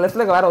காண பாருங்க,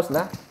 லெஃப்ட்ல இருக்க வேர் ஹவுஸ்ல.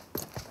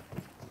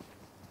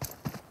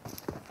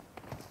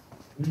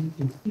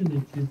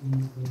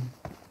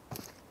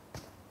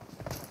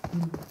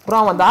 ப்ரோ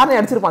அவன் தாரணி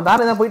அடிச்சிருப்பான்.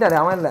 தாரணி தான் போயிட்டாரு,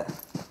 அவன் இல்ல.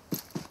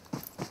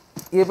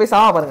 இது போய்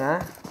சாவா பாருங்க.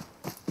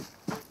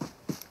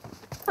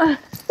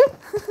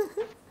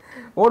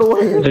 ஓடு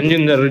ஓடு. தெரிஞ்சு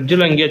இந்த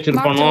ரிட்ஜ்ல எங்க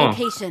வச்சிருப்பானோ.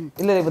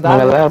 இல்ல இப்ப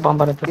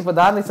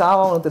தாரணி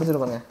சாவா உங்களுக்கு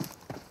தெரிஞ்சிருப்பாங்க.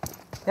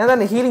 ஏன்டா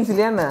நீ ஹீலிங்ஸ்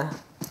இல்லையா என்ன?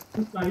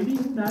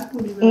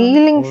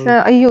 ஹீலிங்ஸ்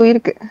ஐயோ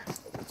இருக்கு.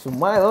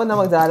 சும்மா ஏதோ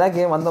நமக்கு ஜாலியா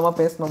கேம் வந்தமா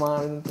பேசணுமா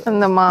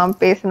வந்தமா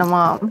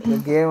பேசணுமா.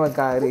 கேம்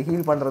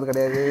ஹீல் பண்றது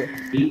கிடையாது.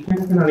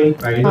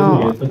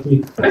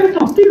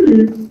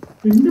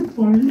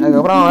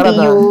 அதுக்கப்புறம்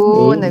ஐயோ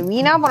இந்த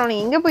வீணா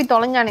பண்ணவனு எங்க போய்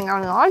தொலைஞ்சானுங்க?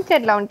 அவனுக்கு ஆல்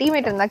சேட்ல அவன்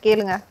டீம்மேட் இருந்தா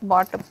கேளுங்க.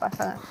 பாட்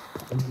பசங்க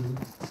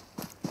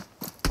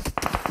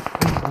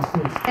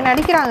என்ன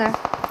அடிக்கிறாங்க.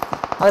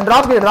 அது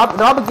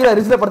டிராப் கீழ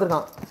ரிஸ்ல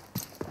படுத்துட்டான்.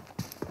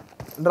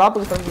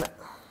 டிராப்புக்கு ஃப்ரண்ட்ல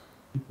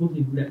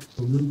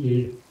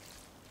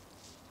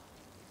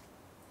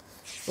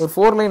ஒரு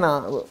 4 லைனா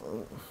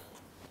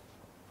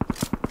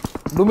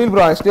டுமில்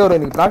ப்ரோ. ஆக்சுவலி அவர்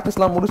இன்னைக்கு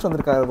ப்ராக்டிஸ்லாம் முடிச்சு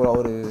வந்திருக்காரு ப்ரோ.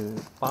 அவரு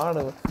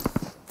பாடு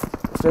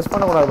ஸ்ட்ரெஸ்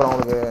பண்ணக்கூடாது ப்ரோ.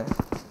 அவங்களுக்கு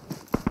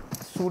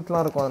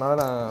ஷூட்லாம் இருக்கும், அதனால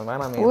நான்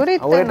வேணாமே.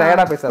 அவரே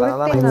டயர்டா பேசுறாரு,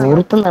 அதான்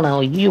ஒருத்தன் தானா?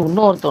 ஐயோ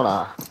இன்னும் ஒருத்தனா?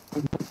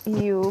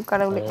 ஐயோ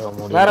கடவுளே.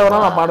 வேற ஒரு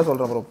நாள் நான் பாட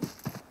சொல்றேன் ப்ரோ.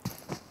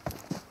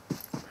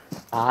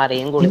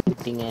 யாரையும்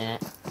கொடுத்தீங்க?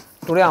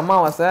 டுடே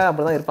அமாவாசை,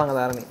 அப்படிதான் இருப்பாங்க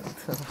தாரணி.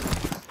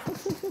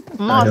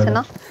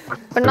 அமாவாசைனா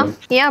பண்ணா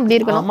ஏன் அப்படி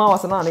இருக்கணும்?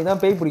 அமாவாசைனா அன்னைக்கு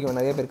தான் பேய் பிடிக்கும்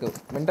நிறைய பேருக்கு.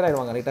 மென்டல்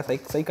ஆயிடுவாங்க, லைட்டா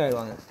சைக்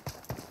ஆயிடுவாங்க.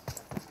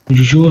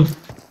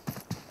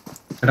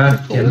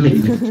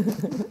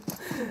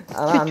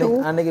 ஐயோ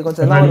அன்னைக்கு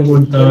கொஞ்சம்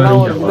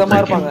எல்லாம் ஒரு விதமா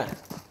இருப்பாங்க.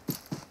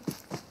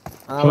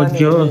 அதான்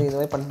இது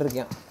மாதிரி பண்ணிட்டு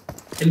இருக்கேன்.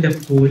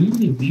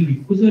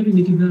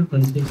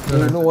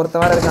 இன்னும் ஒருத்த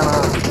வேற இருக்கானா?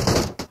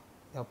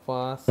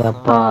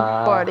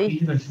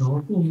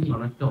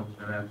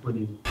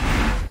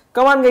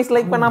 Come on guys,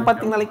 like பண்ணா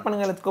பாத்தீங்கன்னா லைக்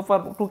பண்ணுங்க. Let's go for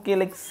 2k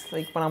likes.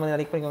 Like பண்ணாம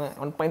லைக் பண்ணிக்கோங்க.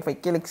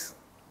 1.5k likes.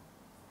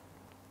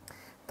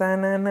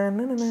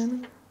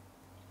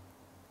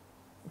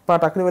 பா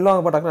டக்குனு வெளில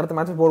வாங்க. பா டக்குனு அடுத்த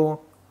மேட்ச் போடுவோம்.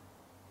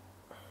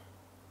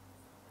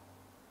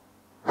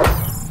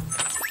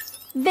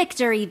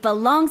 Victory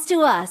belongs to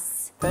us.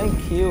 Thank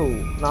you.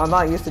 நான்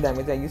தான் ஈஸ்ட்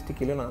டேமேஜ். ஈஸ்ட்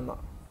கில் நான்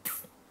தான்.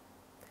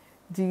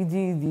 G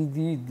G G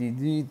G G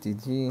G G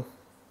G.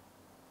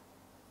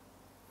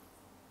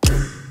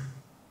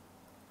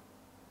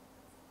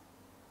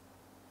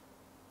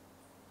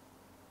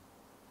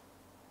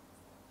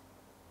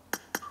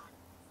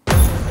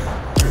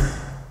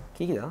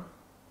 கேக்குதா?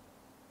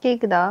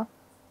 கேக்குதா?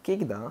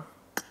 கேக்குதா?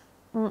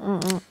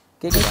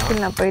 கேக்குதா?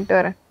 நான் போயிட்டு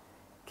வரேன்.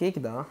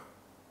 கேக்குதா?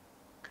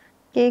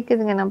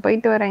 கேக்குதுங்க, நான்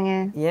போயிட்டு வரேங்க.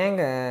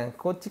 ஏங்க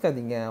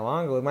கோச்சிக்காதீங்க,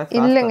 வாங்க ஒரு மேட்ச்.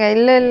 இல்லங்க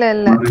இல்ல இல்ல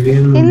இல்ல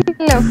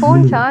இல்ல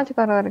ஃபோன் சார்ஜ்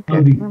குறவா இருக்கு.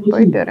 நான்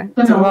போயிட்டு வரேன்.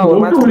 வா ஒரு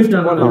மேட்ச்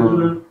முடிச்சிட்டு போலாம்.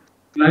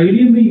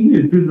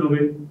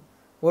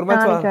 ஒரு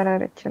மேட்ச் வா.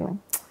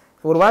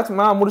 ஒரு மேட்ச்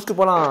முடிச்சிட்டு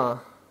போலாம்.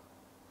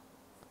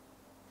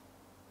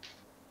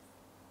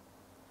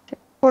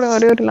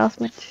 ஒரே ஒரு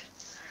லாஸ்ட் மேட்ச்.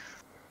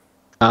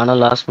 நானா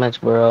லாஸ்ட் மேட்ச்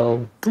ப்ரோ.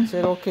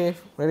 சரி ஓகே.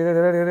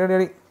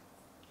 ரெடி.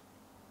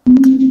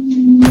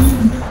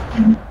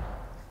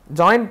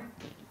 ஜாயின்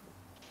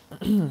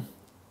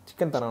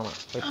சிக்கன் தரானா?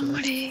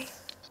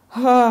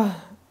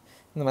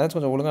 இந்த மேட்ச்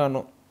கொஞ்சம் ஒழுங்கா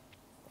ஆடணும்.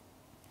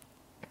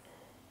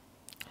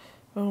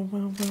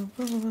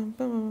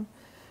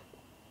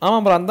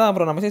 ஆமாம் ப்ரோ, அந்த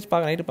அப்புறம் நான் மெசேஜ்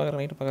நைட்டு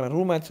பார்க்குறேன்.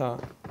 ரூம் மேட்சா?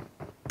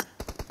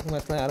 ரூம்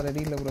மேட்ச்லாம் யாரும்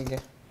ரெடி இல்லை ப்ரோ.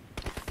 இங்கே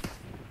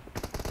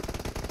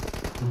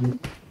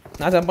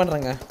நான் ஜம்ப்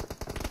பண்ணுறேங்க.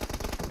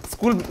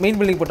 ஸ்கூல் மெயின்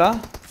பில்டிங் போட்டா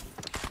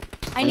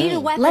I need a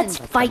weapon. Let's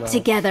fight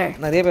together.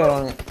 நிறைய பேர்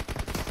வருவாங்க.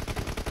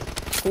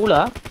 ஸ்கூலா?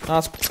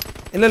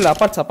 இல்ல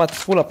அப்பாட்ஸ்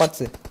ஸ்கூல்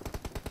அப்பாட்ஸ்.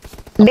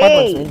 டேய்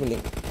மெயின்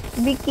பில்டிங்.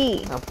 விக்கி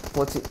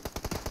போச்சு.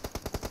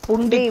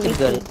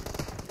 புண்டிகள்.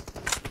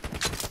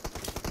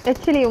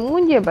 एक्चुअली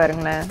மூஞ்சிய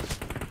பாருங்களேன்.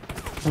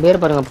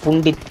 பேர் பாருங்க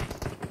புண்டித்.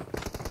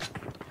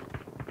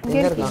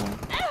 எங்க இருக்கான்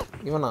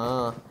இவனா?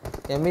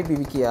 எம்இபி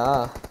விக்கியா?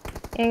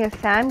 எங்க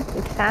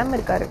சாம்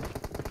இருக்காரு.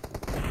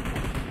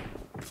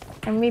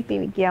 எம்இபி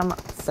விக்கியாமா.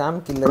 சாம்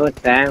கில்லர்.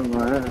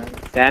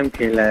 சாம்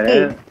கில்லர்.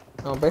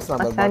 அவன் பேசலாம்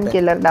பாரு. சாம்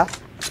கில்லர்டா.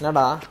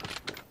 என்னடா?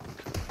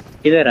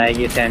 கில்லர்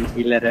ஆகி சாம்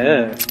கில்லர்.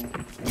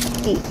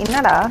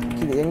 என்னடா?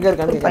 இது எங்க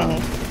இருக்கான்னு கேக்குறான்.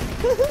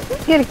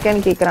 எங்க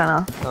இருக்கான்னு கேக்குறானா?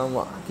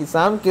 ஆமா.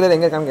 சாம் கில்லர்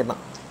எங்க இருக்கான்னு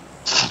கேட்டான்.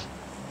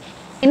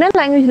 என்ன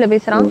லாங்குவேஜ்ல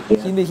பேசுறான்?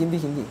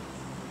 ஹிந்தி.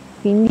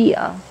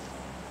 ஹிந்தியா?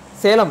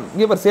 சேலம்.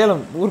 இங்க பாரு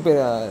சேலம் ஊர்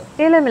பேர்.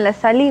 சேலம் இல்ல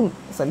சலீம்.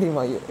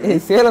 சலீமா?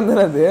 ஏய் சேலம்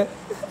தானே அது.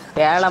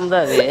 சேலம்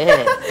தான் அது.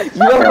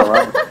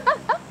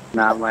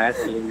 नाम आया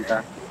सलीम का।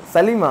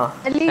 सलीमा?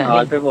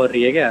 कॉल पे बोल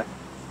रही है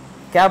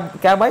क्या?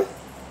 क्या भाई?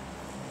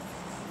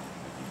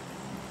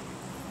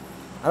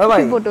 हेलो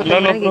भाई।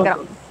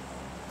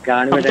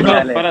 गाड़ी में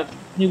डंडा ले।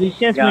 ये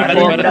विशेष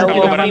गाड़ी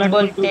में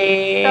बोलते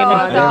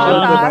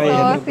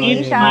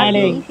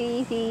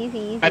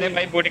अरे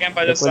भाई बूट कैंप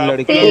आ जा साहब।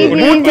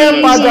 बूट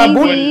कैंप आ जा।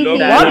 बूट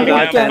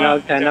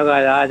ठहनो का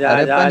जा जा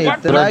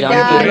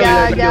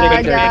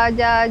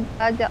जा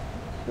जा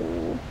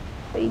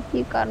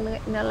பைத்தியக்காரனுங்க.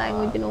 என்ன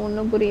லாங்குவேஜ்னு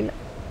ஒன்றும் புரியல.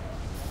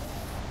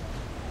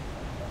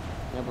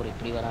 என்ன ப்ரோ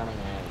இப்படி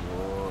வரானுங்க? ஐயோ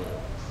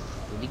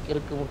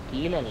குதிக்கிறதுக்கு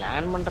கீழே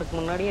லேண்ட் பண்றதுக்கு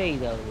முன்னாடியே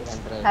இது ஆகுது.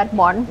 ஹேட்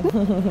பான்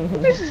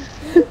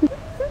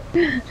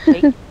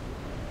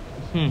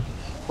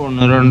 1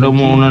 2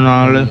 3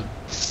 4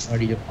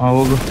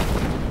 அவங்க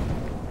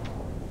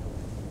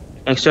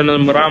நெக்ஸ்ட்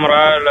என்ன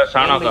மராமரா இல்ல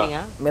சானாக்கா?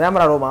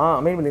 மராமரா ரோமா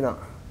மெயின் பண்ணி தான்.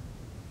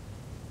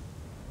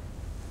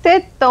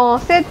 செத்தோம்.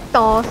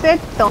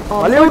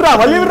 வலிவுடா.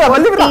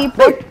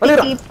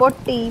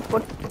 பொட்டி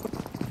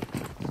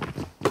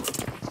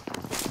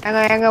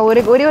எங்க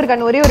ஒரே ஒரு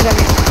கன்.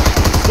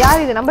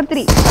 யார் இது? நம்பர்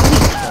 3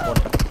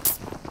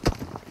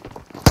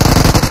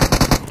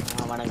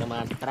 அவனுக்கு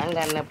மாட்டறாங்க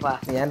என்னப்பா.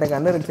 ஏன்ட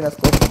கண்ணு இருந்துச்சு நான்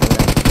ஸ்கோப்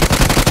பண்ணுவேன்.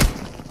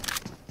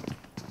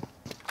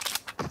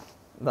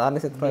 தானே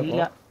செட் பண்ணி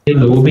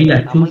லோபில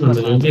அச்சூஸ்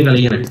அந்த லோபி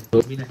கலையறேன்.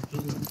 லோபில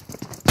அச்சூஸ்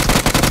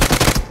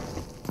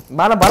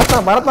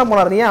பரத்தான்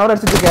போனார். நீ அவரை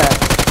அடிச்சிட்டு இருக்க.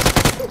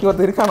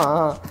 ஒருத்தர் இருக்கானா?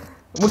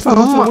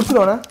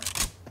 முடிச்சுடுவானே.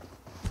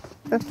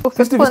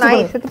 ஃபிஸ்ட்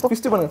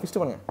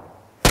பண்ணுங்க.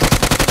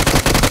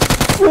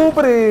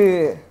 சூப்பர்.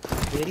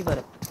 வெரி பர.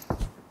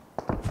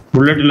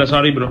 புல்லட் இல்ல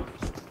சாரி ப்ரோ.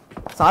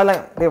 சால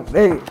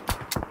டேய்.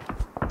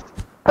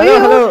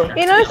 ஹலோ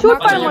என்னால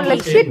ஷூட் பண்ண முடியல.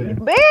 ஷிட்.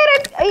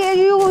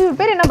 ஐயோ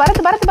பேர் என்ன?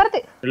 பரத்.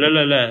 இல்ல.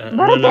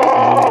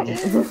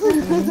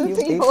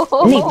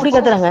 நீ இப்படி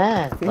கத்துறாங்க.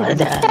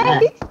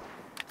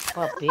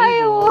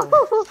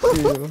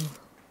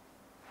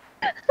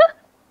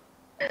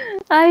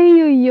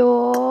 ஐயோ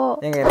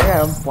எங்க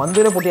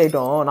வந்துல போட்டி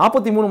ஆயிட்டோம்.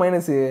 43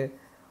 மைனஸ்.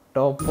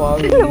 டப்பா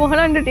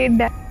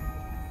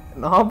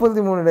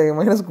 43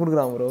 மைனஸ்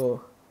குடுக்குறான் ப்ரோ.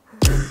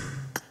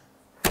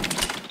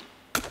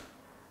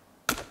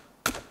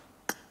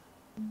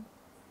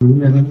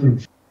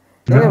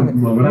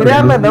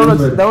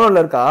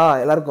 டவுன்லோட்ல இருக்கா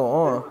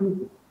எல்லாருக்கும்?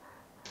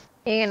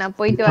 ஏங்க நான்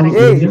போயிட்டு வரேன்.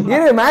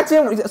 ஏய் மேட்ச்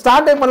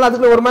ஸ்டார்ட் டைம் பண்ணலாம்.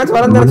 அதுக்குள்ள ஒரு மேட்ச்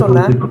வரேன்னு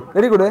சொன்னேன்.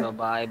 Very good.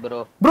 Bye bro.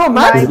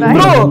 Match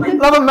bro.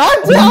 நம்ம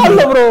match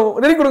ஆடல bro.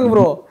 Very குட்ங்க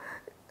bro.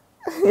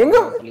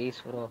 Please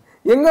bro.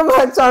 எங்க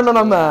மேட்ச் ஆடணும்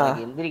நம்ம?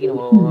 எந்திரிக்கணும்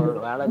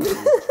ப்ரோ. வேலை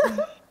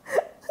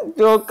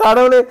ஜோ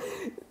கடவுளே.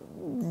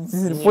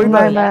 போய்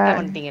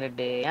வந்துட்டீங்க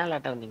ரெட். ஏன்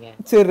லேட்டா வந்தீங்க?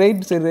 சரி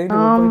ரைட்.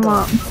 ஆமா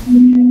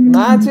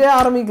மேட்சே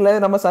ஆரம்பிக்கல.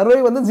 நம்ம சர்வை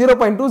வந்து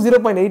 0.2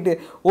 0.8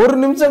 ஒரு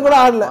நிமிஷம் கூட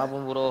ஆடல.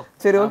 பாப்போம் ப்ரோ.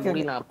 சரி ஓகே.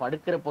 நான்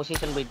படுக்கிற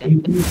பொசிஷன் போயிட்டேன்.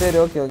 சரி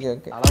ஓகே.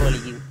 அளவு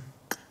வலிக்குது.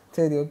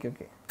 சரி ஓகே.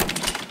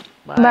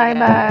 பை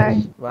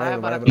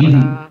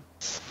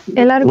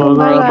எல்லாருக்கும்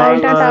by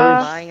Tata.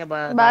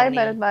 By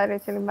Bharat. By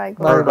Rachel. By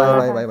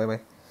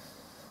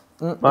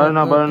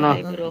பாய்னா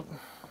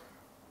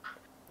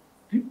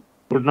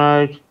good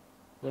night.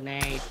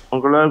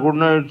 உங்களே குட்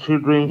நைட்.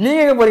 Sweet dreams. நீங்க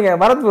எங்க போறீங்க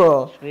Bharat bro?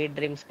 Sweet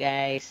dreams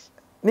guys.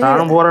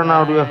 நானும் போறேன்.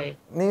 அப்படியே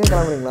நீங்க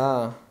கிளம்புறீங்களா?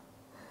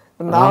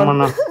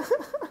 நான்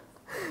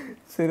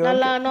சரி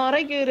நல்லா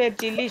நொரைக்குற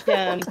சில்லி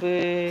ஸ்டாம்ப்.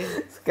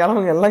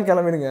 கிளம்புங்க எல்லாம்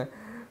கிளம்பிடுங்க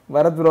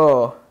பரத் ப்ரோ.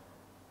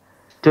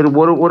 சரி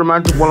ஒரு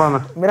மேட்ச் போலாம்.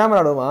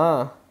 மிராமர் ஆடுமா?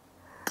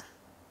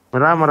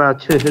 மிராமரா?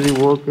 சரி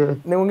ஓகே.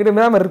 நீ உங்ககிட்ட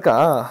மிராமர் இருக்கா?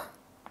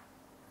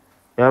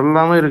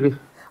 எல்லாமே இருக்கு.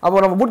 அப்போ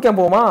நம்ம பூட்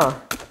கேம்ப் போவோமா?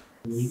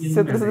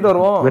 செத்துட்டு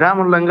வருவோம்.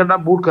 மிராமர்ல எங்கடா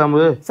பூட்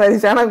கேம்ப்? சரி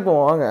சேனாக்கு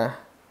போவோம் வாங்க.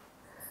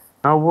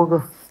 நான் ஓகே.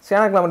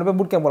 சேனாக்கு நம்ம போய்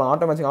பூட் கேம்ப் போலாம்.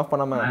 ஆட்டோ மேட்சிங் ஆஃப்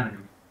பண்ணாம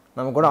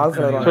நம்ம கூட ஆல்ஸ்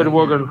வருவாங்க. சரி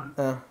ஓகே.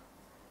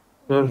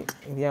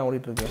 இது ஏன்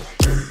ஓடிட்டு இருக்கு?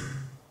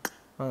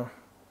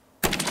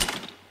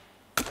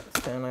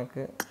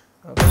 சேனாக்கு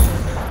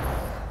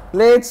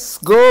let's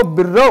go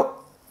bro.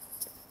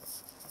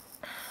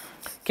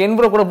 Ken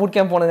bro கூட பூட்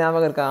கேம்ப் போன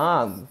ஞாபகம் இருக்கா?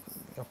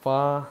 அப்பா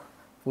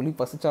புலி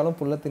பசிச்சாலும்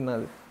புல்ல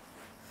தின்னாது.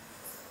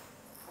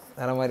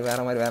 வேற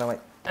மாதிரி.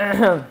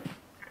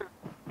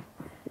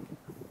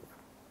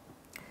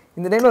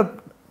 இந்த டைம்ல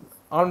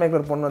ஆல்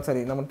மேக்கர் போனோம்.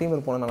 சரி நம்ம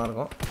டீமுக்கு போனா நல்லா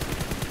இருக்கும்.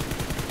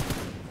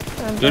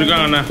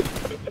 இருக்காங்க.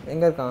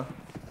 எங்க இருக்கான்?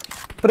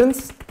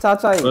 பிரின்ஸ்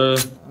சாச்சாய்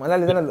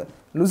மலையாளி தானே?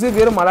 லுசி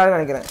பேரும் மலையாளி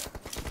நினைக்கிறேன்.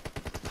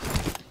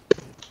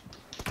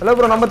 Hello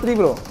bro. Number 3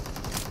 bro.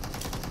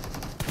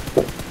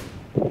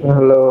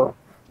 Hello.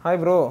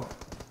 Hi bro.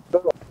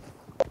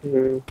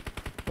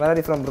 Where are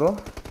you from bro?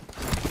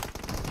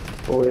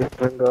 West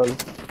Bengal.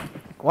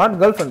 What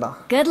girlfriend?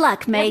 Good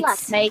luck,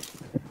 mates.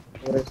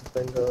 West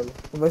Bengal.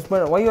 West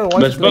Bengal. Why you are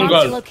West Bengal?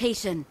 Marked a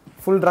location.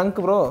 Full drunk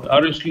bro.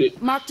 Seriously.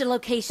 Marked a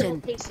location.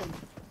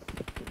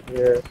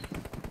 Yeah.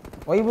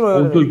 Why bro?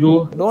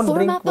 Don't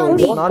drink bro.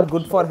 It's not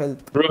good for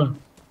health. Bro.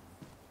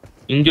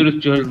 Injuries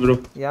to health bro.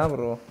 Yeah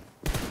bro.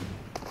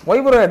 Why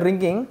bro you are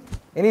drinking?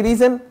 Any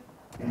reason?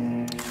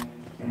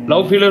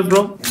 Love feeler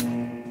bro.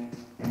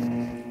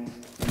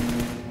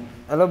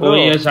 Hello bro. Oh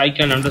yes, I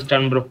can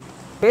understand bro.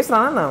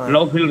 பேசுறானா அவன்?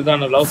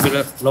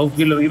 Love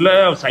feeler இல்ல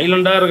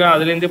சைலண்டா இருக்கா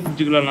அதுல இருந்தே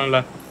புடிச்சுக்கலாம்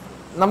நல்லா.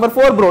 Number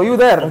 4 bro, you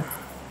there?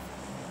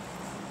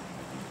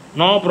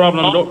 No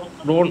problem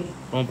don't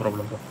no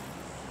problem bro.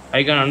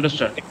 I can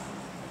understand.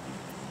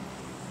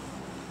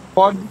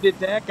 पहुंच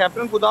देते हैं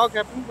कैप्टन कुदाओ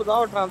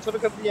ट्रांसफर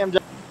कर दिए हम.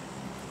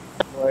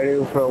 Where are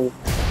you from?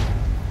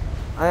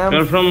 I am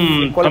You're from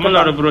Tamil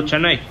Nadu bro,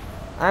 Chennai.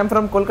 I am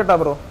from Kolkata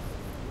bro.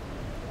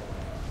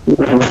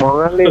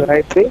 Mongali,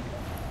 right?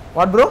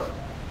 What bro?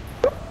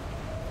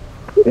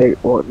 Hey,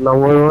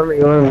 number 1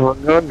 you are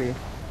Mongali.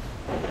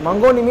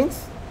 Mangoni means?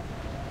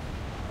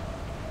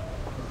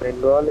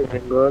 Bengali.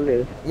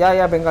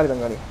 Yeah, Bengali. I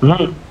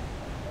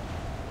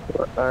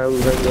am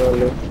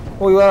Bengali.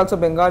 Oh, you are also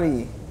Bengali.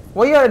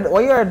 Why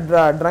you are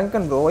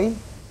drunken bro? Why?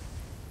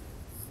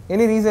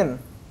 Any reason?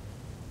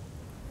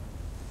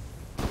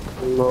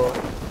 No.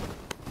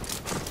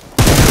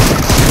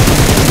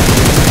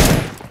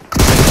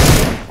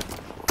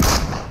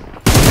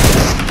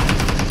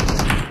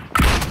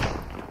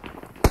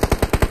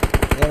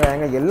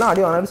 எங்க எல்லாம்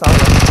அடி வாங்கிட்டு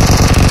சாப்பிடுறாங்க.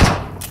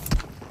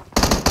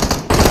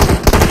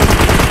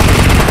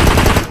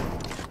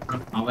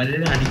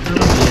 അവരുടെ അടിക്കുന്ന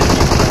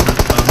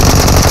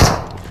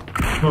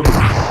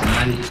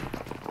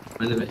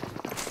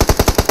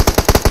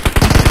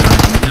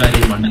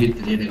വണ്ടി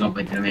തിരിയെടുക്കാൻ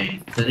പറ്റണേ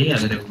ചെറിയ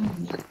ആഗ്രഹം.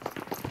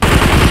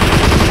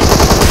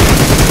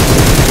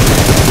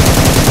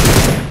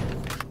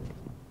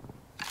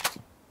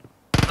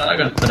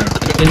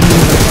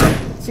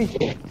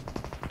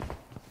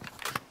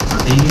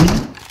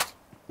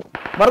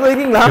 வரது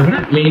இருக்கீங்களா?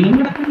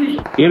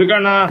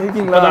 இருக்கானா?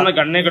 இப்பதான்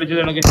கண்ணே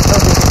கிடைச்சது எனக்கு.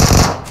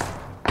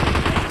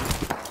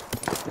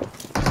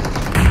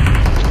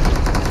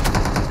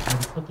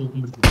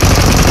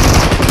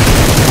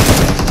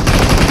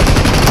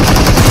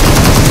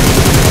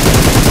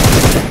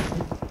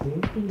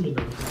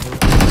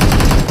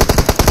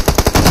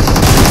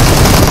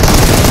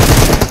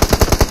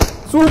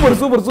 சூப்பர்.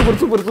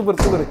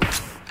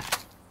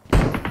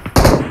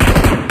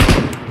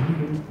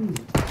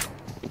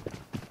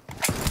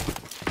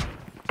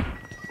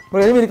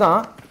 bro enemy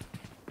இருக்கான்.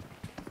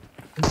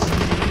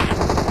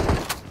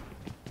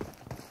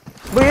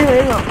 bro enemy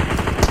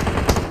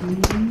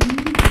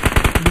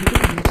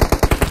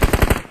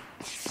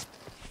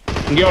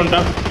இங்கே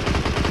வந்தா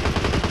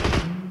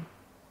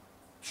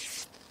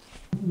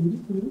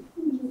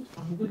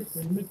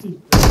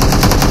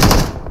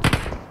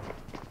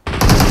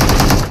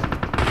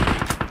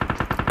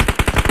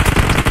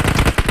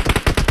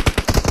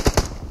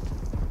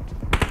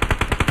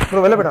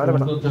bro வெளிய போடா.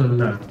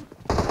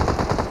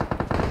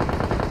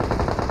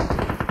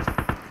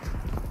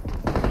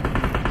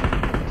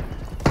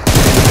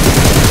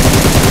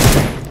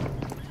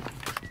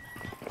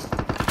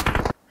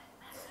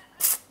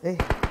 ஏய்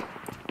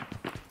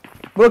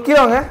bro கீழ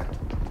வாங்க.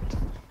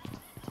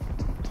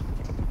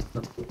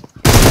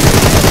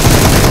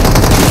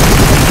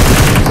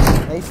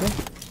 நைஸ்.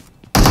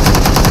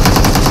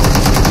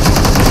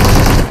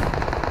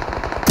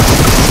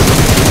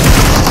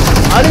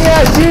 அடியா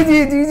ஜி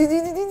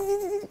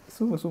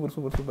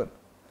சூப்பர்.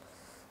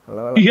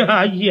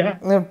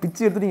 நான்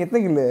பிச்சி எடுத்து நீங்க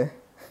எத்தனை கில்?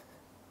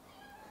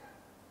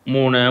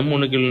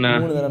 3 கில்னா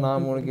 3 தான.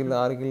 நான் 3 கில்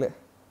 6 கில்.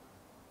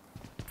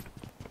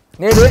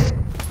 நேடு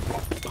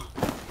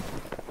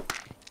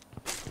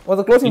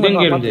ஒரு க்ளோசிங்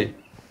பண்ணலாம்.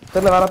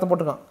 தெரியல வேற ஒருத்தன்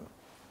போட்டுருக்கான்.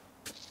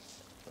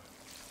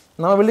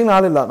 நம்ம பில்டிங்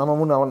ஆள் இல்ல. நம்ம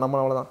 3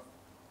 நம்ம அவ்வளவுதான்.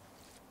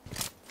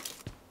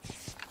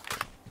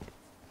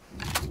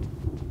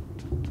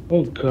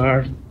 Oh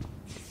god.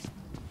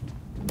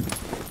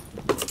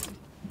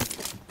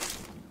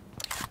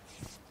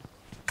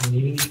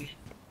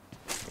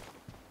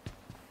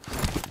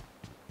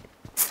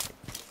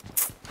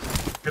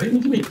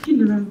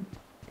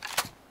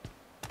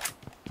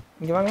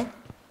 இங்க வாங்க.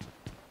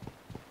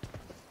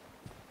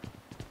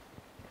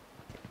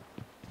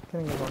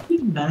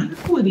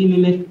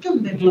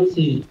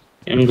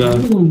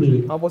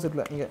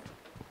 ஆப்போசிட்ல இங்க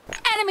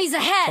enemies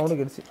ahead. Sound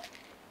catchy.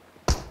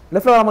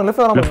 லெஃப்ட்ல வராம.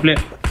 லெஃப்ட்ல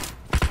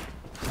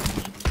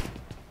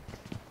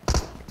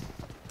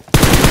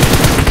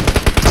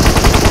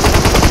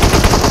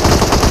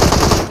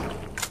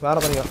வேற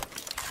தனியா.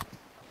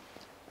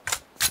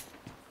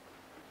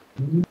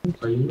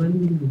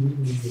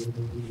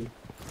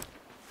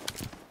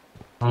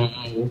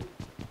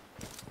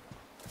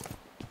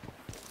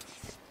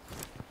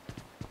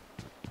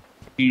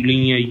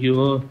 ஐயோ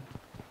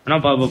அண்ணா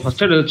பாப்பா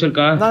ஃபர்ஸ்ட் எய்ட்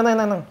வச்சிருக்கா? நான்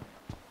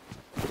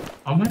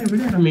हमारे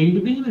बेटा हम एंड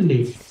पे ही ले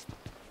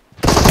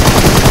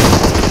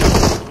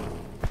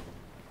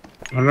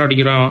நல்லா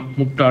அடிக்கிறான்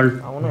முட்டாள்.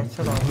 அவனே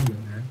ஹெட்ஷாட்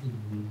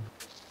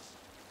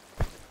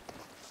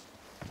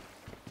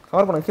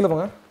கவர் பண்ண. கீழ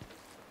போங்க.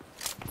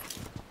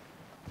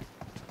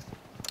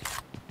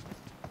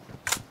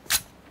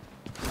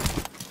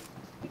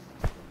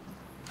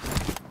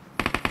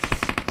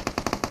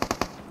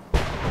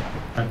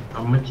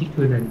 அம்மாச்சி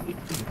கோடண்டி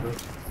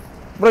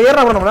bro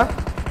ஏறா bro நம்மள.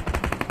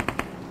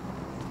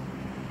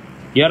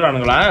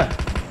 ஏறானுங்களா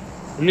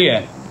இல்லையே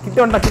கிட்ட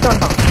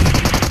வந்துட்டான்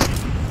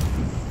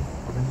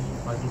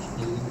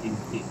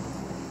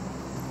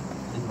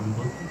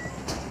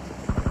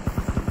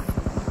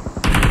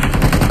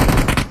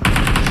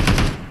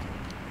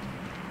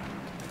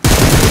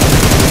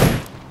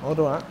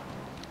ஓடுவான்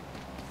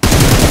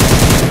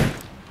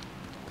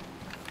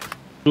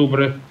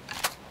சூப்பர்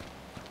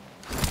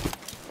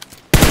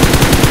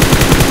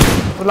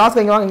லாஸ்ட்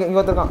இங்க வாங்க இங்க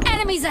ஒருத்தன்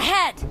Enemies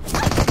ahead.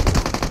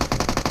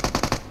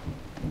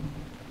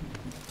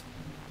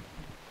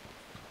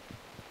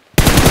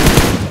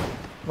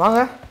 வாங்க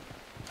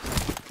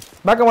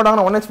பேக்க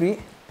மாட்டாங்க 1 HP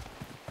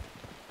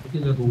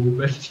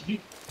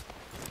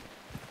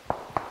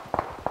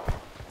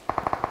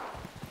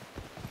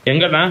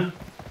எங்கண்ணா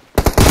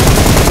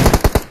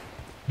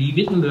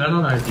வீட்டுல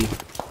வேணும் ஆட்டி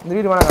இந்த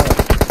வீடு வாங்க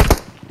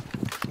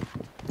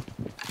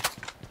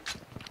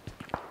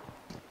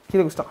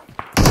கீழே குஸ்டான்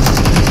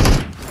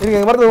இருக்கு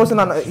எங்க வரது ஓசு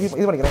நான்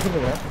இது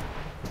பண்ணிக்கிறேன்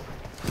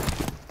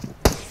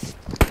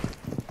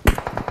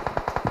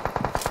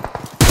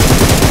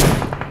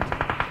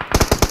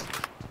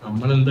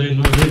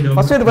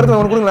ஃபர்ஸ்ட் எய்ட் பர்த்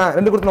ஒன்னு கொடுங்க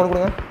 2 கொடுத்து ஒன்னு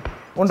கொடுங்க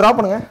ஒன்னு டிராப்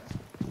பண்ணுங்க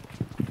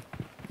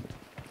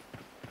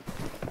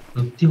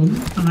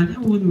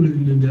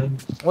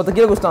மொத்த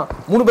கீழே குஸ்டான்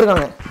 3 பேர்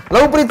இருக்காங்க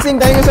love breath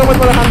Singh thank you so much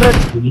for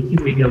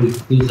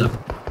 100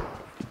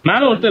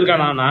 மேல ஒருத்தர்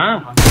இருக்கானா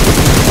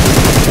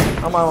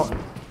ஆமா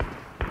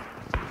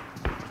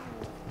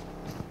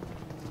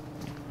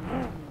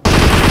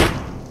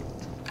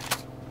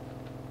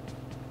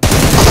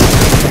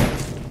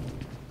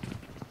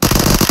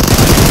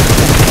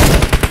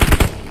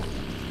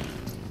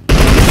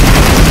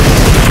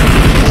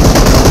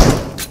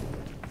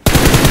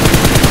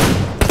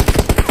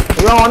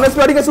honest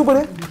அடிக்க சூப்பர்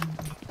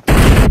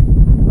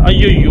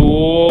ஐயோ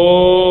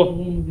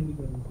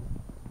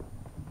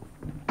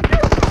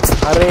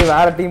அரே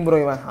வேற டீம் ப்ரோ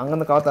இவன் அங்க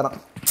இருந்து கவத்தறான்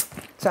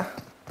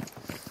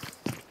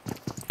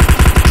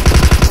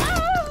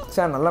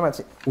ச்சே நல்ல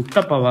மேட்ச்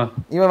உட்டப்பாவா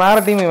இவன் வேற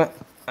டீம் இவன்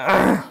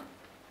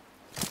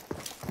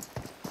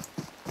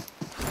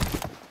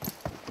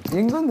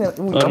எங்க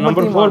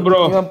நம்பர் 4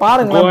 ப்ரோ இவன்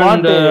பாருங்க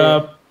பாட்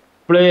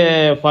play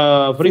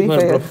free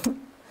fire bro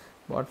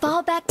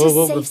Fall back to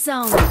safe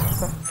zone.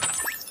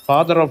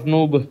 Father of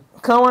noob.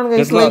 Come on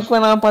guys, like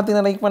பண்ணா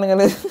பாத்தீனா லைக் பண்ணுங்க.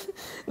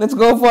 Let's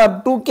go for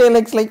 2k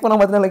likes. like பண்ணா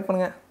பாத்தீனா லைக்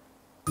பண்ணுங்க.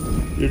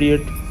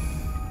 Idiot.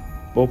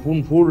 Buffoon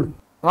fool.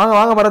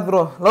 வாங்க Bharat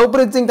bro. Love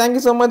preaching. Thank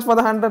you so much for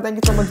the 100. Thank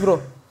you so much bro.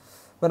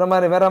 வேற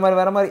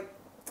மாதிரி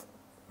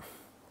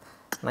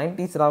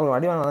 90s ராகுல்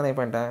அடி வாங்க நான்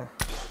பண்ணிட்டேன்.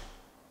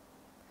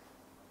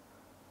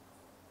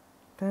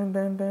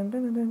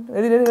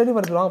 ரெடி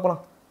பரத் வாங்க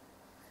போலாம்.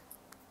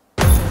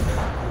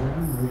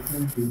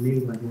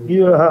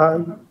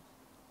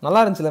 நல்லா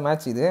இருந்துச்சுல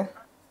மேட்ச் இது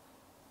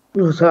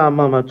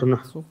ஆமா மேட்ச் சொன்னா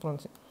சூப்பரா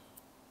இருந்துச்சு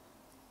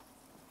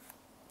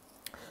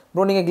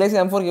ப்ரோ நீங்க கிளேசி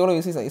M4 க்கு எவ்வளவு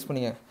யூசி யூஸ்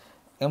பண்ணீங்க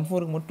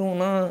M4 க்கு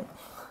மட்டும்னா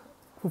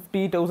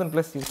 50000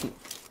 பிளஸ் யூசி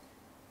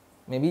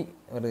மேபி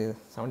ஒரு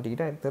 70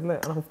 கிட்ட தெரியல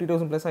ஆனா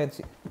 50000 பிளஸ்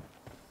ஆயிருச்சு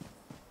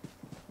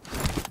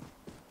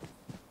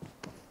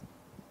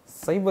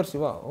சைபர்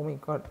Siva oh my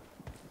God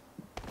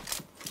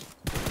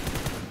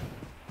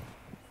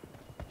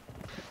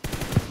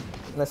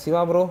na Siva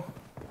bro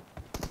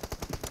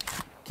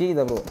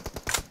kida bro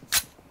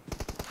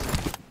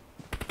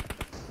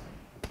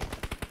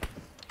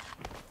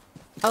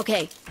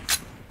okay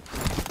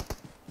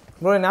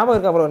bro ஞாபகம்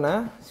இருக்கா bro என்ன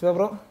Siva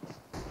bro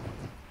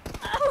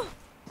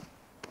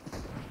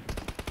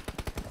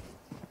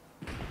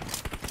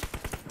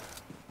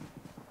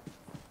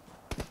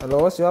hello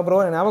Siva bro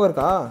ஞாபகம்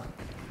இருக்கா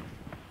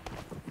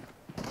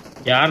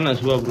யாருன்னா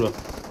Siva bro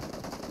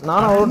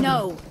நானும் ஒரு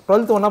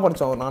 12th ஒண்ணா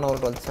படிச்சோம் நானும்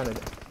ஒரு 12th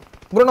ஸ்டாண்டர்ட்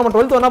bro நம்ம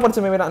 12th ஒண்ணா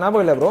படிச்சோமே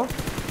ஞாபகம் இல்ல bro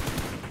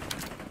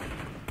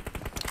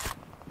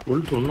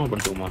 12th ஒண்ணா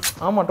படிச்சோமா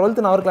ஆமா 12th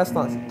நான் அவர் கிளாஸ்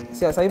தான்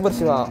சைபர்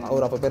சிவா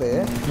அவர் அப்ப பேரு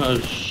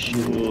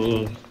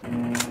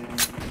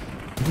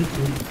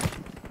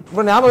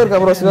bro ஞாபகம்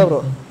இருக்கா bro சிவா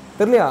bro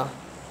தெரியலையா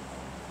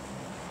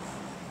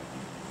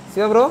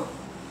சிவா bro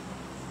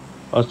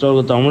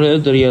அஸ்டாக்கு தமிழே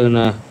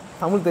தெரியாதுண்ணே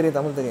தமிழ்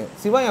தெரியும்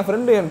சிவா என்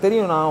ஃப்ரெண்ட் எனக்கு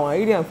தெரியும் நான் அவன்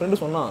ஐடியா என்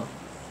ஃப்ரெண்ட் சொன்னான்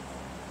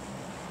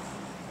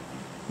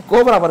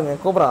கோப்ரா பாருங்க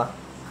கோப்ரா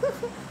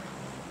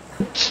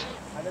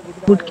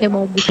गुड के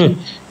मॉम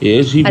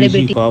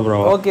एसीबीसी पावरा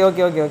ओके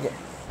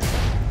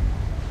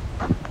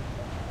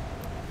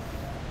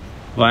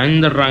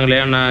பயந்துறாங்களே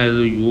அண்ணா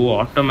இது you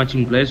auto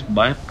matching place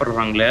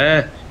பயப்படுறாங்களே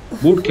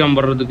boot camp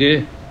வர்றதுக்கு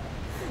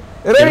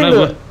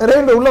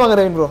ரேவின் உள்ள வாங்க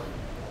ரேவின் ப்ரோ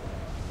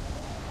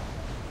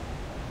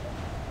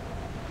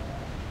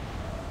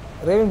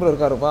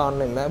இருக்காருப்பா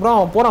ஆன்லைன்ல ப்ரோ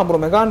அவன் போறான்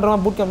ப்ரோ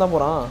மெகான்றவன் பூட் கேம்ப் தான்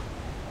போறான்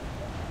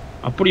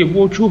அப்படியே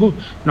போச்சு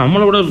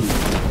நம்மளோட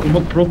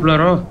ரொம்ப ப்ரோ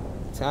பிளேயரா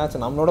சாச்ச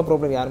நம்மளோட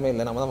ப்ராப்ளம் யாருமே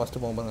இல்ல நம்ம தான்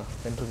ஃபர்ஸ்ட் போவோம் பாருங்க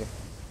சென்டருக்கு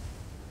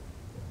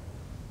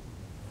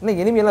என்ன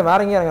எனிமி எல்லாம்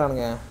வேற எங்க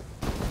இறங்குறானுங்க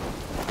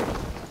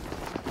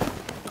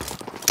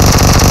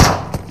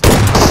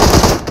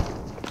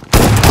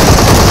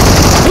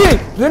ஏய்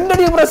ரெண்டு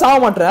அடி கூட சாவ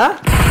மாட்டற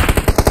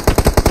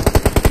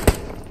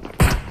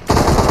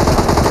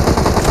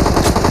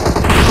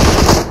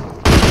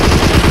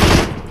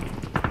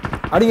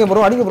அடிங்க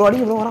ப்ரோ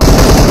வரான்.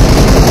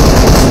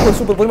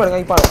 சூப்பர் போய் மாடுங்க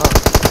இப்ப.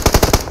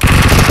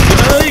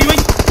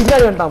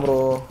 பின்னாடி வந்துட்டான் ப்ரோ.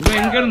 இவன்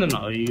எங்க இருந்தா?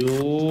 ஐயோ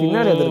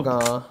பின்னாடி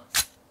வந்திருக்கான்.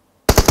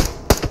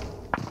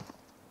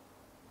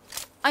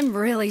 I'm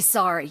really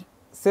sorry.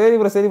 சரி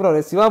ப்ரோ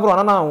சிவா ப்ரோ.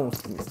 ஆனா நான்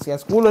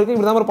ஸ்கூல்ல இருக்கு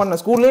இப்படி தான் ப்ரோ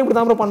பண்ணேன். ஸ்கூல்லயே இப்படி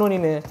தான் ப்ரோ பண்ணுவேன்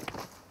நீனு.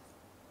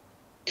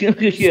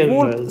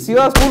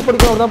 சிவா ஸ்கூல்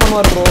படிக்கிறவங்க தான்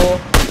பண்ணுவார் ப்ரோ.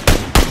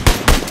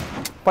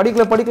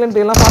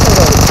 படிக்கலன்ட்டு எல்லாம்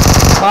பாத்துறாரு.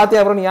 பாத்தியா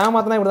ப்ரோ நீ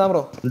ஏமாத்தனா இப்படி தான்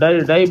bro.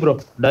 Tie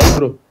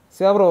bro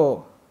Siva bro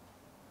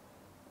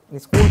நீ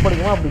ஸ்கூல்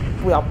படிக்குமா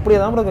அப்படியே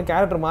தான் ப்ரோ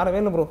கேரக்டர்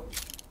மாறவே இல்லை ப்ரோ.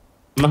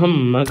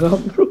 மெகா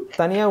ப்ரோ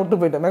தனியா விட்டு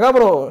போயிட்டேன். மெகா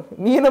ப்ரோ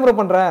நீ என்ன ப்ரோ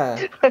பண்ற?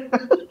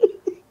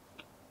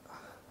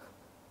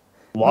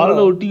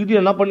 வாளை ஒட்டிக்கிட்டு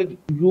என்ன பண்ணி?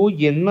 ஐயோ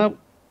என்ன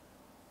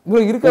ப்ரோ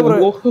இருக்க ப்ரோ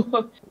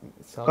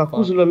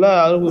கக்கூசுல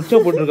அது உச்ச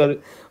போட்டுருக்காரு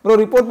ப்ரோ.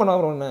 ரிப்போர்ட் பண்ணா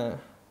ப்ரோ என்ன?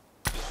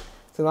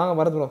 சரி வாங்க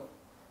பரத் ப்ரோ.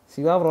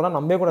 சிவா ப்ரோலாம்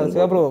நம்பவே கூடாது.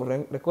 சிவா ப்ரோ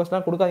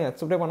ரெக்வஸ்ட்லாம் கொடுக்காதீங்க,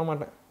 அக்செப்டே பண்ண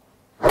மாட்டேன்.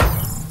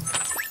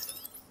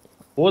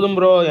 போதும்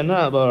ப்ரோ. என்ன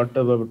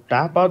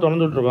டேப்பா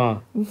திறந்து விட்டுருக்கான்.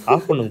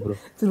 ஆஃப் பண்ணுங்க ப்ரோ.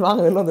 சரி வாங்க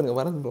வெளில வந்துருங்க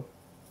பரத் ப்ரோ.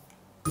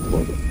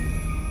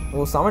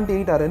 ஓ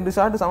 78 2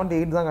 ஷாட்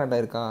 78 தான்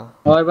கரெக்டா இருக்கா?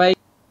 By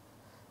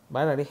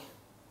bye daddy.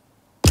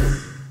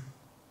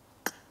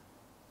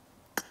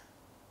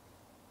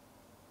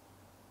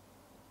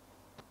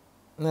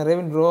 என்ன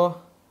ravin bro?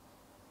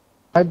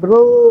 Hi bro.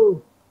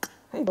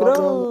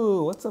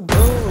 What's up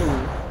bro?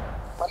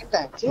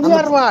 பரட்டேன்.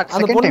 Silver what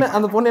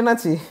அந்த பொண்ணு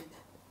என்னாச்சு?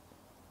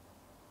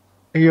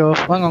 ஐயோ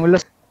வாங்க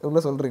உள்ள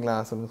சொல்றீங்களா?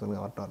 சொல்லுங்க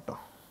வரட்டும்.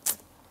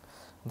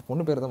 அந்த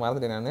பொண்ணு பேர் தான்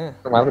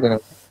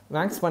மறந்துட்டேன்.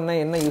 மேக்ஸ் பண்ணா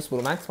என்ன யூஸ்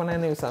ப்ரோ? மேக்ஸ்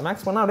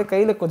பண்ணா அப்படியே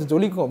கையில கொஞ்சம்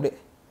ஜொலிக்கும் அப்படியே.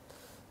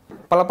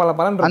 பல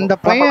அந்த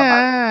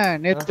பையன்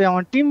நேத்து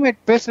அவன் டீம்மேட்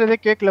பேசுறதே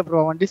கேட்கல ப்ரோ.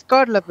 அவன்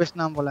டிஸ்கார்ட்ல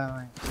பேசினான் போல.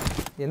 அவன்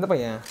எந்த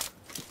பையன்?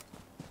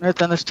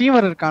 நேத்து அந்த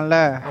ஸ்ட்ரீமர் இருக்கான்ல.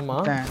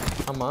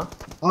 ஆமா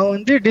அவன்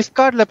வந்து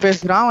டிஸ்கார்ட்ல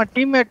பேசுறான். அவன்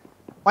டீம்மேட்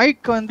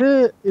மைக் வந்து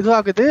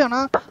இதுவாகுது, ஆனா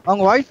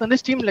அவங்க வாய்ஸ் வந்து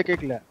ஸ்ட்ரீம்ல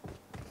கேட்கல.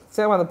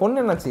 சரி அந்த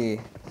பொண்ணு என்னாச்சு?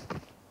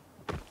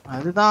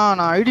 அதுதான்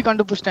நான் ஐடி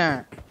கண்டுபிடிச்சிட்டேன்.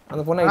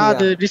 அந்த பொண்ணு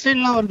அது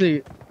டிசைன்லாம் வருது.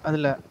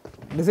 அதுல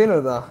டிசைன்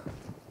வருதா?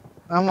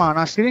 ஆமா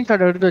நான்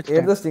ஸ்கிரீன்ஷாட் எடுத்து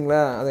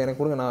வச்சிட்டீங்களா? அது எனக்கு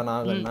கொடுங்க.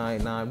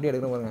 நான் எப்படி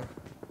எடுக்கிறேன் பாருங்க.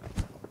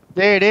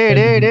 டேய்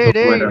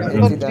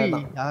நம்பர் 3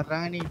 யாரா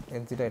நீ?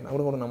 எக்ஸிட் ஆயிட்டா.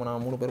 நம்ம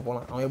 3 பேர்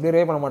போலாம். அவன் எப்படியே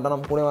ரே பண்ண மாட்டான்,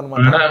 நம்ம கூட வர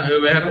மாட்டான்.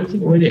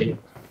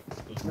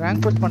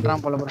 ரேங்க் புஷ்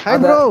பண்றான் போல ப்ரோ.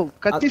 ஹாய் ப்ரோ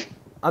கத்தி.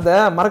 அத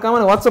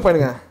மறக்காம வாட்ஸ்அப்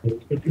பண்ணுங்க.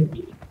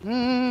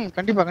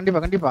 கண்டிப்பா.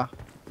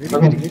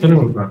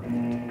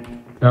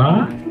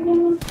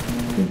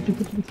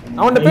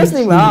 அவன்கிட்ட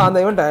பேசுனீங்களா அந்த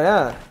இவன்ட்ட?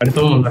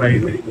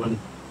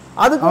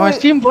 அதுக்கு அவன்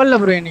ஸ்ட்ரீம் போடல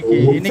ப்ரோ.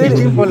 இன்னைக்கு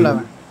ஸ்ட்ரீம் போடல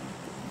அவன்.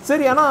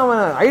 சரி ஆனா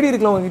அவன் ஐடி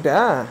இருக்குல உங்ககிட்ட?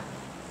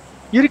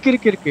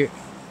 இருக்கு.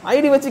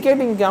 ஐடி வச்சு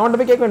கேட்டிங்க. அவன்கிட்ட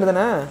போய் கேட்க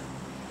வேண்டியதானே?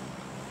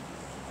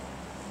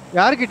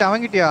 யார்கிட்ட?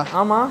 அவன்கிட்டயா?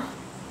 ஆமா.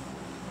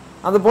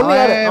 அந்த பொண்ணு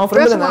யாரு? அவன்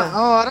ஃப்ரெண்ட் தானே?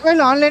 அவன் வரவே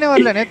இல்ல, ஆன்லைனே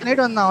வரல. நேத்து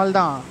நைட் வந்தான்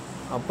அவ்வளவுதான்.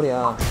 அப்படியா?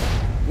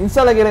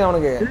 இன்ஸ்டால கேளுங்க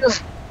அவனுக்கு.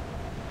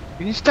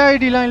 இன்ஸ்டா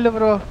ஐடிலாம் இல்ல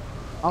ப்ரோ.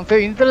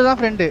 அவன் இன்ஸ்டால தான்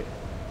ஃப்ரெண்ட்.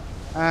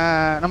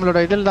 நம்மளோட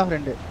இதுல தான்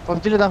ஃப்ரெண்ட்.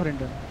 PUBGல தான்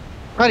friend.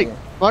 Sorry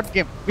what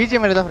game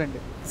BGMI தான் ஃப்ரெண்ட்.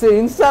 சரி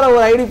இன்ஸ்டால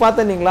ஒரு ஐடி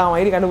பார்த்தீங்களா? அவன்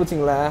ஐடி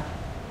கண்டுபிடிச்சீங்களா?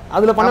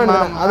 அதுல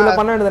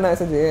பண்ண வேண்டியதானே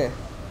message?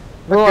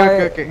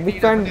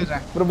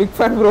 Bro big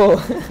fan bro.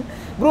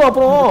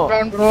 அப்புறம்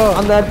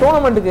அந்த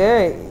டோர்னமெண்ட்டுக்கு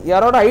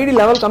யாரோட ஐடி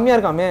லெவல் கம்மியா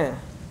இருக்காமே?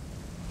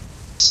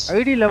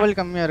 ஐடி லெவல்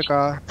கம்மியா இருக்கா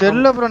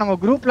தெரியல ப்ரோ. நம்ம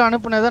குரூப்ல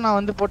அனுப்புனதை நான்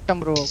வந்து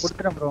போட்டேன் ப்ரோ.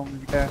 கொடுத்துறேன் ப்ரோ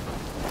உங்ககிட்ட.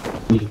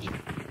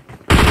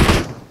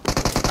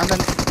 அந்த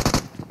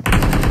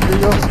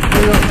ஐயோ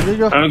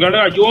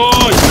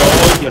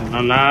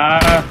என்னன்னா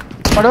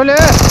கடவுளே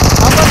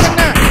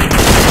காப்பாத்துங்க.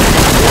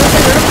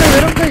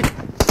 வெறும் கை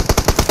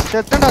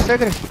செத்தடா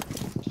சேகர்.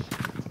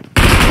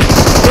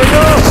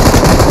 ஐயோ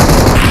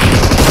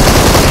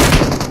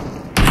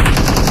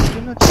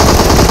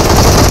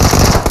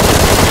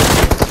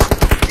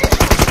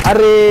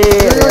அரே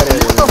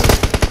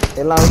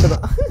எல்லாம்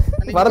அவுட்தான்.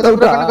 வரத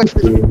அவுட்டா?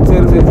 சரி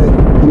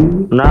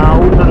நான்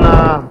அவுட்னா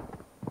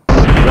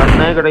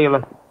கண்ணே கிடைக்கல.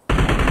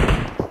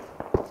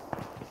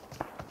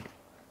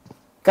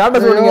 காட்ட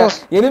சொல்லுங்க.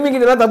 எனிமி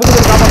கிட்ட எல்லாம்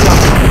தப்பிச்சு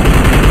காப்பாத்தலாம்.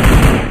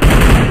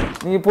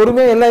 நீங்க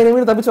பொறுமையா எல்லா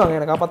எனிமியும் தப்பிச்சு வாங்க.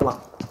 என்ன காப்பாத்தலாம்.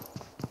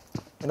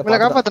 என்ன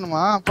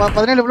காப்பாத்தணுமா?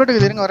 17 புல்லட்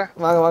இருக்குது. இருங்க வரேன்.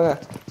 வாங்க.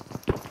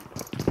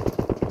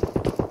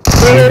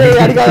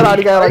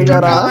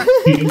 அடிக்காதடா.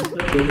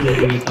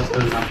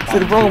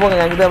 சரி போங்க.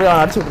 என்கிட்ட போய்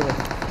அடிச்சு விட்டுருங்க.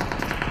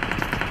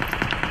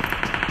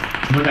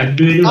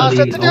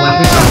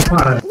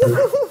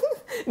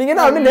 நீங்க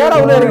என்ன அப்படியே நேரா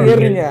உள்ள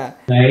ஏறுறீங்க?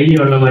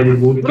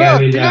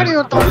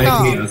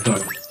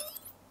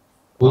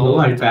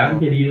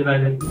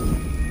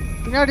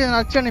 பின்னாடி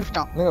அடிச்சு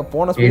அனுப்பிட்டான். நீங்க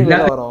போன ஸ்பீட்ல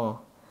வரோம்.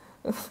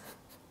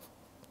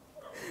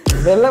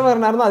 வெள்ள வர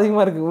நேரம் தான்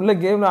அதிகமா இருக்கு. உள்ள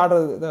கேம்ல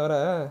ஆடுறது தவிர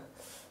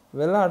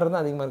வெள்ள ஆடுறது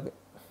தான் அதிகமா இருக்கு.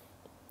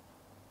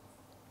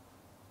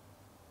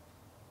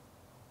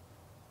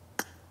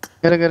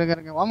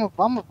 இருங்க. வாமா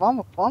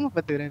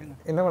பத்துக்கிறேன்.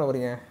 என்ன பண்ண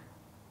போறீங்க?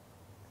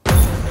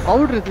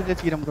 பவுடர் எடுத்து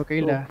தேய்ச்சிக்கிறேன் ப்ரோ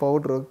கையில.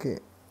 Powder okay.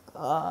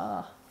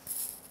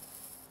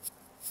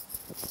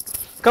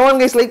 Come on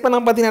guys, like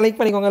பண்ணாம பாத்தீங்கன்னா லைக்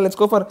பண்ணிக்கோங்க. Let's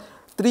go for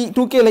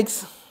 2k likes.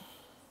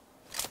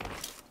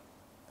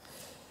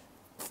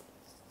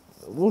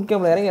 Root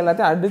கேம்ல இறங்கி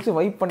எல்லாத்தையும் அடிச்சு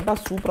வைப் பண்ணிட்டா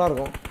சூப்பரா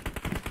இருக்கும்.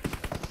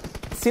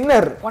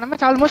 சின்னர் போன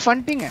மேட்ச் ஆல்மோஸ்ட்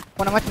வந்துட்டீங்க.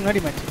 போன மேட்ச்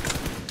முன்னாடி மேட்ச்.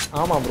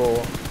 ஆமா ப்ரோ.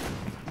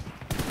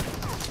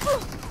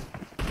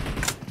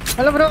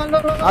 Hello bro.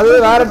 அது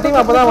வேற டீம்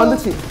அப்பதான்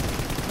வந்துச்சு.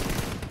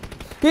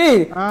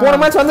 ஏய் போன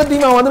மேட்ச் வந்த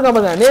டீம் அவன் வந்திருக்கான்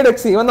பாருங்க.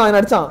 நேடெக்ஸ் இவன் தான்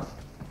அடிச்சான்.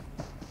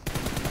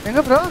 எங்க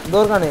ப்ரோ?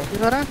 தோர்கானே.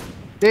 இது வர.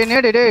 டேய்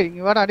நேடு டேய்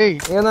இங்க வாடா டேய்.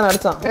 இவன் தான்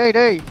அடிச்சான்.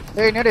 டேய்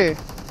நேடு.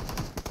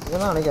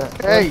 இவன் தான் நினைக்கிறேன்.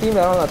 டீம்ல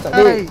யாரோ அடிச்சான்.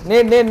 டேய்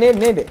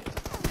நேடு.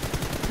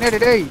 நேடு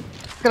டேய்.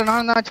 இக்கற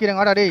நான் தான் அடிக்கிறேன்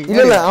வாடா டேய்.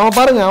 இல்ல அவன்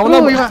பாருங்க அவன்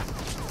தான்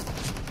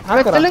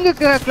தெலுங்கு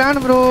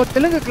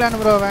கிளான்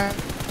ப்ரோ அவன்.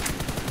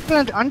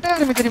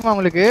 அண்டர்ஆர்மி தெரியுமா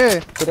உங்களுக்கு?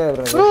 தெரியாது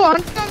ப்ரோ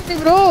அண்டர்ஆர்மி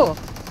ப்ரோ.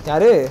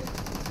 யாரு?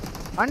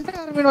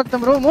 அண்டர்ஆர்மி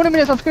ஒருத்தன் ப்ரோ 3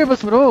 மில்லியன்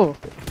சப்ஸ்கிரைபர்ஸ் ப்ரோ.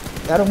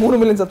 யாரு 3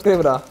 மில்லியன்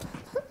சப்ஸ்கிரைபரா?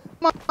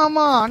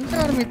 ஆமா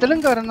அண்டர்ஆர்மி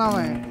தெலுங்காரன் தான்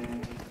அவன்.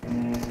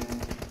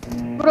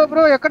 ப்ரோ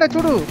ఎక్కడ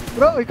చూడు.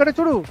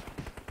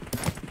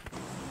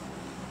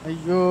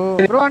 అయ్యో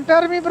bro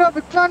அண்டர்ஆர்மி bro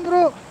big fan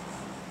bro.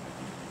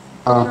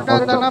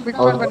 Big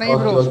fan பண்ணி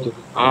ப்ரோ.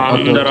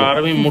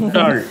 அண்டர்ஆர்மி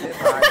முட்டாள்.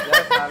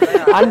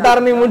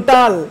 அண்டர்ஆர்மி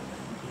முட்டாள்.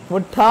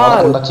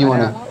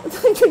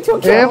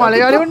 ఏ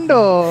మలయాళి ఉండు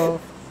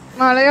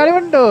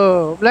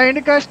బ్లైండ్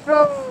కాస్ట్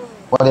బ్రో.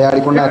 మలయాళి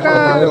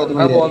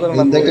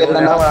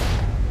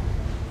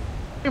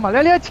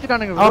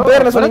వచ్చిட்டானுங்க. அவன்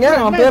பேர்ல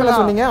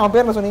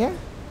சொன்னீங்க.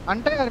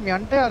 அண்டர்ஆர்மி.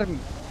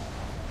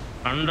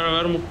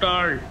 அண்டர்வேர்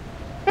முட்டாள்.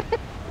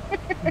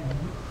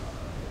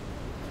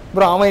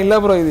 ப்ரோ அவன் இல்ல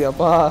ப்ரோ இது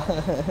அப்பா.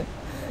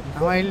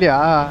 அவன் இல்லையா?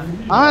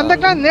 அந்த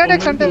கிளான்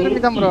நேடெக்ஸ் அண்டர்ஆர்மி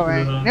தான் ப்ரோ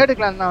அவன். நேடு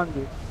கிளான் தான்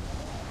வந்து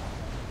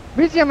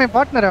BGMI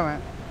பார்ட்னர்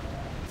அவன்.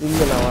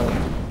 இல்ல வாங்க.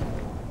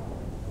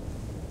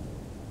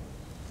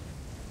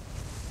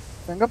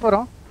 எங்க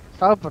போறோம்?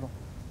 சாவ போறோம்.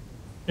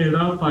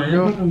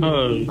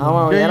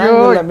 ஆமா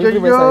எனக்கு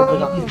மிலிட்டரி பேஸ் ஆயிட்டு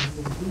இருக்கான்.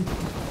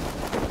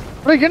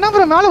 ப்ரோ என்ன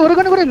ப்ரோ மேல ஒரு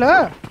கண்ணு கூட இல்ல.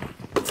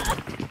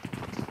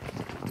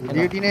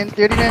 தேடினேன்.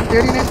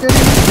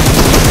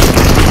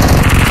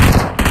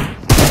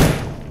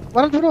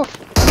 வரது ப்ரோ.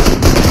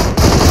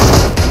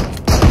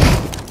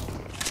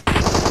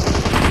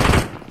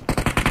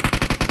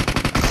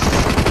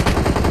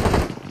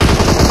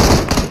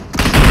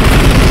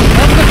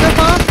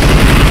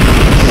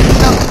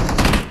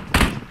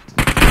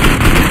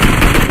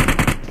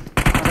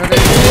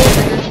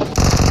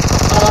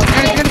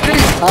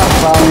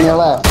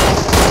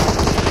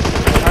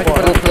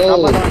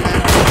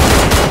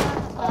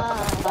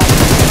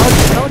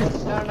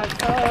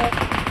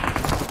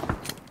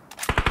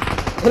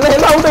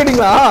 எல்லாம் அவுட்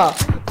ஆயிட்டீங்களா?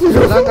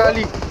 எல்லாம்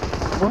காலி.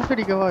 போஸ்ட்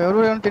அடிக்கவா? எவரோ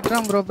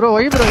திட்டுறான் bro.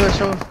 Why bro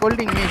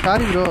holding me.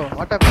 Sorry bro.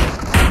 What happen?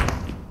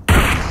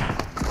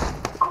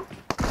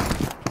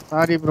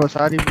 Sorry bro.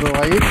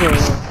 Why bro.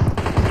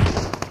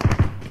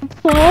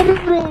 Sorry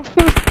bro.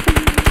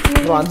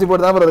 Bro 5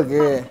 boat தான் ப்ரோ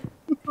இருக்கு.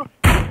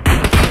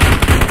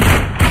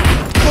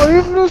 வை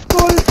ப்ரோ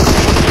ஸ்கோல்.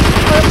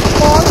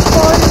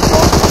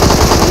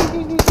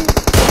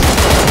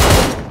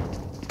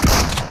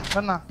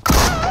 அண்ணா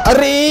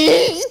அரே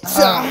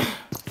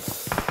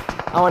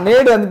அவன்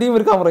நேடு அந்த டீம்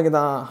இருக்கான் ப்ரோ இங்க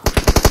தான்.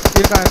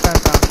 இருக்கான்.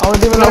 அவன்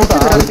டீம்ல அவுட்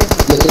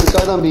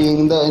இருக்காத அப்படி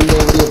இந்த வீடியோ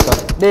இருக்கா?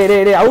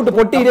 டேய் அவுட்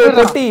பொட்டி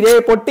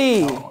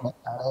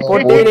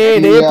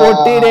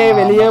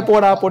வெளியே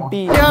போடா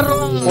பொட்டி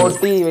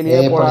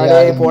வெளியே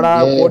போடா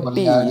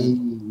பொட்டி.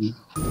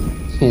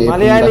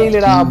 மலையாளி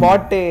இல்லடா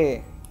பாட்டு.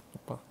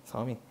 அப்பா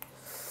சாமி.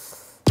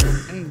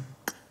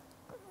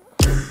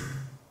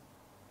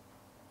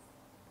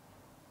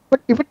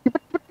 பட்டி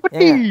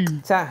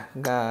சே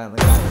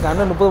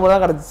கண்ணு 30 போட்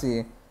தான் கிடைச்சிச்சு.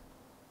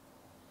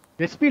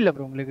 HP இல்ல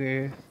ப்ரோ உங்களுக்கு?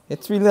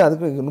 HP இல்ல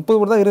அதுக்கு 30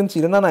 போட் தான் இருந்துச்சு.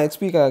 இல்லனா நான்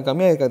HP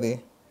கம்மியா இருக்காது.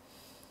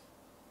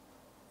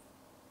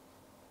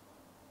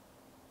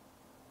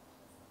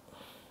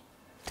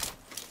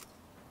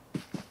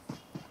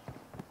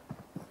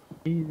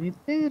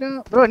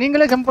 ப்ரோ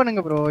நீங்களே ஜம்ப்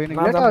பண்ணுங்க ப்ரோ.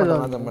 எனக்கு லேட் ஆகுது.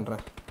 நான் ஜம்ப்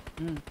பண்றேன்.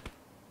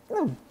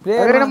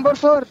 பிளேயர்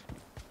நம்பர் 4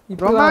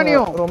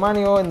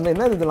 ரொமானியோ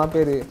என்ன இதெல்லாம்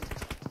பேரு?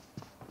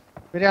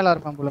 பெரிய ஆளா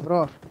இருப்பான் போல bro.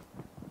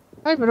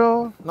 Hi bro.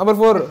 Number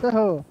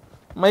 4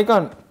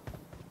 மைக்கான்.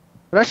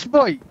 Rush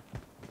bye.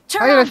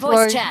 Hi rush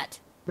bye.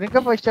 Bring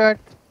up voice chat.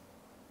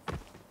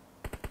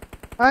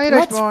 Hi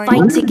Rush boy. Let's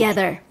fight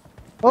together.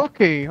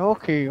 Okay.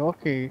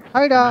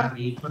 Hi da.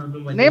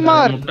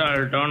 Neymar.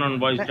 Turn on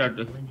voice chat.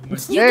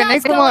 You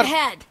guys go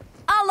ahead.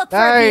 I'll look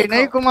for Hey you.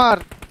 Neymar.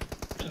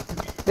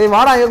 Hey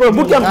வாடா இங்க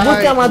boot camp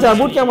ஆச்சா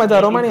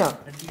ரோமானியா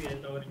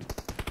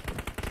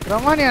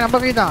நம்ம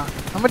வீதான்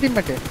நம்ம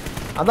teammate.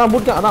 அதான்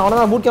boot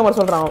camp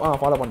சொல்றான்.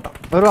 Follow பண்ணிட்டான்.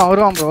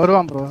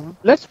 வருவான் bro.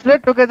 Let's play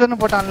together னு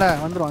போட்டான்ல.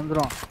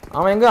 வந்துரும்.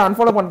 அவன் எங்க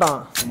அன்ஃபாலோ பண்ணிட்டான்.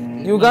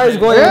 You guys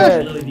go ahead.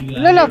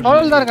 இல்ல ஃபாலோ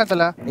தான்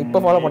இருக்கான்ல. இப்போ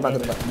ஃபாலோ பண்ணிட்டான்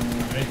திரும்ப.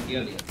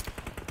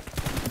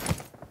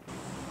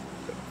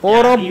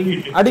 போறோம்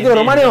அடிக்கிற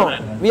ரொமானியோ.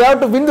 We have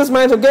to win this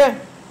match, okay?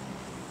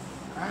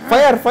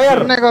 Fire.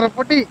 இன்னைக்கு ஒரு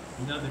பொட்டி.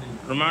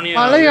 Romania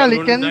Malayali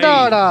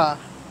கெந்தாடா.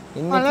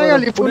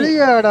 Malayali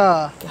புலியாடா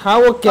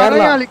ஹாவோ Kerala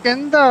Malayali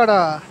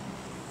கெந்தாடா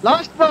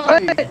last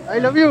bye I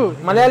love you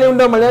Malayali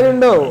உண்டோ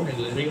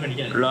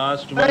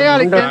லாஸ்ட்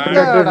மலையாளி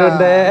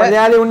கெந்தாடா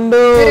மலையாளி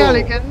உண்டோ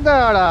மலையாளி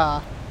கெந்தாடா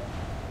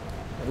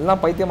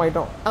எல்லாம் பைத்தியம்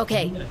ஆயிட்டோம்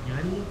Okay.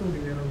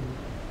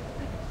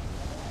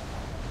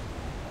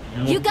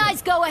 You guys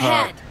go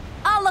ahead.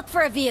 I'll look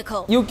for a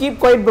vehicle. You keep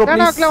quiet bro please.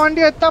 கணக்குல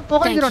வண்டி எத்தா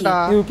புகஞ்சிரோடா.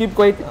 You keep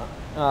quiet.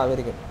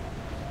 Very good.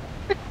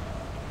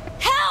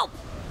 Help!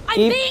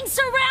 I'm being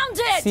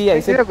surrounded. See I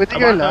said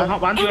குதிக்கல.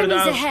 வாந்தி வருதா?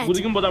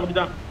 குதிக்கும் போது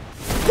அப்படிதான்.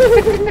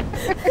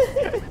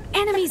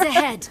 Enemies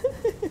ahead.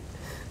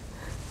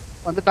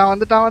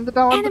 வந்துட்டான்.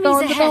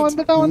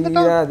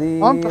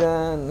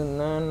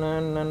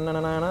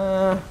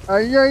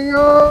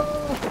 ஐயோ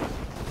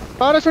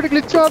parachute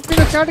glitch app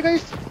in the chat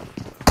guys.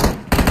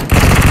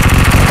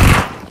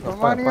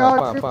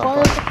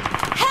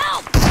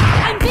 Help!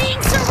 I'm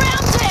being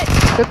surrounded.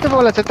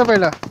 செத்த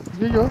போல.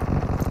 ஐயோ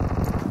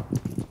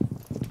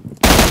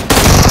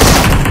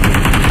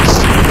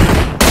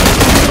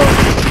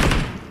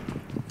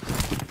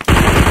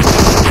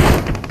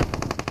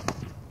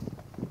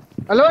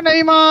ஹலோ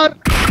நெய்மார்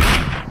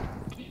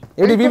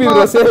எப்படி BP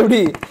bro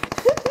சேவ்டி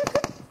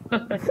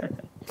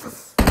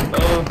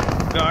Oh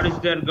God is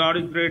there, God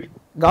is great.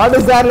 God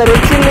is there,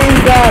 Richie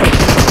is there.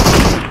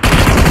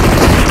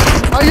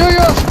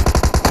 ஐயோ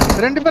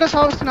ரெண்டு பேரும்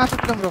சாவஸ்ட் நான்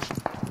சுத்தம் ப்ரோ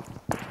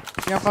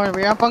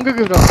என்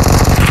பங்குக்கு ப்ரோ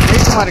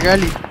நெய்மார்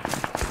காலி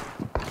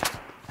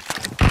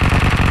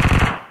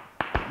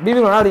பிபி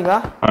விளையாடுறீங்களா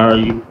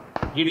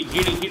கிடி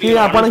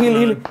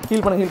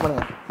ஹீல்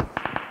பண்ணுங்க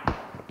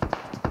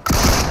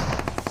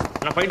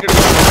நான் ஃபைட்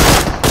எடுக்கிறேன்.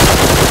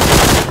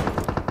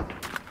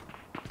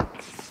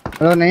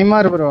 ஹலோ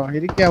நெய்மார் ப்ரோ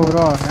இருக்கியா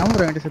ப்ரோ ஏன்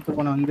ப்ரோ என்கிட்ட செத்து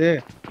போன வந்து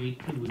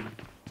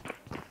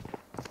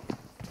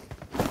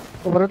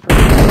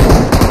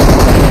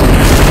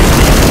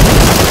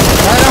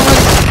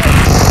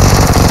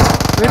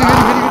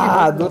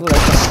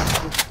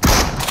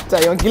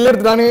இவன் கில்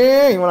எடுத்துட்டானே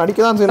இவன்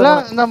அடிக்கதான்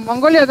சொல்லலாம் இந்த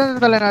மங்கோலியா தான்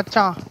தல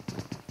அச்சான்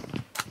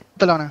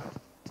தலவன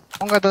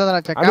உங்க தல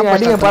அச்சா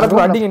அடிங்க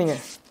பரப்பு அடிங்க நீங்க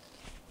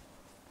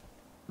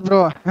ப்ரோ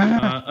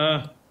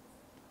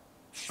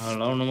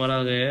ஹலோ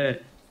நம்பராக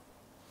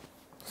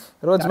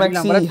ரோஜ்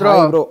மேக்ஸி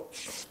ஹாய் ப்ரோ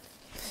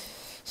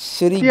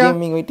சரி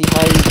கேமிங் வைட்டி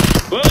ஹாய்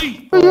ஓய்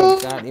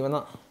காட் இவன்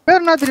தான்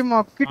பேர் என்ன தெரியுமா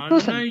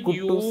Kittus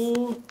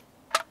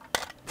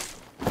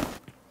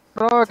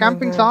bro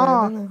camping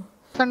song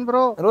Sun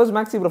bro ரோஜ்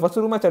maxi bro first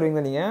room match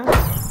ஆடுவீங்க நீங்க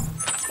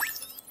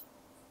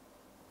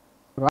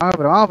வா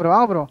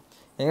ப்ரோ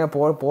எங்க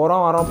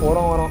போறோம்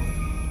வரோம்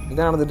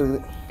இதான் நடந்துட்டு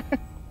இருக்குது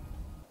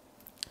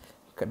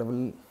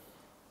கடவுள்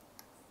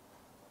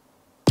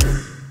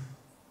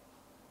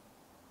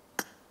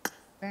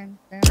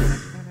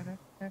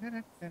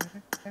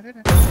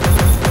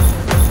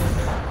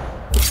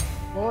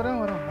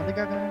வரும்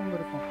அதுக்காக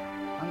இருக்கும்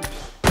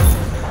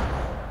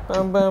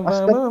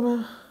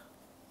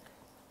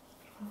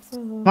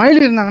ஸ்மைலி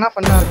இருந்தாங்கன்னா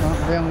ஃபன்னா இருக்கும்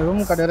அப்படியே அவங்க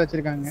ரூம் கடை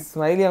வச்சிருக்காங்க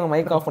ஸ்மைலி அவங்க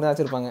மைக் ஆஃப் பண்ணி தான்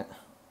வச்சிருப்பாங்க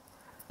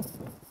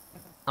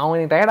அவங்க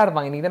நீ டயர்டா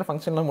இருப்பாங்க இன்னைக்கு தான்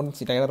ஃபங்க்ஷன்லாம்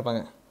முடிஞ்சிச்சு டயர்டா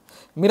இருப்பாங்க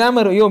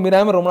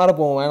மிராமர் ரொம்ப நேரம்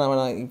போவோம்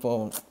வேணாம் இப்போ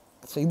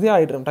இது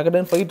ஆகிட்டு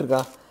டக்குன்னு போயிட்டு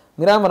இருக்கா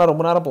மிராமர்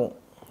ரொம்ப நேரம் போவோம்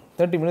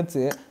 30 minutes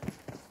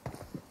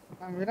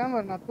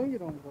மிராமர் நான்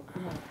தூங்கிடுவேன்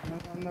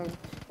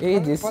ஏய்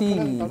ஜெசி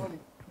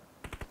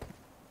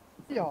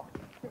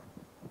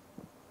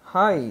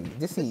hi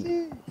Jesi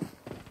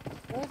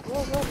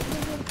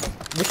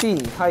Jesi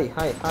hi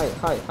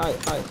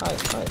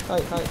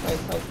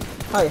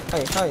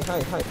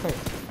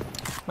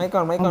mic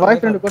on bye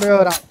friend கூடவே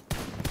வரான்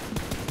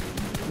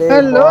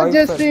ஹலோ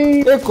ஜெசி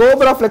ஏய்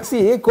கோப்ரா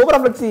ஃப்ளெக்ஸி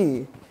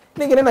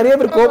இன்னைக்கு என்ன நிறைய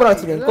பேர் கோப்ரா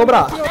வச்சிருக்கீங்க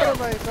கோப்ரா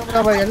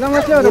பாய் எல்லா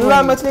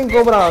மேட்ச்லயும்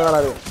கோப்ரா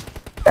வராது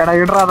എടാ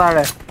ഇടറാ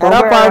താഴെ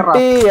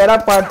എടാ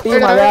പട്ടി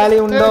മലയാളി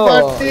ഉണ്ടോ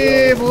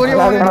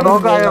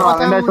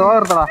നിന്റെ ഷോ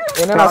എടുത്തടാ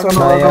എന്നടാ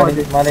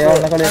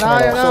മലയാളം കളി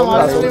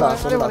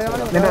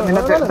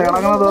നിന്റെ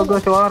തിളങ്ങുന്ന തോക്ക്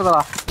ഷോ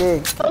എടുത്തടാ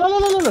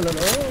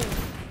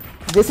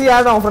ജെസി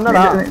ആരാ ഉൻ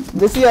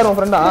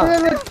ഫ്രണ്ടാ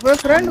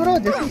ഫ്രണ്ട് ബ്രോ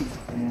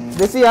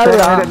ജെസി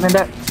ആരാ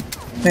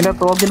നിന്റെ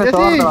തോക്കിന്റെ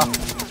ഷോ എടുത്തടാ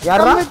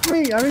யாரா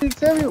I will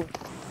save you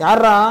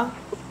யாரா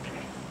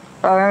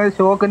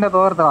ஷோக்கிന്റെ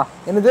தோர்த்தடா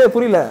என்னது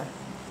புரியல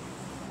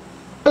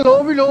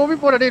லோபி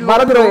போறடே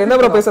பரத் ப்ரோ என்ன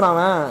ப்ரோ பேசுறான்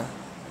அவன்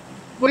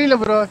புரியல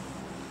ப்ரோ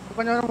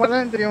கொஞ்சம்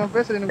மலையாளம் தெரியுமா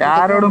பேசுறேன்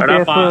யாரோட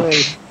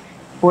பேசு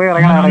போய்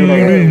இறங்கடா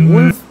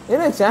உல்ஃப்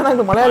என்ன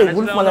channel Malayali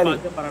wolf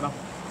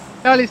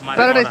Malayali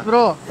Paradise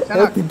bro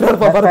திட்டர்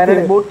பாப்பா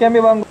பூட் கேம்ப்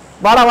வாங்க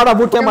வாடா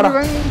பூட் கேம்ப்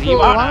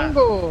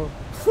வாங்கோ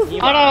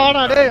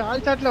வாடா டேய்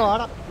ஆல் சாட்ல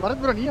வாடா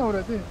பரத் ப்ரோ நீ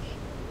அவரது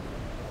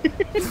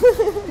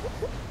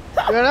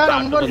ஏடா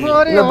நம்பர்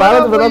 4 இல்ல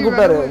பாரத் ப்ரோ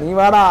கூப்பிட்டாரு நீ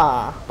வாடா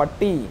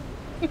பட்டி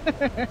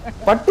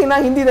பட்டினா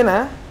ஹிந்தி தானே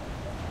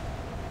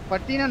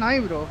பட்டினா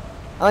நாய் ப்ரோ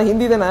அதான்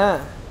ஹிந்தி தானே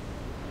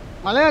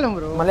மலையாளம்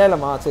ப்ரோ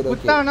மலையாளமா சரி ஓகே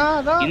குத்தானா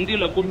அத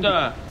ஹிந்தில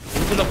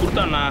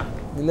குத்தானா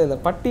இல்ல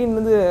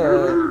பட்டின்றது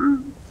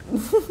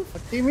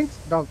பட்டி மீன்ஸ்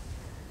டாக்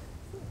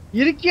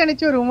இறுக்கி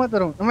அணைச்சு ஒரு ரூமா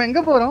தரும் நம்ம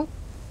எங்க போறோம்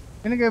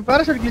எனக்கு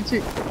பாராசூட் கிளிச்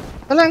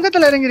அதெல்லாம் எங்க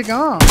தல இறங்கி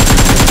இருக்கோம்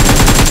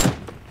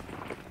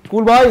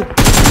கூல் பாய்.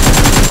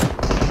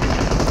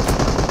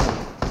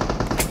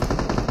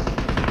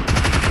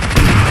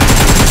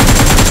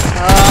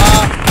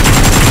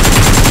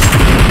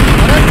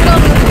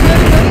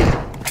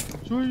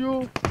 ஐயோ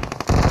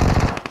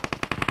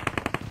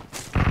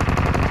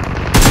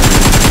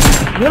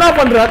என்ன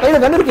பண்ற? கையில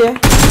கன் இருக்கு.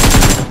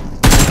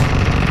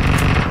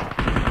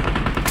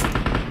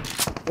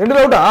 2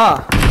 அவுட்டா?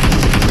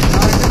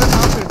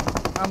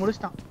 நான்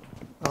முடிச்சிட்டான்.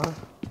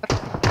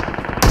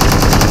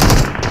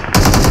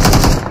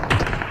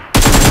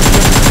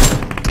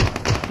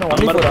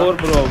 Number 4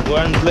 bro, go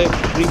and play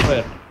Free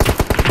Fire.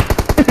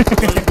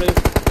 Go and play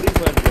Free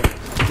Fire bro.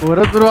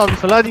 ஒரு ப்ரோ அப்படி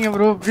சொல்லாதீங்க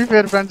ப்ரோ. ஃப்ரீ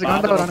ஃபயர் ஃபேன்ஸ்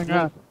காண்டா வரானுங்க.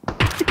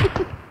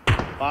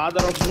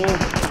 Father of noob.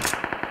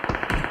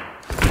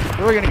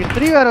 ப்ரோ எனக்கு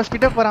 3 வேற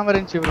ஸ்கிட்ட போற மாதிரி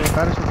இருந்துச்சு ப்ரோ.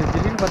 பாராசூட்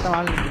திடீர்னு பார்த்தா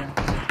ஆள் நிக்குது.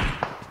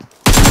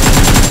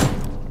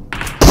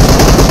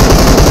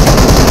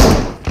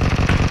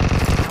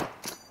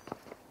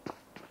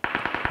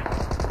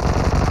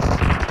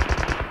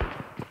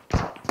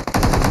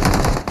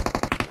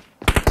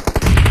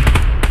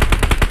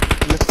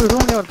 லெஃப்ட்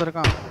ரூம்ல ஒருத்தர்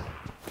இருக்கான்.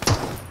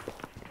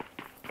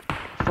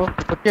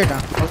 ஓகேடா.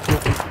 ஓகே.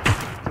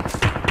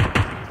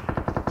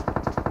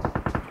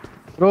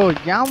 ப்ரோ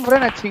ஏன் ப்ரோ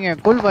நச்சிங்க?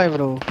 Cool bye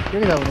bro.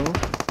 கேக்குதா ப்ரோ?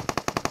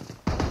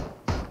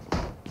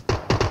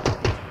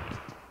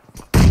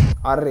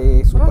 அரே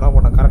சூப்பரா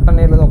போட்டான். கரெக்ட்டா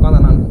நேர்ல வந்து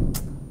உட்கார்ந்தேன் நான்.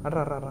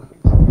 அடடடடா.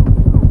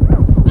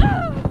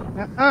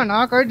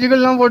 நான் கை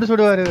ஜிகல்லாம் போட்டு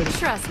சுடுவாரு.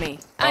 Trust me,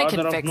 I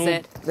can fix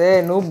it.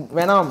 டேய் noob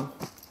வேணாம்.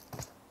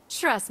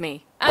 Trust me,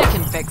 I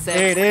can fix it.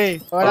 டேய்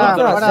வாடா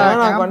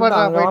கேம்பர்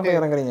அங்க போய்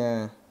இறங்குறீங்க.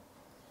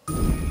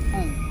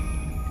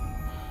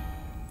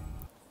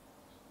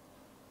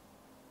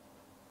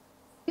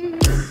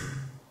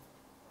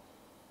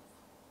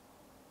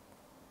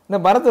 இந்த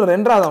பரத்துல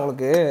 2ஆவது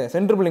உங்களுக்கு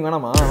சென்டர் பில்டிங்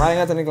வேணாமா? வேற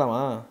எங்கயாச்சும் நிக்கலாமா?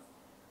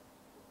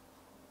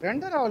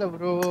 ரெண்டராவல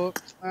ப்ரோ.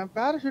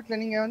 பாராசூட்ல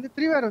நீங்க வந்து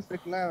 3 வேர் ஹவுஸ்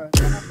இருக்குல,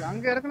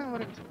 அங்க இறக்கணும்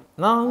வர.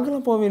 நான்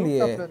அங்கலாம் போவே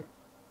இல்லையே.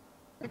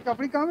 எனக்கு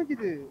அப்படி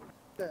காமிக்குது.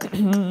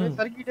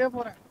 சர்க்கிட்டே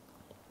போறேன்.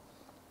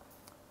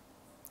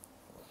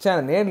 சே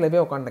நேர்ல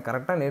போய் உட்கார்ந்தேன்.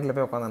 கரெக்ட்டா நேர்ல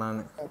போய் உட்கார்ந்தேன்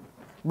நான்.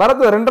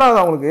 பரத்துல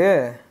 2ஆவது உங்களுக்கு.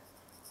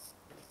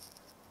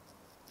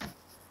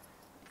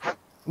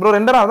 ப்ரோ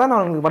 2ஆவதா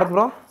நான் உங்களுக்கு பரத்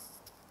ப்ரோ?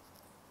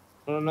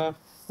 அண்ணா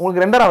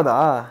உங்களுக்கு 2ஆவதா?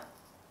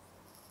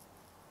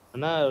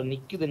 அண்ணா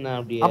நிக்குதுண்ணா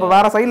அப்படியே. அப்ப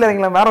வேற சைடுல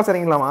இறங்கலாம். வேற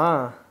இறங்கலாமா?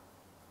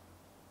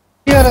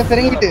 வேற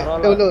இறங்கிட்டு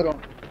உள்ள வரோம்.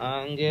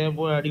 அங்கே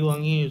போய் அடி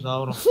வாங்கி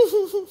சாவறோம்.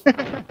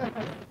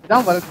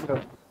 இதான் Bharat bro.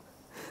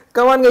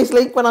 Come on guys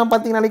like பண்ணாம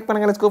பாத்தீங்கன்னா லைக்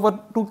பண்ணுங்க. Let's go for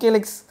 2k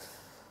likes.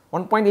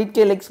 1.8k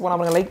likes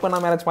போறாங்க. லைக்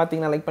பண்ணாம யாராச்சும்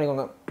பாத்தீங்கன்னா லைக்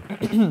பண்ணிக்கோங்க.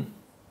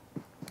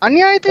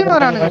 அநியாயத்துல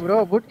வரானுங்க ப்ரோ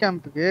பூட்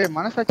கேம்ப்க்கு.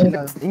 மனசாட்சி இல்ல.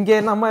 இங்க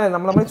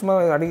நம்மள மாதிரி சும்மா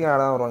அடிக்க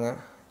ஆட வருவாங்க.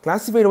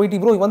 கிளாசிஃபைட் ஒய்டி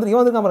ப்ரோ இவன் வந்து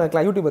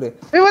பாருங்க யூடியூபர்.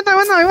 இவன்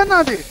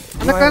அது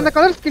அந்த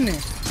கலர் ஸ்கின்.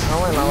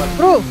 அவன்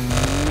ப்ரோ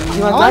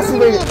இவன்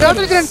கிளாசிஃபைட்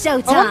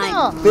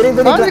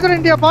தெரியும்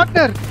India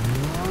partner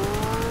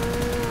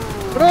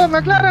bro.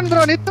 McLaren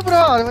bro Nithu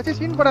bro. அத வச்சு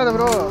சீன் போடாத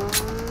ப்ரோ.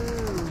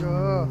 ஐயோ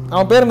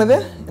அவன் பேர் என்னது?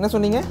 என்ன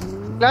சொன்னீங்க?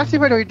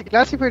 கிளாசிஃபைட் ஒய்டி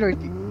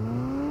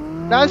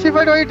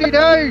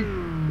டேய்.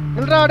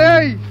 இல்லடா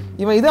டேய்.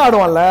 இவன் இது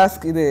ஆடுவான்ல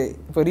இது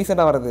இப்ப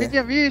ரீசன்ட்டா வரது.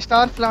 BGMI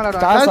ஸ்டார்ஸ்லாம்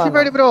ஆடுவான்.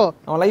 Classified bro.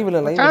 அவன் லைவ்ல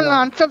சேனல்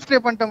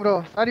அன்சப்ஸ்கிரைப் பண்ணிட்டேன் bro.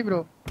 Sorry bro.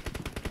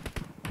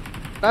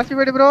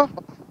 Classified bro.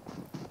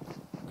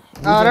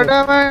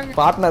 அரடவன்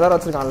partner வேற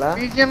வச்சிருக்கான்ல.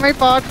 BGMI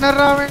பார்ட்னர்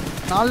அவன்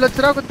 4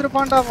 லட்சம் ரூபாய்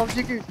கொடுத்துப்பான்டா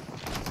PUBGக்கு.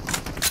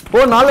 ஓ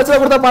 4 லட்சம்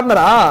ரூபாய் கொடுத்தா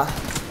பார்ட்னரா?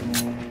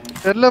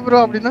 தெரியல ப்ரோ.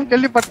 அப்படிதான்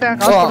கேள்விப்பட்டேன்.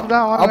 காசு கொடுத்து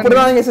தான் வாங்குறாங்க.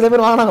 அப்படிதான் இங்க சில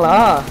பேர் வாங்குனாங்களா?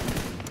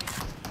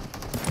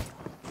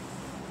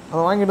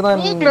 அவன் வாங்கிட்டு தான்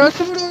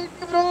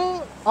classified bro.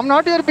 I'm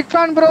not your big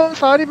fan bro.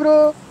 Sorry bro.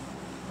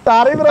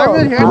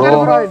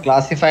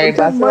 Classified YT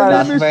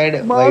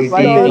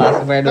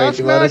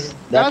versus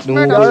that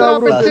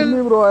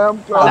noob bro. I am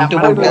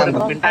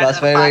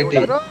classified YT.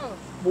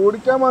 boot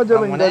camp आ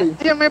जाओ इंदरी.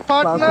 ये मैं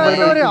पार्टनर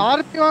और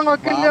आरपी वांग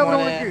वकील लिया bro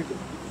मुझे.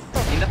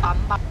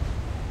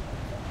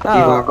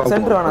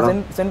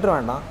 सेंटर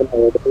வேண்டாம்.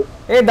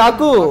 ஏய்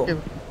டாக்கு.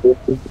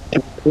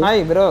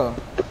 Hi bro.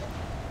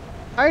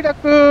 हाय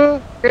डाकू.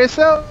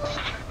 कैसे हो?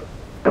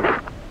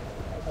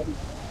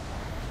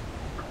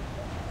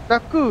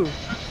 डाकू.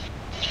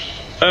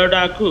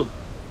 डाकू.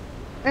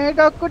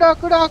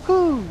 डाकू.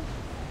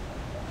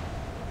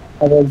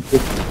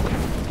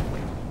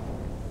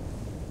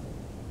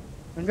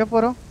 எங்க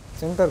போறோம்?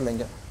 சென்டர்ல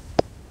எங்க?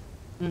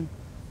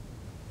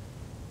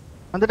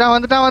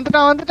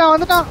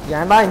 வந்துட்டான்.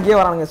 ஏன்டா இங்கே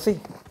வரானுங்க? சீ.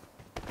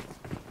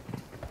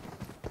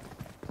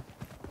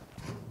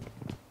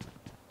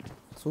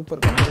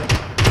 Super control.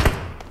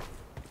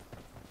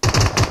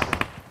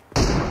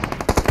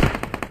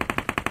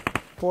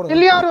 போடுங்க.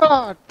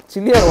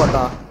 சில்லியார்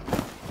வாட்டா.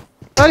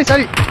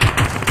 சரி.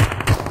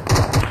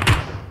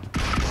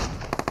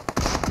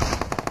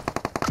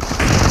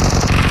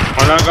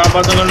 அண்ணா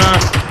காப்பாத்துங்கண்ணா.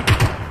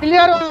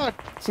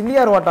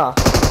 சில்லியார் வாட்டா.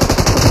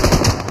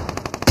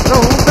 ப்ரோ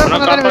ஊட்டர்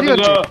பண்ணாத வெடி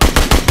வச்சு.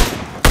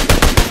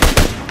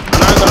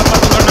 அண்ணா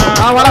காப்பாத்துங்கண்ணா.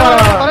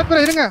 வரப்புற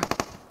இருங்க.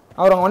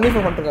 அவர்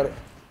 1v4 பண்ணிருக்காரு.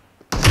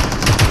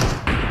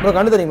 ப்ரோ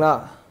கண்டு தெரியுங்களா?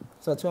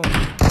 சச்சுவாங்க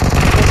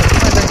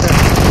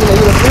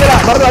இல்ல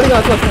மறந்து அடிங்க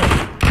வச்சுவாங்க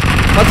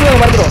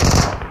மறந்துடும்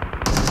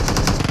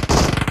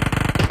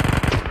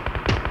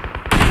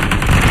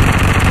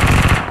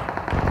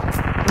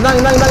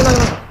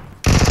இந்தாங்க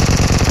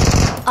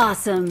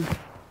Awesome.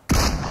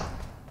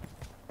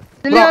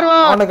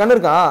 அவன கண்ணு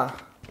இருக்கா?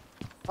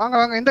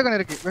 வாங்க இந்த கண்ணு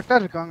இருக்கு.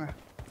 வெக்டார் இருக்கு வாங்க.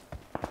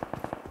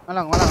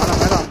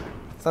 வாங்க.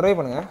 சர்வே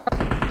பண்ணுங்க.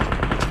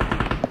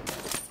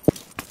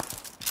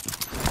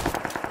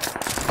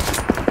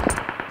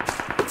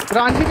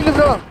 Bro 5 kilo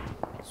bro.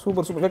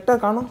 Super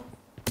vector காணோம்.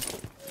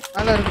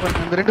 நல்லா இருக்கு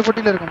பாருங்க. இந்த ரெண்டு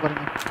பொட்டில இருக்கும்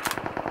பாருங்க.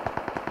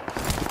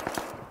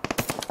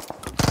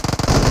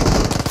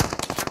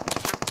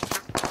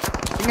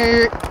 இங்க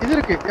இது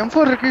இருக்கு.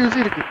 M4 இருக்கு, UC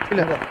இருக்கு.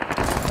 இல்ல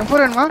M4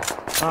 வேணுமா?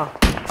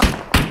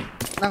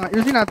 நாங்க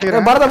UC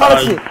நாத்துறேன். பரத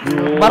மாலச்சி.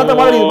 பரத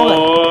மாலடி போங்க.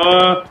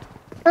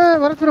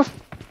 வர ப்ரோ.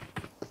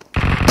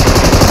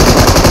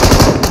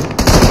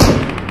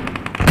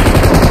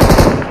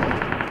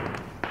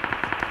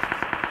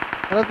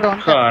 வர ப்ரோ.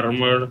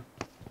 கர்ம.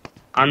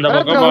 அந்த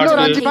பக்கம்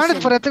பாத்து 5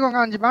 பேண்ட் போற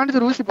எடுத்துக்கோங்க. 5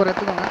 பேண்ட் ஊசி போற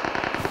எடுத்துக்கோங்க.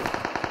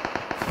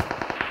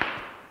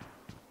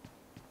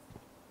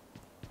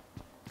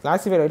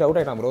 கிளாசிஃபைட் அவுட்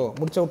ஆயிட்டான் ப்ரோ.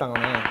 முடிச்சு விட்டாங்க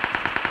அவனை.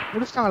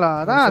 முடிச்சிட்டாங்களா?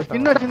 அதான்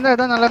ஸ்கின் அடிச்சிருந்தா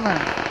இதான் நல்லமே.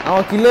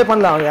 அவன் கில்லே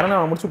பண்ணல. அவன் யாரனா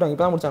முடிச்சு விட்டாங்க.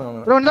 இப்பதான் முடிச்சாங்க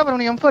அவன். ப்ரோ என்ன ப்ரோ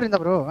நீ M4 இந்த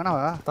ப்ரோ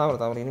வேணாவா?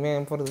 தவறு இனிமே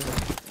M4 இருக்கு.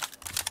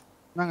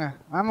 நாங்க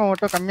ஆமா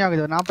ஓட்டோ கம்மி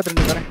ஆகுது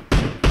 42 வரேன்.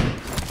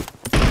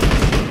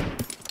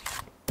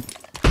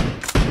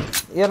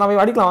 நாம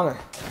அடிக்கலாம் வாங்க.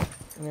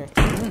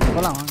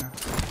 போலாம் வாங்க.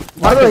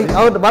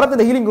 அவர்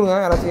பரத்துல ஹீலிங் கொடுங்க.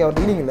 யாராச்சும்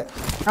அவர் ஹீலிங் இல்ல.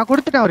 நான்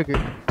கொடுத்துட்டேன் அவருக்கு.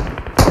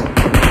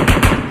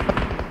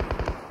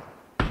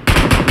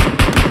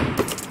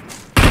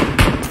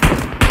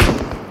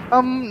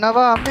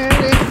 நவா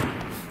மேலே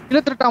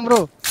இழுத்துட்டான் ப்ரோ.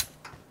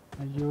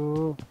 ஐயோ.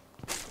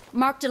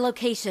 Marked a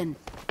location.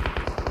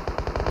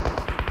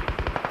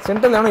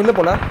 சென்டர்ல யாரும் இல்ல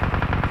போல.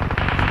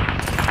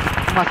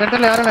 ஆமா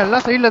சென்டர்ல யாரும் இல்ல. எல்லா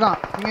சைடுல தான்.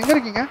 நீங்க எங்க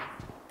இருக்கீங்க?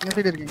 இந்த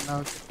சைடு இருக்கீங்களா?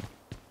 ஓகே.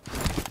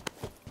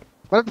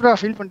 பரத் ப்ரோ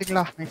ஃபீல்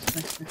பண்ணிட்டீங்களா? நெக்ஸ்ட்.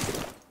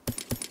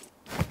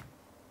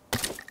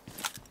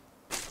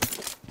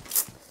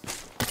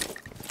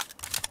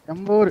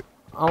 எம்போர்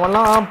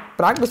அவன்லாம்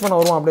பிராக்டிஸ் பண்ண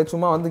வருவான் அப்படியே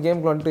சும்மா வந்து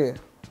கேம்க்குள்ள வந்துட்டு.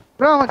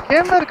 ப்ரோ அவன்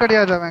கேமர்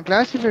கிடையாது. அவன்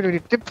கிளாசிஃபைட்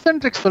டிப்ஸ்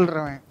அண்ட் ட்ரிக்ஸ்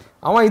சொல்றவன்.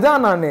 அவன்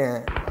இதான் நானு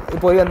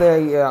இப்போ அந்த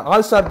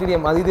ஆல் ஸ்டார்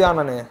டிடிஎம் அது இதுதான்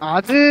நானு.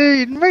 அது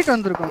இன்வைட்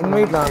வந்திருக்கும்.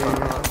 இன்வைட் நான்.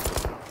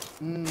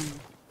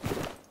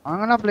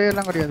 அவங்கனா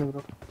பிளேயர்லாம் கிடையாது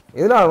ப்ரோ.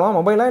 எதுல ஆடுவான்?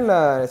 மொபைலா இல்ல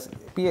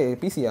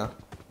பிசியா?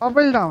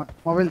 மொபைல் தான்.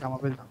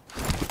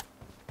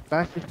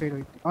 Classified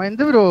white. அவன்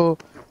எந்த ப்ரோ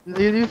இந்த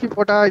யூசி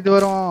போட்டா இது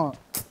வரும்.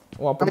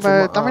 நம்ம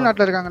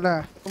தமிழ்நாட்டுல இருக்காங்கல்ல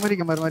குமரி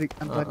கமர் மாதிரி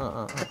அந்த மாதிரி.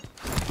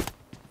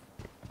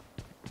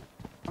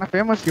 ஆனா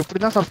ஃபேமஸ் எப்படி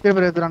தான்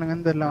சப்ஸ்கிரைபர்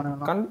ஏத்துறானுங்கன்னு தெரியல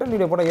அவனுங்க. கண்டென்ட்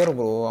வீடியோ போட்டா ஏறும்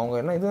ப்ரோ. அவங்க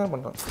என்ன இதுதான்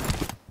பண்றாங்க.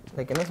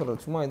 லைக் என்ன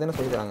சொல்றது சும்மா இதென்ன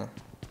சொல்லிறாங்க.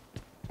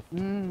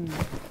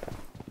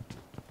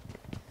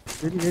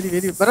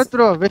 Very Bharat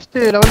bro best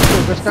level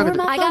bro best ஆகுது.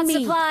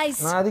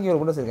 நான் அதுக்கு ஒரு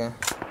கூட இருக்கேன்.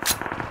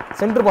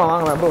 சென்டர் பா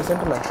வாங்கலாம் ப்ரோ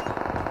சென்டர்ல.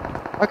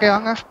 ஓகே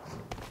வாங்க.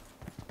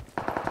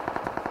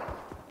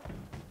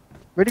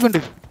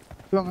 வெடிகுண்டு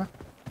வாங்க.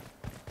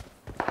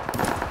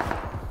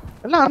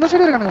 எல்லாம் அந்த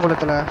சைடு இருக்கானுங்க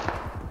போலத்துல.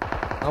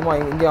 ஆமா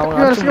இங்க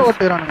அவங்க அடிச்சு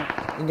ஓட்டுறானுங்க.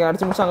 இங்க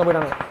அடிச்சு முடிச்சு அங்க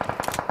போய்டாங்க.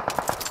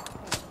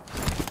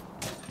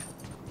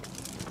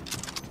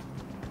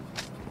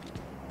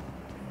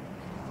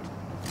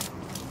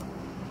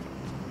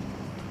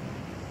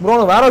 ப்ரோ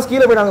வேற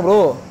ஸ்கீல போய்டாங்க ப்ரோ.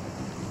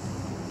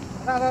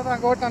 அதான்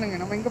அங்க ஓட்டானுங்க.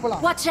 நம்ம இங்க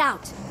போலாம். Watch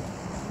out.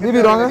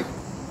 நீ வாங்க.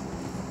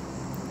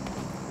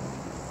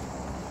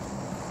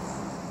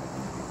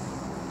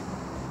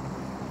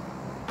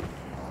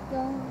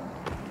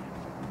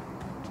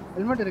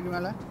 ஹெல்மெட் இருக்கு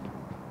மேல.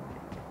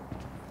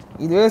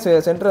 இதுவே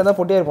சென்டர் தான்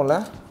பொட்டியா இருக்கும்ல.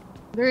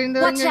 இந்த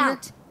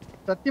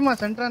சத்தியமா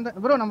சென்டர் அந்த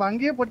ப்ரோ நம்ம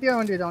அங்கேயே பொட்டியா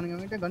வேண்டியது. அவனுங்க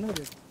கிட்ட கன்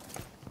கிடையாது.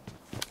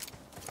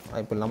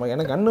 இப்போ நம்ம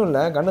எனக்கு கன்னு இல்ல.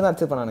 கன்னு தான்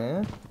அடிச்சு பண்ணானே.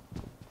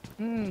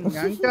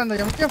 என்கிட்ட அந்த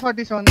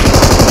MK47 வந்து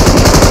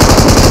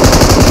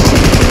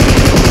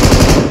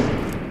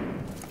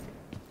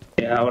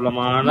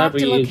கேவலமான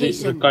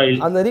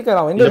ரீகாயில். அந்த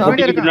ரீகாயில் அவன்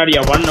எங்க பின்னாடி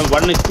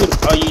 1 ஸ்கூர்.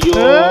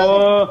 ஐயோ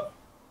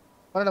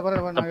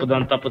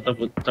பரவாயில்ல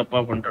தப்பா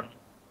பண்றான்.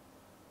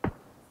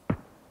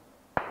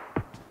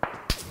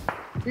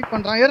 பீக்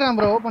பண்றான். ஏறான்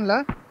ப்ரோ ஓபன்ல.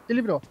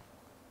 சில்லி ப்ரோ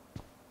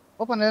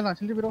ஓபன்ல ஏறான்.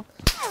 Chilli bro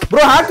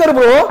hacker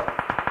bro.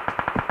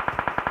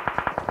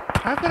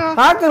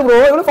 Hacker bro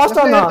எவ்வளவு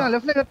ஃபாஸ்டா வந்தான்.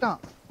 லெஃப்ட்ல ஏறான்.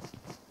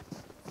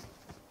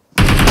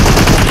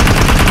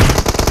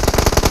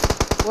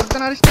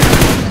 ஒருத்தன்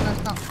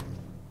அடிச்சிட்டான்.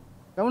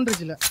 டவுன்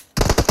ரிட்ஜ்ல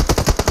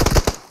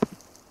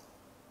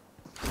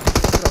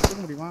போக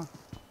முடியுமா?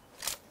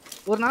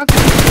 ஒரு நாக்கு.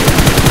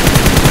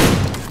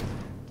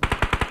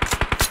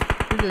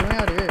 இவன்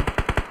யாரு?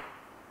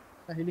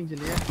 ஹீலிங்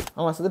இல்லையே.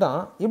 அவன்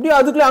செத்துட்டான். எப்படி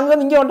அதுக்குள்ள அங்க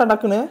இங்க வந்துட்டான்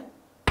டக்குன்னு.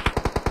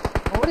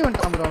 ஓடி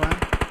வந்துட்டான் ப்ரோ. அவன்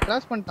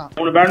கிராஷ் பண்ணிட்டான்.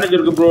 ஒரு பேண்டேஜ்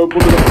இருக்கு ப்ரோ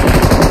போடு.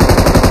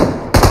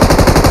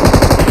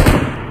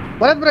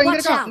 பரத் ப்ரோ இங்க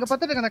இருக்கான். இங்க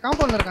பக்கத்துல இருக்க அந்த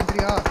காம்பவுண்ட்ல இருக்கான்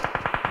சரியா?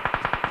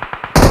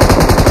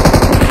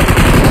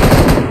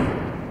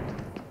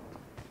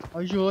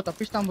 ஐயோ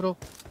தப்பிச்சிட்டான் ப்ரோ.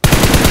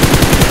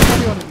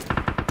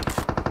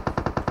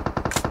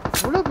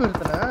 இவ்வளவு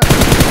பேர்ல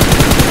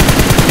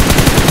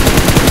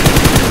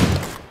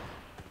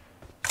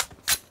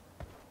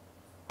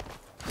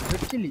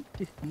வெச்சிலி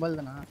கம்பல்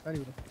தானா சாரி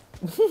ப்ரோ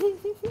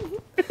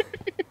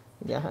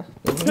யா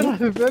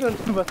பேர்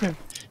வந்து பாத்தேன்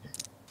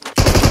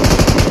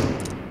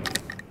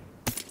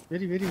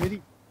வெரி வெரி வெரி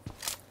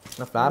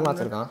நான் ஃபிளார்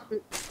வச்சிருக்கான்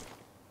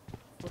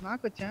ஒரு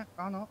நாக்கு வச்சேன்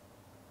காணோம்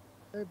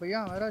ஏய் பையா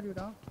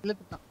வராஜுடா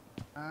இழுத்துட்டான்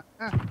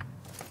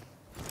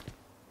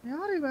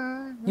யார்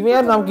இவன்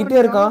யார் நம்ம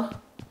கிட்டே இருக்கான்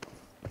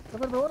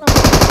ப்ரோ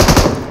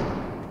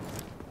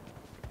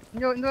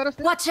இந்த வர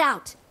Watch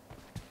out.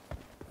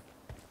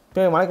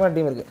 டேய் மலைக்கு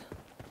டீம் இருக்கு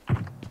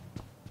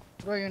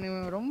ப்ரோ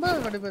இவன் ரொம்ப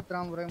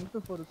கடுப்பேத்துறான் ப்ரோ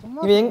M24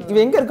 சும்மா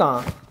இவன் எங்க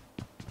இருக்கான்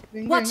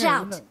Watch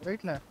out.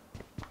 ரைட்ல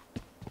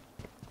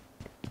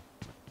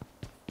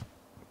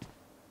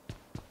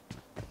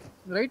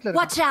ரைட்ல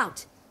Watch out.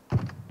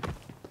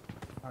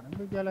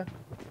 அடங்குதியால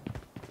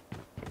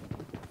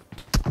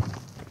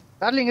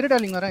டார்லிங் இரு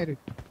டார்லிங் வரேன் இரு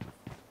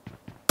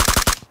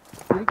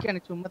இருக்கு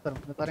எனக்கு சும்மா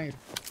தரும் இந்த தரேன் இரு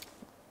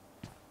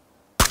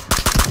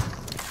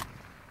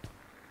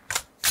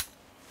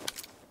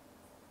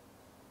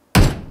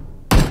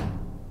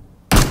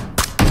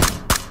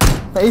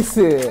நைஸ்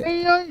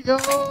ஐயோ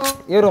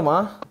ஏரோமா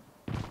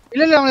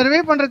இல்ல அவன்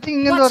ரிவைவ் பண்றதுக்கு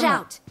இங்க இருந்து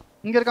வரணும்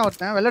இங்க இருக்கான்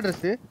ஒருத்தன் வெள்ளை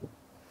Dress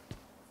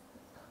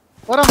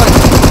போறான் பாரு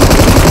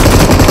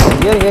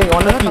ஏய்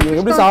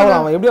எப்படி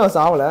சாவலாம் அவன் எப்படி அவன்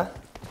சாவல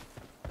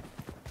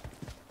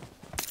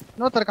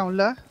நோட் இருக்கான்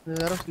உள்ள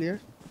வேற கிளியர்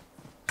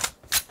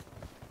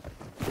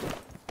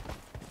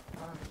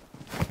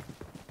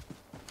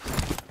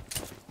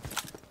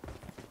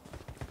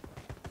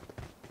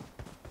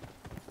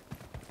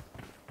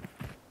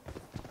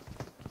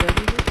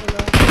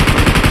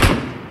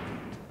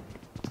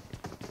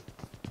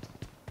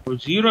ஒரு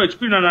 0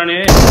 HP நானே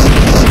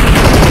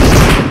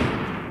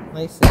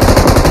நைஸ்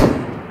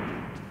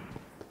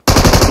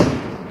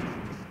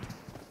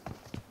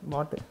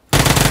மாட்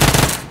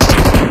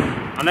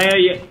அண்ணா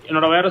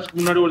என்னோட வைரஸ்க்கு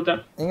முன்னாடி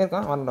ஒருத்தன் எங்க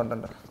இருக்கான்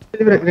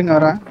வரேன் இருங்க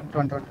வரேன்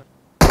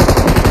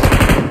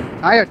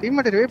ஆயா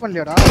டீம்மேட் ரிவைவ்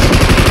பண்ணலையாடா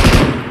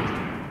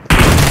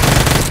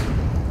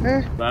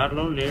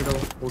பேர்லோ லேடோ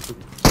போட்டு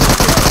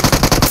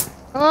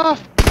ஆ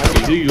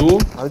ஐயோ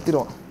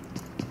அழுத்திடுவான்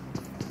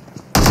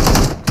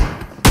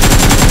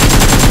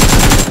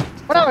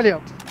போடா வெளிய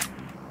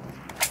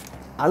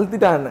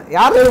அழுத்திட்டான்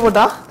யார் நேடு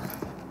போட்டா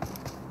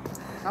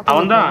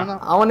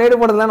அவன் நேடு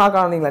போட்டதுல நான்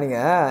காணீங்களா நீங்க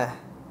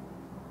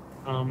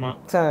ஆமா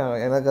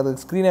எனக்கு அது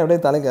ஸ்கிரீன் அப்படியே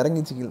தலைக்கு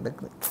இறங்கிச்சு கீழ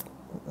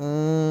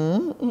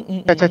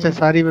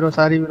சாரி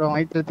ப்ரோ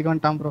மைத்ரத்துக்கு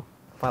வந்துட்டான் ப்ரோ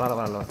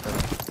பரவாயில்ல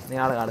நீ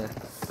ஆடுங்க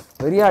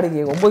வெறியா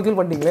ஆடுங்க 9 kill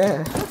பண்ணிட்டீங்களே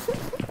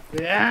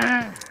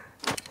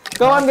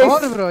come on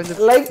guys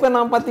like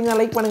பண்ணாம பாத்தீங்க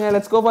லைக் பண்ணுங்க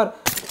let's go for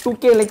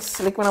 2k likes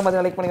like பண்ணாம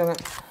பாத்தீங்க லைக் பண்ணிக்கோங்க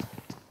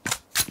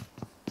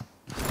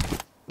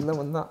இல்ல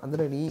வந்தா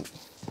அதிரடி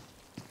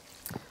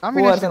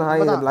combination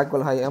hi black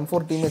hole hi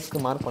M4 டீம்மேட்ஸ்க்கு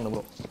mark பண்ணு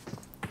ப்ரோ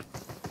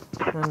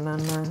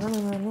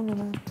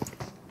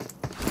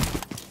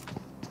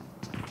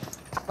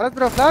பரத்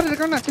ப்ரோ ஃப்ளார்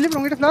இருக்கா சிலி ப்ரோ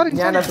உங்கிட்ட ஃப்ளார்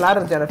இருக்கு ஏன்டா ஃப்ளார்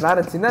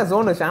இருக்கு சின்ன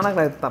ஜோன்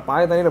ஷானாக்ல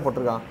பாய தண்ணில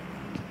போட்டுருக்கான்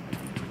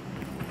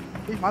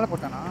ஏய் மாலை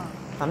போட்டானா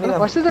தண்ணி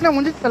ஃபர்ஸ்ட் தான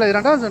முடிஞ்சு தல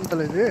இரண்டாவது ஜோன்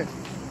தல இது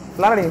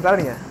ஃப்ளார்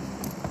அடிங்க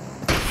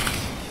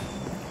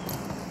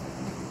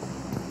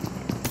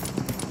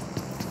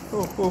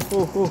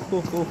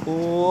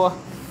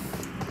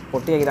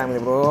பொட்டி ஆகிடாமே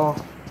ப்ரோ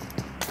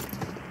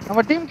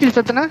நம்ம டீம் கில்ஸ்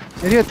எத்தனை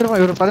நிறைய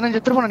எத்திருப்போம் ஒரு 15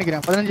 எத்திருப்போம்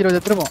நினைக்கிறேன் 15 20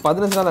 எத்திருப்போம்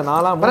 15 இல்ல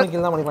 4 3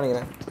 கில் தான் பண்ணி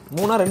நினைக்கிறேன்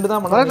 3 2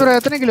 தான் பண்ணேன் பரத் ப்ரோ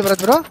எத்தனை கில்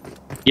பரத் ப்ரோ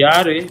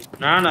யாரு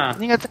நானா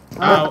நீங்க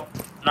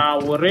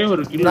நான் ஒரே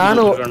ஒரு கில்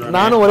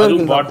நானும் ஒரே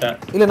கில் போட்டேன்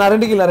இல்ல நான்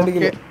 2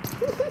 கில்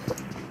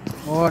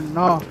ஓ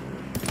நோ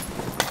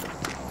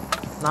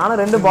நானும்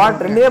 2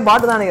 பாட் ரெண்டே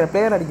பாட் தான் நினைக்கிறேன்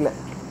பிளேயர் அடிக்கல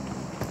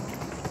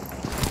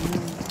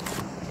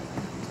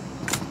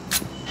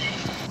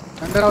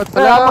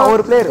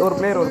ஒரு பிளேயர்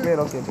ஓகே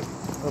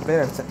ஒரு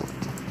பிளேயர் அடிச்சேன்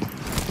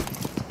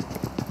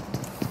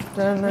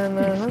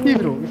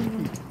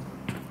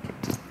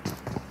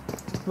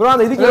ப்ரோ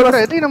அந்த இதுக்கு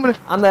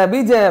அந்த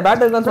BGMI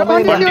பேட்டரி தான்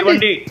சொன்னீங்க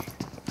வண்டி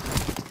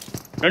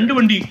ரெண்டு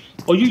வண்டி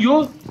ஐயோ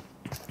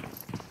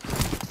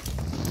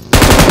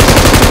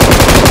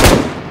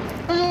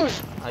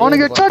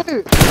அவனுக்கு ஹெட்ஷாட்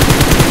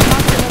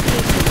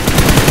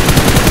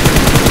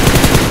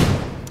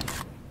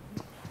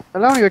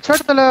எல்லாம்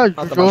ஹெட்ஷாட் தல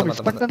ஐயோ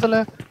மிஸ் பண்ணிட்டேன்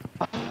தல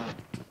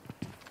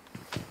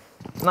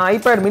நான்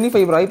iPad mini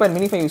 5 bro iPad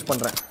mini 5 use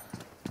பண்றேன்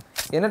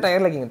என்ன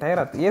டயர்ல இருக்கீங்க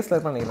டயர் ஏஸ்ல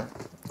இருப்பேன் நினைக்கிறேன்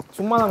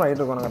சும்மா தான் ரைட்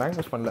இருக்கோம் நாங்க ரேங்க்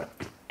புஷ் பண்ணல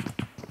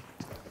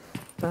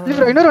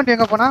ப்ரோ இன்னொரு வண்டி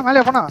எங்க போனா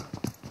மேலே போனா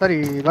சரி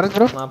வரது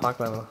ப்ரோ நான்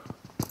பார்க்கல ப்ரோ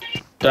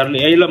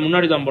தெரியல இல்ல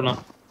முன்னாடி தான் போனா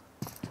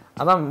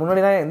அதான்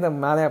முன்னாடி தான் எந்த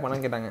மேலேயா போனா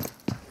கேட்டாங்க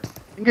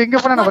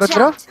இங்க போனா நான் வரது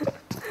ப்ரோ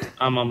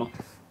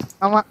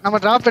ஆமா நம்ம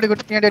டிராப்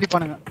எடுத்து பின்னாடி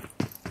அடிப்பானுங்க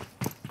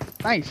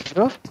நைஸ்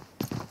ப்ரோ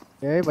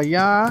ஏய்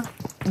பையா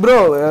ப்ரோ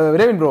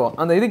ரேவின் ப்ரோ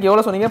அந்த இதுக்கு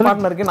எவ்வளவு சொன்னீங்க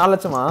பார்ட்னருக்கு 4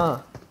 லட்சமா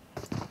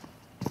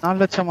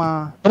 4 லட்சமா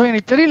ப்ரோ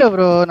எனக்கு தெரியல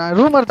ப்ரோ நான்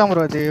ரூமர் தான்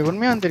ப்ரோ அது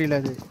உண்மையா தெரியல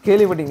அது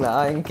கேள்விப்பட்டீங்களா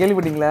எங்க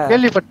கேள்விப்பட்டீங்களா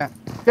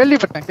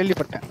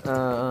கேள்விப்பட்டேன்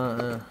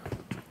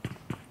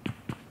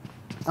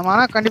நம்ம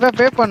ஆனா கண்டிப்பா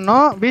பே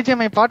பண்ணோம்.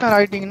 BGMI பார்ட்னர்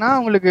ஆயிட்டீங்கன்னா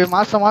உங்களுக்கு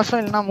மாசம்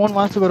இல்லைன்னா 3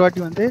 மாசத்துக்கு ஒரு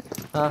வாட்டி வந்து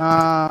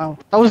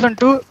 1000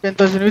 to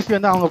 10,000 USD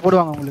வந்து அவங்க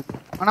போடுவாங்க உங்களுக்கு.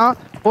 ஆனா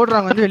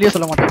போடுறாங்க வந்து வெளியே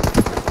சொல்ல மாட்டாங்க.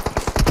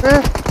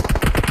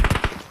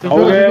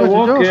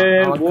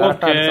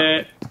 ஓகே.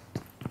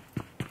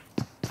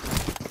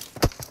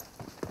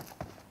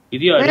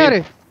 இது யாரு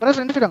பிரஸ்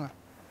நின்னுட்டாங்க.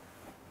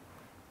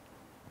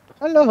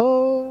 ஹலோ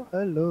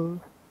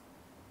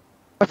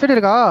ஃபர்ஸ்ட்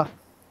இருக்கா?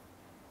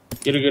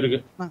 இருக்கு.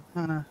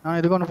 நான்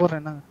இதுக்கு ஒன்று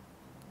போடுறேன். என்னங்க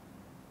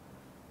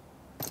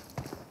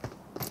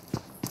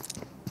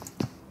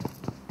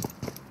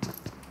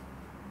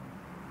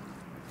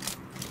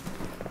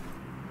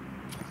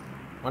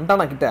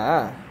வந்துட்டானா கிட்ட?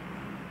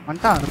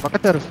 வந்துட்டான், அது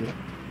பக்கத்து அரசு.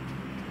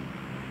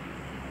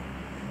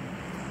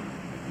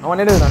 அவன்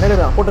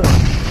நேடுறான் போட்டுங்க.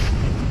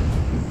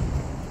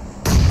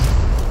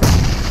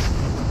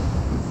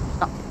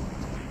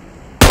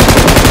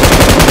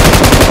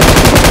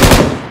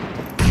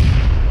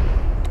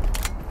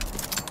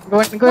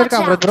 இங்க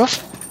இருக்கான் ப்ரோ.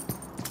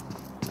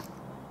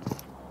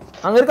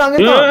 அங்க இருக்கான்.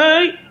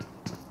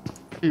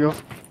 ஐயோ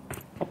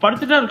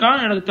படுத்துட்டா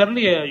இருக்கான், எனக்கு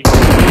தெரியலையே.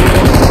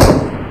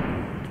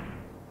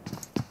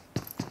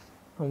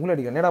 உங்களை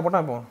அடிக்க நேடா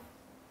போட்டான் இப்போ.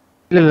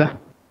 இல்ல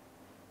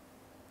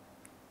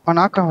அவன்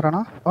நாக்க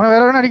வரானா? அவன்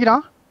வேற என்ன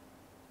அடிக்கிறான்?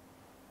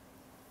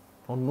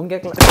 ஒன்னும்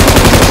கேட்கல.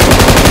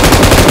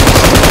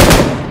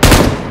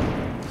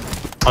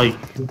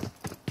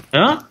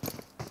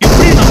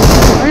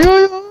 ஐயோ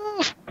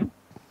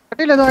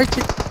கட்டில ஏதோ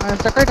ஆயிடுச்சு.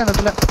 ஸ்டக் ஆயிட்டான் அந்த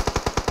இடத்துல.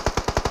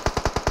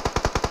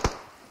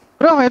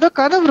 ப்ரோ அவன் ஏதோ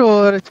கதை ப்ரோ.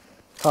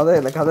 கதை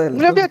இல்ல.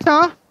 உங்களை எப்படி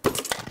ஆச்சான்?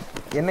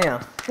 என்னையா?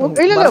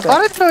 இல்ல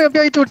பரத் ப்ரோ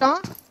எப்படி ஆயிட்டு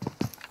விட்டான்?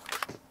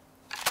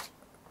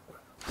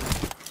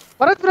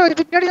 பரத் ப்ரோ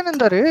இதுக்கு முன்னாடி தானே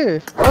இருந்தாரு.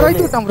 அவர்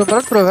ஆயிட்டு விட்டான் ப்ரோ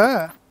பரத் ப்ரோவை.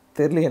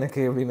 தெரியல எனக்கு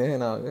எப்படின்னு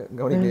நான்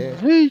கவனிக்கலையே.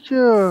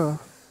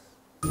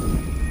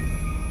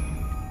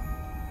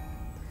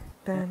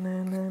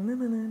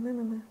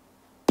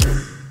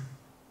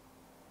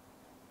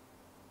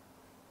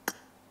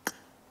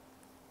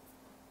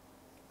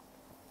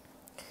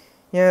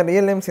 ஏன்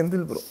real name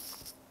Senthil bro.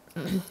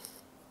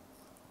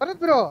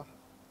 Bharat bro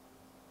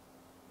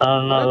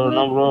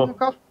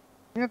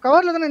நீங்க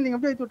கவர்ல தானே இருந்தீங்க,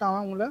 எப்படி ஆயிட்டு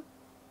விட்டான் உங்களை?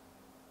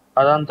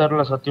 அதான்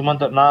தெரியல சத்தியமா.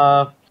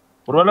 நான்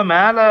ஒருவேளை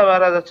மேல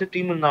வேற ஏதாச்சும்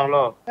டீம்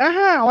இருந்தாங்களோ.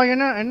 அவன்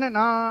என்ன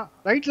நான்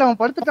ரைட்ல அவன்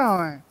படுத்துட்டான்.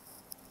 அவன்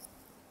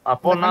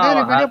அப்போ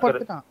நான்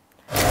படுத்துட்டான்.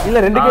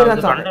 இல்ல 2 கேடி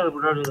ஆச்சான்.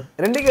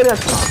 2 கேடி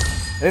ஆச்சான்.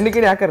 2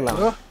 கேடி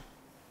ஹேக்கர்லாம்.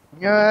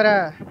 இங்க வேற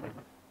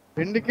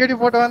 2 கேடி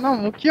போட்டவன்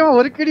தான் முக்கியம்.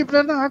 1 கேடி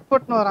பிளேயர் தான் ஹேக்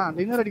போட்டுன்னு வரான்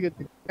டின்னர்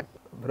அடிக்கிறதுக்கு.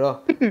 ப்ரோ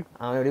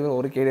அவன் எப்படி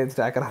 1 கேடி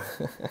எடுத்து ஹேக்கறான்?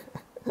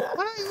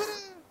 ஆனா இவரு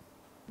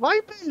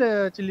வாய்ப்பே இல்ல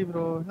சில்லி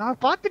ப்ரோ.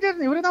 நான் பாத்துட்டே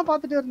இருந்தேன், இவரே தான்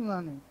பாத்துட்டே இருந்தேன்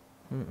நானு.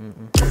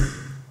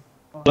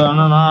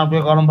 நான்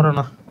அப்படியே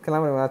கிளம்புறேண்ணா.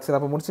 சரி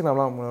அப்ப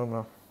முடிச்சுக்கலாம்.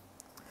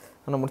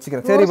 நான்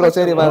முடிச்சுக்கிறேன். சரி ப்ரோ.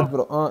 சரி பாரத்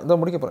ப்ரோ. இதோ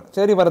முடிக்க போறேன்.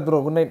 சரி பாரத் ப்ரோ,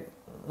 குட் நைட்.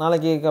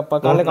 நாளைக்கு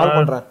காலையில கால்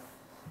பண்றேன்.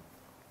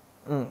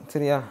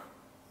 சரியா?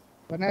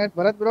 Good night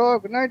Bharat bro.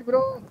 Good night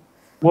bro.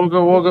 Okay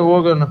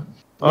Anna.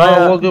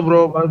 Okay bro.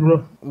 Bye bro.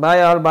 By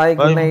all. By.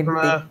 Good night.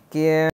 Take care.